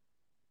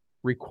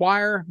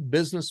 Require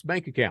business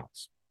bank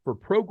accounts. For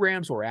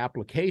programs or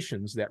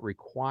applications that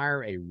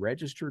require a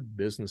registered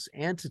business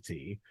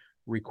entity,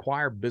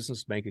 require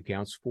business bank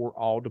accounts for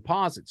all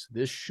deposits.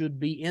 This should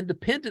be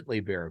independently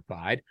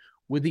verified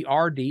with the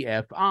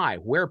RDFI.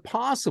 Where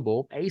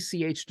possible,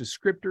 ACH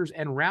descriptors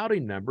and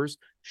routing numbers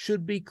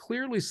should be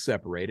clearly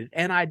separated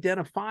and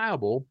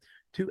identifiable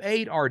to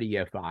aid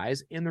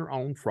RDFIs in their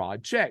own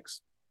fraud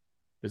checks.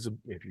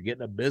 If you're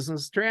getting a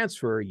business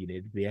transfer, you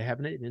need to be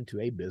having it into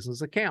a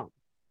business account.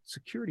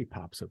 Security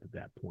pops up at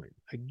that point.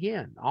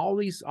 Again, all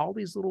these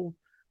little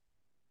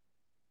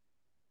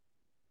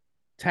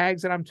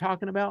tags that I'm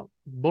talking about,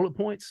 bullet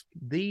points,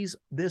 this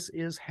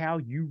is how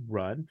you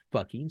run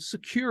fucking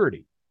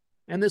security.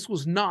 And this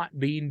was not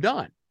being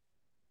done.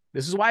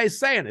 This is why he's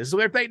saying this is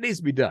what everything needs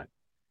to be done.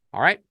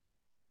 All right.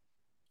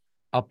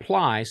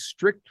 Apply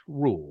strict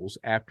rules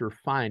after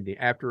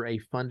a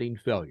funding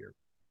failure.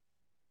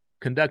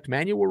 Conduct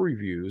manual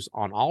reviews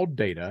on all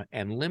data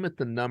and limit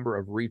the number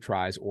of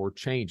retries or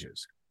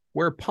changes.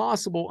 Where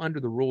possible under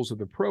the rules of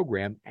the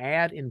program,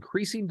 add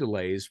increasing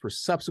delays for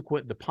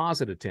subsequent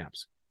deposit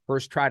attempts.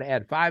 First, try to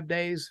add 5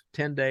 days,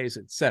 10 days,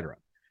 etc.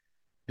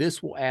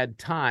 This will add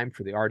time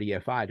for the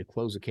RDFI to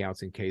close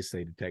accounts in case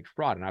they detect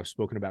fraud. And I've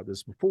spoken about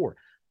this before.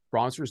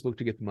 Fraudsters look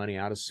to get the money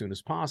out as soon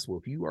as possible.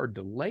 If you are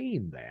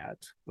delaying that,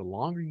 the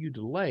longer you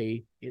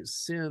delay, it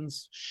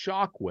sends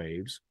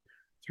shockwaves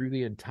through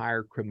the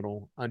entire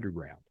criminal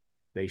underground.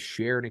 They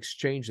share and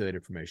exchange that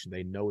information.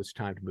 They know it's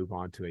time to move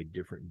on to a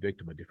different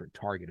victim, a different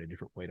target, a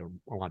different way to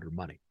launder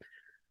money.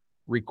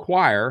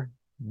 Require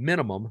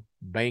minimum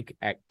bank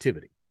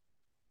activity.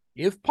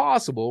 If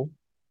possible,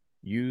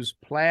 use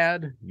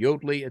Plaid,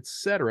 Yodlee,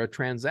 etc.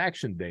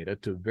 transaction data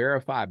to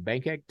verify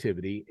bank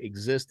activity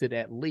existed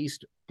at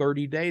least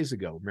 30 days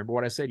ago. Remember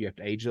what I said, you have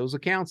to age those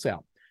accounts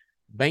out.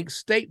 Bank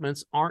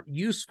statements aren't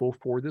useful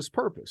for this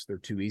purpose. They're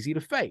too easy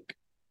to fake.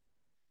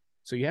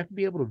 So you have to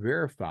be able to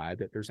verify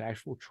that there's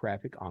actual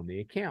traffic on the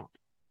account.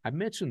 I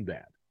mentioned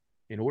that.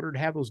 In order to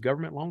have those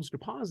government loans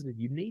deposited,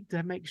 you need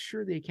to make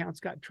sure the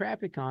account's got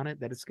traffic on it,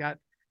 that it's got,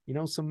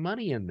 some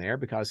money in there,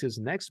 because his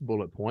next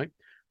bullet point,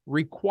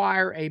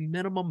 require a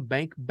minimum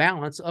bank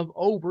balance of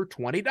over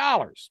 $20.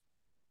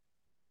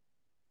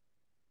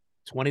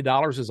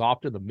 $20 is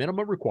often the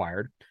minimum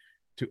required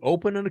to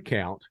open an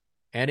account,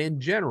 and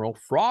in general,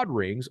 fraud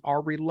rings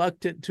are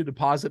reluctant to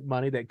deposit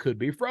money that could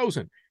be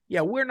frozen.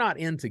 Yeah, we're not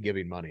into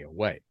giving money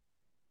away.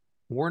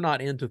 We're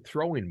not into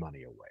throwing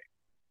money away.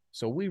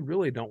 So we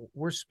really don't,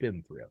 we're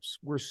spendthrifts.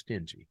 We're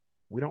stingy.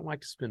 We don't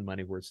like to spend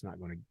money where it's not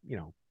going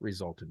to,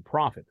 result in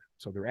profit.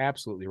 So they're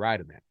absolutely right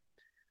in that.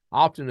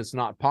 Often it's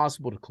not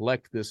possible to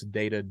collect this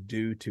data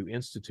due to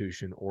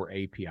institution or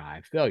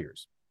API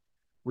failures.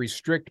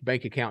 Restrict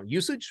bank account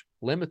usage.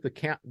 Limit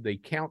the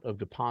count of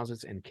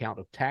deposits and count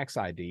of tax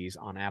IDs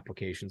on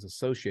applications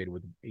associated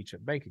with each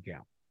bank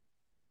account.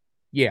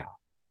 Yeah,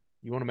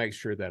 you want to make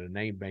sure that a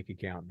named bank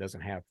account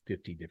doesn't have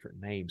 50 different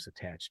names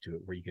attached to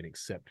it where you can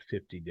accept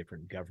 50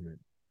 different government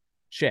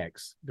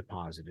checks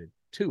deposited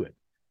to it.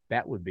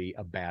 That would be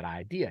a bad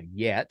idea.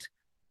 Yet,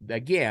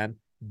 again,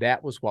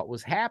 that was what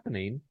was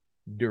happening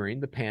during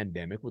the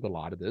pandemic with a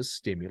lot of this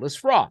stimulus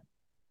fraud.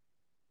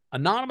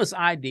 Anonymous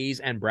IDs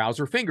and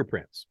browser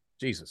fingerprints.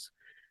 Jesus.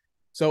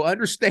 So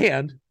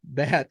understand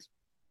that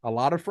a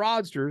lot of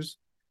fraudsters,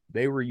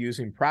 they were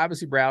using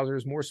privacy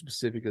browsers. More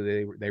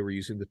specifically, they were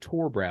using the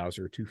Tor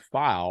browser to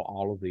file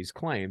all of these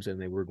claims, and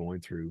they were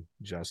going through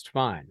just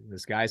fine. And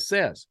this guy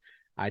says,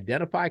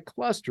 identify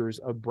clusters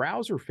of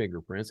browser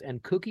fingerprints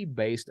and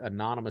cookie-based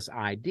anonymous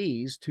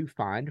IDs to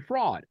find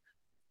fraud.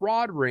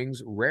 Fraud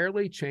rings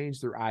rarely change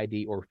their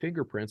ID or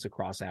fingerprints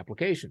across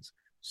applications,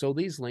 so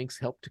these links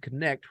help to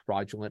connect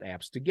fraudulent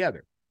apps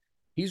together.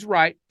 He's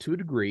right to a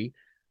degree.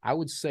 I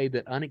would say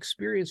that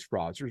unexperienced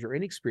fraudsters or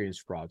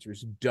inexperienced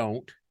fraudsters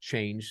don't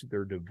change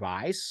their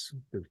device,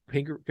 their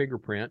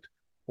fingerprint,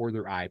 or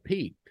their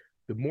IP.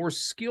 The more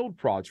skilled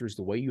fraudsters,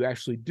 the way you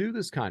actually do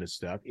this kind of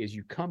stuff is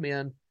you come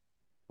in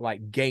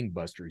like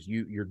gangbusters.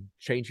 You're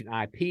changing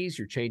IPs,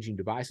 you're changing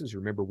devices.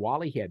 Remember,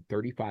 Wally had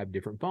 35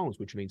 different phones,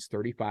 which means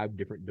 35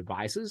 different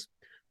devices,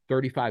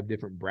 35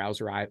 different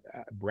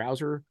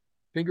browser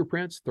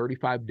fingerprints,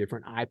 35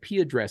 different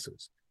IP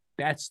addresses.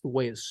 That's the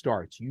way it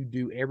starts. You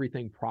do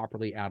everything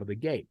properly out of the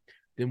gate.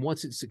 Then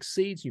once it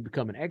succeeds, you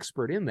become an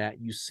expert in that.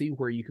 You see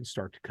where you can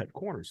start to cut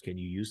corners. Can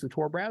you use the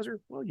Tor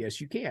browser? Well,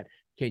 yes, you can.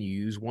 Can you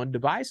use one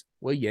device?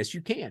 Well, yes,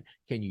 you can.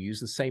 Can you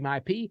use the same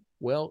IP?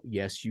 Well,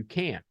 yes, you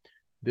can.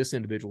 This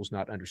individual is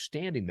not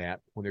understanding that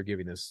when they're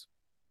giving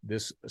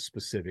this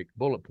specific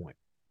bullet point.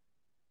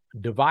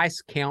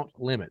 Device count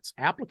limits.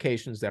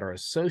 Applications that are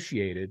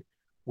associated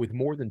with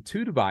more than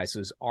 2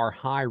 devices are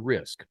high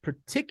risk,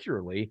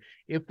 particularly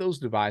if those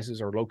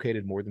devices are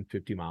located more than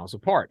 50 miles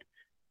apart.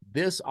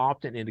 This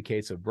often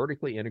indicates a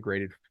vertically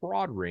integrated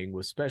fraud ring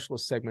with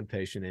specialist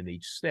segmentation in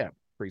each step.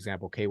 For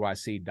example,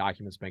 KYC,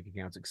 documents, bank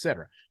accounts,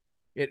 etc.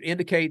 It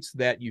indicates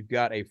that you've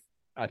got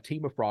a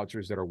team of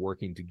fraudsters that are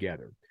working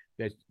together.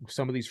 That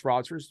some of these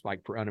fraudsters,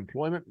 like for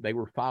unemployment, they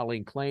were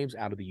filing claims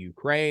out of the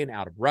Ukraine,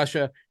 out of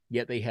Russia,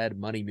 yet they had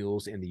money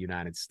mules in the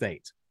United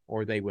States.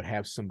 Or they would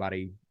have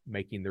somebody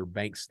making their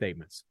bank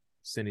statements,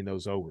 sending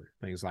those over,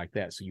 things like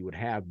that. So you would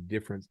have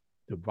different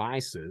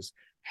devices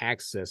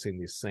accessing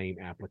the same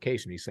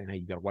application. He's saying, hey,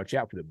 you got to watch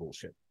out for that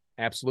bullshit.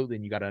 Absolutely.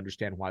 And you got to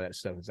understand why that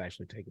stuff is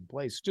actually taking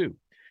place too.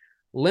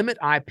 Limit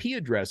IP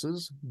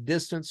addresses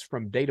distance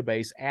from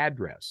database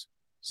address.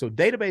 So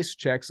database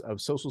checks of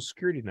social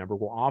security number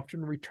will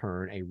often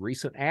return a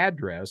recent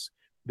address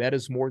that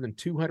is more than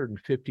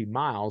 250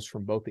 miles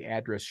from both the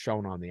address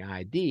shown on the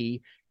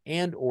ID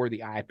and or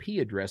the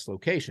IP address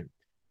location.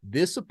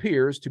 This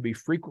appears to be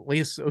frequently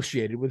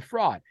associated with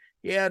fraud.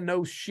 Yeah,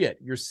 no shit.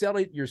 You're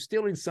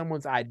stealing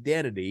someone's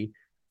identity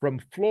from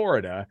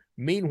Florida.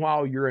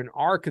 Meanwhile, you're in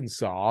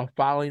Arkansas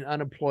filing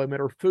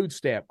unemployment or food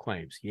stamp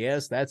claims.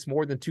 Yes, that's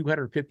more than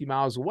 250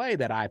 miles away,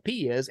 that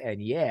IP is.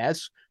 And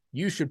yes,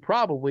 you should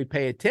probably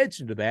pay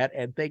attention to that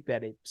and think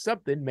that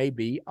something may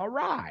be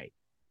awry.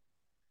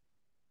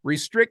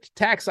 Restrict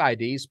tax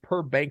IDs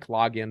per bank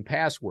login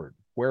password.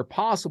 Where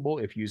possible,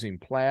 if using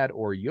Plaid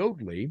or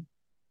Yodlee,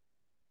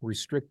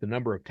 restrict the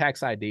number of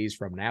tax IDs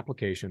from an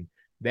application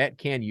that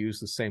can use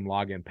the same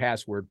login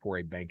password for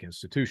a bank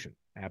institution.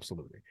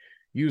 Absolutely.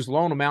 Use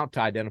loan amount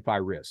to identify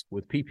risk.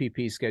 With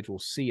PPP Schedule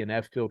C and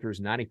F filters,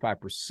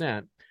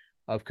 95%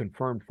 of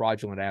confirmed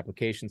fraudulent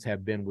applications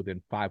have been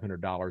within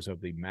 $500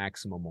 of the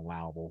maximum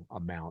allowable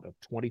amount of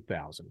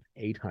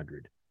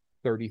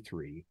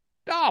 $20,833.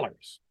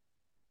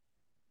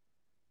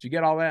 Did you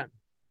get all that?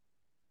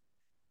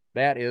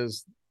 That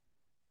is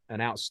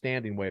an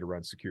outstanding way to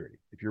run security.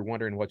 If you're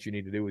wondering what you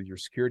need to do with your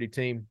security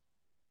team,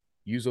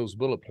 use those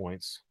bullet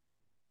points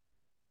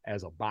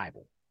as a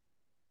Bible,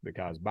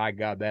 because by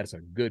God, that's a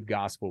good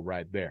gospel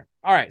right there.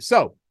 All right,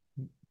 so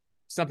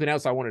something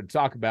else I wanted to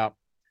talk about,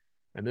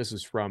 and this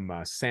is from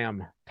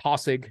Sam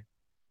Taussig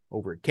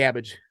over at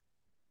Kabbage.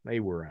 They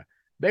were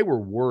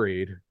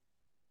worried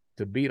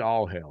to beat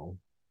all hell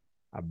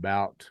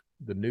about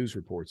the news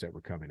reports that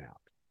were coming out.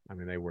 I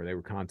mean, they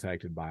were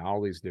contacted by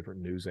all these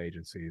different news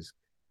agencies.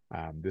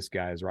 This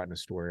guy is writing a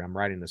story. I'm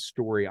writing a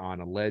story on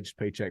alleged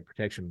Paycheck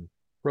Protection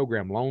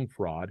Program loan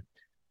fraud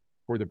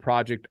for the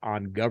Project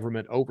on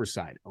Government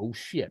Oversight. Oh,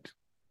 shit.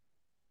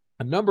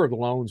 A number of the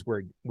loans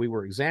we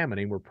were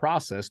examining were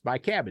processed by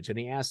Kabbage, and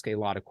he asked a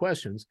lot of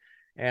questions.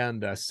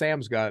 And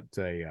Sam's got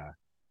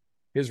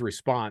his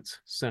response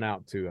sent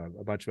out to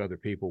a bunch of other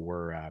people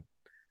were,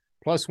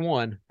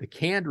 +1, the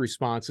canned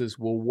responses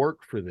will work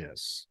for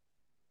this.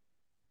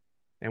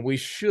 And we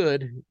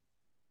should,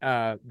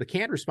 the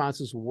canned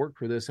responses will work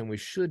for this, and we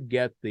should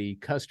get the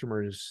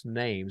customers'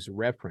 names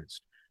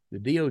referenced. The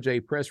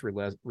DOJ press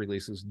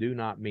releases do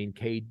not mean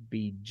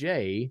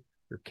KBJ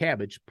or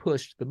Kabbage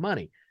pushed the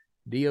money.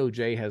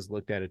 DOJ has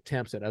looked at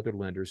attempts at other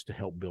lenders to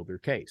help build their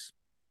case.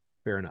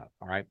 Fair enough.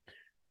 All right.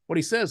 What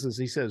he says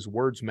is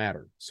words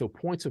matter. So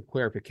points of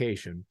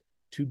clarification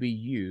to be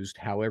used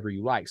however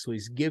you like. So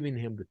he's giving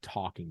him the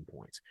talking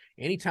points.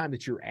 Anytime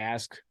that you're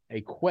asked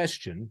a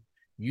question,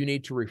 you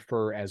need to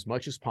refer as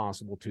much as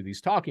possible to these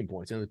talking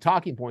points. And the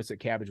talking points that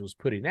Kabbage was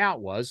putting out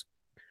was,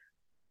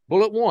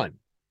 bullet 1,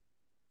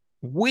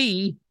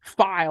 we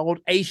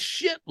filed a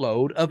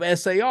shitload of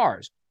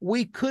SARs.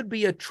 We could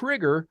be a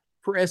trigger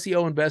for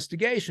SEO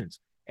investigations.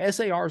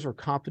 SARs are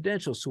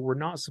confidential, so we're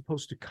not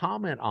supposed to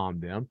comment on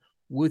them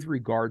with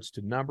regards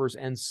to numbers,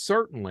 and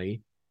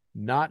certainly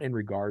not in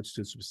regards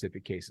to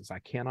specific cases. I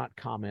cannot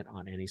comment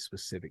on any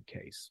specific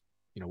case.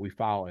 We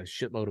file a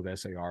shitload of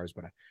SARs,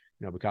 but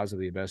because of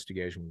the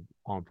investigation with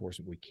law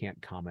enforcement, we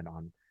can't comment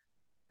on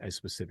a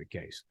specific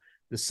case.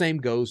 The same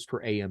goes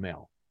for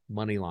AML,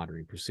 money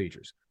laundering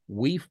procedures.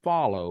 We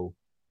follow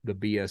the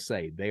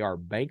BSA. They are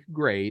bank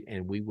grade,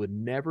 and we would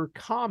never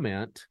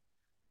comment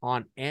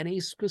on any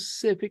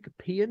specific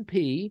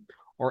P&P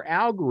or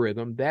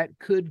algorithm that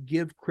could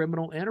give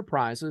criminal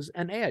enterprises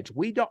an edge.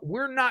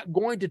 We're not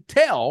going to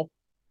tell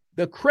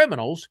the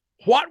criminals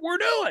what we're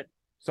doing.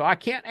 So I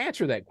can't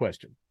answer that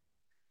question.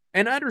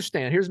 And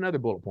understand, here's another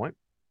bullet point.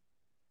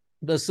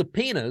 The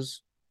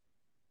subpoenas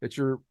that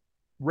you're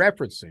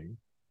referencing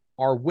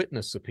are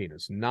witness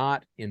subpoenas,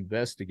 not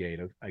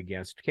investigative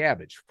against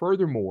Kabbage.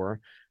 Furthermore,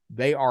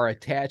 they are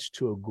attached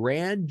to a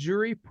grand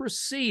jury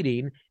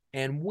proceeding,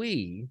 and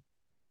we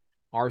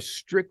are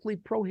strictly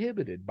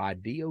prohibited by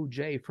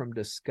DOJ from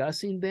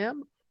discussing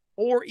them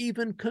or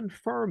even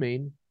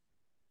confirming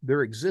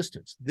their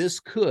existence. This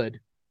could,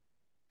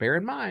 bear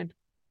in mind,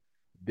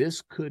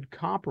 this could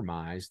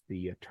compromise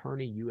the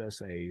Attorney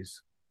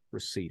USA's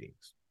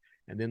proceedings.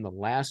 And then the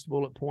last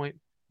bullet point,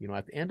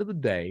 at the end of the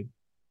day,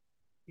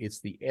 it's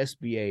the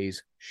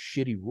SBA's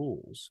shitty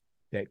rules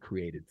that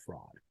created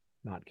fraud,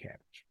 not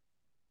Kabbage.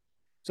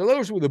 So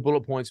those were the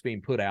bullet points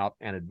being put out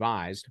and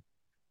advised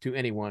to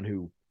anyone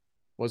who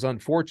was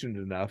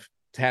unfortunate enough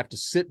to have to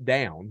sit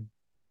down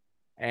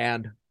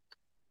and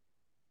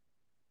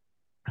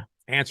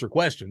answer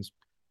questions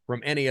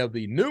from any of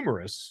the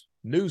numerous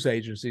news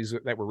agencies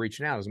that were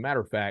reaching out. As a matter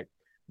of fact,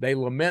 they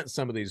lament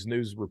some of these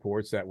news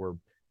reports that were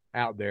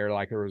out there.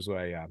 Like there was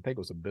I think it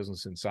was a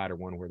Business Insider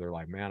one where they're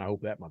like, man, I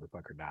hope that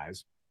motherfucker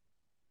dies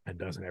and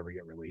doesn't ever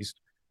get released.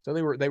 So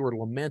they were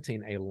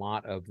lamenting a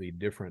lot of the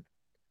different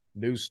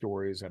news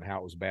stories and how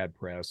it was bad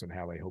press and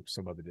how they hoped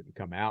some of it didn't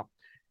come out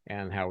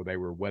and how they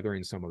were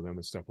weathering some of them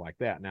and stuff like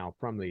that. Now,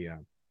 from the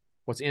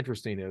what's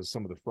interesting is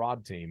some of the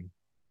fraud team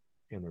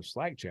their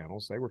Slack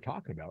channels, they were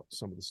talking about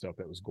some of the stuff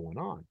that was going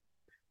on.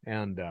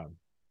 And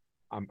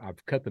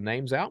I've cut the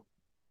names out,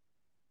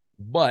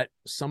 but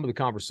some of the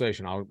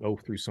conversation, I'll go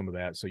through some of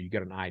that so you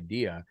get an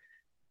idea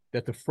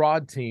that the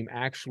fraud team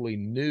actually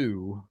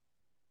knew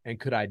and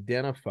could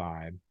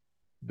identify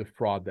the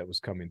fraud that was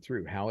coming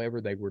through. However,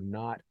 they were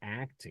not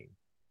acting.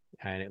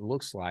 And it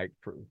looks like,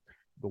 for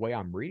the way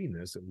I'm reading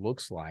this, it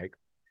looks like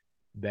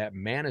that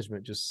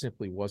management just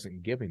simply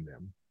wasn't giving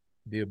them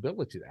the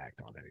ability to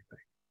act on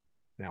anything.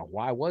 Now,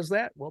 why was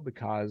that? Well,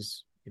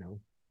 because,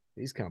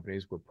 these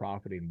companies were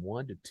profiting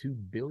 $1 to $2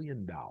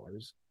 billion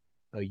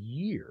a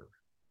year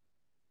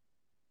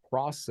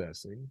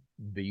processing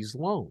these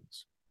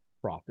loans.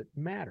 Profit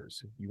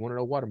matters. You want to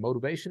know what a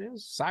motivation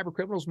is? Cyber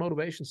criminals'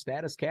 motivation,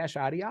 status, cash,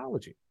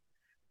 ideology.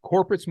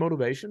 Corporate's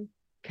motivation,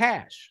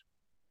 cash.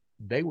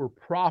 They were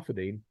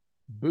profiting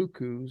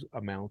buku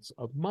amounts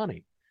of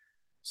money.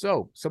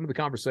 So some of the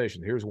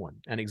conversation, here's one.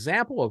 An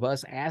example of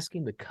us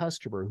asking the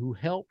customer who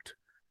helped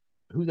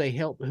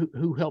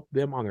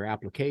them on their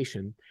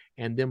application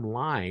and them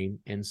lying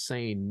and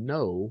saying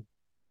no.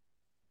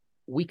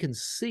 We can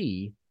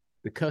see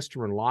the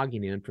customer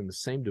logging in from the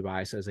same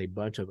device as a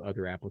bunch of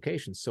other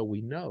applications. So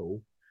we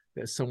know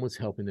that someone's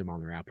helping them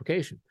on their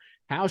application.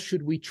 How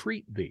should we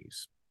treat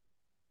these?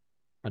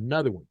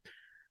 Another one.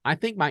 I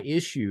think my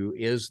issue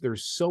is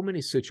there's so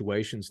many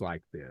situations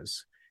like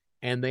this,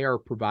 and they are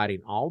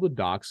providing all the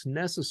docs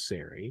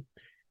necessary,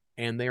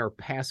 and they are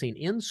passing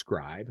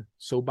Inscribe.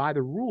 So by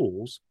the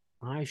rules,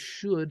 I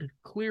should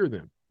clear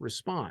them.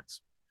 Response.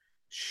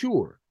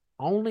 Sure.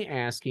 Only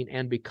asking,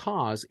 and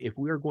because if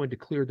we are going to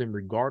clear them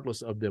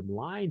regardless of them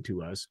lying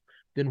to us,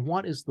 then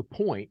what is the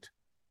point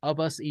of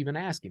us even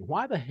asking?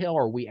 Why the hell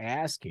are we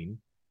asking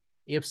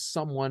if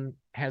someone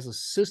has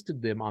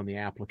assisted them on the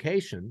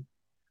application?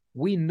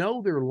 We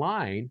know they're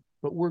lying,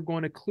 but we're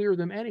going to clear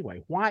them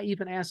anyway. Why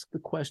even ask the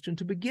question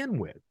to begin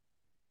with?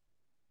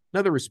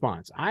 Another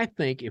response. I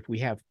think if we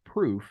have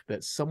proof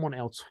that someone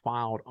else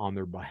filed on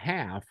their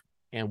behalf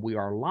and we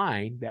are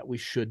lying, that we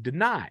should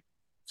deny.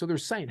 So they're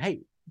saying,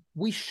 hey,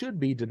 we should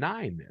be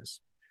denying this.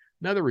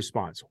 Another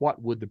response,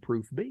 what would the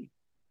proof be?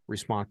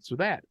 Response to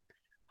that,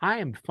 I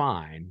am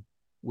fine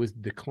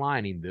with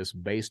declining this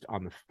based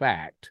on the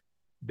fact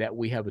that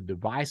we have a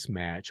device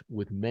match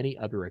with many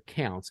other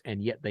accounts,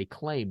 and yet they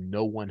claim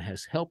no one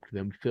has helped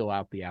them fill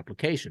out the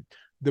application.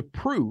 The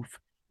proof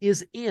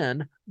is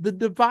in the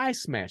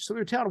device match. So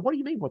they're telling them, what do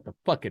you mean what the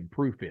fucking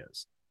proof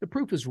is? The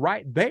proof is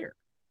right there.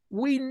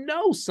 We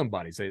know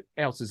somebody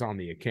else is on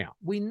the account.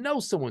 We know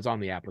someone's on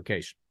the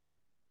application.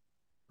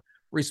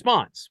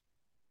 Response.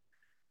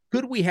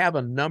 Could we have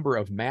a number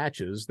of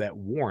matches that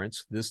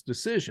warrants this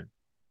decision?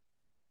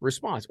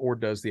 Response. Or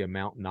does the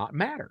amount not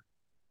matter?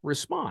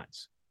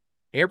 Response.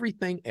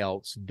 Everything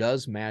else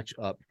does match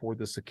up for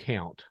this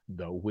account,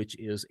 though, which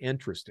is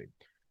interesting.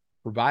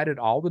 Provided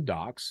all the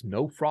docs,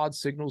 no fraud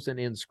signals in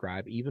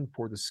Inscribe, even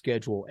for the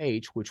Schedule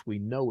H, which we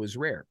know is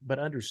rare. But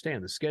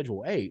understand, the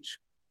Schedule H,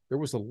 there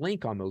was a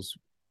link on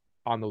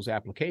those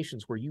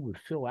applications where you would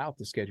fill out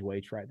the Schedule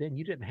H right then.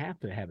 You didn't have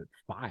to have it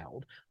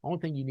filed. The only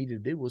thing you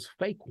needed to do was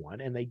fake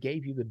one, and they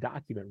gave you the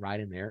document right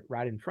in there,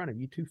 right in front of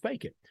you to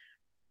fake it.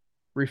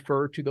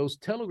 Refer to those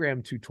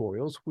Telegram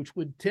tutorials, which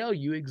would tell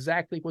you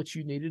exactly what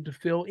you needed to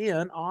fill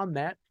in on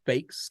that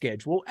fake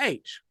Schedule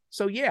H.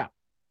 So yeah,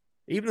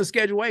 even the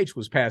Schedule H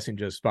was passing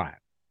just fine.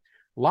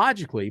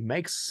 Logically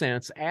makes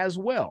sense as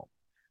well.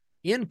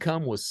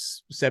 Income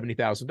was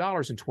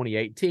 $70,000 in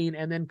 2018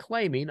 and then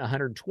claiming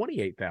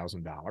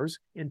 $128,000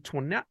 in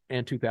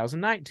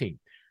 2019.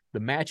 The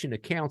matching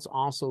accounts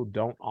also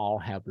don't all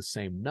have the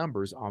same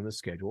numbers on the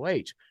Schedule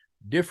H.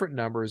 Different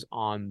numbers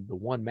on the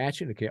one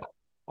matching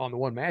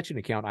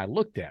account I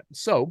looked at.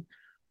 So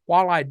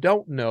while I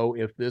don't know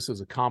if this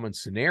is a common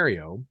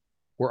scenario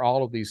where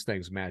all of these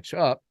things match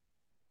up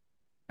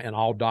and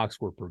all docs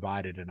were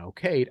provided and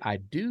okayed, I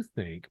do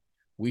think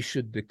we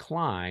should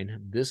decline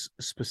this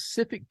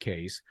specific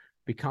case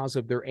because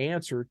of their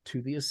answer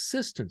to the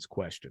assistance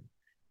question.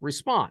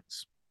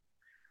 Response.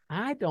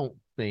 I don't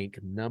think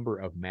number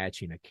of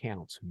matching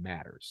accounts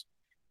matters.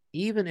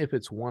 Even if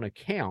it's one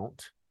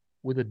account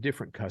with a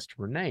different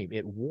customer name,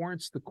 it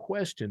warrants the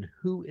question,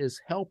 who is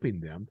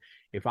helping them,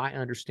 if I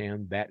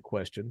understand that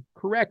question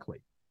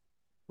correctly.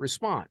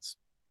 Response.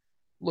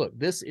 Look,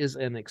 this is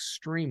an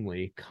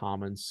extremely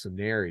common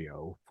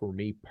scenario for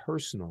me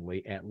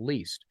personally, at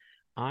least.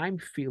 I'm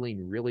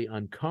feeling really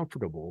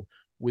uncomfortable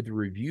with the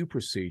review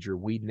procedure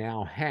we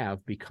now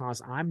have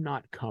because I'm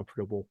not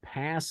comfortable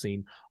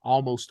passing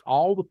almost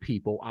all the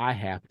people I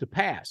have to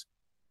pass.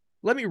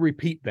 Let me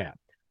repeat that.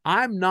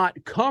 I'm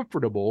not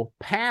comfortable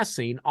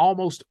passing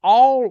almost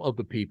all of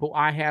the people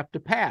I have to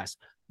pass,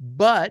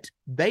 but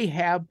they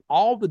have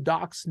all the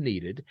docs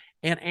needed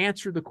and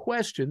answer the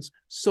questions.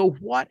 So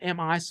what am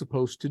I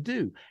supposed to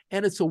do?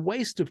 And it's a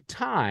waste of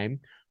time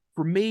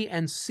for me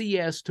and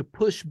CS to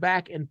push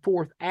back and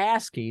forth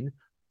asking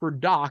for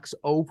docs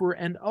over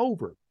and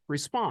over.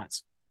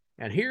 Response.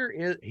 And here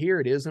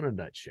it is in a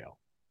nutshell.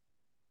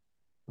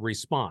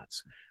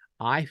 Response.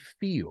 I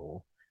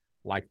feel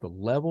like the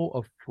level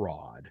of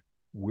fraud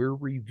we're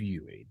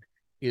reviewing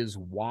is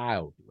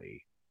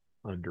wildly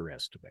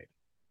underestimated.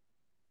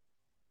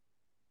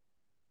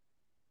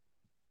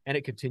 And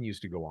it continues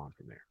to go on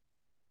from there.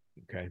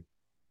 Okay.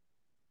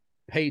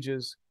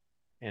 Pages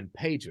and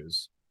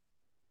pages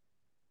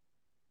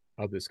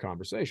of this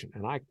conversation.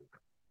 And I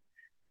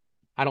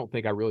don't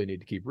think I really need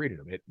to keep reading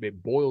them.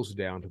 It boils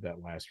down to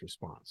that last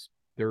response.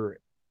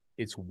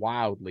 It's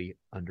wildly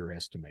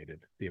underestimated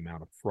the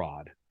amount of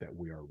fraud that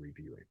we are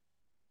reviewing.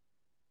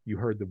 You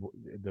heard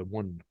the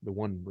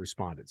one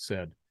respondent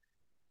said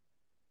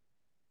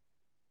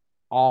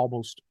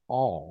almost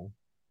all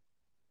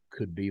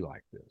could be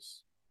like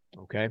this.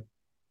 Okay.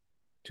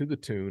 To the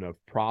tune of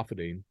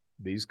profiting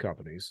these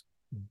companies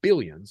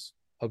billions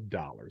of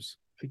dollars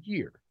a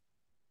year.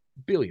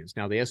 Billions.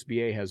 Now, the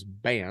SBA has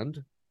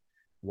banned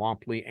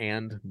Womply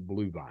and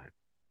Bluevine,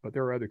 but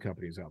there are other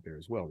companies out there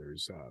as well.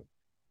 There's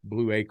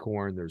Blue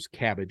Acorn, there's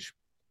Cabbage,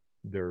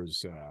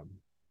 there's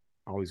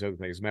all these other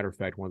things. As a matter of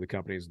fact, one of the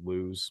companies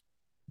lose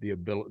their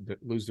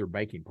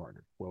banking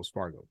partner. Wells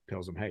Fargo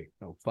tells them, hey,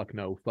 no, fuck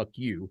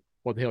you.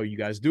 What the hell are you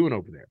guys doing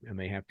over there? And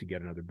they have to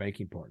get another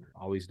banking partner.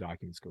 All these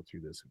documents go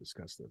through this and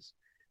discuss this.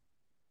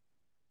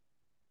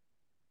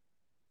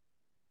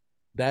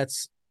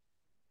 That's,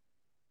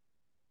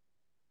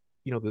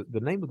 the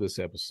name of this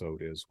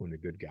episode is When the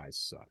Good Guys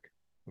Suck.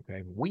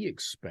 Okay. We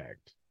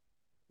expect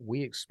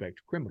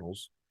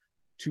criminals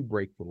to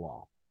break the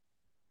law.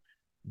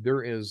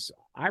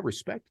 I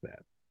respect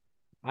that.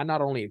 I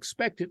not only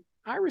expect it,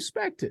 I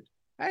respect it.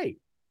 Hey,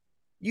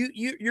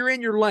 you're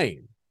in your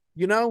lane.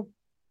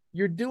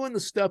 You're doing the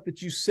stuff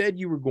that you said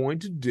you were going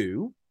to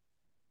do.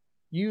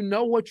 You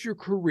know what your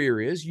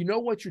career is. You know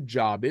what your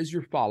job is.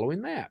 You're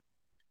following that.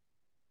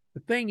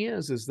 The thing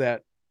is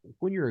that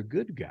when you're a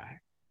good guy,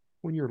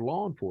 when you're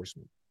law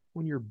enforcement,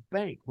 when you're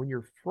bank, when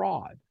you're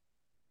fraud,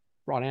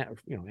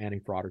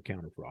 anti-fraud or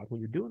counter-fraud,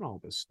 when you're doing all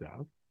this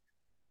stuff,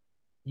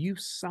 you've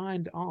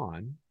signed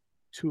on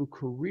to a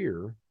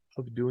career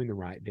of doing the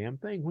right damn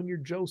thing. When you're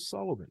Joe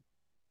Sullivan,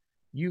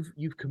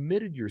 you've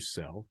committed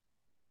yourself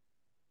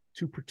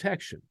to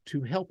protection,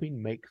 to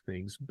helping make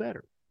things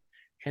better.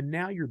 And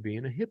now you're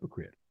being a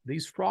hypocrite.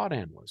 These fraud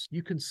analysts,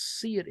 you can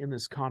see it in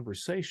this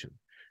conversation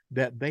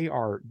that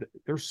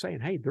they're saying,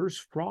 hey, there's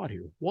fraud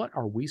here. What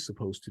are we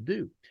supposed to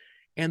do?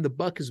 And the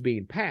buck is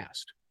being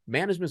passed.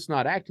 Management's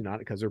not acting on it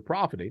because they're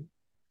profiting,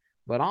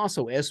 but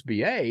also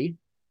SBA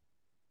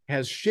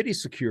has shitty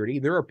security.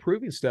 They're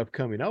approving stuff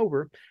coming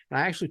over. And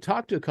I actually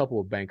talked to a couple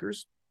of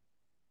bankers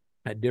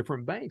at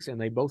different banks, and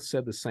they both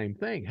said the same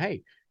thing.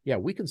 Hey, yeah,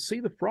 we can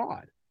see the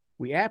fraud.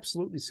 We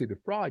absolutely see the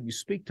fraud. You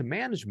speak to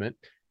management.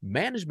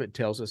 Management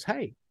tells us,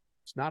 hey,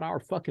 it's not our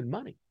fucking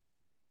money.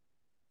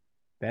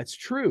 That's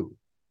true.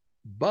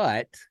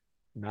 But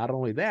not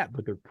only that,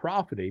 but they're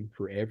profiting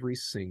for every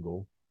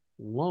single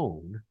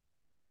loan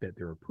that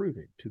they're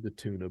approving to the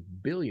tune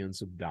of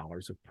billions of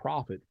dollars of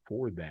profit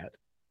for that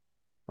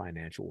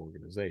financial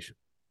organization.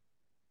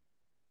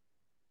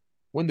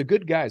 When the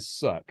Good Guys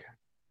Suck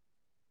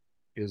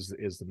is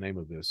the name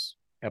of this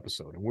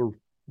episode, and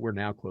we're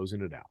now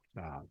closing it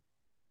out.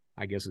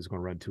 I guess it's going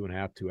to run 2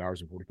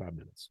 hours and 45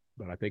 minutes,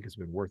 but I think it's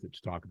been worth it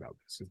to talk about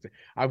this.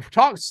 I've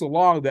talked so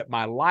long that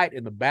my light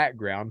in the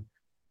background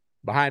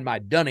behind my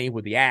dunny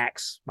with the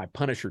axe, my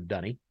Punisher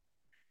dunny,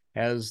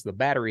 the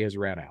battery has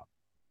ran out.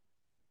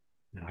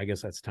 Now, I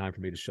guess that's time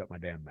for me to shut my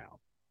damn mouth.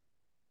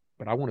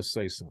 But I want to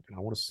say something. I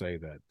want to say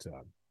that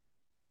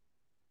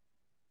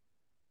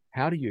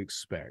how do you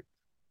expect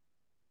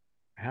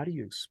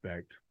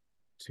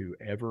to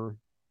ever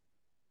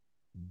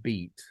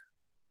beat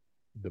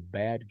the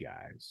bad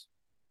guys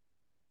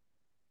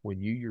when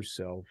you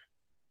yourself,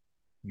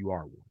 you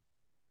are one?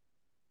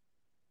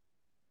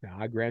 Now,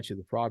 I grant you,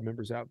 the fraud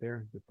members out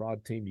there, the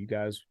fraud team, you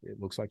guys, it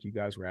looks like you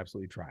guys were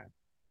absolutely trying.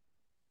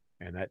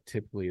 And that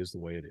typically is the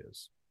way it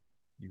is.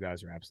 You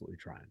guys are absolutely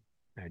trying.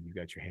 And you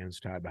got your hands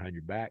tied behind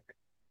your back.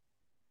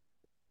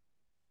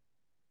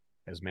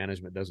 As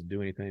management doesn't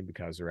do anything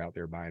because they're out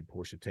there buying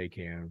Porsche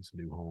Taycans,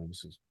 new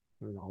homes,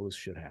 all this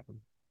shit happen.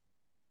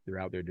 They're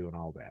out there doing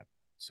all that.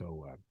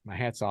 So my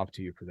hat's off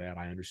to you for that.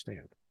 I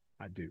understand.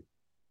 I do.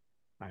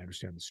 I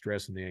understand the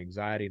stress and the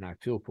anxiety, and I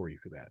feel for you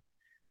for that.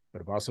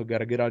 But I've also got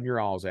to get on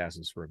your all's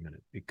asses for a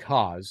minute,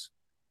 because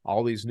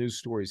all these news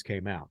stories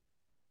came out,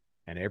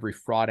 and every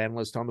fraud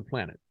analyst on the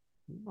planet,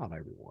 not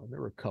everyone,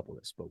 there were a couple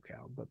that spoke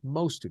out, but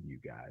most of you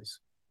guys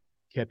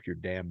kept your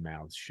damn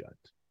mouths shut.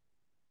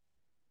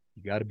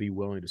 You got to be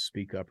willing to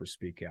speak up or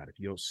speak out. If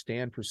you don't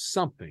stand for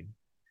something,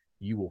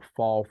 you will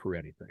fall for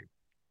anything.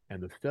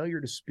 And the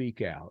failure to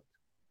speak out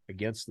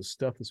against the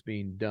stuff that's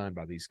being done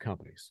by these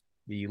companies,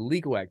 the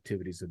illegal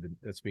activities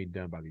that's being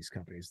done by these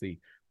companies, the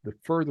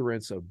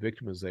furtherance of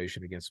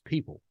victimization against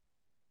people,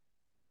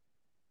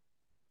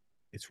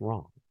 it's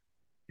wrong.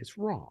 It's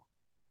wrong.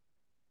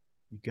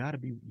 You gotta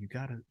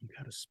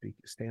speak,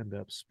 stand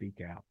up,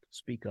 speak out,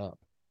 speak up.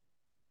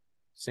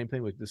 Same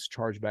thing with this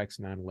chargebacks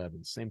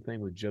 9/11. Same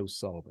thing with Joe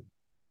Sullivan.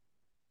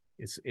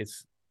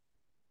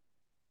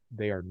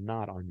 They are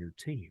not on your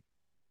team.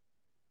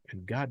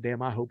 And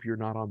goddamn, I hope you're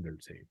not on their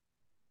team.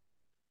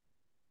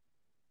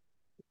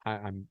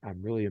 I'm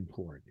really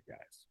imploring you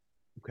guys,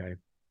 okay?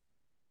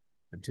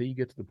 Until you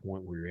get to the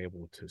point where you're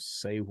able to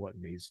say what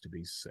needs to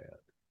be said,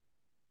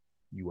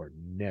 you are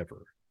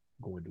never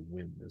going to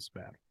win this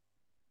battle.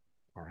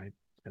 All right?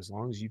 As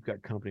long as you've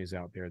got companies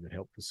out there that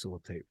help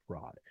facilitate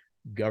fraud,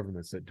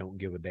 governments that don't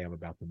give a damn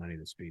about the money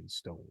that's being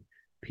stolen,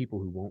 people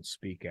who won't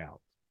speak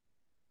out,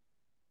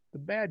 the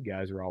bad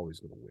guys are always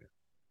going to win.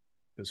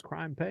 Does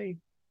crime pay?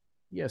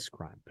 Yes,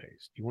 crime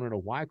pays. Do you want to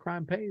know why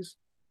crime pays?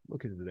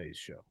 Look at today's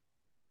show.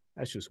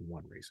 That's just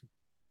one reason.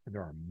 And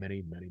there are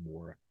many, many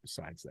more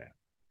besides that.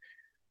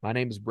 My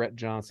name is Brett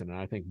Johnson, and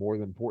I think more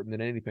than important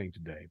than anything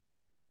today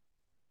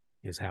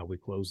is how we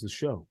close the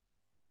show.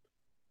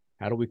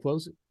 How do we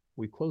close it?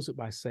 We close it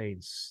by saying,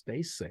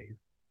 stay safe,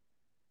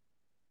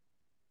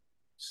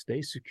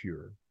 stay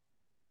secure,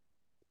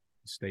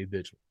 stay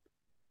vigilant.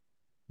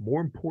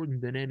 More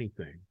important than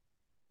anything,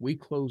 we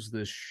close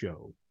this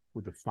show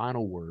with the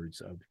final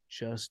words of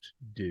just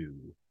do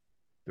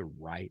the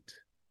right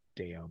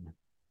damn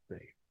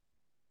thing.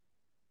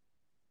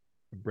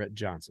 Brett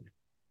Johnson,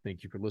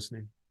 thank you for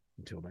listening.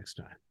 Until next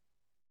time.